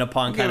dependent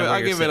upon kind of where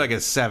I'll give sitting. it like a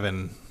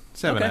 7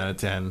 out of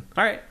 10.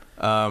 All right.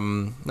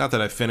 Not that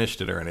I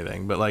finished it or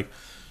anything, but like,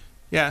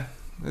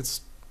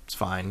 it's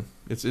fine.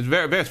 It's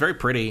very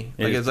pretty.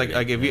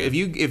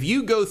 If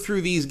you go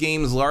through these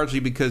games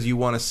largely because you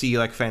want to see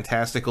like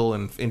fantastical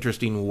and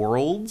interesting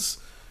worlds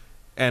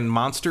and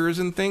monsters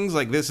and things,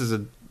 like this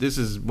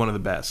is one of the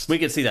best. We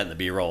could see that in the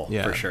B-roll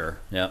for sure.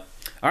 Yeah.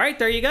 All right,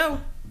 there you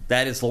go.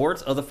 That is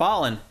Lords of the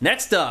Fallen.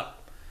 Next up,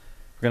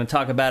 we're going to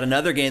talk about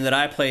another game that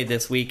I played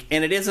this week,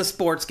 and it is a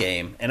sports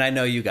game, and I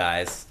know you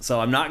guys, so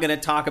I'm not going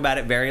to talk about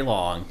it very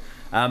long.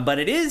 But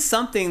it is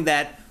something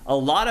that a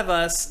lot of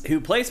us who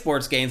play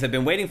sports games have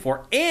been waiting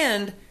for,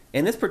 and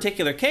in this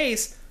particular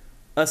case,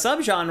 a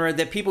subgenre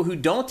that people who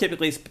don't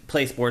typically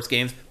play sports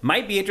games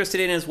might be interested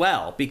in as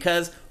well,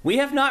 because we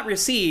have not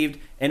received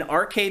an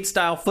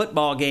arcade-style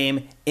football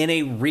game in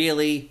a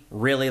really,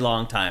 really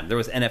long time. There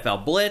was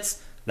NFL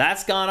Blitz.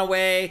 That's gone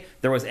away.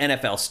 There was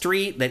NFL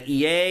Street that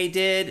EA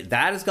did.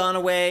 That has gone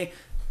away.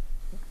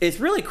 It's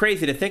really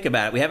crazy to think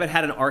about it. We haven't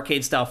had an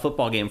arcade-style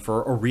football game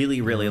for a really,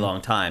 really long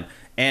time.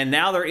 And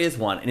now there is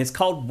one, and it's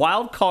called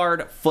Wild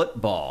Card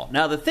Football.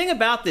 Now, the thing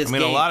about this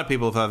game... a lot of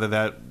people thought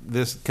that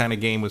this kind of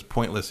game was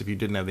pointless if you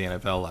didn't have the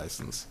NFL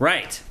license.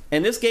 Right.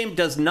 And this game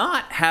does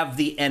not have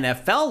the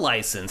NFL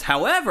license.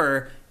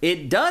 However,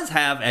 it does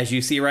have, as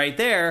you see right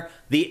there,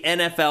 the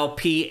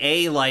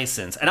NFLPA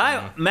license. And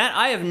Matt,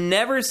 I have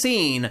never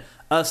seen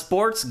a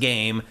sports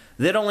game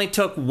that only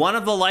took one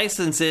of the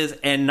licenses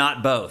and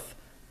not both.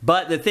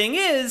 But the thing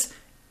is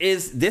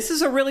this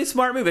is a really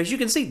smart move. As you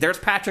can see, there's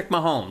Patrick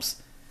Mahomes.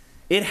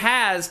 It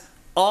has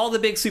all the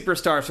big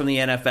superstars from the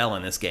NFL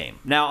in this game.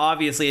 Now,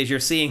 obviously, as you're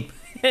seeing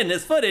in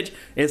this footage,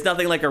 it's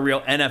nothing like a real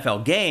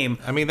NFL game.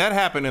 I mean, that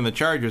happened in the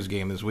Chargers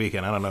game this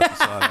weekend. I don't know if you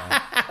saw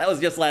that. That was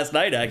just last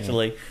night,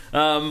 actually.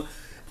 Yeah.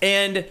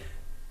 And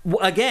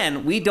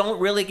again, we don't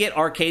really get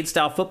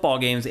arcade-style football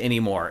games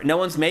anymore. No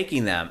one's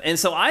making them. And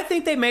so I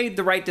think they made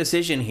the right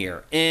decision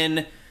here.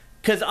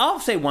 Because I'll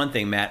say one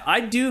thing, Matt.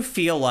 I do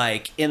feel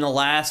like in the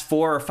last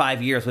 4 or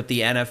 5 years with the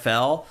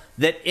NFL,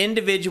 that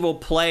individual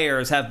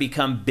players have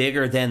become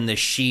bigger than the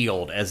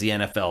shield, as the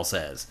NFL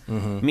says.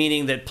 Mm-hmm.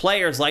 Meaning that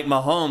players like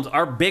Mahomes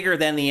are bigger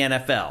than the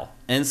NFL.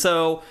 And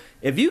so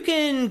if you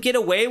can get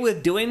away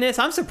with doing this,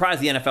 I'm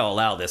surprised the NFL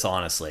allowed this,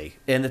 honestly.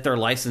 And that their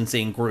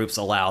licensing groups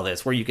allow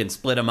this, where you can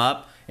split them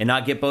up and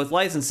not get both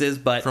licenses.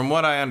 But from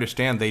what I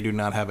understand, they do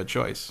not have a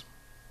choice.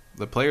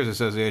 The Players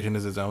Association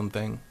is its own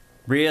thing.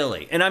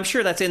 Really? And I'm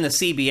sure that's in the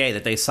CBA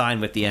that they signed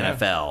with the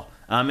NFL.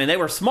 And they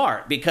were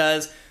smart,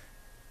 because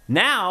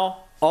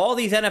now all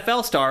these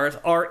NFL stars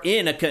are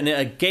in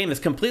a game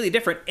that's completely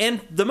different. And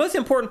the most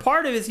important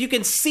part of it is you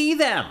can see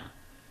them.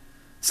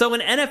 So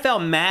in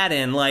NFL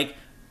Madden, like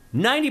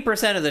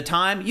 90% of the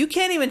time, you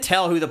can't even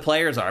tell who the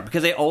players are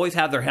because they always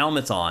have their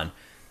helmets on.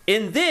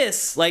 In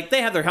this, like,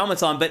 they have their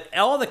helmets on, but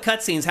all the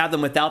cutscenes have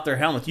them without their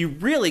helmets. You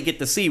really get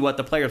to see what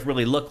the players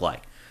really look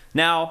like.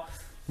 Now,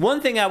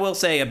 one thing I will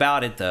say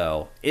about it,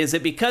 though, is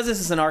that because this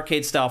is an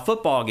arcade-style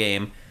football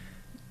game,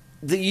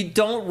 that you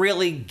don't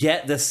really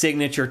get the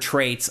signature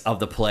traits of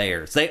the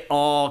players. They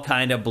all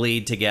kind of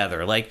bleed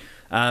together. Like,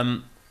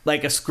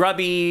 like a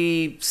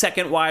scrubby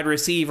second wide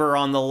receiver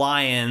on the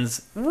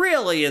Lions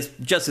really is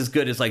just as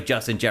good as like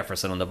Justin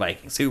Jefferson on the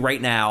Vikings, who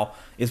right now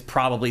is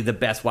probably the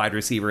best wide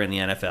receiver in the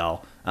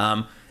NFL.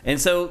 And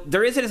so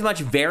there isn't as much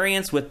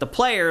variance with the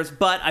players,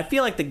 but I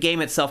feel like the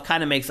game itself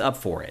kind of makes up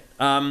for it.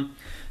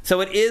 So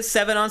it is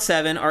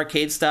 7-on-7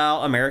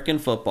 arcade-style American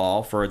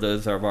football for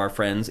those of our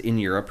friends in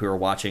Europe who are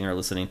watching or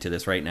listening to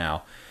this right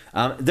now.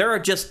 There are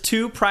just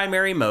two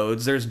primary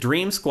modes. There's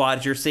Dream Squad,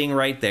 as you're seeing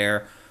right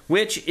there,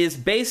 which is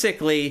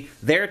basically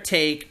their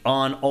take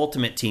on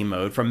Ultimate Team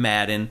mode from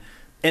Madden.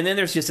 And then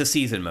there's just a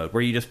season mode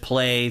where you just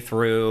play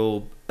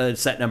through a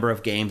set number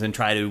of games and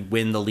try to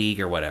win the league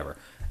or whatever.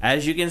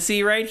 As you can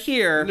see right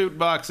here... Loot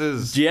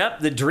boxes. Yep,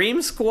 the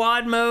Dream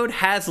Squad mode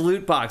has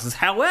loot boxes.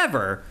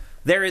 However,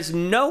 there is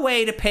no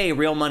way to pay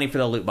real money for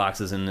the loot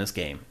boxes in this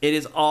game. It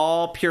is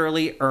all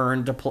purely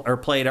earned or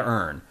play to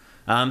earn.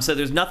 So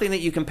there's nothing that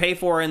you can pay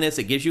for in this.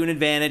 It gives you an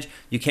advantage.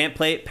 You can't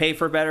pay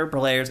for better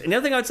players. And the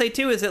other thing I would say,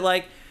 too, is that,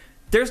 like,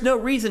 there's no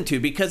reason to,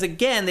 because,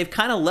 again, they've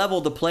kind of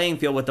leveled the playing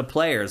field with the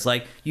players.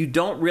 Like, you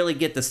don't really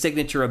get the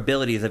signature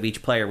abilities of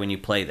each player when you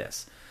play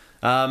this.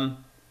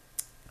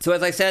 So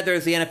as I said,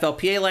 there's the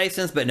NFLPA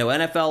license, but no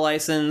NFL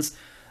license.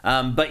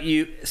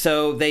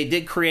 So they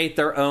did create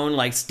their own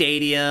like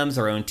stadiums,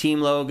 their own team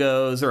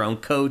logos, their own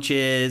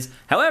coaches.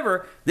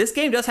 However, this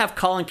game does have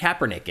Colin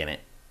Kaepernick in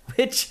it,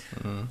 which,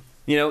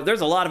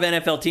 there's a lot of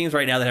NFL teams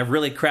right now that have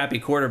really crappy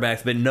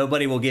quarterbacks, but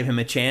nobody will give him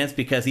a chance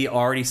because he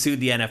already sued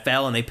the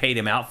NFL and they paid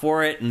him out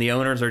for it. And the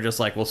owners are just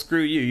like, well,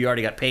 screw you. You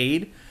already got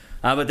paid.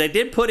 But they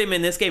did put him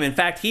in this game. In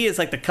fact, he is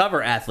like the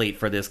cover athlete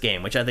for this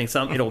game, which I think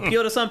it'll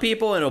appeal to some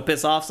people and it'll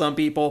piss off some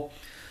people.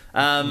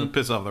 It'll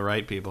piss off the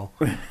right people.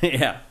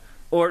 Yeah.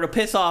 Or it'll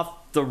piss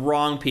off the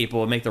wrong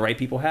people and make the right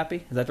people happy.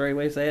 Is that the right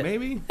way to say it?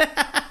 Maybe.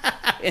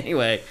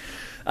 Anyway,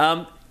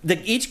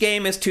 each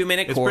game is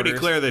 2-minute quarters. It's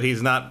pretty clear that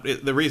he's not.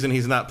 The reason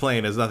he's not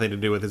playing has nothing to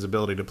do with his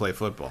ability to play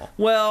football.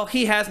 Well,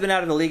 he has been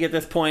out of the league at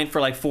this point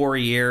for like 4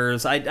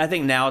 years. I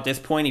think now at this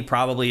point he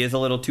probably is a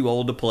little too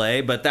old to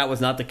play, but that was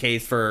not the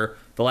case for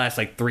the last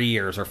like 3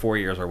 years or 4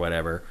 years or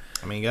whatever.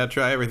 I mean, you gotta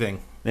try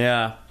everything.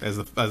 Yeah. As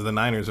the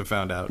Niners have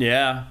found out.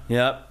 Yeah,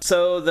 yep.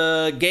 So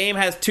the game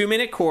has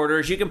 2-minute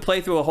quarters. You can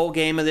play through a whole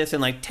game of this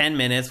in like 10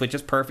 minutes, which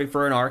is perfect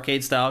for an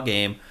arcade-style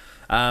game.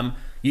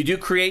 You do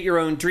create your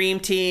own dream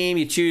team.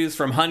 You choose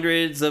from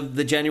hundreds of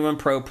the genuine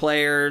pro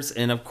players.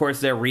 And, of course,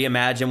 they're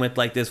reimagined with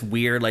like this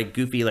weird, like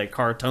goofy, like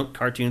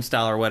cartoon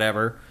style or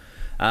whatever.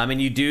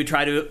 And you do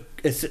try to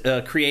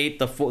create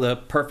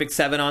the perfect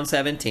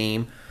 7-on-7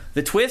 team.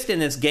 The twist in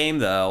this game,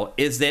 though,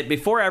 is that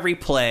before every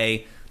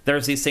play,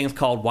 there's these things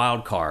called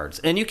wild cards.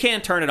 And you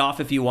can turn it off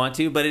if you want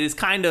to, but it is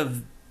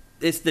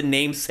it's the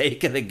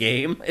namesake of the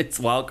game. It's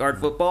wild card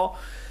football.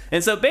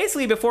 And so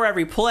basically before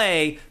every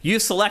play, you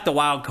select a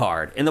wild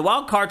card. And the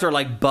wild cards are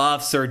like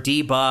buffs or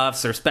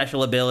debuffs or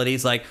special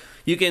abilities. Like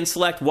you can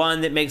select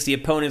one that makes the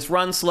opponents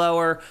run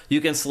slower. You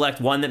can select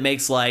one that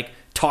makes like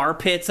tar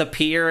pits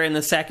appear in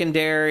the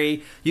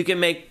secondary. You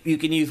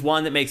can use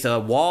one that makes a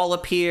wall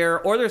appear,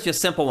 or there's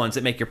just simple ones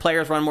that make your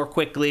players run more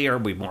quickly or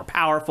be more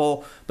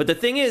powerful. But the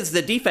thing is,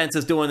 the defense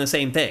is doing the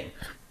same thing.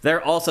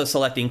 They're also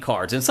selecting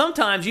cards. And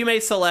sometimes you may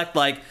select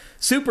like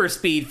super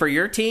speed for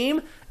your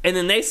team, and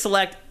then they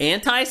select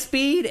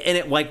anti-speed, and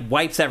it like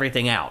wipes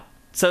everything out.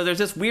 So there's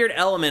this weird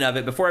element of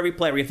it before every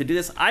play where you have to do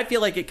this. I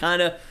feel like it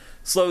kind of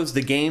slows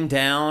the game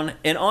down.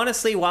 And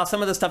honestly, while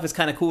some of the stuff is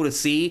kind of cool to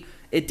see,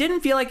 it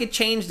didn't feel like it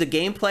changed the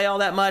gameplay all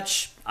that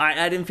much.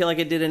 I didn't feel like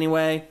it did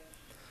anyway.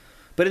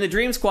 But in the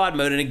Dream Squad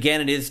mode, and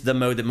again, it is the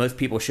mode that most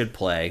people should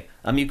play,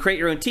 you create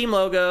your own team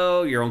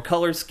logo, your own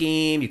color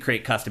scheme, you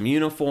create custom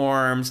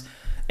uniforms,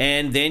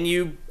 and then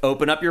you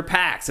open up your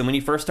packs. And when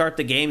you first start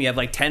the game, you have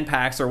like 10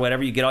 packs or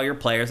whatever, you get all your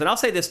players. And I'll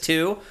say this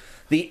too,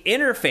 the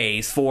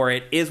interface for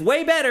it is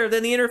way better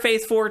than the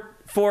interface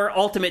for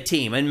Ultimate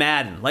Team and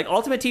Madden. Like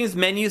Ultimate Team's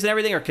menus and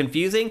everything are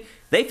confusing.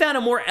 They found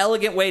a more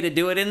elegant way to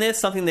do it in this,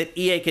 something that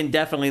EA can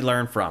definitely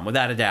learn from,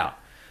 without a doubt.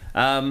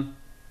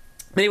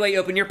 Anyway, you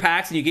open your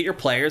packs and you get your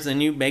players,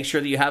 and you make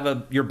sure that you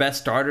have your best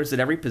starters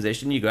at every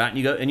position. You go out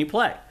and you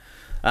play.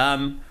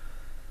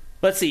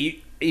 Let's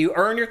see. You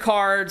earn your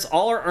cards.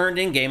 All are earned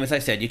in-game, as I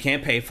said. You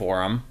can't pay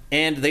for them.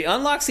 And the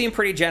unlocks seem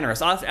pretty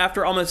generous.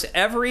 After almost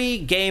every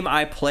game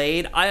I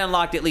played, I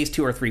unlocked at least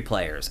 2 or 3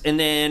 players. And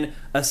then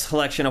a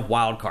selection of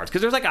wild cards.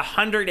 Because there's like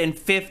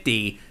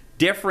 150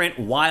 different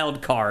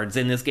wild cards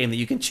in this game that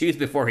you can choose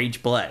before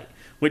each play,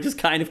 which is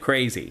kind of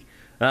crazy.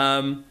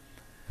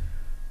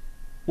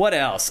 What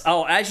else?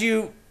 Oh,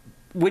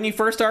 when you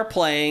first start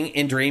playing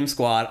in Dream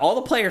Squad, all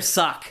the players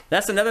suck.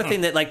 That's another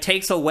thing that like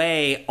takes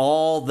away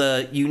all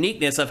the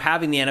uniqueness of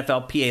having the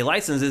NFLPA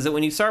license, is that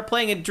when you start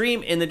playing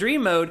in the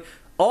Dream mode,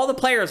 all the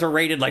players are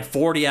rated like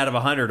 40 out of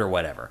 100 or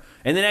whatever.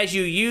 And then as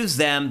you use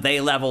them,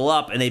 they level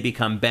up and they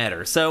become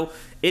better. So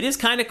it is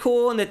kind of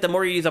cool in that the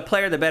more you use a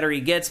player, the better he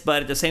gets,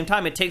 but at the same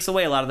time, it takes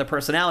away a lot of the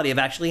personality of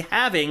actually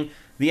having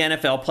the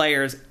NFL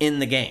players in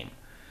the game.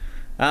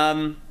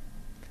 The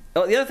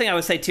other thing I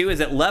would say, too, is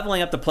that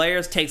leveling up the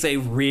players takes a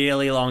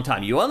really long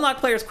time. You unlock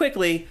players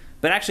quickly,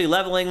 but actually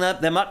leveling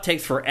them up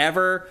takes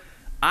forever.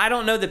 I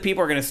don't know that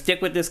people are going to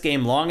stick with this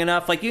game long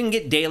enough. Like, you can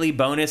get daily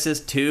bonuses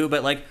too,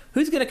 but like,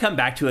 who's going to come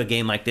back to a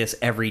game like this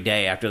every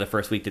day after the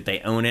first week that they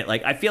own it?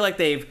 Like, I feel like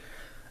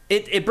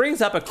it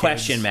brings up a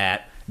question,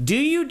 Matt. Do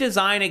you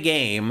design a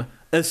game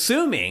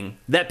assuming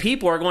that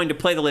people are going to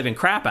play the living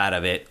crap out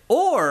of it,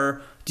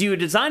 or do you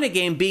design a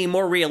game being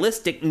more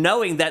realistic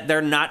to that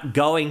they're not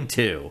going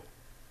to?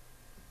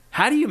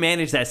 How do you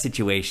manage that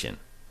situation?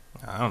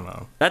 I don't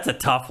know. That's a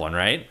tough one,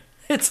 right?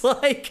 It's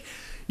like,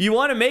 you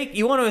want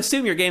to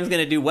assume your game's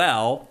going to do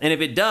well, and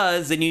if it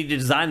does, then you need to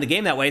design the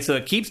game that way so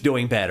it keeps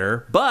doing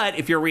better. But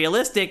if you're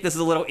realistic, this is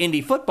a little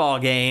indie football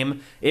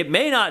game, it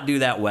may not do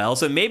that well,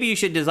 so maybe you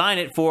should design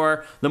it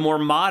for the more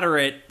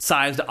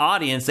moderate-sized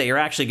audience that you're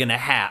actually going to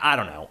have. I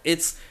don't know.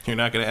 You're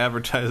not going to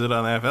advertise it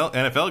on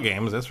NFL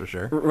games, that's for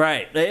sure.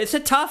 Right. It's a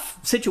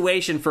tough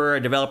situation for a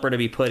developer to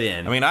be put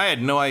in. I mean, I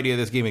had no idea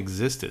this game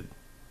existed.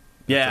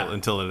 Yeah.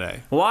 Until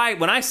today. Well,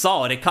 when I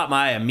saw it, it caught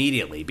my eye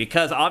immediately,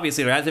 because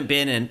obviously there hasn't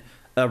been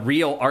a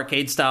real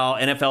arcade-style,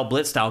 NFL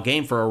Blitz-style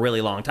game for a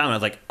really long time. I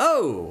was like,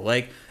 oh!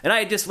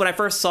 And when I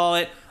first saw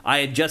it, I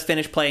had just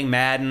finished playing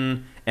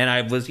Madden, and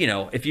I was,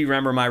 if you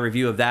remember my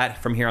review of that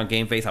from here on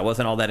GameFace, I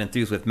wasn't all that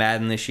enthused with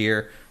Madden this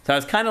year. So I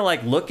was kind of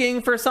like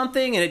looking for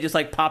something, and it just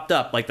like popped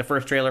up, like the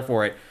first trailer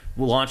for it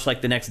launched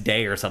like the next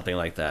day or something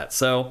like that.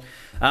 So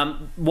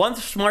one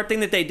smart thing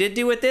that they did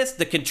do with this,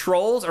 the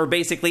controls are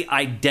basically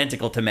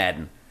identical to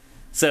Madden.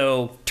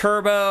 So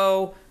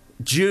turbo,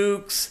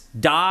 jukes,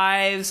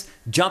 dives,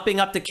 jumping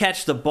up to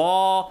catch the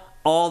ball,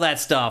 all that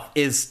stuff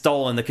is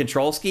stolen. The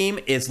control scheme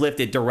is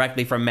lifted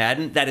directly from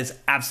Madden. That is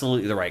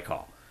absolutely the right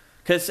call.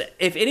 Because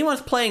if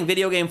anyone's playing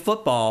video game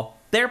football,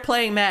 they're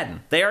playing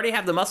Madden. They already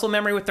have the muscle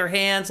memory with their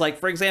hands. Like,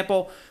 for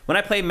example, when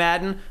I play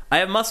Madden, I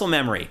have muscle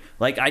memory.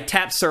 Like, I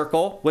tap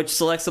circle, which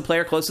selects the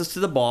player closest to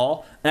the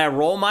ball, and I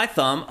roll my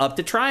thumb up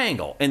to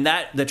triangle. And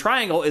the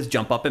triangle is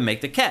jump up and make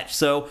the catch.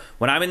 So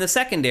when I'm in the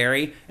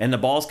secondary and the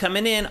ball's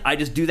coming in, I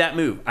just do that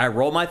move. I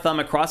roll my thumb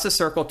across the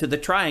circle to the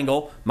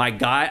triangle.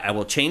 I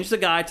will change the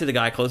guy to the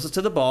guy closest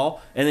to the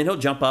ball, and then he'll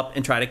jump up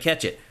and try to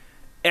catch it.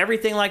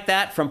 Everything like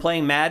that from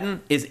playing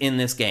Madden is in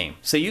this game.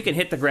 So you can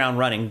hit the ground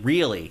running,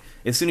 really,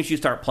 as soon as you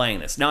start playing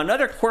this. Now,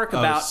 another quirk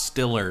about...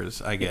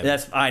 Stillers, I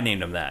get I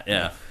named them that,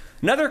 yeah.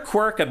 Another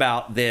quirk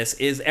about this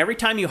is every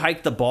time you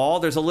hike the ball,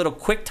 there's a little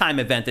QuickTime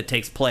event that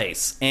takes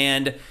place.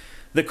 And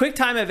the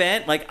QuickTime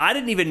event, I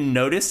didn't even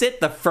notice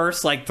it the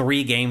first,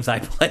 3 games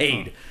I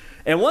played.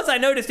 And once I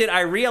noticed it,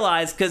 I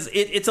realized, because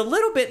it's a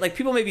little bit,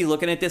 people may be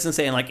looking at this and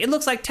saying, it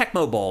looks like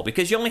Tecmo Bowl,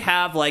 because you only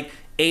have,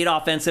 8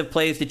 offensive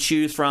plays to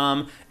choose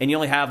from, and you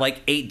only have,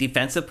 8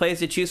 defensive plays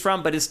to choose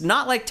from. But it's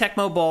not like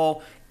Tecmo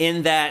Bowl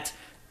in that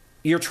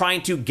you're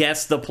trying to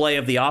guess the play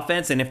of the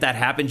offense, and if that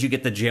happens, you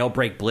get the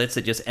jailbreak blitz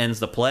that just ends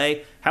the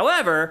play.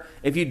 However,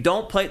 if you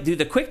don't do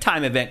the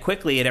QuickTime event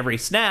quickly at every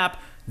snap,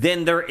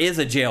 then there is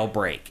a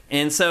jailbreak.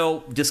 And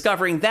so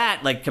discovering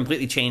that,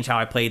 completely changed how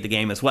I played the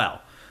game as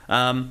well.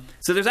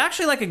 So there's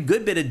actually a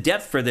good bit of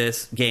depth for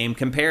this game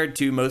compared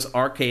to most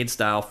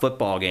arcade-style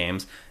football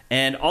games.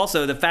 And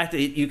also the fact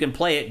that you can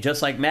play it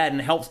just like Madden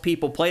helps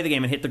people play the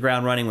game and hit the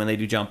ground running when they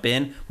do jump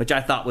in, which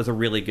I thought was a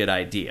really good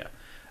idea.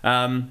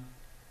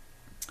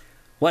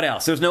 What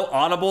else? There's no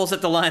audibles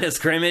at the line of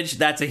scrimmage.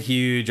 That's a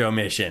huge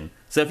omission.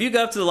 So if you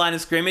go up to the line of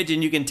scrimmage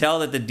and you can tell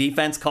that the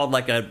defense called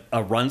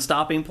a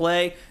run-stopping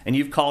play and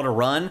you've called a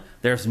run,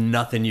 there's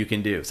nothing you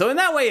can do. So in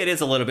that way, it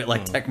is a little bit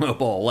like Tecmo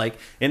Bowl.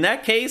 In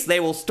that case, they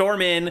will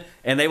storm in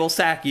and they will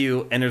sack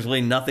you, and there's really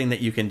nothing that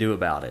you can do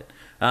about it.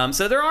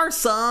 So there are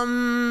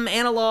some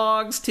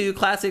analogs to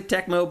classic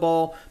Tecmo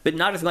Bowl, but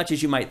not as much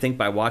as you might think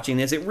by watching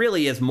this. It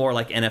really is more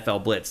like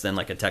NFL Blitz than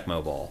like a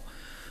Tecmo Bowl.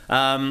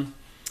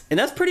 And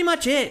that's pretty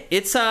much it.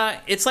 It's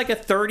like a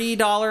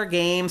 $30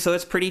 game, so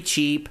it's pretty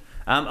cheap.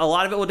 A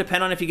lot of it will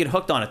depend on if you get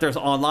hooked on it. There's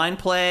online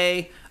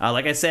play.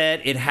 Like I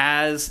said, it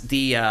has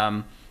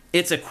the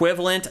its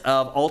equivalent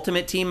of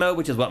Ultimate Team Mode,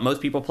 which is what most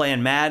people play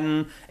in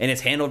Madden, and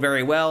it's handled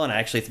very well, and I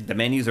actually think the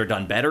menus are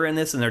done better in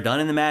this than they're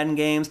done in the Madden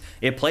games.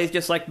 It plays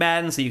just like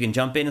Madden, so you can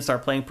jump in and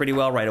start playing pretty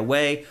well right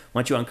away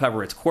once you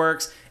uncover its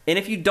quirks. And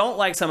if you don't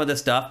like some of this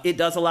stuff, it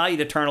does allow you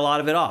to turn a lot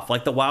of it off,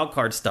 like the wild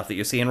card stuff that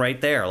you're seeing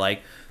right there.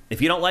 If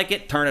you don't like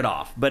it, turn it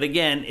off. But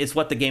again, it's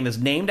what the game is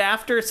named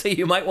after, so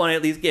you might want to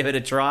at least give it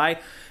a try.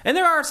 And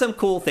there are some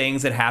cool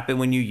things that happen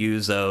when you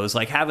use those,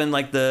 like having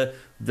the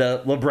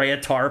La Brea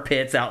tar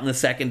pits out in the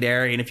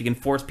secondary, and if you can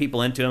force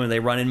people into them and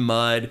they run in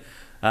mud.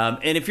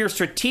 And if you're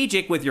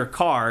strategic with your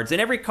cards, and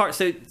every card,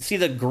 so see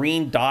the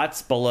green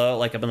dots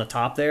below, up on the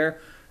top there?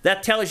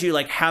 That tells you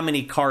how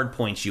many card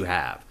points you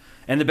have.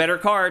 And the better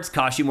cards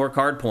cost you more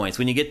card points.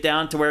 When you get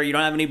down to where you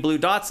don't have any blue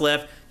dots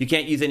left, you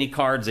can't use any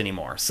cards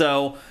anymore.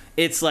 So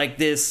it's like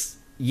this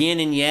yin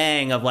and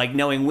yang of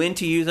knowing when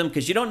to use them,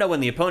 because you don't know when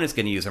the opponent's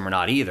going to use them or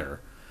not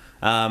either.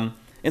 And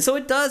so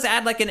it does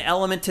add an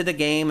element to the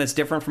game that's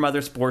different from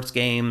other sports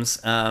games.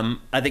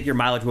 I think your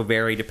mileage will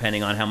vary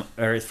depending on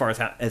as far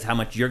as how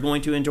much you're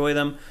going to enjoy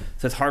them.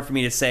 So it's hard for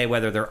me to say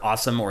whether they're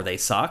awesome or they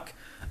suck.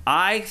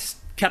 I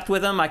kept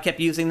with them. I kept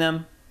using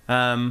them.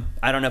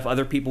 I don't know if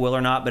other people will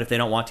or not, but if they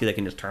don't want to, they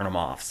can just turn them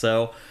off.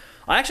 So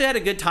I actually had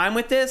a good time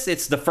with this.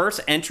 It's the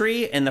first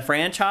entry in the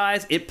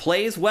franchise. It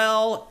plays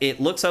well. It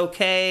looks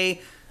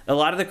okay. A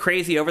lot of the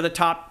crazy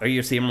over-the-top,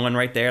 you're seeing one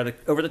right there, the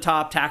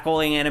over-the-top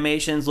tackling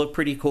animations look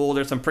pretty cool.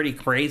 There's some pretty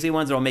crazy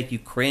ones that will make you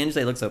cringe.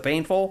 They look so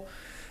painful.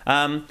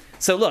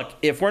 So look,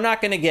 if we're not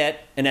going to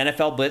get an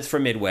NFL Blitz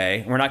from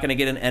Midway, we're not going to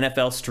get an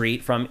NFL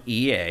Street from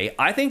EA,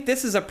 I think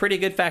this is a pretty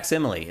good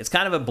facsimile. It's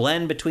kind of a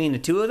blend between the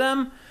two of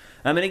them.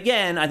 And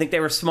again, I think they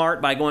were smart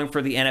by going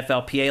for the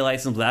NFL PA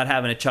license without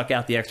having to chuck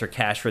out the extra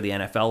cash for the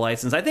NFL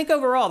license. I think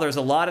overall there's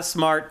a lot of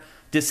smart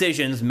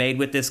decisions made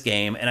with this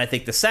game, and I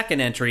think the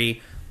second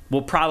entry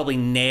will probably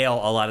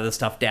nail a lot of the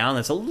stuff down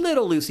that's a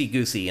little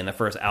loosey-goosey in the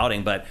first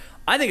outing, but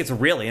I think it's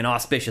really an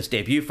auspicious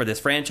debut for this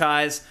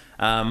franchise.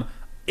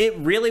 It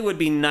really would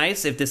be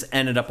nice if this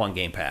ended up on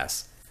Game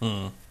Pass.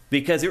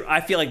 Because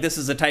I feel like this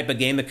is the type of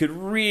game that could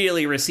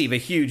really receive a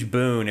huge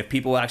boon if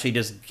people actually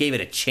just gave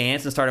it a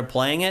chance and started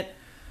playing it.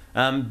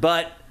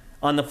 But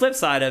on the flip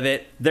side of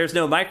it, there's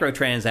no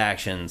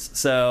microtransactions.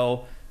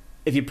 So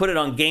if you put it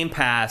on Game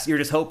Pass, you're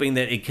just hoping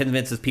that it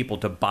convinces people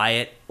to buy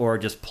it or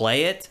just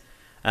play it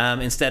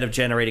instead of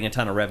generating a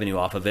ton of revenue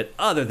off of it,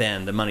 other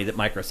than the money that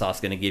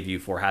Microsoft's going to give you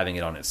for having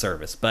it on its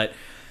service. But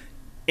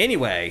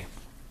anyway,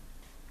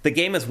 the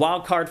game is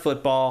Wildcard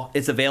Football.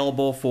 It's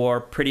available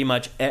for pretty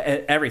much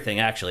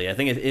everything, actually. I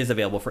think it is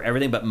available for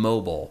everything but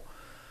mobile.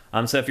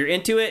 So if you're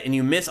into it and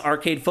you miss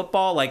arcade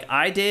football like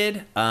I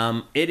did,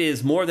 it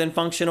is more than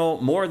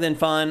functional, more than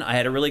fun. I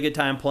had a really good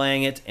time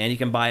playing it, and you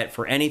can buy it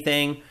for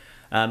anything.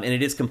 And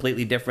it is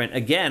completely different.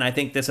 Again, I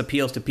think this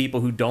appeals to people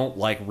who don't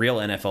like real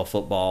NFL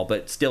football,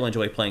 but still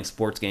enjoy playing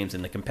sports games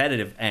in the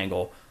competitive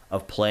angle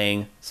of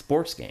playing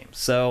sports games.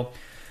 So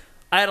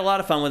I had a lot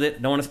of fun with it.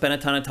 Don't want to spend a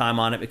ton of time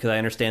on it because I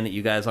understand that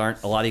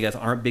a lot of you guys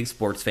aren't big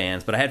sports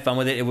fans, but I had fun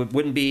with it. It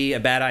wouldn't be a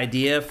bad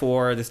idea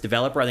for this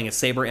developer. I think it's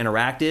Saber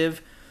Interactive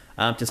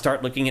to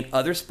start looking at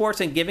other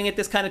sports and giving it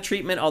this kind of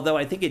treatment, although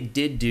I think it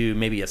did do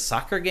maybe a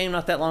soccer game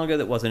not that long ago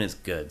that wasn't as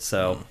good.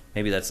 So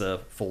maybe that's a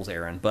fool's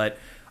errand. But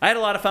I had a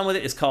lot of fun with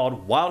it. It's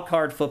called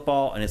Wildcard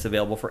Football, and it's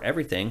available for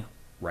everything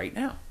right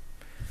now.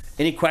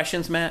 Any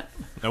questions, Matt?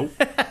 Nope.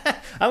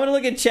 I'm going to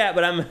look at chat,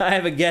 but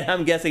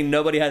I'm guessing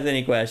nobody has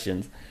any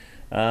questions.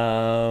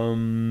 I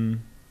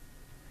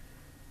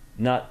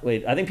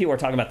think people are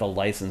talking about the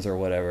license or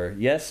whatever.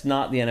 Yes,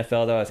 not the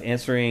NFL, though. I was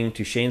answering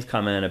to Shane's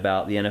comment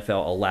about the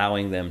NFL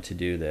allowing them to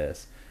do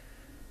this.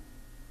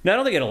 No, I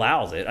don't think it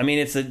allows it. I mean,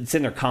 it's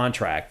in their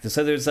contract.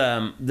 So there's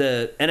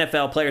the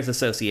NFL Players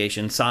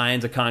Association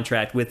signs a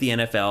contract with the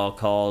NFL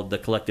called the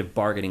Collective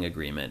Bargaining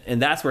Agreement,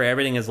 and that's where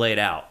everything is laid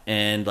out.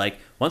 And like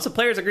once the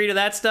players agree to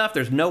that stuff,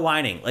 there's no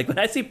whining. Like when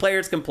I see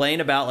players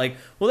complain about like,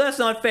 well, that's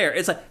not fair.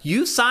 It's like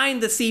you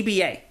signed the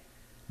CBA.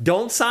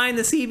 Don't sign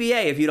the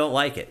CBA if you don't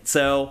like it.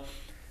 So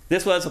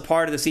this was a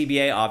part of the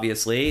CBA,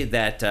 obviously,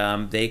 that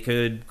they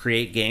could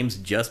create games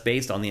just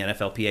based on the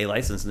NFLPA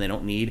license, and they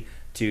don't need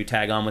to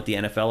tag on with the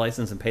NFL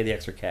license and pay the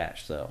extra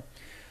cash. So,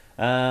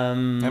 I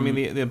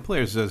mean, the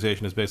Players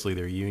Association is basically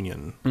their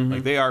union.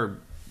 Like they are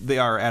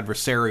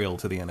adversarial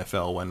to the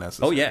NFL when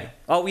necessary.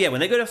 Oh yeah. When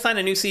they go to sign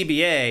a new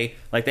CBA,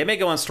 like they may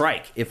go on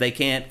strike if they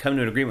can't come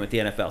to an agreement with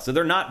the NFL. So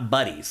they're not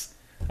buddies.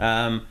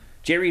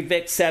 Jerry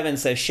Vic 7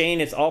 says Shane,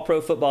 it's All Pro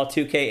Football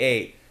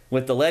 2K8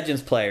 with the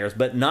Legends players,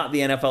 but not the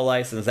NFL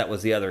license. That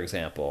was the other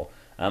example.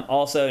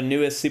 Also,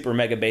 newest Super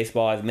Mega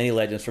Baseball has many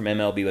legends from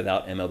MLB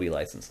without MLB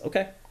license.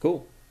 Okay,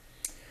 cool.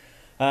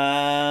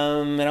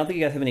 I don't think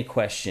you guys have any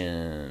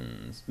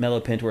questions. Mellow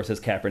Pintor says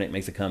Kaepernick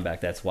makes a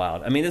comeback. That's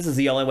wild. I mean, this is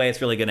the only way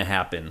it's really going to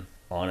happen,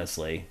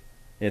 honestly,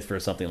 is for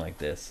something like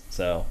this.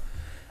 So,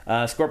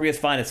 Scorpius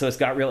Finest. So it's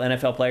got real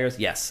NFL players?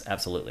 Yes,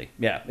 absolutely.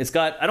 Yeah, it's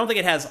got, I don't think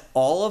it has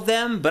all of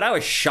them, but I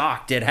was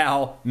shocked at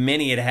how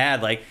many it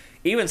had. Like,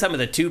 even some of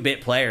the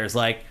 2-bit players,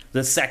 like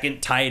the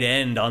second tight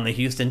end on the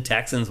Houston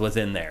Texans was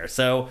in there.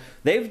 So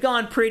they've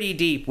gone pretty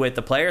deep with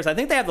the players. I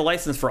think they have the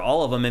license for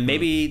all of them, and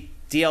maybe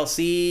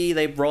DLC,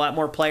 they roll out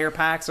more player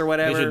packs or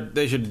whatever.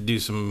 They should do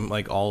some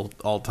like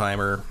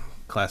all-timer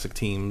classic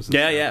teams.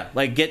 Yeah.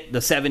 Like get the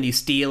 70s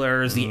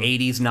Steelers, the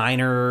 80s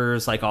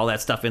Niners, like all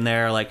that stuff in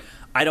there. Like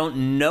I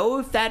don't know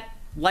if that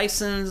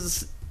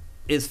license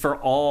is for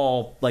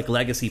all like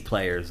legacy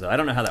players. I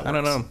don't know how that works. I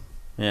don't know.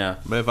 Yeah.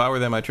 But if I were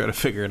them, I'd try to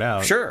figure it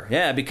out. Sure,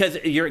 yeah, because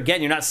you're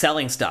not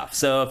selling stuff.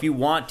 So if you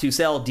want to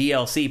sell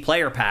DLC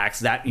player packs,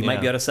 that you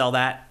might be able to sell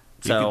that.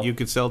 So you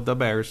could sell the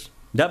Bears.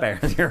 The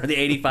Bears. You're the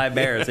 85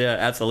 Bears. Yeah,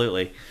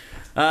 absolutely.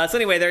 So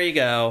anyway, there you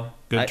go.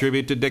 Good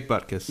tribute to Dick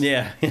Butkus.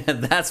 Yeah,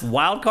 that's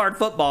Wildcard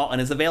Football,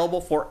 and it's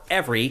available for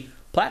every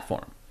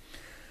platform.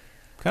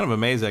 Kind of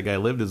amazed that guy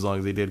lived as long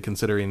as he did,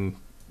 considering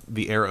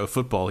the era of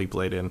football he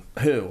played in.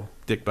 Who?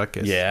 Dick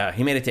Butkus. Yeah,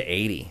 he made it to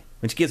 80.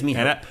 Which gives me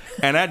hope.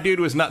 And that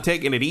dude was not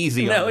taking it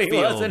easy on the field. No,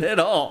 he wasn't at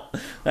all.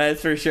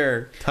 That's for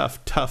sure.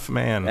 Tough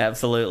man.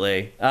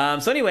 Absolutely.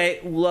 So anyway,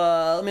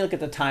 let me look at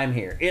the time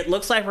here. It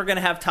looks like we're going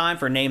to have time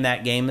for Name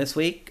That Game this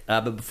week.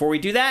 But before we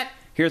do that,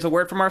 here's a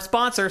word from our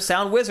sponsor,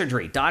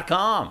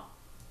 SoundWizardry.com.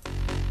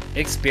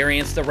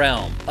 Experience the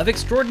realm of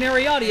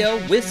extraordinary audio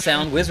with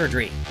Sound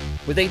Wizardry.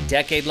 With a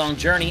decade-long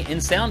journey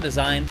in sound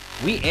design,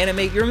 we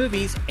animate your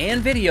movies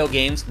and video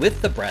games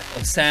with the breath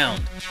of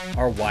sound.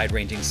 Our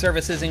wide-ranging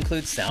services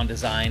include sound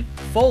design,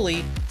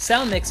 Foley,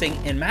 sound mixing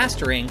and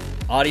mastering,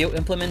 audio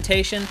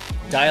implementation,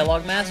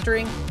 dialogue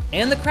mastering,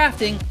 and the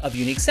crafting of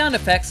unique sound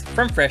effects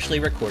from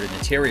freshly recorded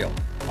material.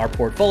 Our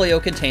portfolio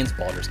contains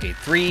Baldur's Gate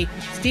 3,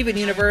 Steven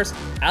Universe,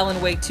 Alan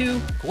Wake 2,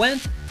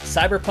 Gwent,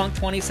 Cyberpunk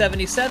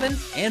 2077,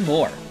 and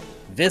more.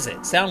 Visit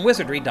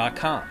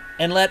soundwizardry.com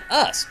and let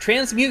us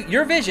transmute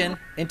your vision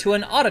into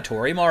an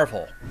auditory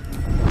marvel.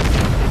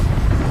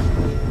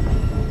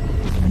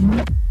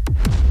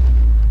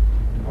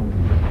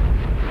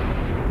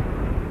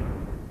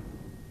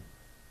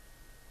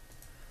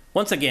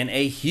 Once again,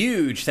 a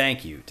huge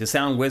thank you to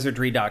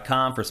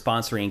soundwizardry.com for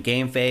sponsoring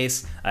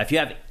GameFace. If you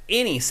have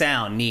any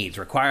sound needs,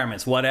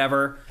 requirements,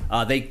 whatever,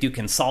 they do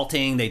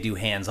consulting, they do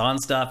hands-on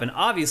stuff, and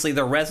obviously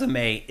their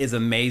resume is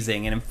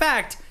amazing. And in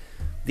fact,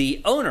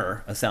 the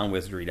owner of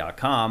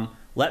soundwizardry.com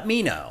let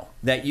me know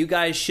that you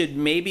guys should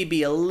maybe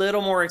be a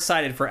little more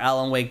excited for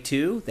Alan Wake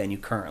 2 than you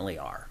currently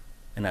are.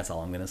 And that's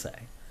all I'm going to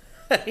say.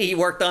 He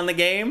worked on the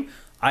game.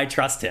 I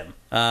trust him.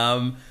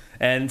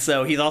 And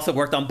so he's also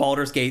worked on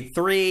Baldur's Gate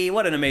 3.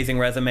 What an amazing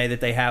resume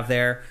that they have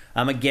there.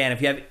 Again,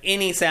 if you have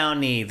any sound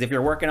needs, if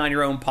you're working on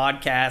your own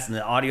podcast and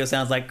the audio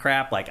sounds like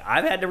crap, like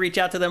I've had to reach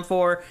out to them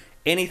for,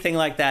 anything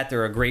like that,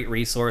 they're a great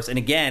resource. And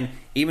again,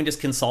 even just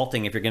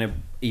consulting, if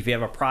you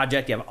have a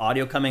project, you have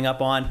audio coming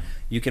up on,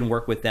 you can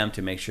work with them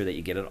to make sure that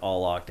you get it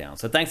all locked down.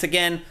 So thanks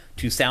again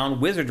to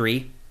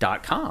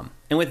soundwizardry.com.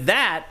 And with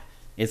that,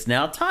 it's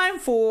now time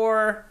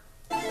for...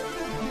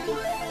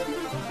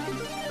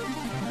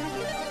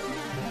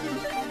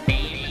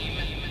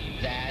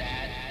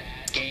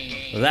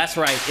 That's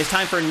right, it's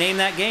time for Name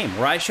That Game,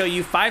 where I show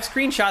you 5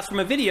 screenshots from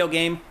a video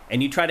game,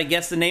 and you try to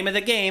guess the name of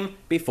the game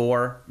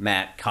before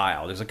Matt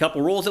Kyle. There's a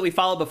couple rules that we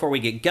follow before we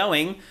get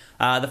going.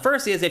 The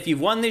first is if you've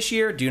won this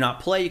year, do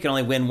not play. You can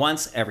only win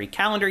once every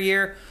calendar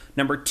year.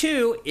 Number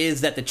 2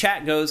 is that the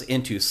chat goes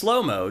into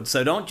slow mode,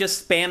 so don't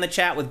just spam the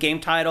chat with game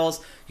titles.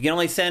 You can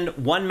only send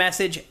one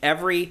message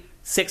every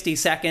 60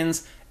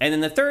 seconds. And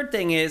then the third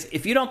thing is,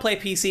 if you don't play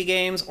PC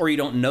games or you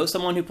don't know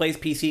someone who plays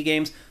PC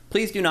games,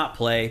 please do not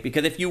play,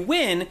 because if you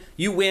win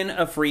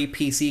a free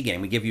PC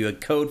game. We give you a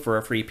code for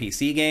a free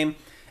PC game,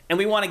 and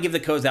we want to give the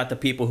codes out to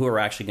people who are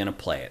actually going to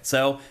play it.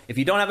 So if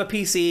you don't have a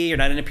PC, you're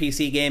not into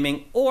PC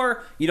gaming,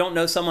 or you don't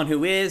know someone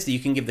who is, you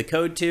can give the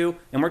code to,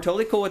 and we're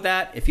totally cool with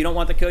that. If you don't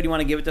want the code, you want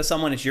to give it to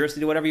someone, it's yours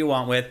to do whatever you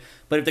want with.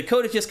 But if the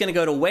code is just going to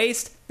go to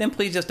waste, then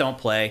please just don't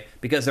play,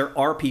 because there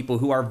are people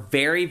who are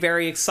very,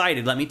 very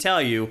excited, let me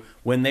tell you,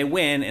 when they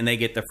win and they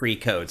get the free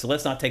code. So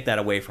let's not take that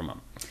away from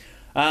them.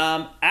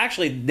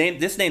 Actually, Name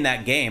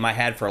That Game I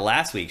had for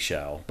last week's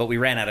show, but we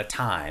ran out of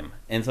time,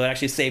 and so it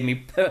actually saved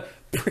me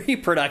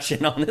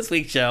pre-production on this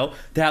week's show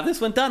to have this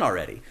one done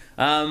already.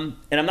 And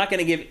I'm not going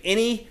to give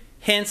any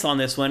hints on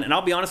this one, and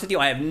I'll be honest with you,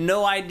 I have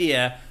no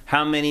idea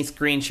how many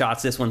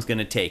screenshots this one's going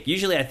to take.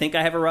 Usually I think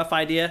I have a rough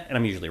idea, and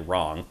I'm usually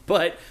wrong,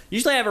 but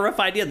usually I have a rough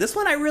idea. This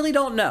one I really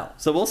don't know,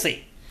 so we'll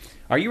see.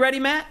 Are you ready,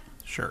 Matt?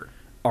 Sure.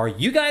 Are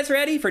you guys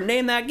ready for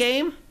Name That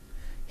Game?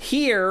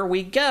 Here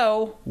we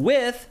go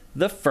with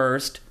the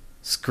first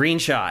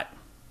screenshot.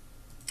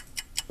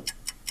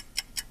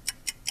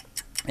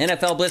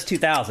 NFL Blitz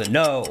 2000.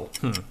 No.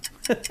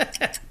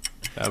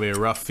 That'll be a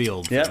rough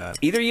field for that.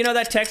 Either you know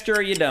that texture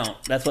or you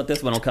don't. That's what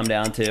this one will come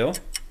down to.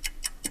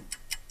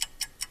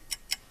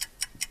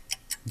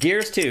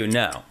 Gears 2.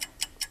 No.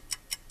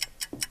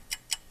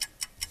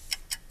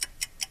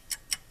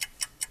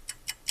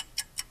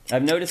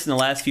 I've noticed in the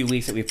last few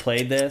weeks that we've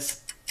played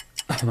this.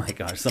 Oh my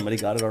gosh, somebody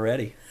got it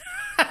already.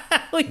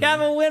 We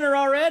have a winner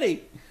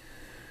already.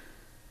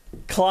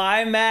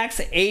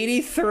 Climax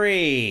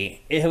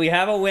 83. We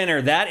have a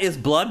winner. That is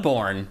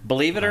Bloodborne.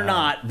 Believe it or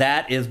not,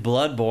 that is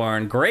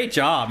Bloodborne. Great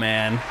job,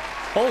 man.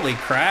 Holy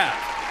crap.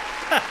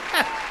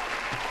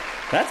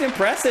 That's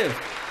impressive.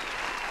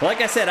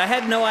 Like I said, I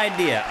had no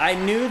idea. I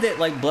knew that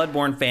like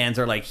Bloodborne fans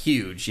are like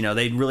huge. You know,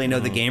 they really know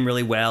the game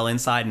really well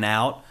inside and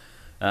out.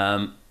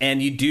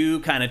 And you do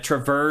kind of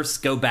traverse,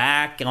 go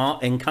back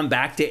and come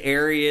back to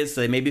areas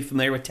so they may be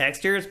familiar with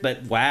textures,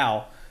 but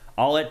wow,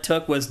 all it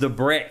took was the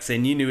bricks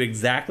and you knew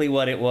exactly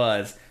what it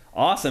was.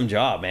 Awesome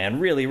job, man.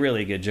 Really,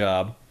 really good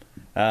job.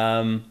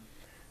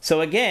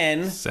 So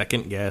again...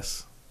 Second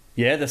guess.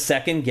 Yeah, the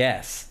second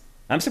guess.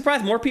 I'm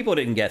surprised more people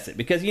didn't guess it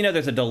because, you know,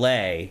 there's a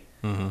delay.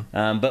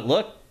 But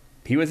look,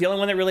 he was the only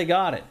one that really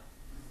got it.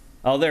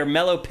 Oh, there,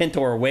 Mellow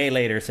Pintor way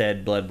later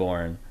said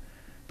Bloodborne.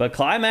 But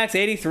Climax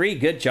 83,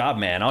 good job,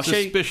 man. I'll show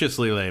you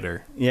suspiciously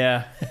later.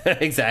 Yeah,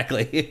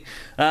 exactly.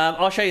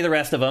 I'll show you the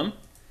rest of them.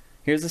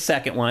 Here's the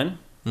second one.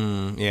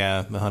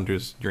 Yeah, the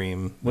Hunter's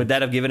Dream. Would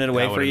that have given it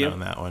away for you? Known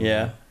that one.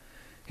 Yeah.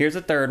 Here's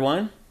the third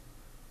one.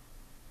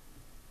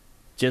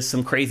 Just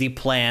some crazy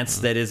plants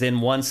that is in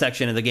one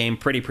section of the game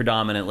pretty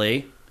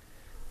predominantly.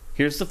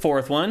 Here's the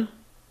fourth one.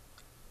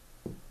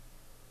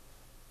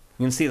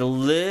 You can see the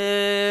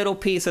little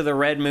piece of the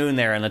red moon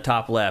there in the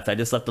top left. I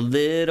just left a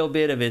little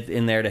bit of it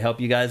in there to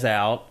help you guys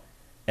out.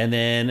 And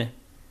then,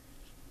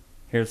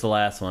 here's the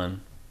last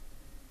one.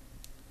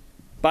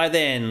 By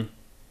then,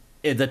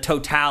 the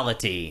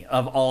totality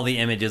of all the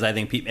images, I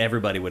think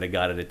everybody would have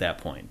got it at that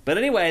point. But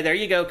anyway, there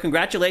you go.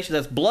 Congratulations.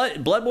 That's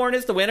Bloodborne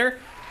is the winner.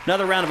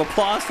 Another round of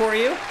applause for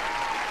you.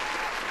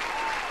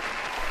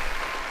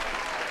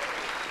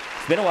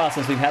 It's been a while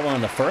since we've had one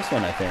on the first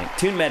one, I think.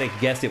 Toon Medic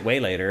guessed it way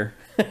later.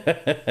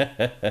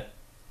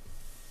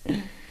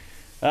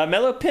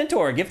 Mellow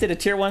Pintor gifted a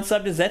tier 1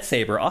 sub to Zet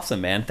Saber.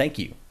 Awesome, man. Thank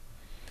you.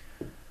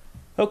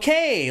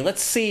 Okay,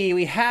 let's see.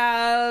 We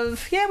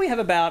have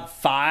about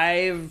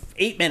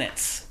 8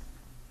 minutes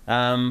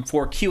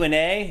for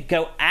Q&A.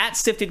 Go at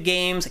Sifted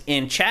Games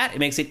in chat. It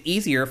makes it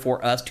easier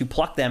for us to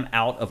pluck them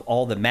out of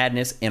all the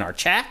madness in our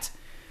chat.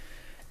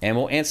 And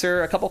we'll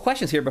answer a couple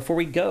questions here before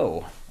we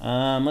go.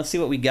 Let's see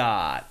what we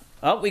got.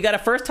 Oh, we got a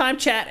first-time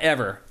chat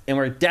ever, and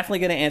we're definitely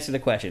going to answer the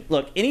question.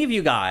 Look, any of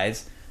you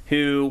guys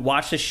who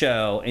watch the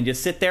show and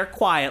just sit there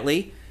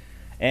quietly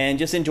and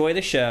just enjoy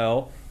the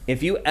show,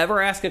 if you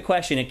ever ask a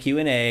question at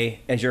Q&A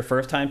as your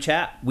first-time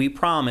chat, we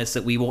promise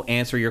that we will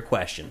answer your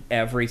question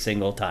every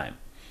single time.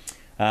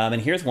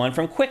 And here's one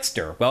from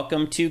Quickster.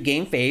 Welcome to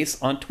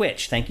GameFace on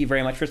Twitch. Thank you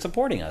very much for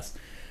supporting us.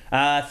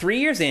 3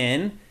 years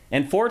in,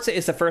 and Forza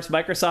is the first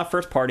Microsoft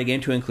first-party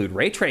game to include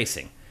ray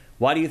tracing.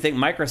 Why do you think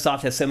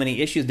Microsoft has so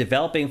many issues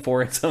developing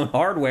for its own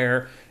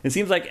hardware? It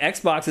seems like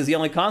Xbox is the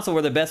only console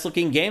where the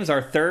best-looking games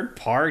are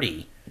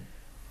third-party.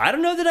 I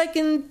don't know that I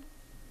can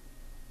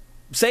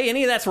say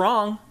any of that's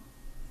wrong.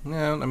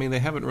 No, I mean, they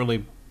haven't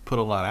really put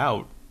a lot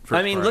out.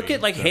 I mean, look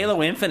at,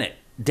 Halo Infinite.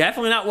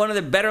 Definitely not one of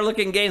the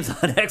better-looking games on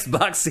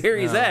Xbox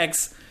Series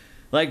X.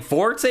 Like,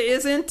 Forza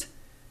isn't.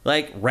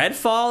 Like,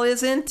 Redfall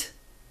isn't.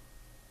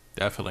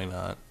 Definitely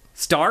not.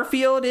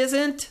 Starfield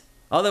isn't.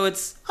 Although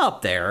it's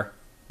up there.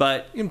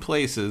 But in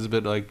places,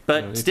 but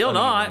still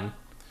not.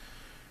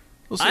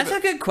 That's a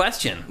good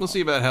question. We'll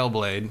see about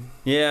Hellblade.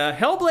 Yeah,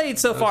 Hellblade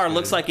so far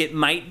looks like it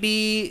might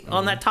be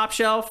on that top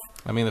shelf.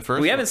 I mean,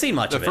 we haven't seen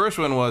much of it. The first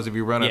one was if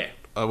you run it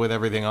with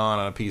everything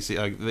on a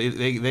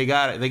PC. They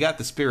got it. They got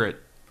the spirit.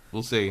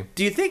 We'll see.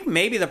 Do you think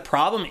maybe the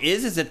problem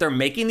is that they're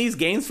making these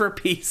games for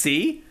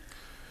PC?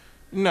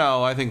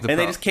 No, I think they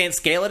just can't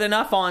scale it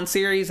enough on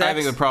Series X. I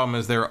think the problem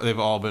is they've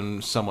all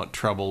been somewhat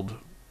troubled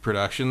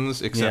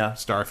productions, except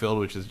Starfield,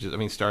 which is just, I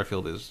mean,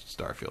 Starfield is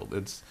Starfield.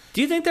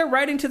 Do you think they're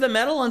writing to the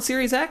metal on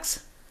Series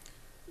X?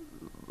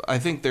 I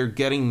think they're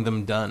getting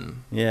them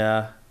done.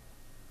 Yeah.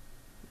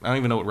 I don't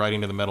even know what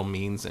writing to the metal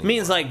means anymore. It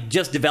means like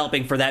just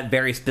developing for that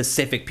very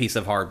specific piece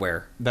of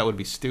hardware. That would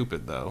be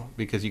stupid, though,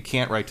 because you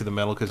can't write to the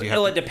metal because you have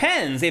Well, it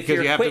depends. If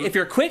you're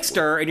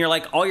Quickster and you're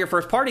like, all your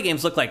first-party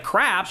games look like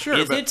crap, sure,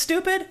 is it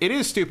stupid? It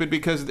is stupid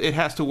because it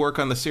has to work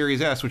on the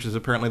Series S, which is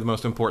apparently the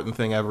most important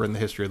thing ever in the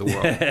history of the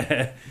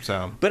world.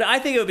 So, but I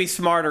think it would be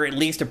smarter at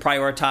least to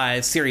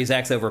prioritize Series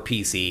X over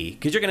PC,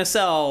 because you're going to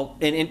sell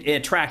and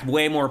attract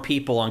way more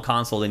people on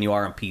console than you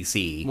are on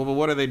PC. Well, but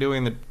what are they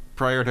doing that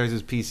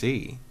prioritizes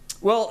PC?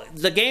 Well,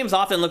 the games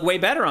often look way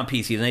better on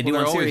PC than they do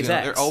on Series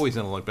X. They're always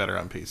going to look better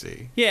on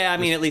PC. Yeah, I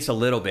mean, at least a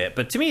little bit.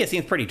 But to me, it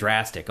seems pretty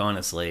drastic,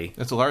 honestly.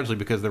 It's largely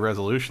because of the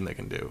resolution they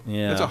can do.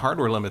 Yeah. It's a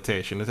hardware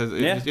limitation. It's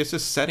a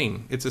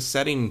setting. It's a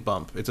setting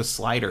bump. It's a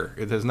slider.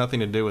 It has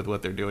nothing to do with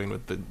what they're doing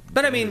with the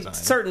But, I mean, design.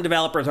 certain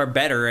developers are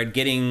better at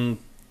getting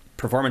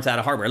performance out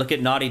of hardware. Look at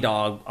Naughty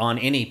Dog on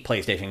any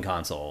PlayStation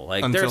console.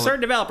 There are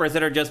certain developers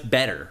that are just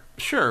better.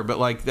 Sure,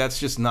 but that's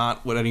just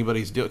not what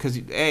anybody's doing. Because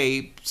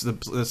the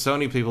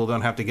Sony people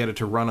don't have to get it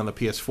to run on the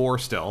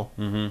PS4 still.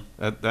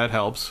 Mm-hmm. That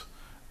helps.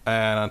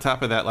 And on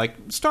top of that,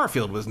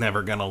 Starfield was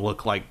never going to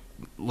look like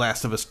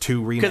Last of Us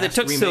 2 remastered. Because it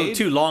took so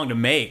too long to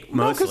make,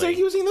 mostly. No, because they're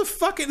using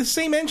the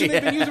same engine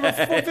they've been using for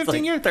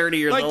 15 years. 30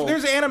 years old.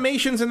 There's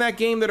animations in that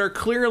game that are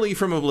clearly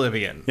from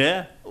Oblivion.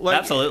 Yeah,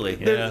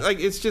 absolutely. Yeah.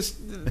 It's just...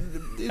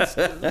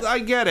 I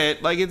get it.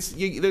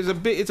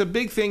 It's a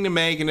big thing to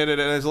make, and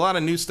there's a lot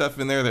of new stuff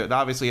in there that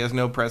obviously has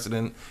no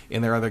precedent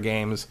in their other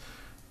games.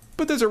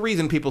 But there's a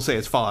reason people say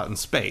it's Fallout in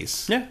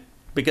space. Yeah,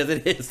 because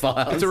it is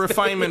Fallout. It's a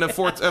refinement of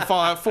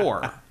Fallout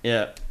 4.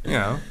 Yeah, you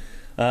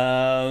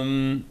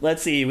know.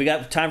 Let's see. We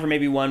got time for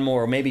maybe one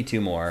more, maybe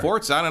two more.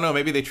 Forza, I don't know.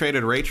 Maybe they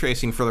traded ray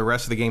tracing for the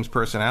rest of the game's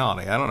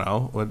personality. I don't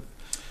know.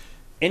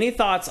 Any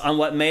thoughts on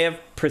what may have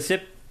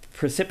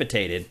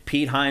precipitated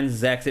Pete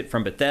Hines' exit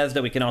from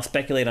Bethesda? We can all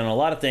speculate on a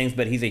lot of things,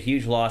 but he's a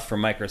huge loss for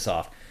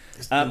Microsoft.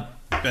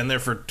 Been there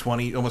for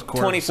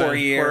 24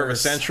 years, quarter of a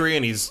century,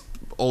 and he's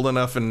old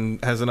enough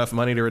and has enough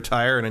money to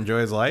retire and enjoy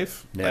his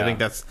life. Yeah.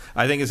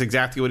 I think it's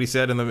exactly what he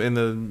said in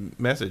the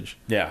message.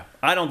 Yeah,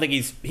 I don't think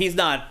he's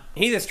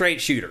a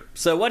straight shooter.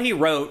 So what he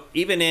wrote,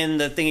 even in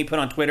the thing he put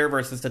on Twitter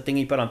versus the thing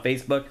he put on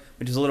Facebook,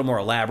 which is a little more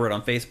elaborate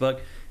on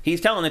Facebook,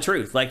 he's telling the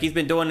truth. He's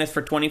been doing this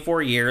for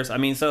 24 years. I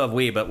mean, so have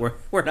we, but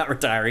we're not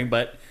retiring.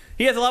 But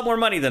he has a lot more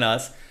money than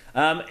us.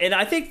 And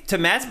I think to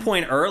Matt's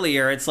point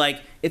earlier, it's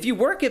like if you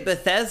work at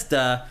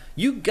Bethesda,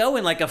 you go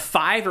in like a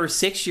 5 or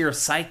 6 year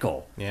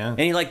cycle. Yeah.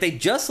 And they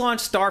just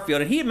launched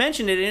Starfield, and he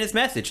mentioned it in his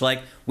message.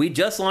 Like, we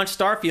just launched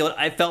Starfield.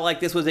 I felt like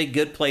this was a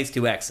good place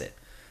to exit.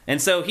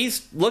 And so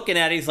he's looking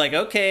at it. He's like,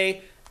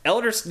 okay,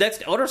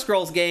 next Elder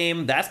Scrolls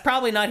game, that's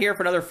probably not here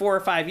for another 4 or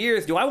 5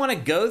 years. Do I want to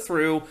go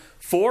through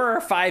 4 or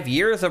 5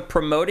 years of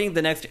promoting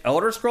the next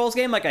Elder Scrolls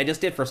game like I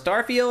just did for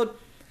Starfield?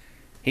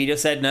 He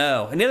just said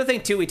no. And the other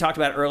thing, too, we talked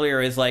about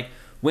earlier is, like,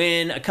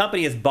 when a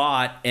company is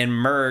bought and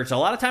merged, a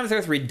lot of times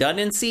there's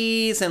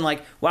redundancies, and,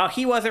 like, while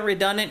he wasn't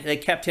redundant, they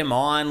kept him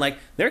on. Like,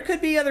 there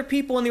could be other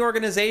people in the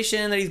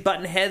organization that he's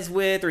butting heads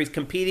with or he's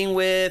competing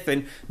with,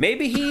 and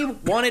maybe he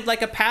wanted,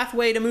 like, a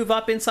pathway to move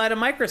up inside of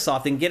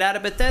Microsoft and get out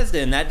of Bethesda,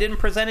 and that didn't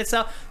present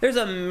itself. There's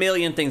a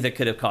million things that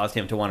could have caused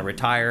him to want to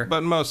retire.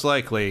 But most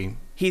likely...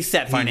 He's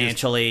set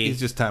financially. He's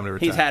just time to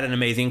retire. He's had an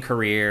amazing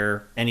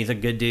career, and he's a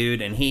good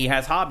dude, and he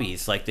has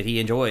hobbies like that he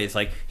enjoys.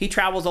 Like, he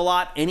travels a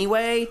lot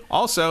anyway.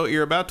 Also,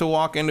 you're about to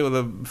walk into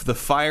the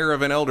fire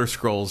of an Elder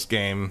Scrolls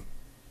game.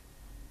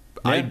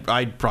 Yeah.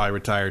 I'd probably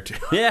retire too.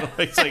 Yeah.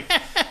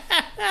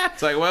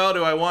 It's like, well,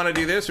 do I want to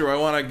do this, or do I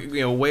want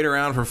to wait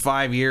around for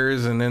 5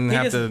 years and then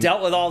have to... He just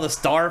dealt with all the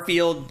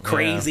Starfield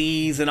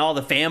crazies and all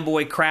the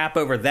fanboy crap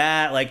over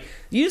that. Like,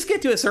 you just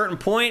get to a certain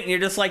point, and you're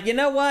just like, you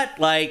know what?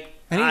 Like...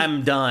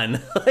 I'm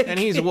done. And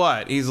he's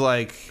what? He's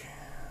like...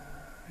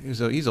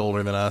 He's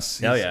older than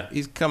us.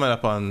 He's coming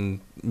up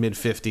on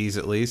mid-50s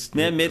at least.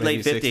 Yeah,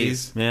 mid-late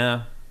 50s.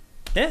 Yeah.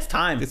 Yeah, it's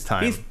time. It's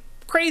time. He's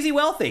crazy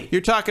wealthy.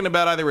 You're talking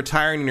about either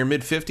retiring in your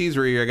mid-50s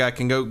where your guy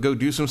can go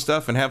do some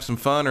stuff and have some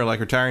fun, or like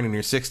retiring in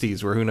your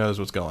 60s where who knows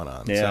what's going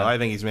on. Yeah. So I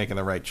think he's making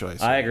the right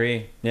choice. I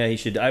agree. Yeah, he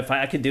should. If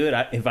I could do it,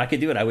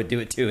 I would do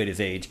it too at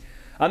his age.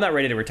 I'm not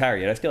ready to retire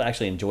yet. I still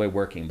actually enjoy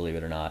working, believe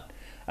it or not.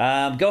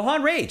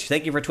 Gohan Rage,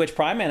 thank you for Twitch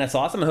Prime, man. That's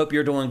awesome. I hope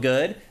you're doing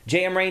good.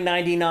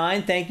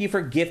 JMRain99, thank you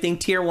for gifting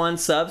tier 1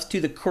 subs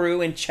to the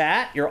crew in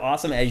chat. You're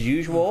awesome as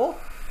usual.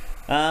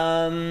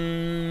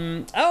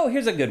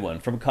 Here's a good one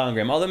from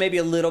Congram, although maybe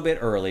a little bit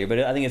earlier, but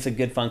I think it's a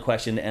good fun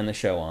question to end the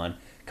show on.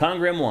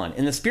 Congram 1,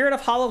 in the spirit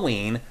of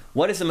Halloween,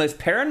 what is the most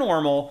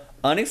paranormal,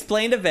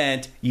 unexplained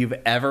event you've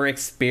ever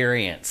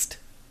experienced?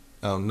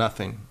 Oh,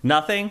 nothing.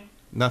 Nothing?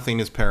 Nothing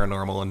is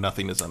paranormal and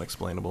nothing is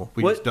unexplainable.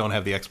 We just don't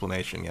have the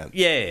explanation yet.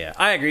 Yeah.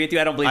 I agree with you.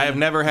 I don't believe I have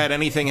never had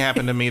anything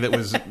happen to me that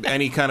was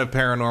any kind of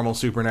paranormal,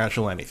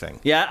 supernatural, anything.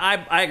 Yeah,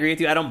 I agree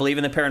with you. I don't believe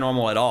in the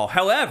paranormal at all.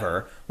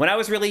 However, when I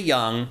was really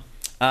young,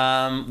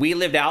 we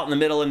lived out in the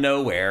middle of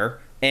nowhere,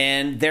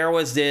 and there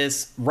was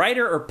this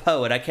writer or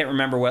poet. I can't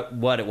remember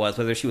what it was,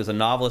 whether she was a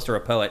novelist or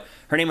a poet.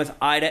 Her name was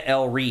Ida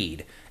L.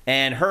 Reed.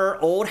 And her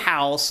old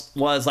house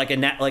was like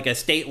a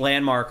state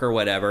landmark or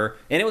whatever,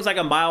 and it was like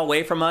a mile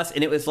away from us,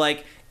 and it was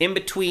like in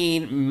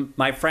between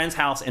my friend's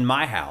house and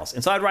my house.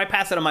 And so I'd ride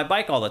past it on my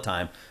bike all the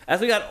time.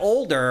 As we got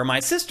older, my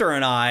sister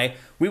and I,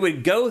 we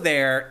would go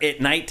there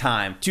at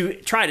nighttime to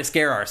try to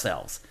scare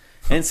ourselves.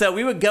 And so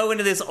we would go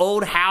into this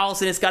old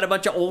house, and it's got a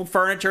bunch of old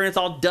furniture, and it's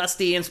all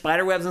dusty and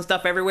spider webs and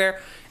stuff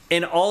everywhere.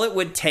 And all it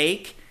would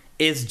take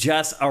is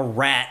just a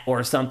rat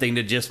or something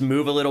to just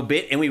move a little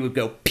bit, and we would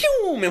go pew,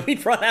 and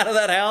we'd run out of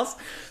that house.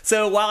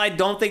 So while I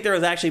don't think there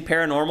was actually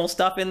paranormal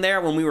stuff in there,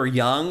 when we were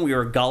young, we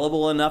were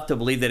gullible enough to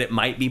believe that it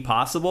might be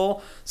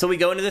possible. So we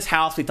go into this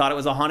house, we thought it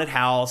was a haunted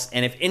house,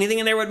 and if anything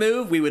in there would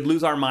move, we would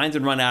lose our minds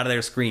and run out of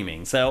there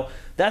screaming. So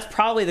that's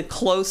probably the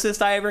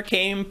closest I ever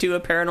came to a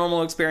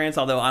paranormal experience,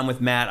 although I'm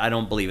with Matt, I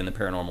don't believe in the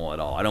paranormal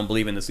at all. I don't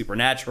believe in the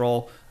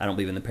supernatural, I don't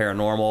believe in the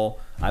paranormal,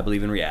 I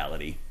believe in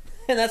reality.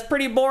 And that's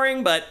pretty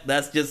boring, but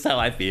that's just how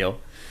I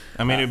feel.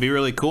 I mean, it'd be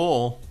really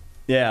cool.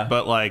 Yeah.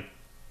 But, like,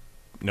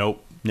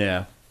 nope.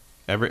 Yeah.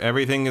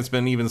 Everything that's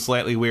been even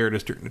slightly weird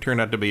has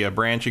turned out to be a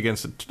branch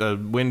against a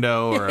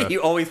window, or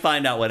you always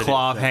find out what it is.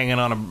 Cloth hanging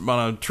on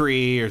a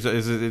tree, or is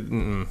it?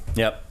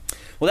 Yep.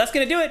 Well, that's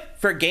going to do it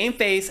for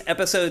GameFace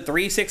episode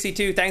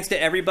 362. Thanks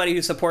to everybody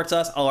who supports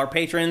us, all our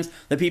patrons,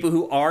 the people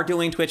who are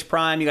doing Twitch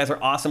Prime. You guys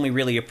are awesome. We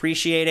really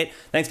appreciate it.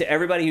 Thanks to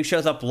everybody who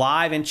shows up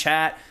live in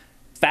chat,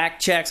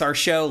 fact checks our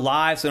show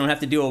live, so we don't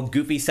have to do a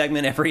goofy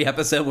segment every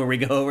episode where we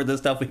go over the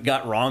stuff we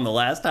got wrong the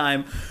last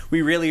time.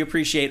 We really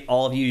appreciate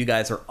all of you. You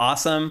guys are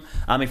awesome.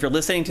 If you're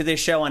listening to this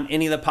show on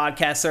any of the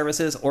podcast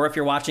services, or if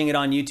you're watching it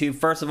on YouTube,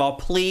 first of all,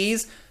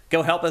 please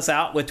go help us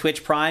out with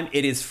Twitch Prime.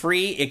 It is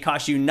free. It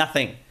costs you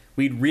nothing.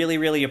 We'd really,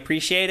 really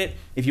appreciate it.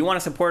 If you want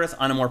to support us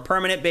on a more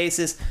permanent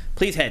basis,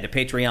 please head to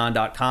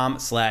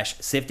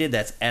patreon.com/sifted.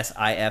 That's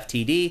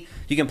SIFTD.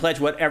 You can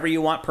pledge whatever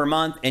you want per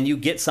month, and you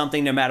get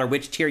something no matter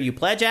which tier you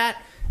pledge at.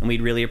 And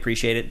we'd really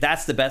appreciate it.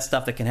 That's the best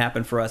stuff that can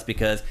happen for us,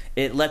 because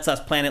it lets us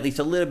plan at least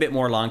a little bit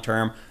more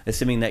long-term,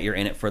 assuming that you're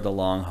in it for the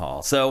long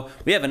haul. So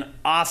we have an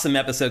awesome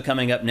episode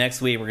coming up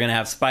next week. We're going to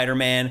have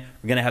Spider-Man.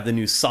 We're going to have the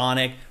new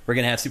Sonic. We're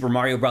going to have Super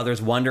Mario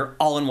Brothers Wonder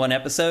all in one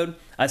episode.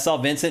 I saw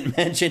Vincent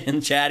mention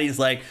in chat, he's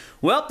like,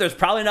 well, there's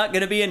probably not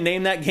going to be a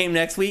Name That Game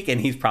next week,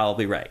 and he's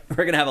probably right. We're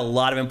going to have a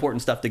lot of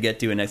important stuff to get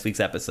to in next week's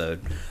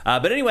episode.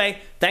 But anyway,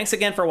 thanks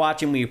again for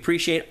watching. We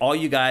appreciate all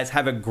you guys.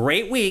 Have a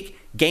great week.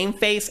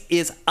 GameFace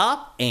is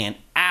up and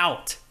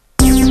out.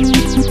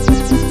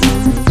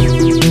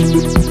 Bye.